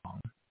long,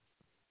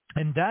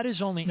 and that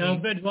is only... No,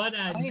 but what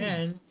I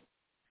meant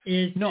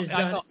is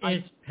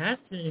it's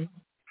passing...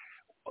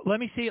 Let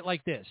me say it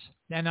like this,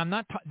 and I'm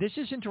not... This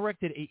isn't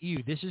directed at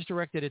you. This is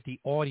directed at the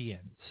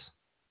audience.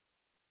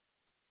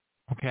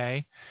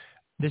 Okay?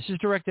 This is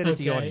directed at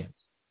the audience.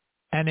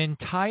 An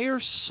entire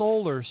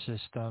solar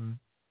system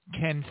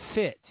can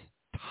fit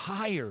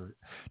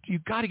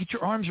You've got to get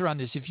your arms around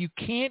this. If you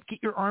can't get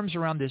your arms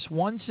around this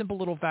one simple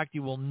little fact,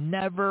 you will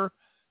never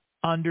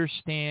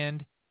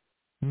understand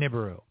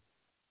Nibiru.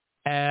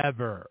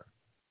 Ever.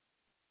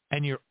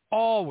 And you're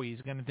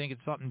always going to think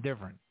it's something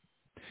different.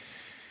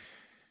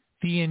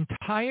 The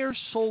entire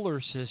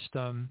solar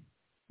system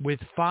with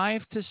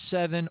 5 to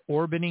 7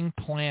 orbiting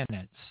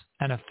planets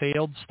and a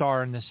failed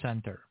star in the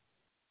center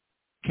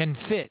can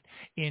fit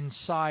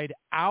inside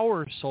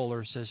our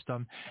solar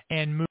system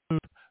and move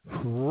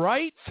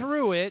right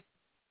through it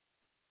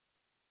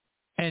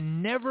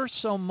and never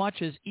so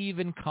much as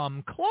even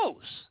come close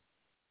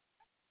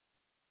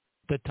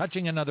to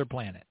touching another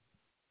planet.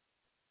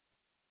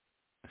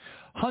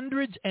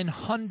 Hundreds and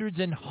hundreds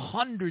and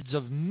hundreds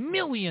of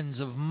millions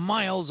of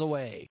miles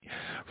away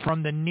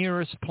from the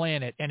nearest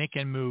planet, and it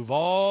can move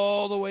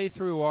all the way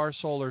through our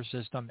solar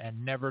system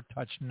and never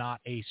touch not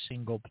a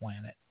single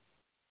planet.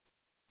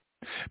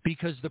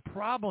 Because the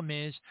problem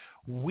is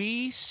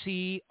we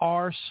see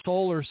our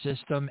solar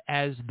system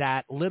as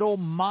that little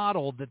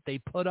model that they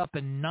put up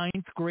in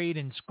 9th grade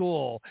in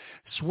school,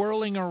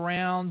 swirling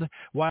around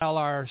while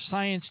our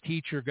science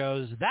teacher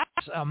goes,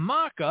 that's a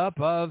mock-up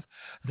of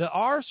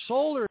our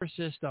solar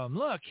system.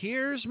 Look,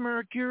 here's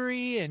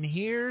Mercury, and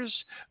here's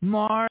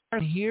Mars,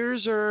 and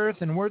here's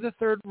Earth, and we're the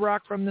third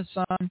rock from the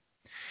sun.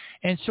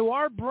 And so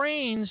our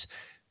brains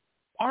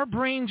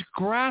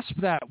grasp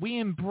that. We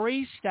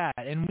embrace that,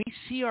 and we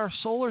see our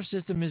solar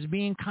system as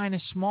being kind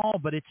of small,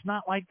 but it's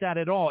not like that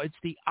at all. It's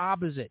the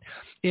opposite.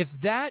 If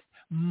that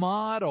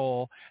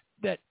model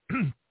that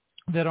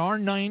our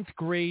 9th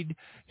grade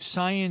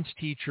science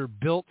teacher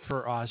built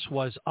for us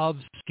was of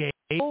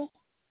scale,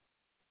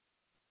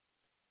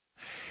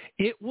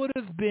 it would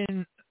have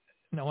been...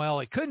 Well,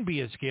 it couldn't be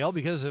a scale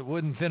because it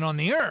wouldn't fit on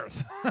the Earth.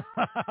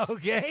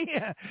 Okay?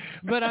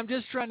 But I'm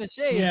just trying to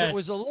say if it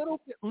was a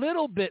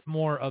little bit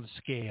more of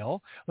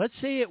scale, let's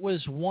say it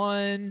was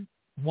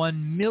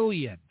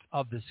 1/1,000,000th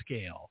of the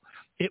scale,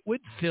 it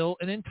would fill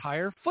an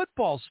entire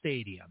football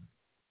stadium.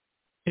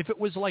 If it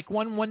was like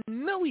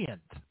 1/1,000,000th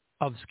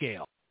of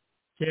scale.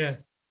 Yeah.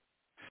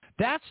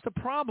 That's the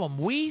problem.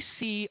 We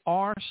see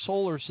our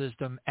solar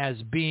system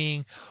as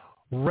being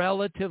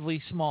relatively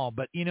small,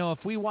 but you know,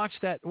 if we watch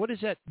that, what is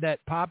that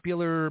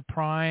popular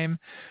Prime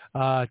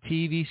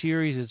TV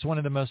series? It's one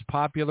of the most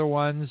popular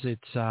ones.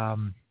 It's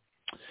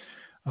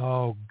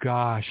oh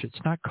gosh,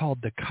 it's not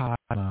called The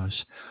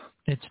Cosmos.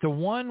 It's the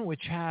one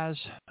which has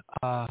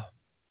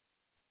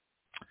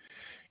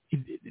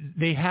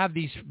they have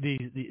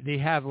they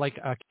have like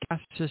a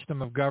caste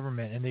system of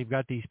government, and they've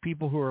got these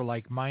people who are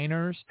like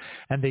miners,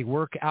 and they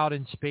work out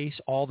in space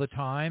all the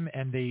time,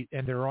 and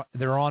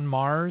they're on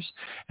Mars,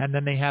 and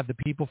then they have the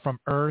people from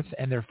Earth,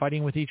 and they're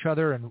fighting with each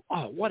other, and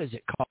what is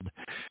it called?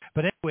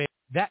 But anyway,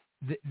 that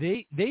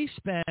they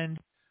spend.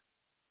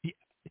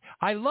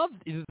 I love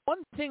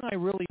one thing I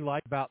really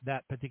like about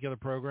that particular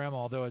program,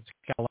 although it's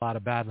got a lot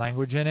of bad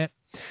language in it,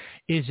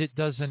 is it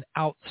does an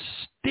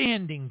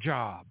outstanding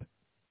job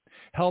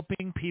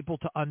helping people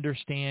to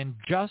understand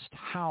just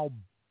how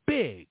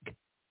big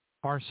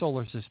our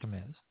solar system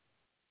is.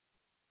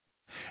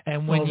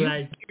 And when you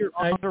get your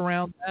arms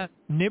around that,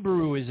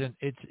 Nibiru isn't.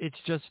 It's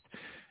just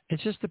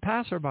a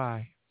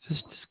passerby,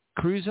 just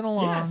cruising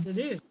along. Yes,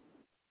 it is.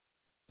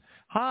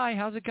 Hi,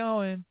 how's it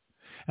going?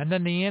 And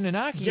then the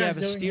Anunnaki have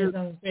a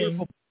steer.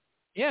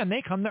 Yeah, and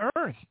they come to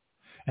Earth,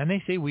 and they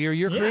say, "We are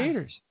your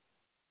creators."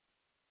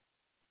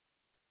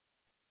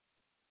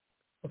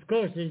 Of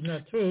course, it's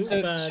not true,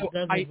 but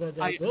that is what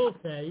I will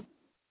say.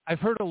 I've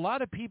heard a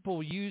lot of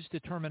people use the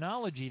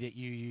terminology that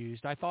you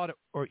used. I thought,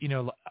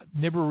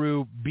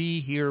 Nibiru be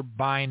here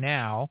by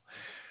now,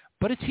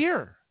 but it's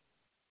here.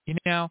 You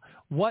know,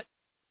 what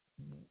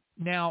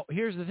Now,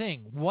 here's the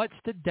thing. What's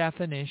the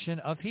definition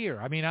of here?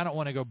 I mean, I don't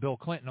want to go Bill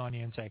Clinton on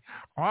you and say,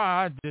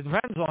 it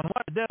depends on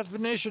what the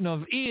definition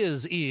of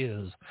is,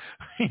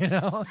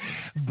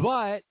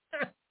 But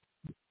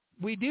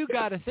we do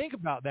got to think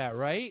about that,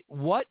 right?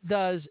 What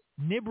does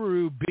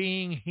Nibiru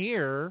being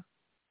here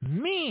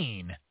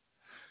mean?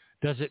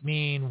 Does it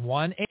mean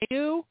 1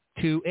 AU,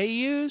 2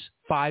 AUs,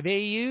 5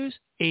 AUs,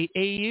 8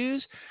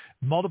 AUs?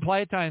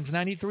 Multiply it times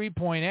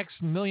 93.x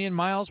million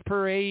miles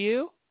per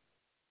AU?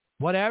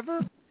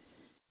 Whatever?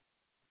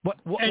 What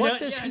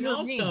does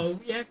here mean?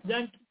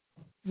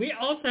 We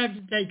also have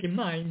to take in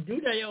mind,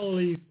 do they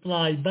only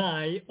fly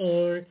by,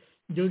 or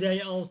do they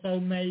also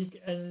make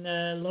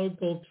a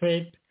local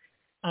trip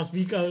as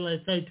we go,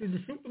 let's say, to the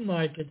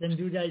supermarket, and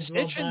do they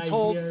drop by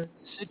here?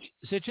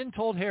 Sitchin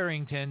told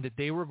Harrington that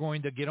they were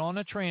going to get on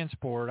a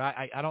transport.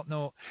 I don't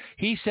know.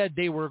 He said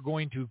they were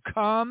going to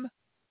come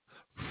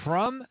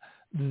from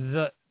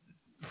Nibiru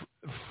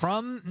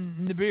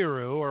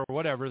or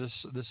whatever, the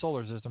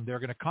solar system. They're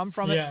going to come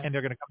from it, and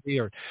they're going to come to the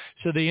Earth.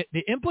 So the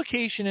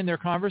implication in their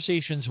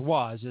conversations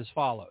was as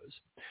follows: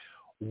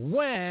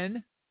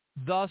 when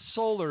the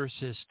solar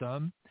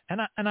system,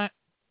 and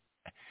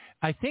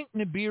I think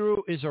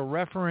Nibiru is a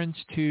reference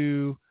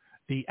to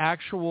the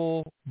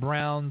actual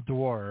brown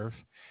dwarf,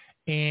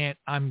 and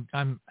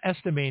I'm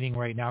estimating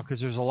right now because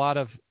there's a lot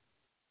of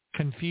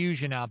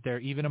confusion out there,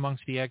 even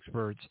amongst the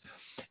experts,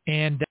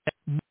 and that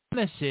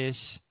Nemesis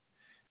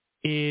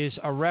is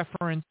a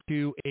reference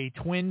to a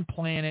twin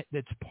planet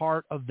that's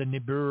part of the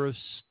Nibiru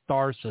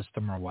star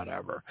system or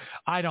whatever.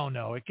 I don't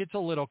know. It gets a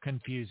little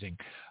confusing.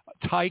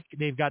 Tyche,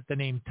 they've got the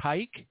name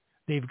Tyche.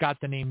 They've got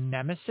the name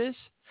Nemesis.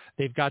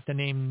 They've got the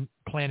name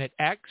Planet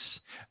X.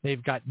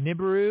 They've got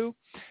Nibiru.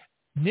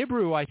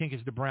 Nibiru, I think,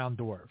 is the brown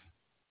dwarf.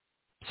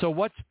 So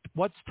what's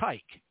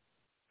Tyche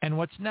and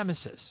what's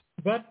Nemesis?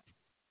 But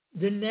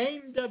the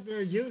name that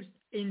were used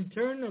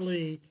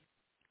internally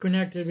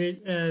connected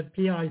with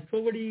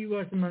PI-40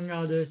 was, among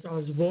others,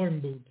 as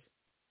Wormwood.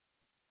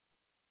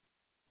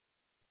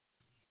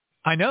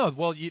 I know.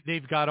 Well,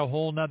 they've got a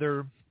whole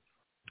nother...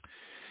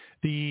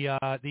 The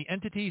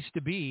entities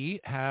to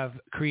be have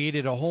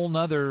created a whole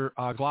nother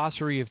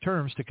glossary of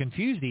terms to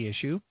confuse the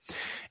issue,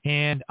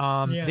 and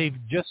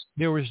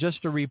there was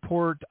just a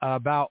report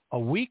about a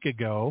week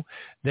ago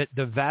that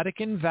the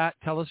Vatican VAT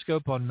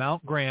telescope on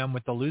Mount Graham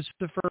with the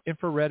Lucifer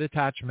infrared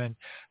attachment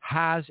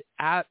has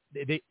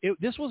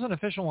this was an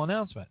official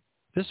announcement.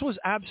 This was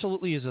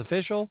absolutely as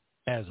official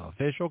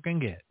can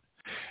get,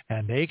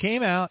 and they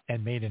came out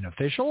and made an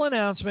official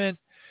announcement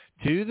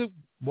to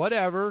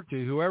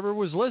whoever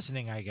was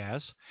listening, I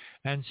guess,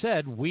 and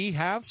said, we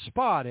have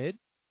spotted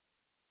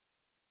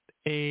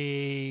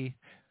they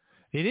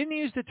didn't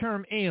use the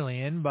term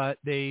alien, but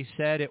they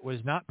said it was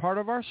not part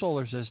of our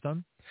solar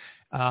system,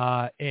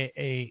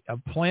 a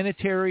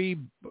planetary,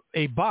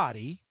 a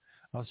body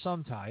of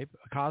some type,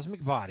 a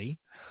cosmic body.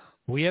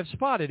 We have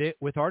spotted it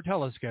with our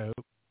telescope,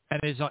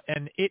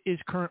 and it is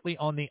currently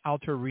on the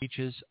outer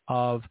reaches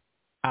of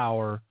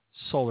our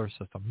solar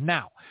system.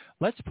 Now,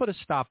 let's put a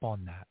stop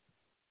on that.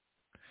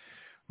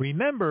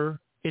 Remember,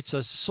 it's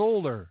a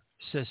solar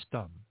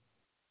system.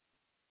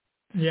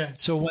 Yeah.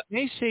 So when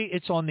they say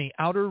it's on the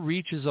outer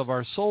reaches of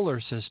our solar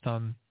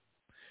system,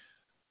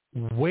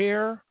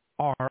 where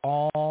are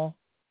all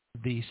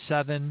the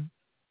 7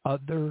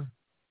 other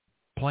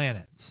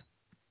planets?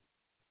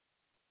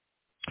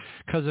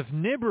 Because if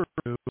Nibiru,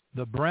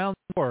 the brown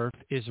dwarf,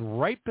 is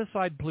right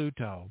beside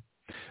Pluto,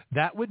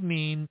 that would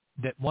mean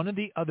that one of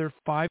the other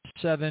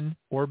 5-7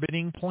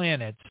 orbiting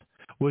planets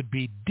would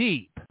be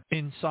deep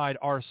inside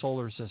our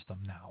solar system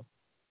now.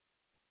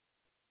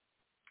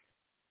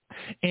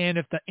 And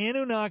if the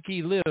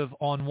Anunnaki live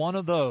on one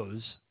of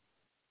those,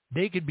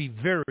 they could be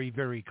very,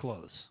 very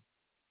close.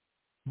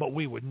 But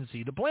we wouldn't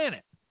see the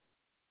planet.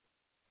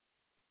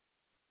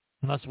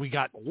 Unless we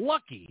got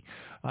lucky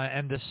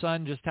and the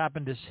sun just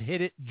happened to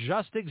hit it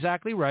just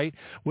exactly right,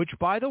 which,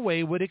 by the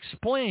way, would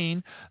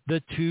explain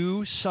the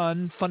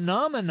two-sun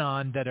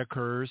phenomenon that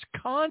occurs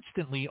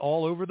constantly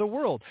all over the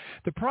world.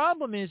 The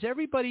problem is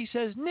everybody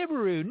says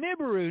Nibiru,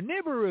 Nibiru,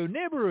 Nibiru,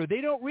 Nibiru. They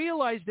don't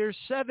realize there's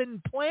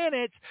 7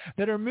 planets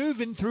that are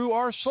moving through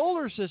our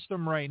solar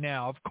system right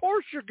now. Of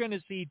course you're going to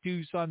see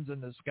 2 suns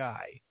in the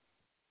sky.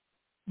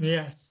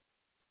 Yes.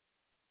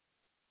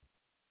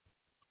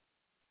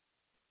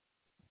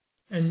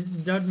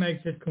 And that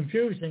makes it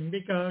confusing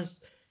because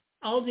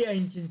all the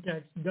ancient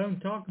texts don't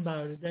talk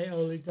about it. They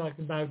only talk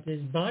about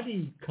this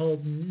body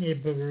called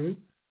Nibiru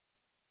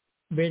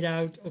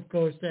without, of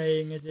course,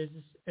 saying it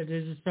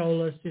is a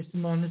solar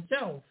system on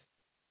itself.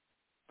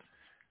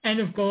 And,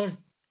 of course,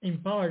 in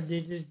part,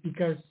 this is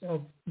because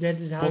of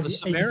that is how the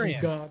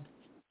ancient God.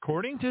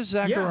 According to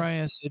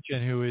Zechariah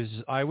Sitchin, who is,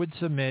 I would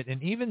submit,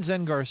 and even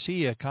Zen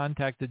Garcia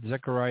contacted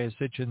Zechariah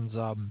Sitchin's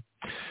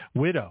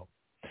widow.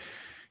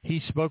 He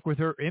spoke with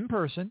her in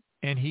person,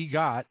 and he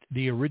got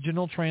the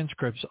original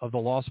transcripts of the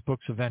Lost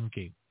Books of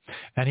Enki.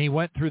 And he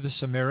went through the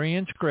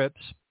Sumerian scripts,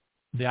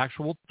 the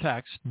actual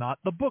text, not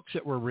the books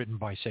that were written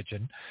by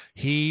Sitchin.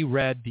 He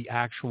read the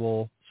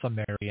actual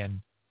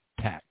Sumerian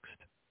text.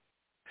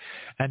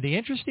 And the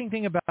interesting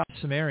thing about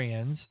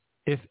Sumerians,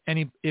 if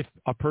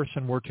a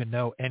person were to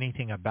know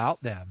anything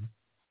about them,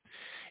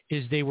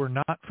 is they were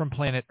not from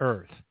planet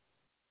Earth.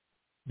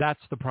 That's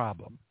the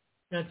problem.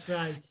 That's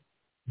right.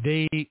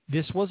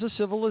 This was a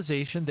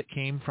civilization that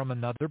came from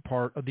another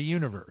part of the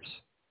universe.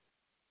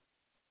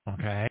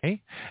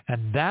 Okay?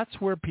 And that's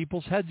where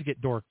people's heads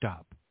get dorked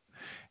up.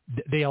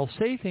 They'll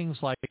say things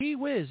like, gee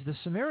whiz, the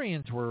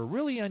Sumerians were a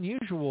really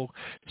unusual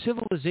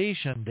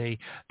civilization.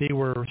 They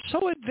were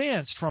so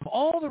advanced from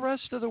all the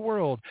rest of the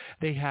world.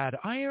 They had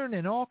iron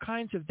and all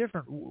kinds of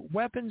different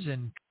weapons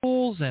and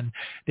tools, and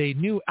they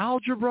knew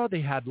algebra.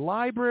 They had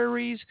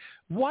libraries.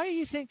 Why do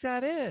you think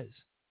that is?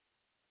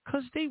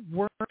 Because they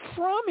weren't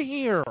from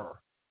here.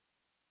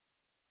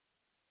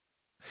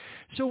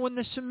 So when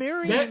the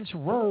Sumerians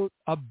wrote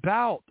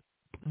about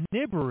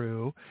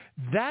Nibiru,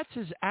 that's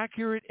as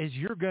accurate as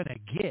you're going to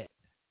get.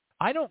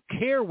 I don't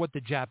care what the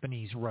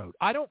Japanese wrote.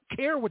 I don't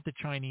care what the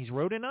Chinese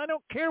wrote, and I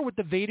don't care what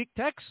the Vedic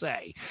texts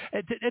say.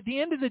 At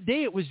the end of the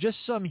day, it was just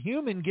some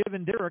human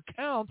giving their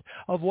account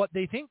of what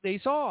they think they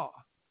saw.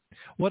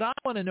 What I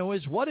want to know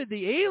is, what did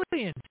the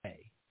aliens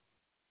say?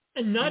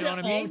 Another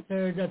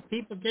author that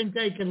people can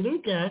take a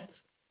look at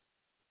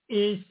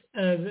is,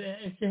 have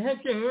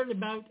you heard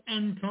about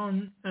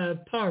Anton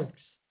Parks?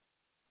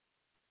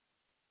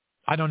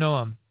 I don't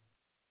know him.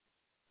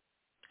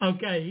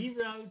 Okay, he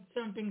wrote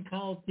something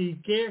called the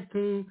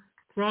Gerku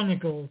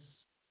Chronicles.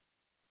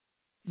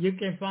 You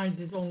can find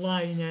it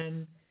online,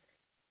 and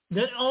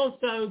that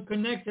also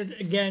connected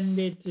again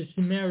with the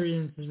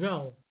Sumerians as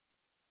well.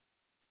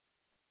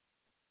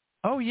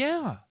 Oh,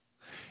 yeah.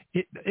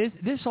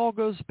 This all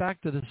goes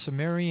back to the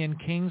Sumerian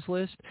Kings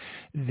list.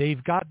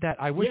 They've got that.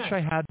 I wish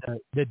I had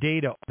the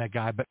data on that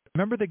guy, but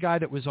remember the guy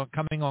that was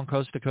coming on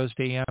Coast to Coast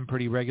AM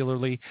pretty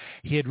regularly?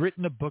 He had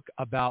written a book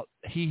about,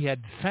 he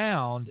had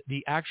found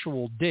the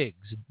actual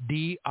digs,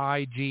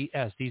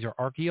 D-I-G-S. These are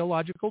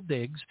archaeological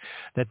digs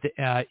that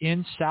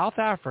in South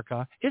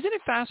Africa. Isn't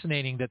it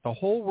fascinating that the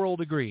whole world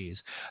agrees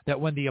that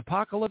when the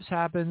apocalypse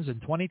happens and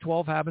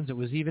 2012 happens, it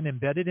was even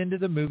embedded into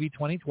the movie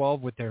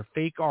 2012 with their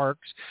fake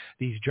arcs,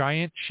 these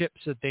giant ships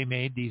that they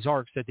made, these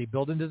arcs that they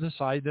built into the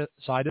side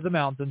of the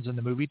mountains in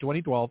the movie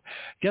 2012.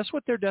 Guess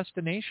what their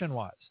destination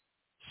was?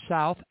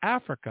 South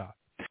Africa.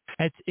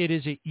 It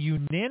is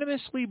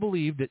unanimously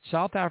believed that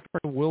South Africa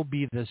will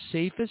be the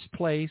safest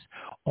place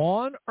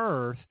on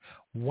Earth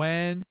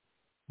when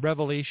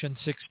Revelation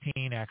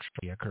 16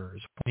 actually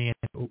occurs,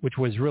 which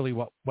was really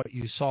what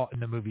you saw in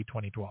the movie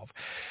 2012.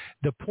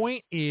 The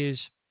point is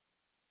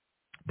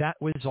that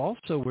was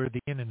also where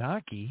the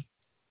Anunnaki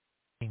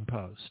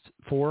post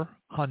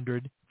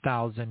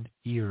 400,000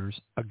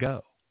 years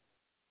ago.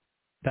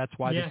 That's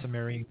why the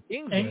Sumerian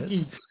Kings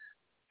list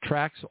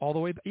tracks all the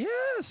way back.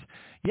 Yes.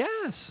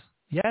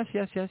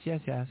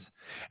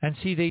 And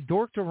see, they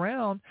dorked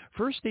around.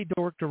 First, they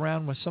dorked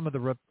around with some of the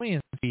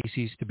reptilian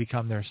species to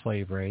become their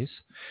slave race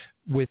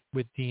with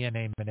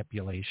DNA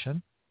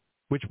manipulation,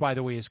 which, by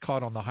the way, is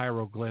caught on the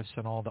hieroglyphs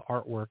and all the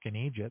artwork in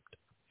Egypt.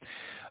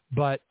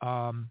 But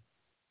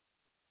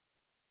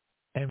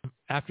and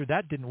after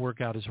that didn't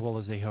work out as well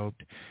as they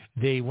hoped,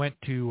 they went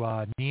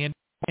to Neanderthal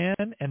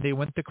and they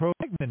went to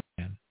Cro-Magnon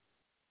man.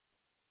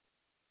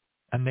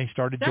 And they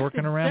started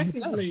dorking around.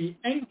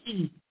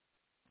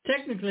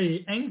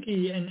 Technically,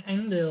 Enki and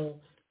Enlil,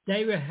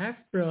 they were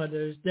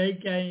half-brothers. They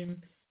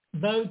came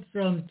both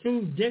from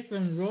two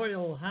different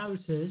royal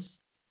houses,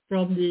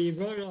 from the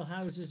royal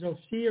houses of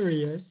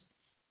Sirius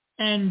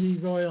and the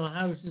royal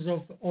houses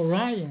of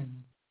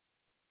Orion.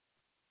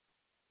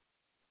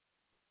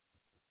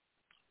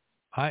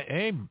 I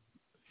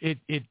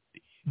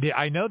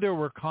know there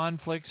were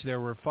conflicts,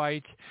 there were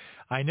fights.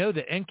 I know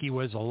that Enki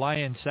was a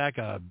lion sack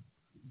of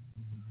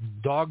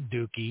dog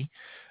dookie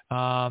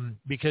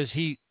because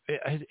we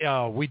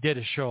did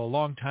a show a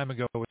long time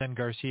ago with Ben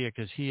Garcia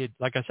because he had,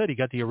 like I said, he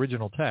got the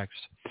original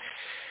text.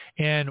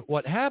 And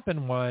what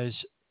happened was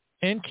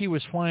Enki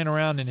was flying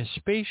around in his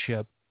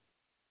spaceship,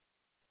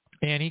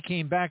 and he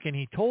came back and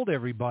he told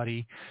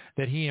everybody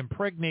that he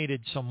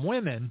impregnated some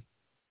women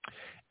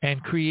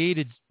and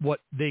created what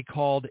they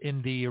called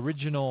in the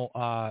original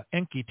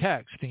Enki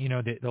text,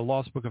 the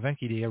Lost Book of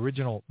Enki, the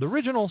original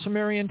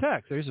Sumerian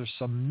text. These are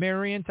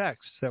Sumerian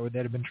texts that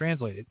have been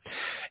translated,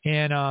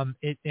 and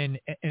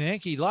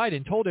Enki lied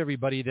and told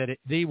everybody that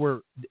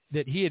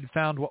he had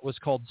found what was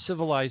called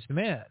civilized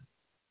man,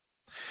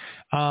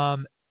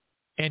 and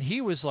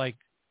he was like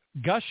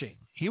gushing.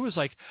 He was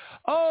like,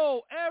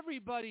 "Oh,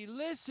 everybody,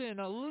 listen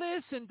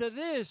to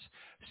this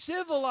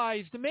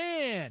civilized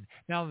man."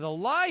 Now, the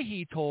lie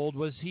he told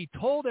was he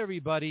told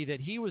everybody that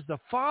he was the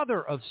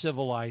father of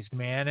civilized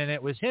man, and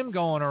it was him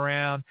going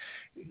around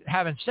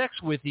having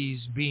sex with these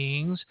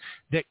beings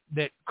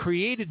that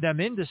created them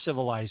into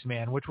civilized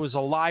man, which was a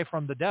lie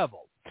from the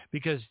devil.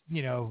 Because,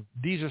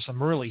 these are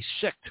some really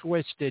sick,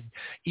 twisted,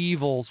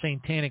 evil,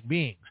 satanic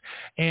beings.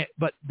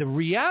 But the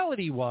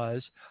reality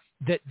was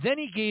that then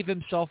he gave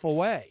himself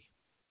away.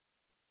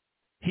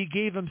 he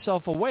gave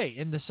himself away.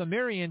 In the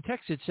Sumerian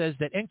text, it says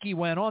that Enki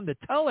went on to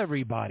tell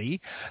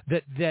everybody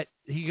that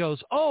he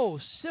goes, oh,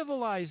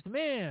 civilized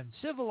man.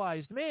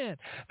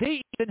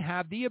 They even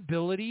have the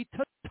ability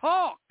to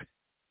talk.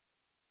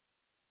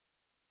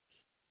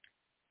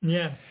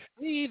 Yeah.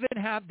 They even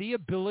have the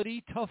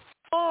ability to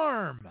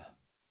farm.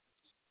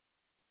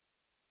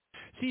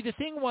 See, the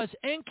thing was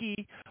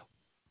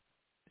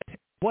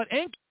what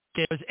Enki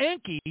did was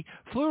Enki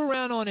flew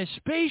around on his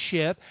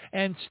spaceship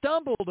and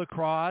stumbled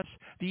across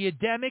the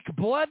Adamic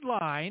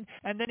bloodline,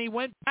 and then he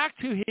went back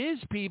to his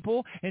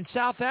people in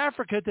South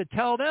Africa to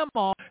tell them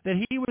all that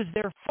he was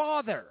their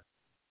father,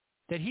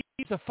 that he's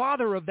the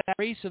father of that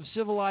race of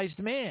civilized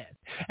man.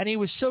 And he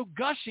was so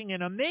gushing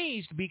and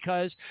amazed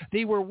because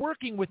they were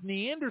working with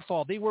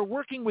Neanderthal. They were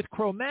working with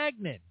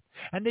Cro-Magnon.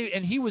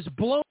 And he was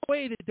blown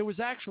away that there was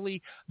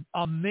actually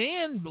a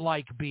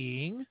man-like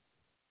being,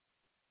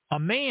 a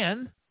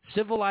man,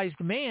 civilized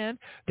man,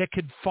 that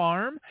could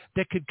farm,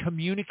 that could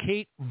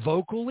communicate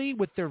vocally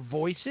with their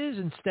voices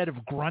instead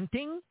of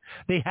grunting.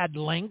 They had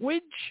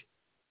language.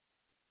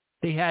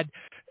 They had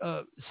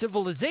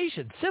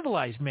civilization,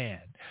 civilized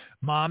man.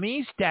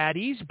 Mommies,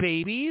 daddies,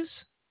 babies.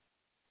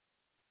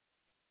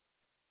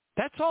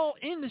 That's all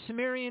in the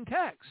Sumerian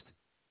text.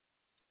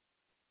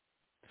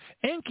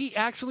 Enki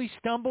actually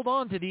stumbled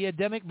onto the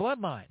Adamic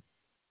bloodline.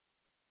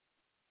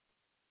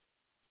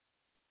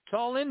 It's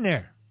all in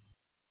there.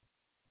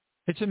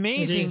 It's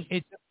amazing.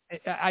 It's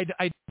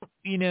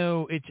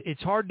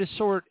hard to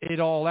sort it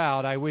all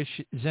out. I wish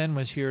Zen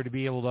was here to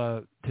be able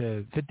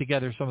to fit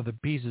together some of the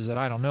pieces that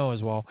I don't know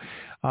as well.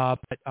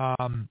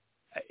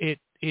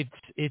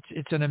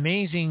 It's an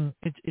amazing.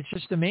 It's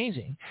just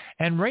amazing.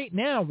 And right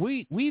now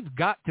we've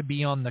got to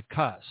be on the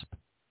cusp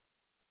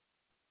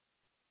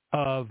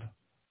of.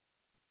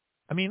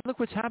 I mean, look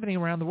what's happening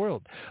around the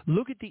world.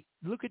 Look at the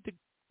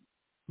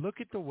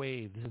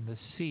waves and the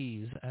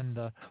seas and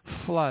the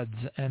floods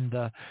and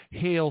the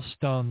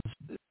hailstones.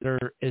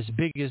 They're as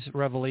big as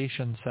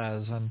Revelation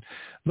says. And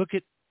look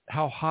at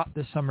how hot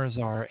the summers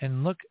are.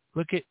 And look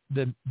at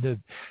the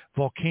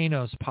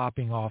volcanoes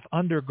popping off,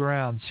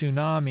 underground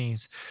tsunamis.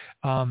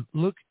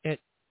 Look at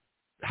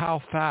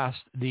how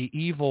fast the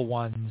evil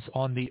ones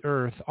on the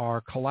earth are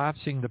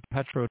collapsing the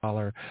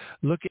petrodollar.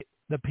 Look at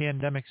the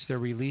pandemics they're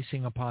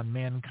releasing upon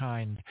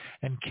mankind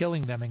and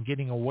killing them and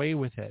getting away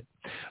with it.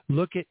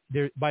 Look at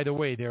by the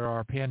way, there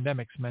are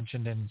pandemics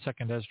mentioned in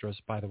 2nd Esdras,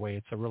 by the way.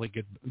 It's a really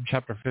good,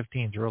 chapter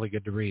 15 is really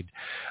good to read.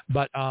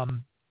 But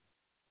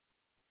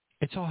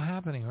it's all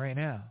happening right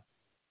now.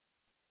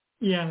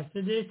 Yes,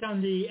 it is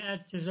on the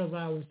edges of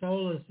our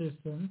solar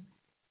system.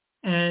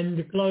 And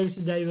the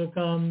closer they will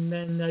come,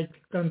 and they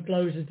come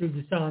closer to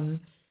the sun,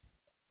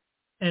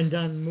 and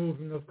then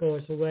moving, of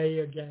course, away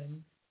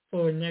again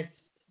for the next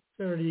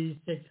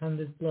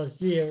 3,600 plus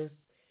years.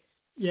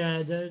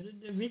 Yeah,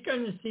 we're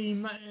going to see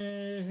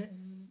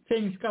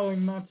things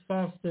going much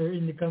faster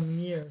in the coming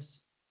years.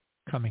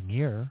 Coming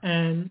year?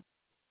 And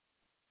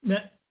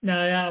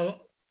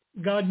now,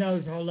 God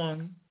knows how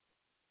long.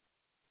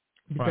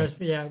 Because,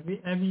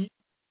 right.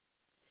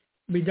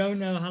 We don't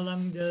know how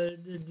long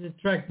the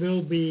track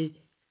will be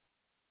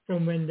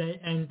from when they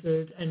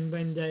entered and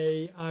when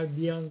they are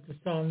beyond the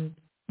sun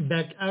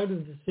back out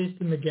of the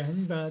system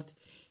again. But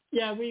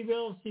yeah, we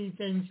will see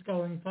things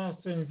going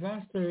faster and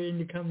faster in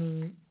the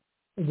coming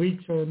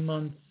weeks or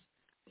months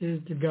to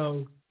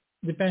go,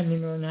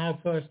 depending on how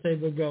fast they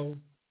will go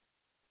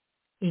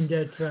in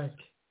their track.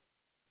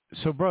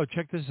 So, bro,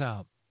 check this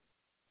out.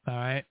 All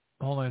right.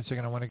 Hold on a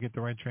second. I want to get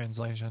the right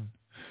translation.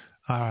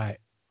 All right.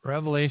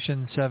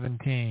 Revelation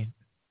 17.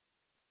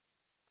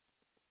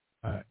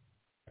 All right.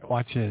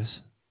 Watch this.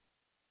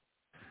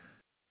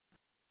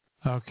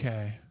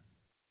 Okay.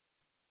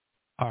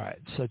 All right.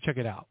 So check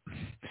it out.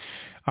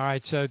 All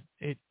right. So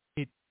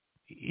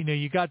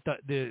you got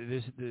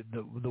the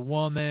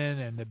woman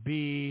and the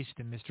beast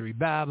and Mystery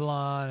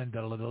Babylon and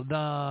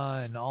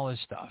and all this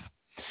stuff.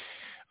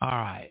 All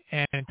right.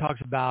 And it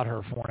talks about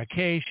her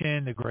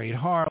fornication, the great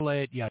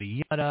harlot, yada,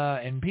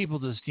 yada. And people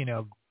just,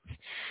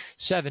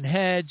 7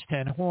 heads,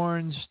 10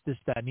 horns, this,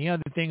 that, and the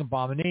other thing,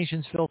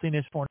 abominations,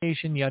 filthiness,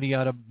 fornication, yada,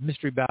 yada,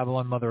 Mystery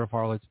Babylon, mother of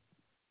harlots,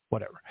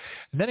 whatever.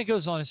 And then it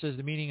goes on and says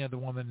the meaning of the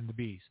woman and the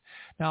beast.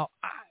 Now,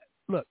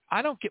 look,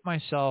 I don't get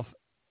myself,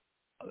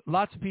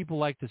 lots of people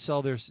like to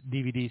sell their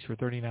DVDs for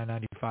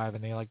 $39.95,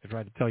 and they like to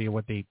try to tell you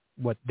what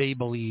they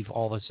believe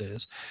all this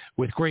is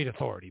with great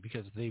authority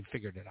because they've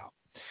figured it out.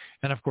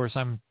 And, of course,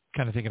 I'm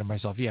kind of thinking to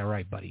myself, yeah,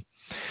 right, buddy.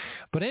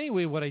 But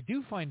anyway, what I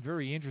do find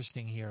very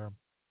interesting here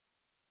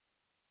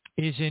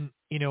is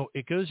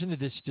it goes into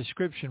this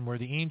description where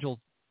the angel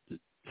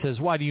says,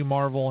 why do you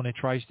marvel? And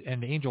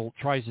the angel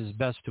tries his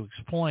best to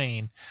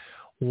explain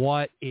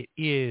what it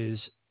is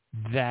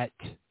that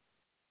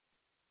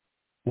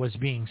was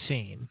being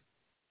seen.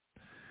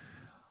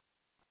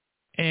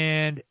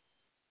 And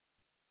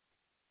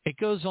it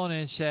goes on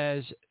and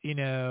says,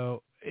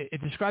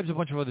 it describes a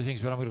bunch of other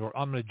things, but I'm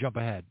going to jump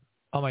ahead.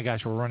 Oh my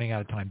gosh, we're running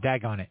out of time.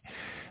 Daggone it.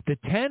 The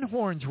 10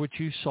 horns which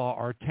you saw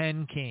are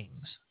 10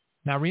 kings.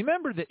 Now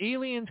remember that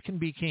aliens can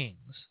be kings.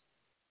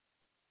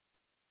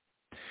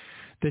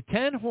 The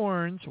 10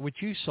 horns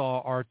which you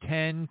saw are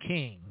 10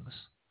 kings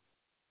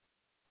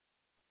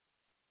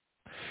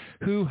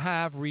who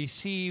have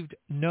received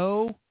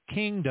no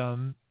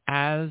kingdom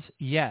as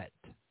yet.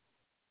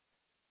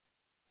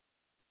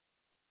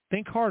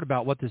 Think hard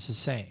about what this is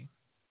saying.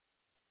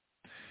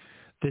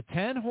 The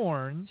 10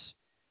 horns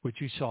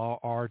which you saw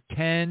are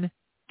 10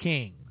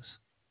 kings.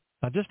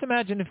 Now just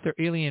imagine if they're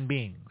alien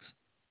beings.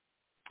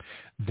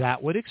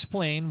 That would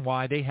explain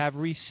why they have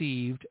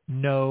received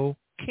no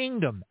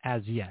kingdom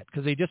as yet,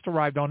 because they just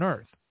arrived on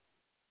Earth.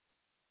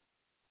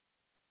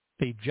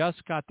 They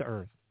just got to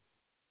Earth.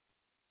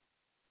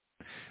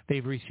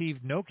 They've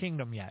received no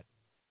kingdom yet.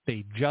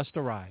 They just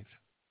arrived.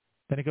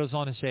 Then it goes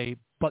on to say,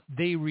 but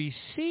they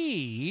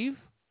receive,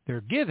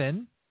 they're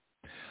given,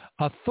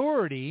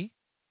 authority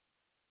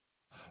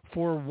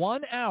for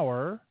 1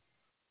 hour,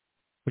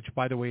 which,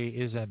 by the way,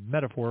 is a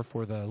metaphor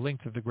for the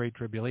length of the Great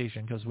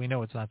Tribulation, because we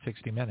know it's not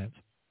 60 minutes,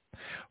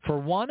 for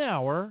 1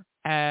 hour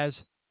as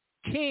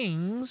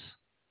kings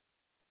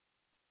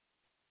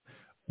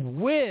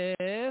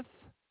with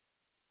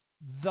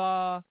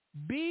the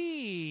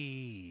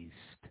beast.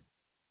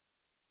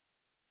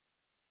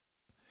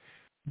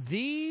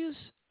 These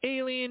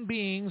alien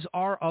beings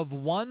are of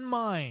one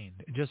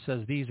mind. It just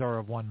says these are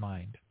of one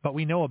mind. But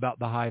we know about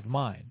the hive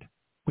mind.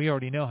 We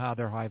already know how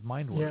their hive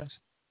mind works. Yeah.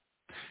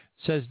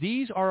 It says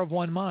these are of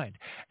one mind.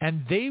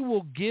 And they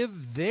will give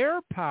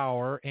their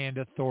power and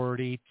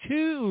authority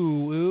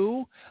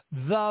to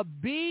the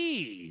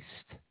beast.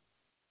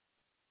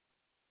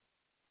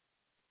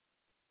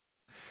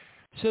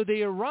 So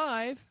they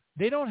arrive.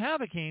 They don't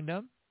have a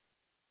kingdom.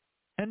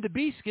 And the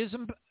beast gives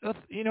them,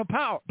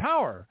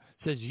 power.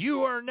 Says,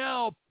 you are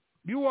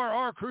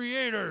our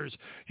creators.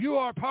 You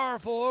are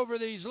powerful over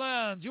these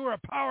lands. You are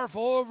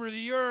powerful over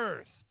the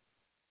earth.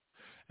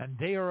 And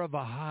they are of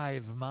a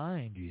hive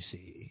mind, you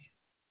see.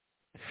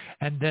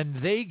 And then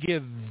they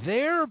give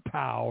their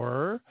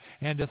power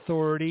and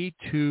authority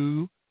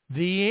to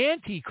the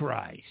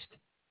Antichrist.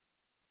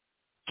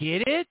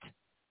 Get it?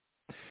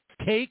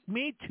 Take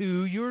me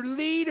to your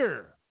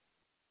leader.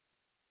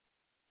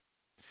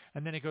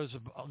 And then it goes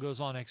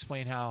on to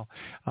explain how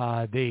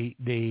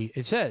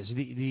it says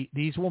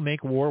these will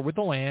make war with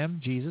the Lamb,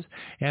 Jesus,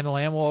 and the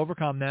Lamb will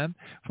overcome them.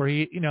 For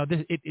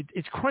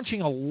it's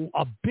crunching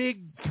a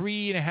big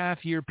 3.5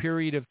 year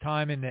period of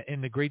time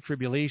in the Great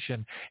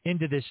Tribulation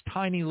into this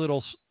tiny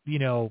little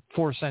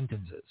 4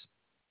 sentences.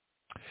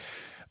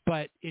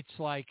 But it's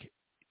like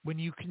when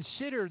you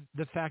consider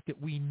the fact that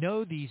we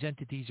know these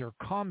entities are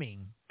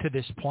coming to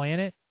this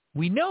planet,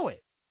 we know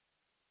it.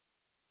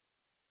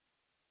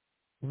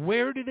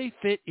 Where do they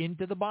fit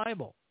into the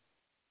Bible?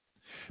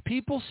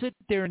 People sit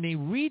there and they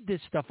read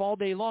this stuff all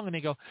day long and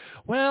they go,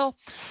 well,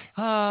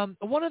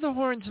 one of the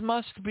horns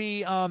must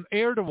be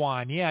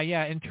Erdogan.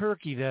 Yeah, in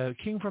Turkey, the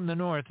king from the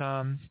north.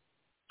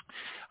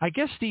 I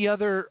guess the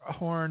other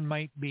horn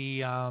might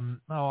be,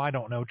 I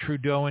don't know,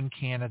 Trudeau in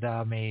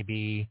Canada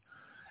maybe.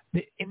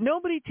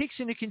 Nobody takes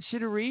into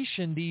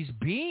consideration these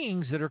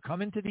beings that are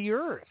coming to the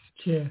earth.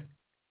 Yeah,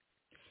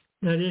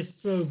 that is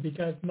true,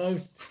 because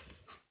they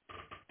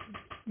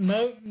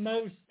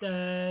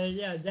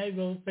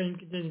will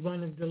think there's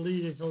one of the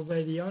leaders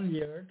already on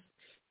the earth,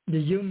 the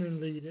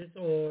human leaders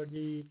or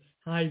the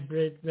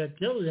hybrid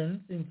reptilians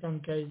in some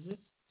cases.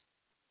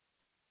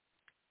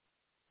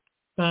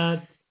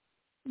 But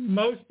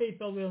most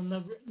people will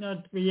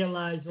not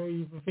realize or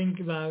even think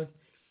about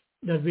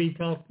that we're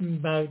talking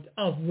about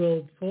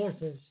off-world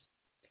forces.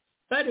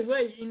 By the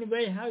way, in the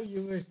way how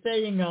you were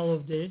saying all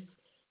of this,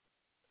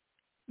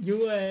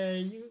 you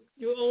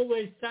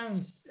always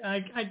sound, I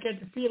get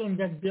the feeling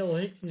that Bill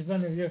Hicks is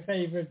one of your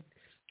favorite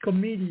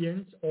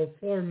comedians or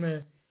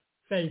former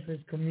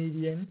favorite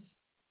comedians,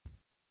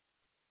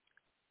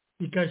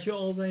 because you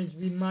always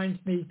reminds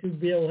me to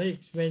Bill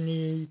Hicks when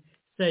he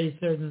says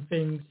certain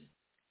things.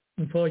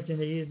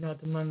 Unfortunately, he is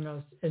not among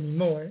us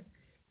anymore.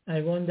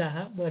 I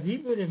wonder what he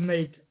would have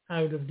made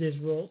out of this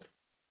world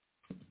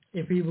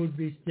if he would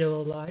be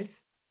still alive.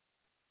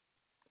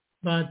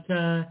 But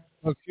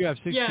look, you have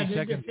 60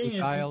 seconds to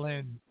dial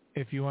in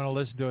if you want to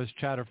listen to us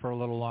chatter for a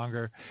little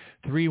longer.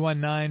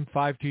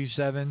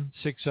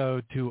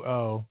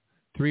 319-527-6020.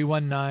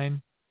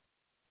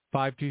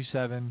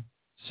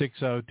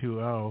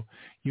 319-527-6020.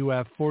 You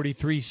have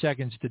 43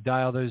 seconds to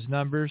dial those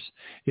numbers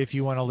if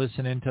you want to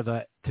listen into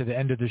the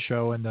end of the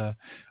show and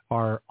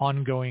our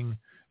ongoing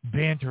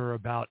banter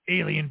about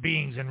alien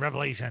beings in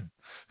Revelation.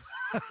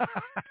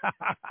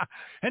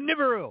 And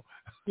Nibiru.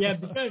 Yeah,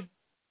 because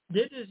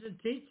this is a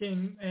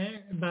teaching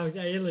about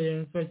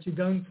aliens that you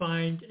don't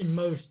find in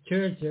most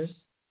churches.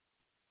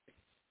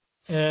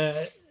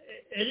 It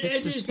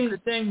is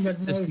insane that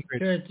most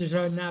churches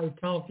are now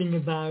talking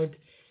about.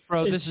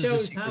 Bro, it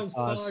shows how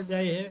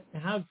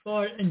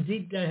far and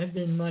deep they have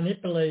been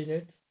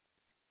manipulated,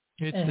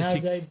 and how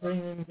they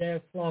bring their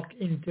flock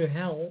into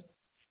hell.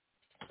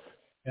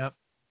 Yep,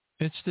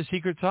 it's the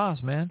secret sauce,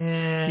 man.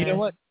 You know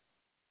what?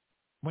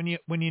 When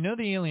you know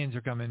the aliens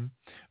are coming,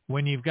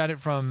 when you've got it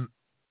from,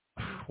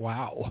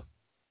 wow,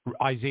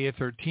 Isaiah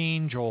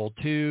 13, Joel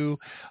 2,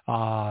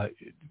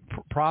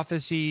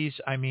 prophecies.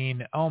 I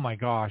mean, oh my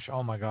gosh.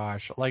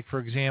 Like, for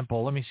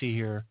example, let me see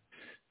here.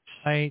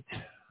 Site,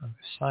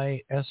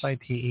 SITE :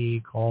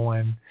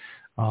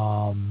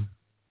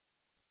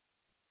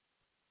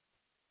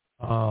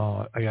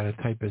 I got to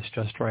type this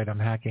just right. I'm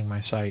hacking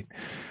my site.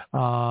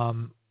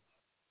 No.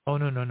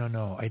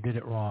 I did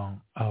it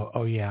wrong.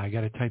 Oh yeah. I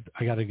got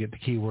to get the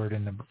keyword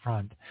in the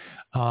front.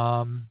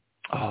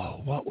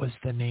 What was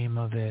the name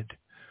of it?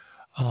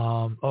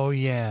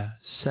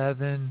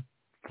 Seven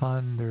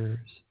Thunders.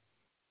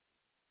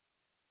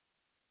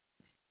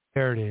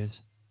 There it is.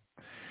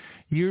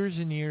 Years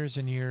and years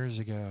and years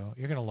ago.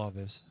 You're going to love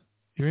this.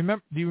 Do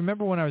you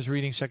remember when I was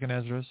reading 2nd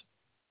Esdras?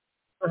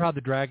 Remember how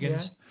the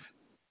dragons,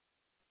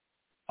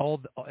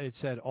 it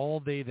said,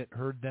 all they that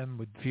heard them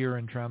would fear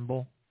and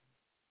tremble?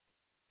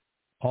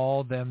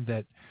 All them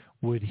that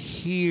would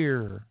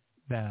hear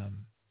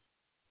them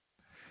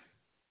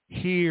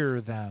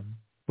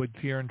would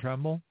fear and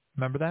tremble?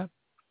 Remember that?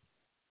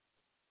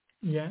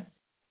 Yeah.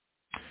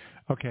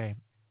 Okay.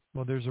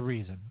 Well, there's a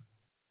reason.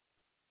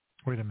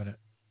 Wait a minute.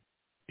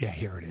 Yeah,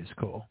 here it is.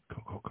 Cool.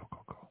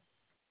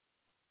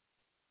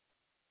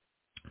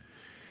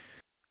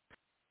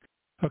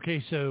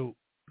 Okay, so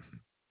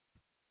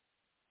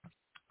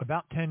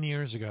about 10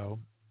 years ago,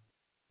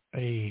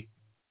 a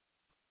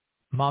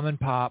mom and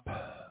pop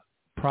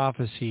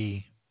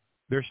prophecy,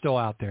 they're still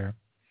out there,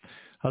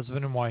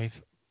 husband and wife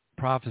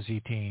prophecy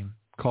team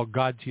called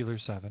God Sealer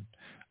 7.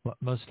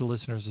 Most of the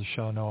listeners of the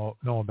show know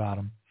about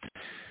them.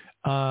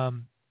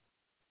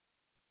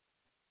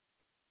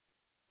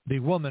 The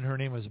woman, her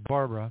name was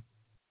Barbara,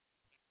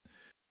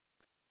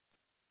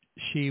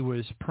 she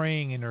was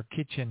praying in her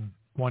kitchen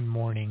one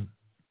morning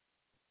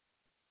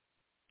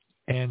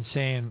and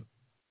saying,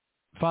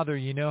 Father,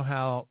 you know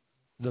how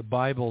the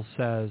Bible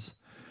says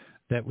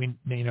that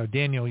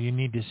Daniel, you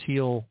need to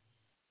seal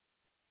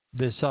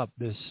this up,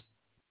 this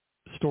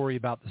story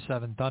about the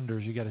 7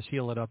 thunders. You got to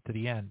seal it up to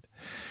the end.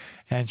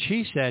 And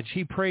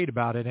she prayed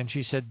about it, and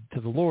she said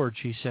to the Lord,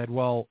 she said,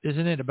 well,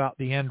 isn't it about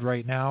the end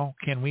right now?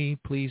 Can we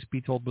please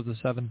be told what the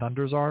 7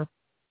 thunders are?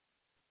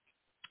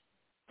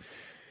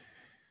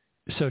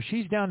 So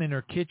she's down in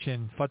her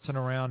kitchen futzing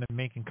around and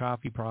making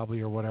coffee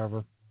probably or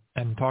whatever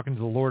and talking to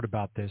the Lord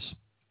about this.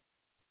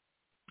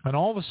 And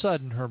all of a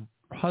sudden, her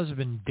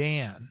husband,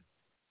 Dan,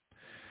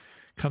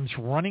 comes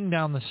running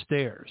down the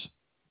stairs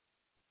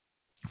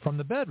from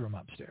the bedroom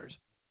upstairs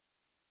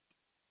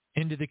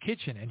into the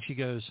kitchen. And he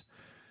goes,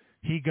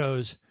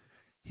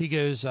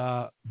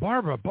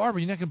 Barbara,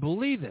 you're not going to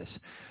believe this,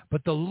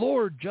 but the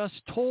Lord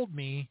just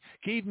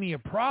gave me a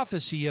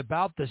prophecy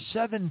about the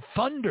 7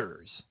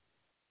 thunders.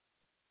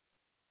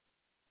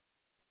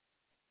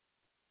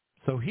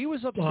 So he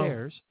was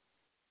upstairs. Wow.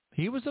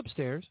 He was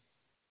upstairs.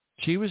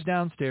 She was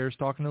downstairs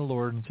talking to the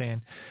Lord and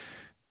saying,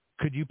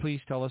 could you please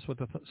tell us what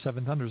the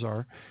 7 thunders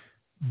are?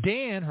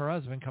 Dan, her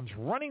husband, comes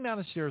running down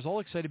the stairs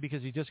all excited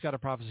because he just got a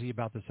prophecy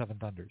about the 7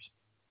 thunders.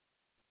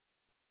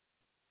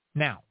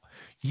 Now,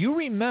 you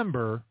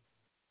remember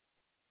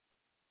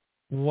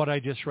what I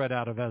just read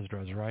out of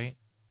Esdras, right?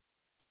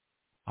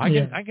 I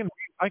can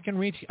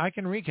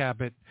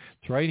recap it.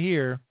 It's right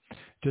here.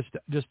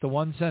 Just the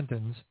one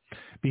sentence.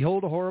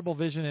 Behold, a horrible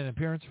vision and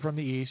appearance from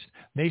the east.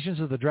 Nations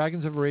of the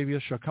dragons of Arabia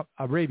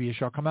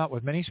shall come out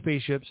with many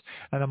spaceships,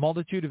 and a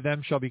multitude of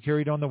them shall be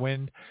carried on the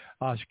wind,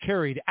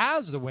 carried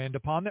as the wind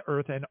upon the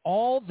earth, and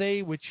all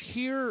they which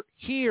hear,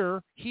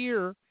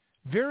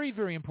 very,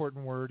 very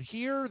important word,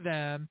 hear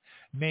them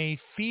may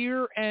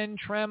fear and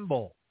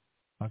tremble.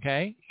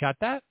 Okay? Got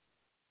that?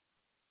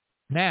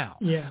 Now,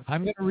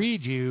 I'm going to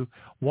read you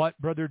what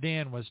Brother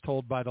Dan was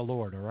told by the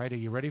Lord. All right? Are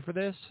you ready for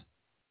this?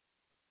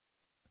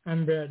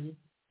 I'm ready.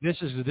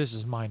 This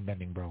is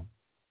mind-bending, bro.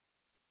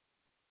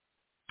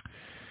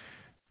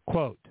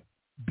 Quote,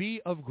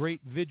 be of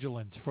great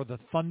vigilance, for the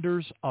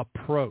thunders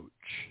approach.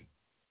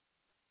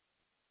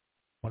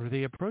 What are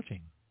they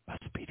approaching?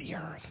 Must be the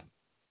earth.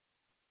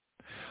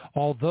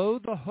 Although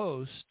the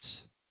hosts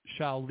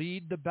shall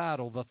lead the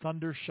battle, the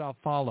thunders shall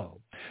follow.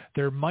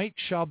 Their might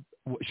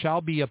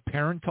shall be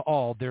apparent to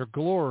all. Their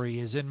glory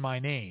is in my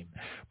name.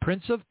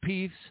 Prince of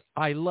peace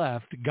I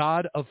left,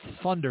 God of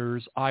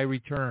thunders I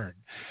return.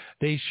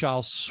 They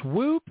shall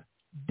swoop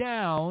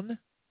down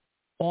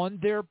on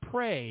their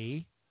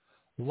prey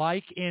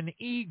like an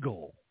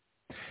eagle.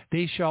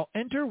 They shall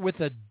enter with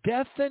a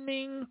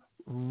deafening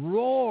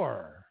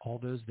roar. All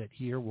those that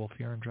hear will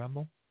fear and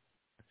tremble.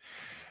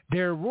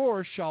 Their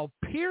roar shall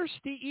pierce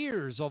the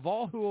ears of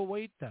all who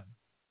await them.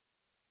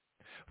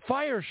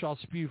 Fire shall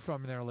spew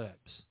from their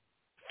lips.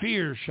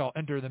 Fear shall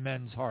enter the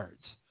men's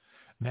hearts.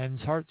 Men's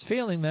hearts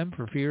failing them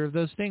for fear of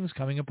those things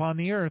coming upon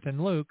the earth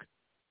in Luke.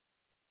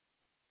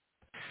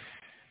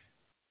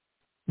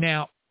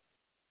 Now,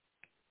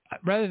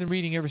 rather than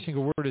reading every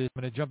single word of this,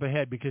 I'm going to jump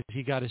ahead because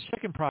he got his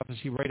second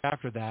prophecy right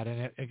after that,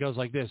 and it goes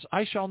like this.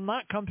 I shall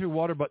not come through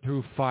water but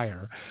through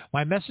fire.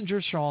 My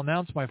messengers shall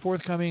announce my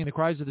forthcoming, and the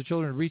cries of the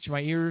children reach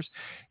my ears.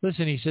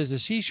 Listen, he says, the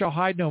sea shall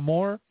hide no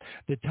more.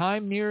 The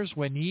time nears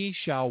when ye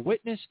shall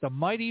witness the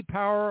mighty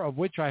power of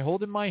which I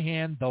hold in my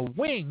hand. The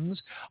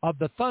wings of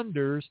the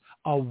thunders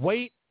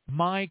await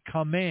my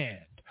command.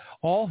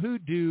 All who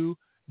do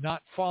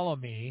not follow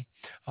me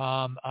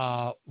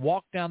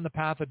walk down the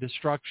path of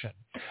destruction.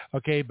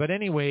 Okay, but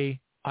anyway,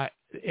 and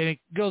it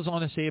goes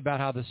on to say about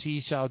how the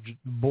sea shall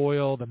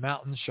boil, the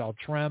mountains shall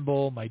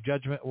tremble, my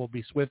judgment will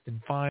be swift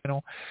and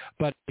final.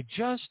 But I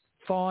just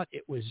thought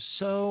it was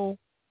so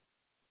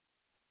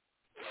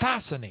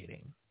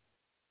fascinating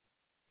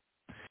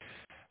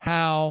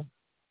how,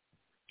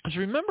 because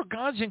remember,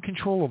 God's in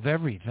control of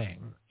everything,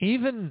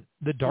 even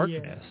the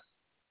darkness. Yeah.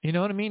 You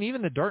know what I mean?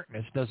 Even the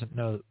darkness doesn't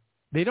know.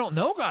 They don't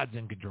know God's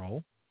in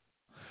control.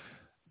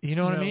 You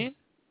know what I mean?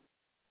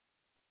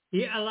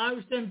 He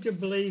allows them to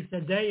believe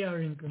that they are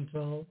in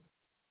control.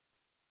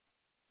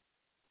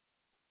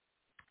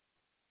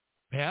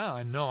 Yeah,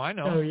 I know.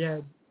 So, yeah.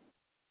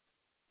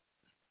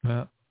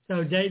 Yeah.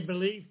 So they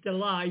believe the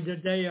lie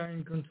that they are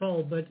in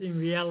control, but in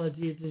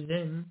reality it is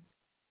him.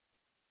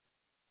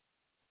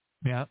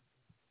 Yeah.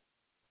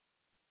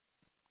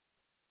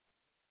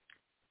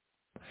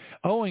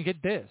 Oh, and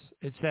get this.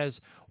 It says,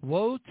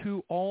 woe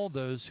to all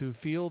those who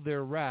feel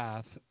their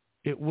wrath.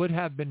 It would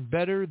have been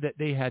better that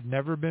they had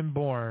never been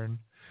born.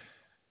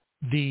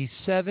 The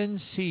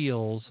seven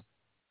seals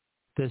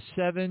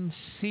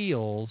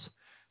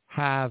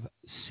have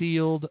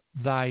sealed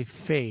thy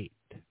fate.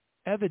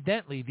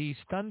 Evidently, these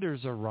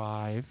thunders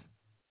arrive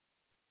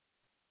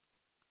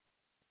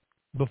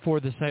before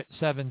the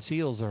seven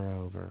seals are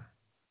over.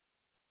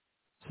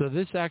 So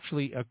this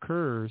actually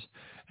occurs,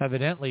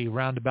 evidently,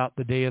 round about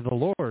the day of the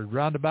Lord,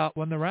 round about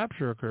when the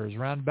rapture occurs,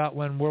 round about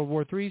when World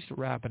War III is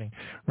happening,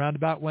 round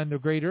about when the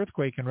great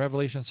earthquake in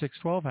Revelation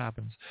 6:12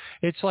 happens.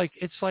 It's like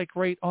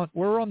right on.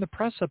 We're on the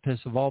precipice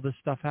of all this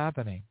stuff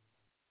happening.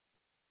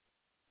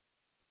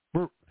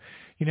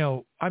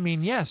 I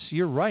mean, yes,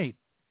 you're right.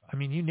 I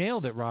mean, you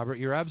nailed it, Robert.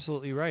 You're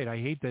absolutely right. I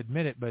hate to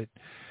admit it, but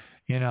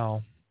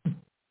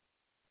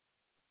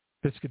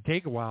this could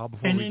take a while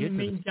before we get to in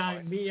the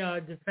meantime, we are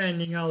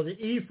defending all the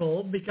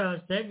evil because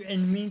in the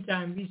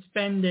meantime, we're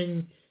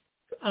spending,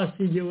 us,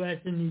 the U.S.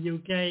 and the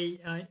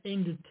UK,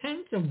 in the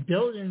tens of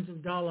billions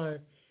of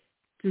dollars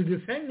to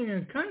defending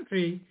a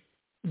country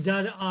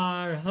that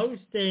are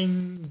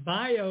hosting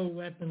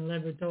bioweapon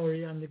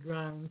laboratory on the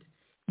ground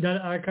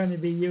that are going to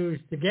be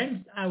used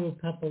against our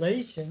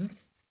population.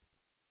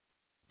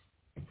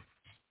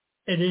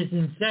 It is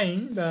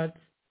insane, but...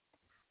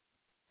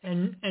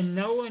 And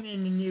no one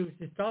in the news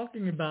is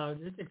talking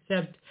about it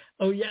except,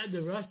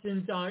 the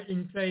Russians are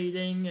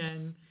invading,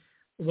 and,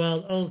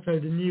 also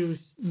the news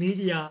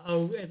media,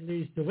 at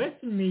least the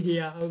Western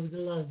media over the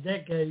last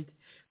decade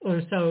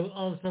or so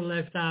also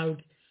left out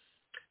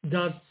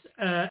that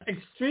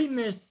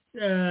extremist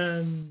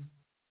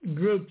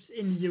groups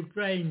in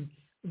Ukraine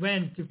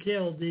went to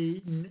kill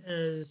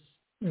the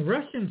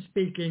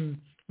Russian-speaking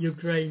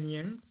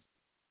Ukrainians.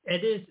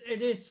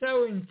 It is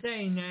so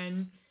insane,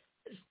 and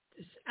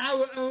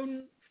our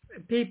own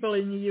people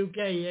in the UK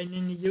and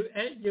in the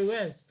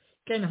US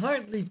can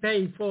hardly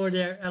pay for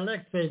their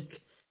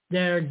electric,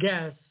 their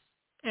gas,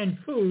 and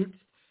food,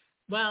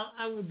 while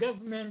our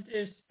government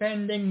is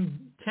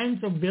spending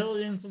tens of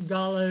billions of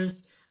dollars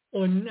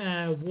on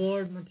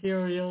war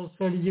materials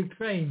for the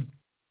Ukraine.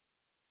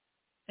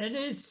 It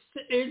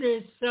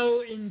is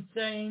so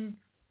insane,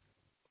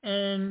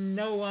 and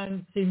no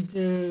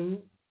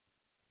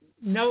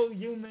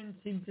human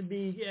seems to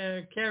be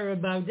care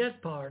about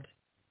that part.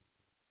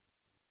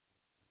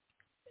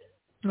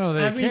 No,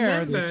 they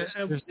care.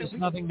 There's just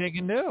nothing they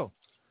can do.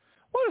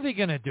 What are they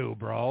going to do,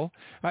 bro?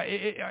 Are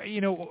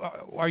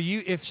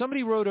you? If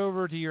somebody rode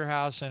over to your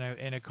house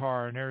in a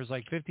car and there was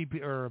like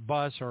 50 or a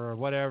bus or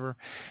whatever,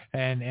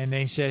 and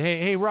they said,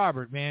 hey,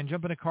 Robert, man,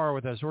 jump in a car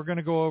with us. We're going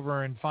to go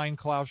over and find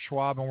Klaus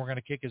Schwab and we're going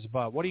to kick his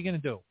butt. What are you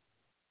going to do?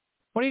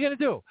 What are you going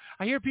to do?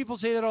 I hear people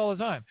say that all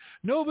the time.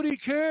 Nobody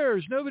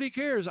cares. Nobody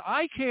cares.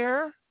 I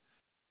care.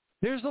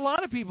 There's a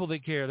lot of people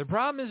that care. The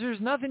problem is there's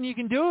nothing you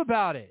can do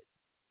about it.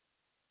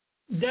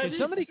 If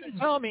somebody can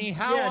tell me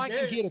how I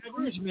can get a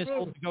cruise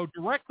missile to go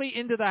directly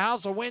into the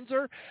House of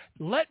Windsor,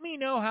 let me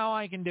know how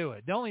I can do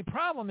it. The only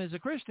problem is, a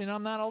Christian,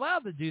 I'm not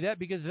allowed to do that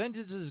because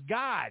vengeance is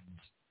God's.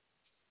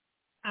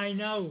 I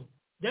know.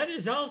 That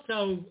is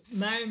also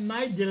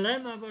my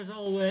dilemma was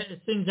always,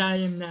 since I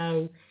am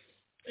now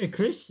a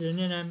Christian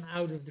and I'm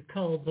out of the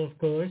cult, of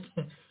course.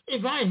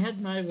 If I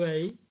had my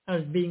way,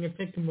 as being a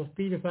victim of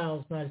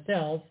pedophiles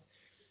myself,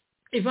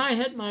 if I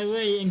had my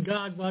way and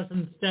God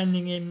wasn't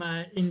standing in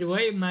the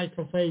way of my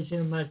salvation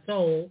and my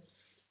soul,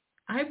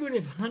 I would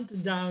have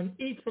hunted down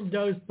each of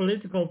those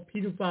political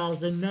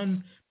pedophiles and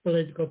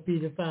non-political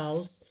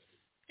pedophiles,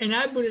 and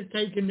I would have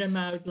taken them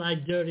out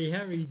like Dirty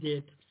Harry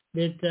did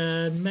with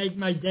Make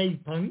My Day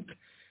Punk.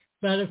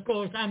 But of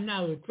course, I'm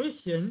now a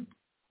Christian,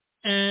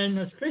 And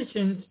as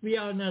Christians, we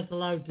are not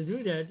allowed to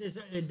do that.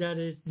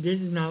 This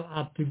is now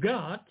up to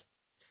God.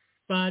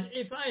 But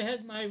if I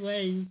had my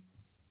way,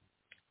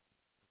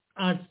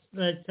 as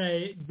let's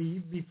say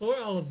before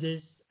all of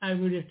this, I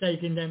would have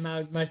taken them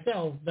out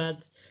myself. But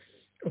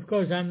of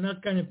course, I'm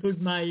not going to put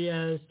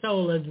my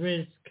soul at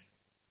risk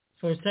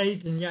for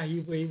Satan. Yeah, he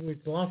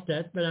would love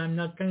that, but I'm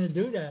not going to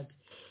do that.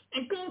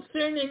 And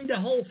concerning the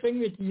whole thing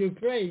with the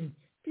Ukraine,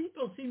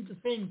 people seem to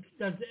think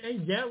that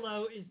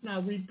yellow is now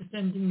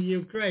representing the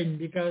Ukraine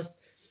because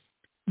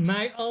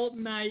my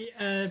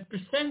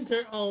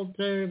presenter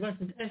alter, was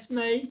it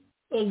Esme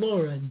or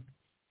Lauren?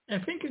 I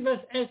think it was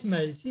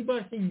Esme. She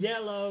was in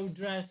yellow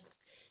dress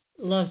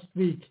last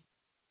week.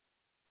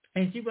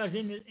 And she was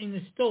in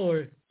a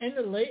store, and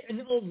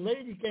an old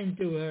lady came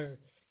to her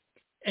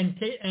and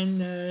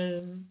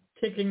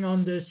taking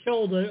on the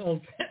shoulder of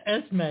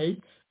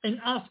Esme and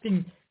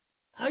asking,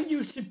 "Are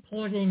you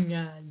supporting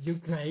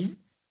Ukraine?"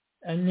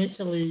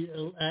 Initially,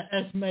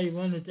 Esme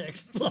wanted to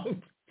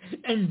explode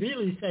and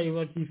really say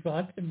what he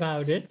thought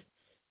about it,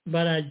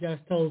 but I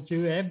just told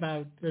you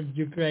about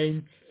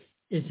Ukraine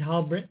is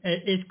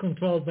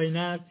controlled by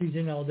Nazis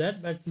and all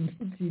that, but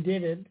she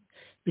didn't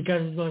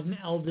because it was an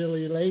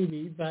elderly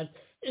lady. But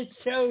it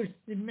shows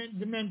the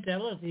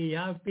mentality,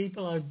 how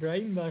people are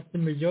brainwashed, the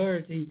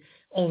majority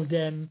of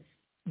them,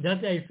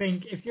 that they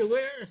think if you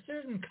wear a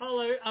certain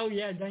color, oh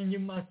yeah, then you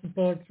must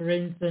support, for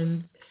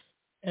instance,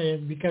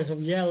 because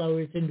of yellow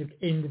is in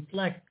the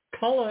flag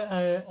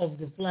color of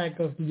the flag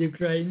of the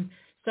Ukraine,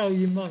 so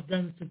you must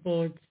then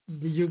support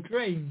the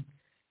Ukraine.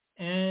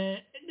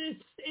 It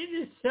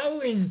is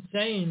so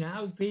insane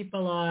how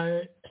people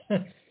are.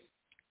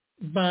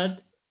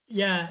 But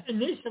yeah,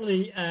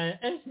 initially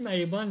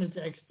Esme wanted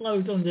to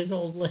explode on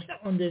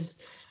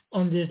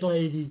this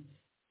lady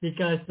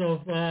because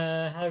of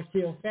how she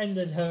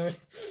offended her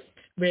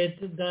with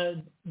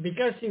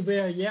because she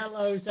wears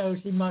yellow, so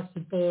she must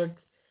support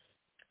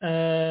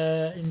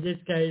in this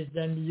case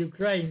then the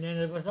Ukraine. And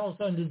it was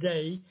also on the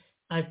day,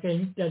 I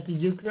think, that the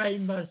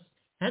Ukraine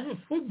had a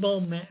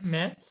football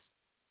match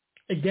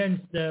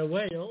against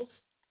Wales,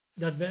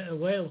 that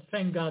Wales,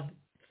 thank God,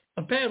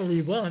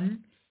 apparently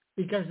won,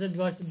 because it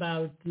was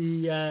about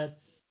the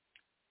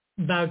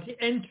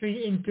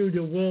entry into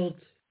the World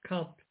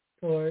Cup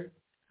for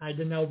I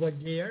don't know what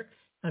year.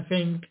 I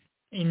think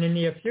in the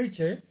near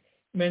future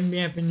when we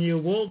have a new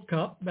World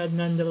Cup. But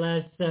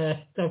nonetheless,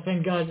 so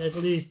thank God at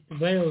least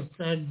Wales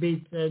had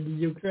beat the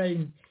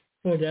Ukraine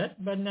for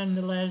that. But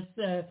nonetheless,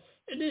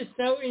 it is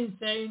so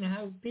insane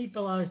how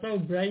people are so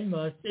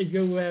brainwashed. If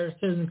you wear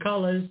certain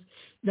colors,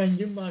 then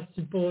you must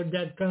support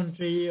that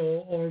country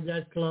or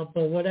that club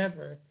or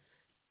whatever.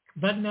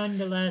 But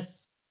nonetheless,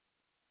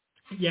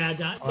 yeah,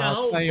 the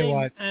whole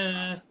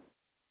thing.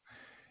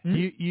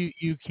 You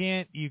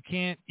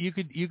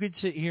could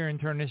sit here and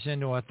turn this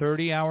into a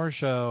 30-hour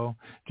show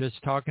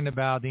just talking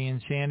about the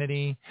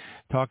insanity,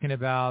 talking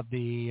about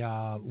the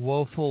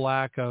woeful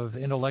lack of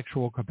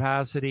intellectual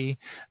capacity,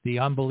 the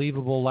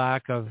unbelievable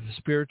lack of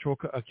spiritual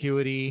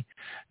acuity,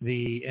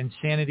 the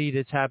insanity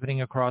that's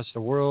happening across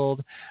the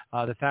world,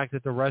 the fact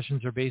that the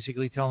Russians are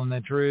basically telling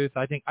the truth.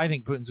 I think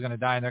Putin's going to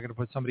die, and they're going to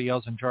put somebody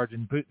else in charge,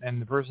 and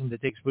the person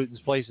that takes Putin's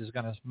place is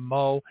going to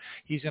mow.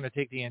 He's going to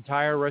take the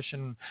entire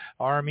Russian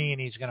army, and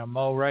he's going to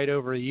mow right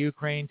over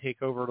Ukraine,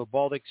 take over the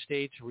Baltic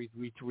states,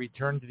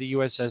 return to the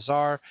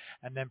USSR,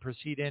 and then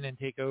proceed in and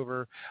take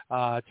over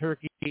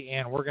Turkey.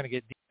 And we're going to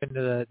get deep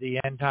into the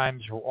end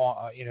times,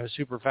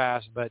 super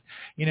fast. But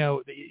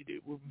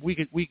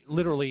we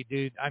literally,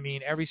 dude. I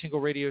mean, every single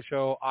radio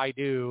show I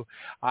do,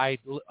 I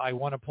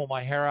want to pull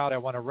my hair out. I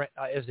want to,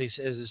 as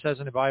it says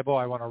in the Bible,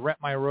 I want to rent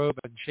my robe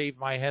and shave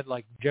my head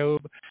like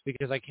Job,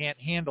 because I can't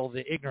handle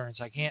the ignorance.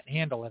 I can't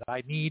handle it.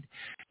 I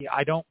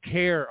don't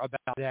care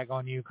about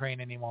daggone Ukraine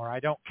anymore.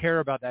 I don't care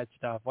about that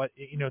stuff.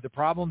 The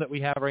problem that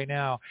we have right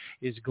now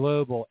is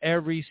global.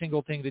 Every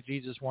single thing that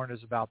Jesus warned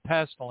us about: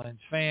 pestilence,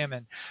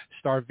 famine,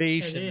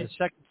 starvation, the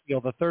second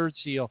seal, the third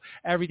seal,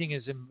 everything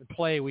is in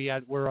play.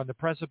 We're on the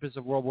precipice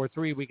of World War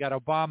III. We got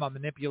Obama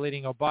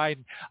manipulating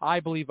Biden. I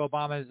believe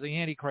Obama is the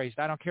Antichrist.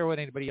 I don't care what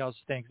anybody else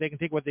thinks. They can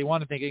think what they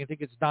want to think. They can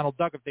think it's Donald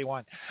Duck if they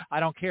want. I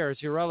don't care.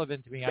 It's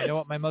irrelevant to me. I know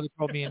what my mother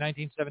told me in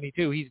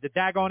 1972. He's the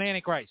daggone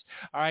Antichrist.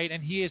 All right,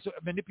 and he is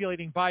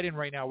manipulating Biden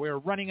right now. We're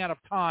running out of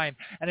time,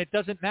 and it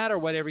doesn't matter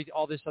what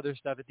all this other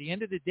stuff. At the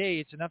end of the day,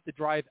 it's enough to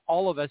drive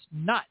all of us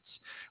nuts.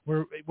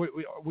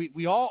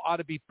 We all ought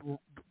to be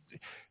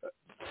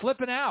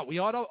flipping out.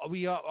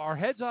 Our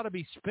heads ought to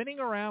be spinning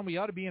around. We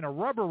ought to be in a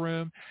rubber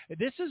room.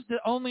 This is the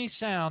only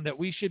sound that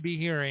we should be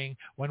hearing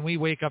when we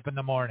wake up in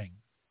the morning.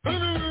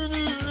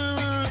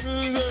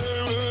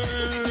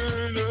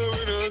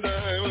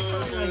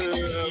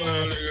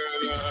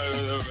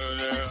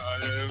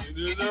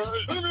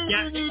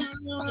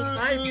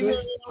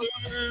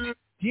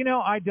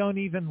 I don't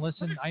even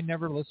listen. I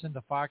never listen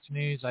to Fox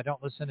News. I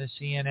don't listen to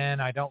CNN.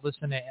 I don't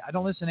listen to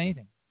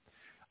anything.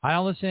 I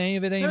don't listen to any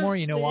of it anymore.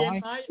 You know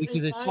why?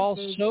 Because it's all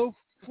so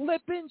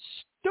flippin'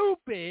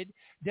 stupid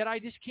that I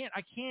just can't.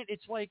 I can't.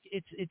 It's like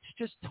it's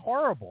just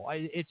horrible.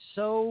 It's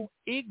so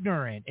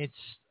ignorant.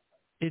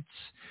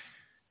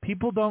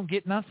 people don't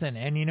get nothing.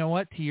 And you know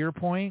what? To your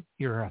point,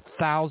 you're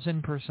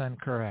 1,000%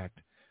 correct.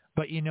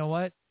 But you know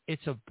what?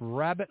 It's a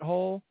rabbit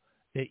hole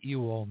that you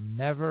will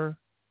never,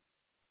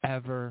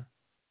 ever,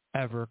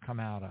 ever come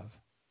out of.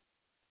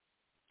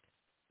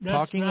 That's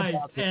Talking right.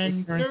 about the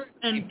and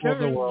people of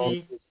the world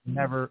is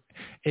never.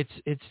 It's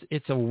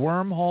a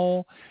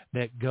wormhole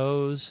that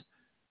goes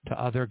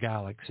to other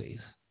galaxies.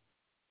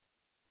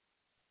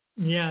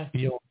 Yeah.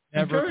 You'll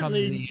never come to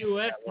currently, the the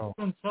U.S. is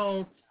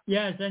controlled.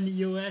 Yes, and the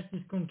U.S.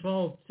 is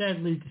controlled,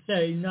 sadly to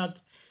say,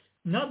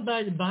 not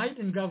by the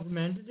Biden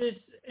government.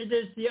 It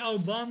is the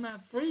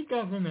Obama-free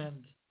government.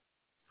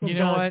 You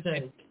know what?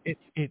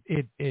 It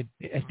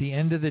at the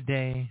end of the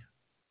day,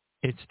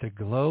 it's the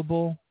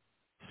global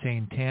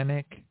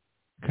satanic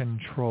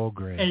control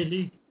grid.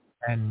 Elite.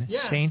 And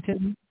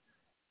Satan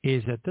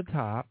is at the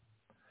top.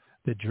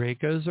 The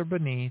Dracos are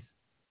beneath.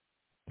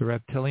 The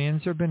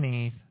reptilians are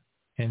beneath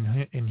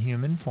in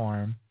human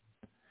form.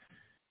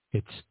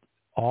 It's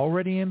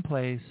already in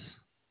place.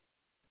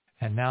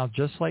 And now,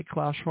 just like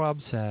Klaus Schwab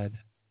said,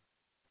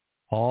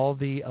 all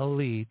the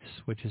elites,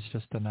 which is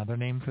just another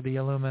name for the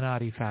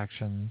Illuminati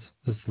factions,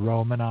 the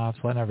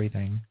Romanovs and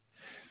everything,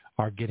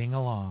 are getting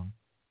along.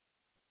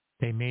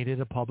 They made it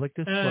a public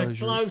disclosure.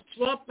 Klaus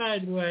Schwab, by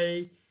the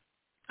way,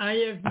 I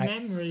have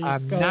memories.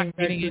 I'm not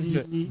getting into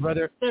it.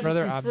 Brother, I'm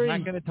 73.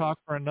 not going to talk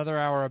for another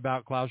hour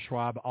about Klaus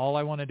Schwab. All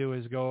I want to do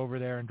is go over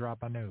there and drop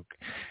a nuke.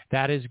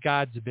 That is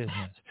God's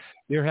business.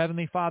 Dear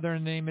Heavenly Father,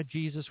 in the name of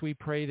Jesus, we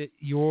pray that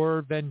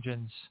your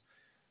vengeance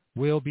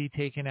will be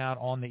taken out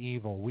on the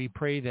evil. We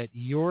pray that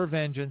your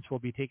vengeance will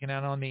be taken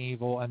out on the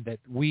evil, and that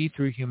we,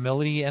 through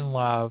humility and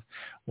love,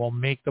 will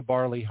make the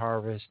barley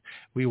harvest.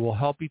 We will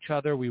help each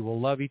other. We will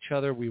love each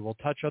other. We will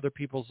touch other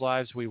people's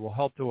lives. We will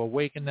help to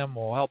awaken them.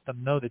 We'll help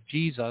them know that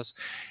Jesus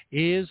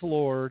is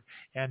Lord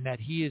and that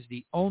he is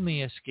the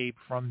only escape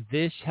from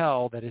this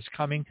hell that is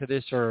coming to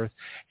this earth.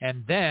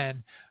 And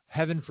then,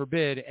 heaven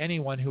forbid,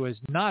 anyone who has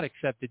not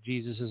accepted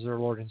Jesus as their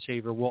Lord and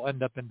Savior will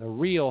end up in the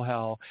real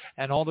hell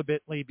and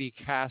ultimately be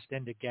cast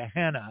into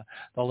Gehenna,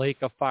 the lake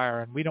of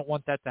fire. And we don't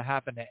want that to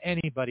happen to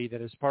anybody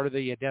that is part of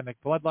the Adamic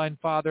bloodline,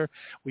 Father.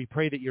 We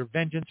pray that your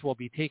vengeance will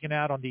be taken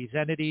out on these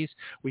entities.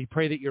 We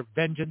pray that your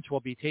vengeance will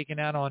be taken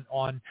out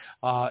on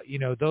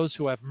those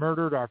who have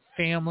murdered our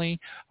family,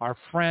 our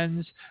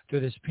friends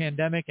through this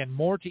pandemic, and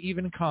more to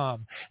even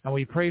come. And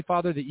we pray,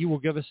 Father, that you will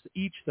give us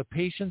each the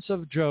patience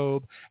of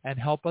Job and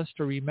help us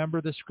to remember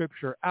the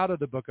scripture out of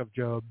the book of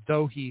Job.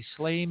 Though he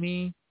slay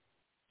me,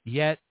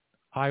 yet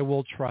I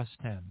will trust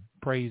him.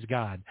 Praise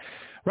God.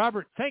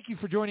 Robert, thank you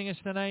for joining us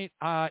tonight.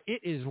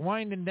 It is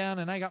winding down,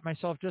 and I got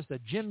myself just a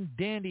Jim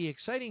Dandy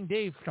exciting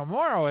day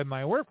tomorrow in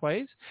my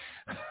workplace.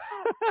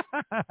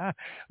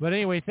 But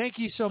anyway, thank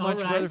you so much,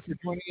 brother, for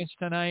joining us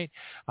tonight.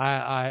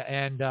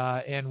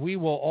 And we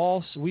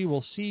will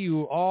see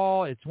you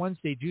all. It's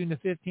Wednesday, June the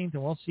 15th,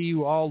 and we'll see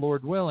you all,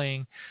 Lord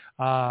willing,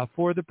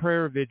 for the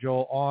prayer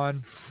vigil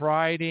on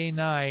Friday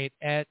night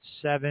at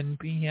 7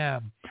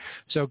 p.m.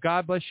 So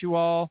God bless you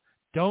all.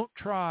 Don't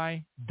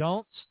try.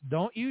 Don't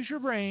use your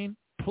brain.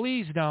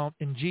 Please don't.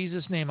 In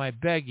Jesus' name, I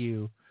beg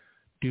you,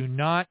 do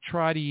not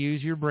try to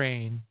use your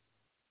brain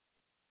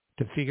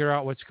to figure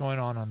out what's going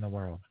on in the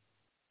world,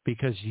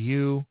 because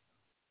you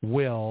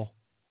will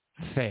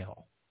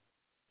fail.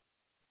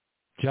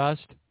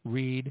 Just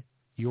read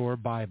your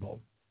Bible.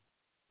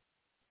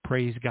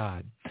 Praise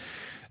God.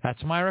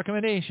 That's my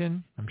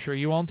recommendation. I'm sure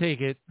you won't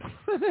take it.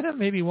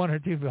 Maybe one or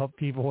two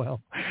people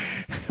will.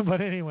 But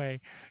anyway,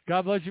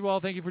 God bless you all.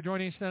 Thank you for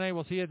joining us tonight.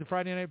 We'll see you at the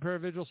Friday Night Prayer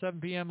Vigil, 7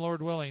 p.m.,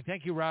 Lord willing.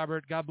 Thank you,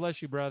 Robert. God bless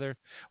you, brother.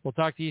 We'll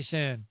talk to you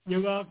soon.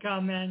 You're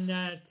welcome, and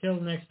till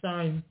next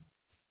time.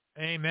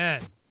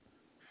 Amen.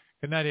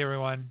 Good night,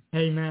 everyone.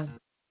 Amen.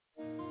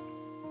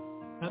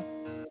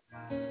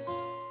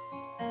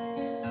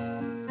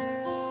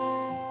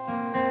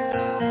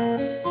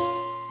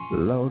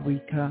 Lord,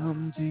 we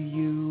come to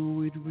you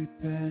with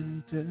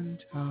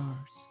repentant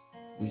hearts.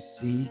 We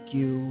seek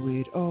you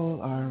with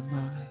all our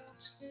might.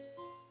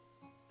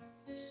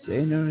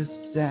 Sinners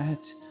at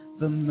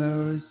the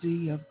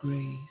mercy of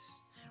grace,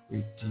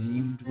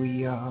 redeemed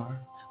we are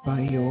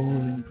by your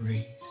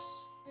embrace.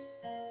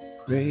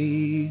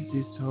 Praise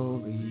his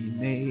holy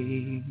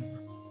name.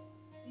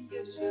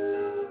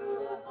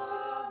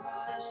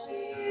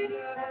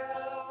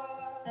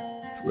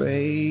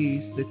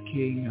 Praise the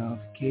King of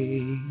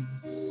Kings.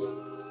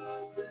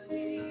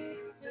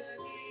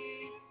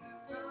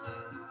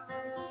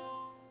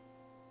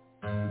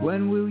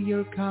 When will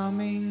your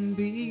coming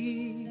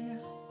be?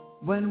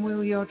 When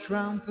will your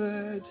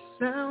trumpet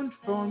sound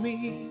for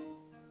me?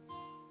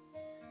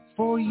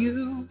 For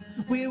you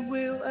we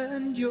will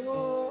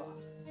endure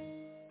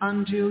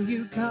until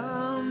you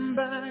come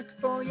back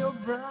for your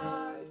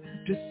bride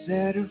to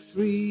set her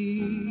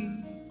free.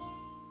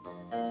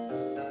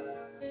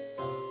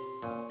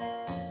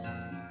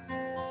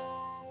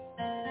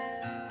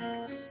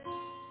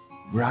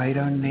 Write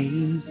our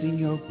names in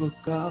your book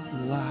of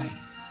life.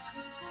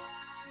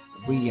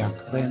 We are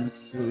cleansed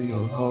through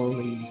your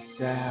holy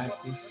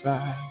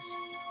sacrifice.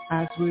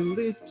 as we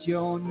lift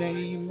your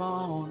name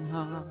on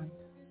high.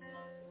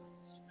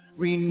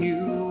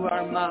 Renew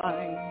our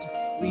mind,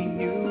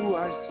 renew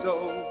our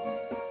soul,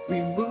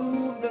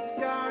 remove the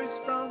scars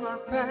from our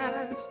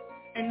past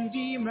and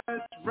deem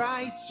us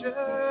righteous.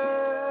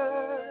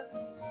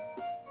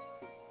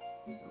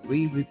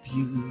 We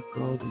rebuke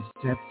all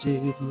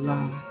deceptive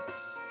lies.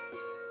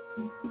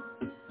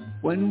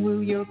 When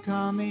will your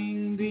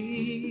coming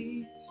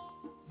be?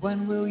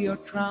 When will your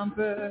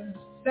trumpet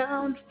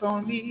sound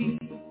for me?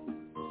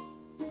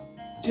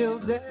 Till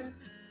then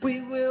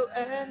we will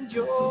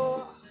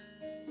endure.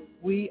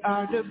 We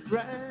are the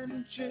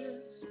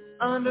branches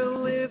on the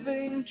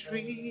living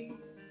tree.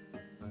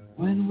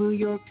 When will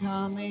your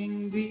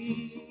coming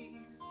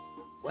be?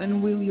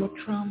 When will your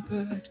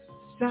trumpet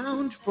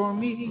sound for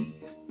me?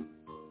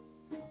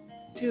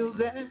 Till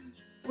then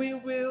we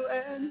will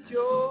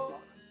endure,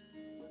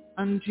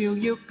 until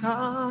you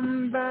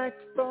come back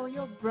for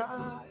your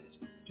bride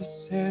to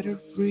set her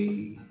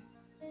free.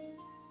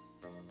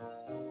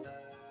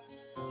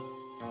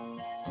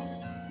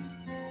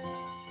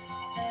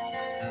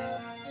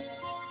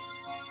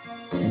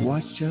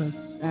 Watch us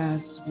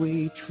as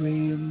we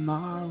trim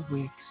our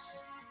wicks.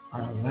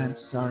 Our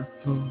lamps are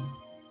full,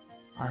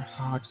 our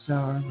hearts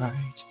are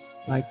right.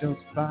 Like those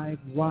 5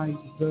 wise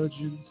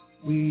virgins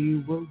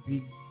we will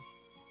be.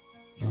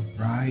 Your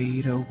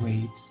bride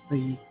awaits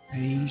thee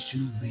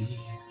patiently.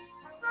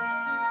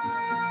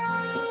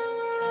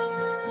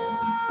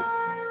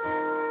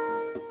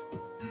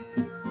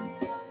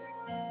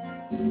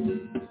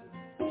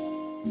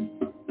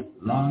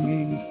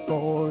 Longing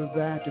for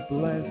that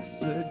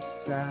blessed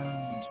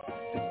sound,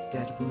 the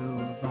dead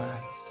will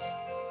rise,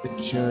 the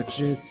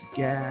churches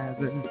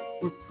gather.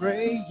 We're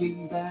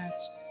praying that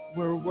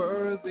we're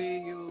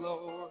worthy,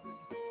 Lord,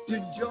 to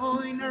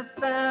join our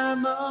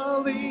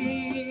family.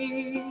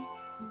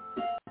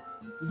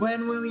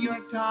 When will your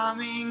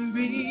coming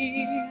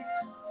be?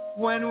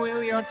 When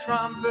will your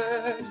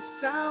trumpet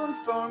sound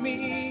for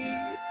me?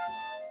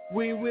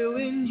 We will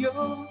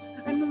endure,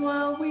 and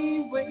while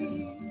we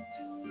wait,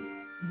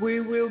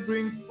 we will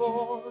bring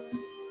forth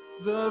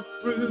the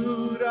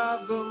fruit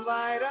of the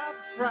light of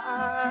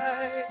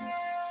Christ.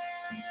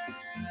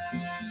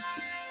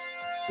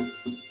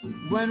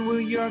 When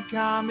will your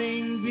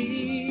coming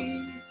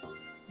be?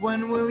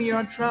 When will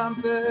your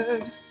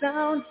trumpet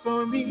sound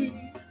for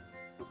me?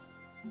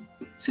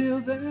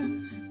 Till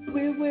then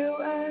we will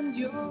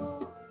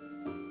endure,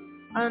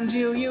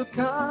 until you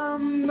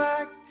come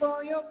back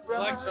for your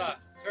bride. Alexa,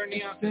 turn the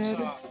set office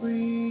it off.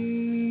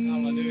 free.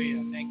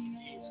 Hallelujah. Thank you,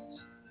 Jesus.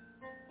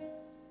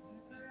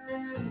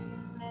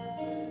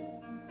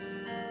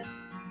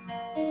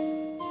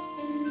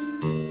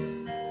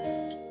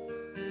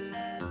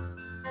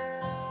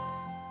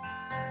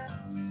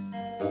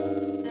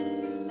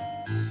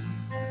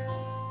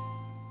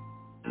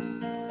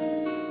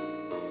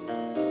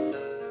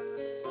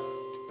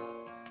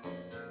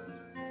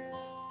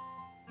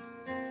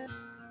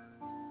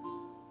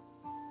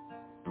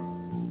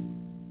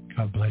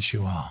 God bless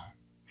you all.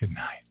 Good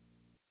night.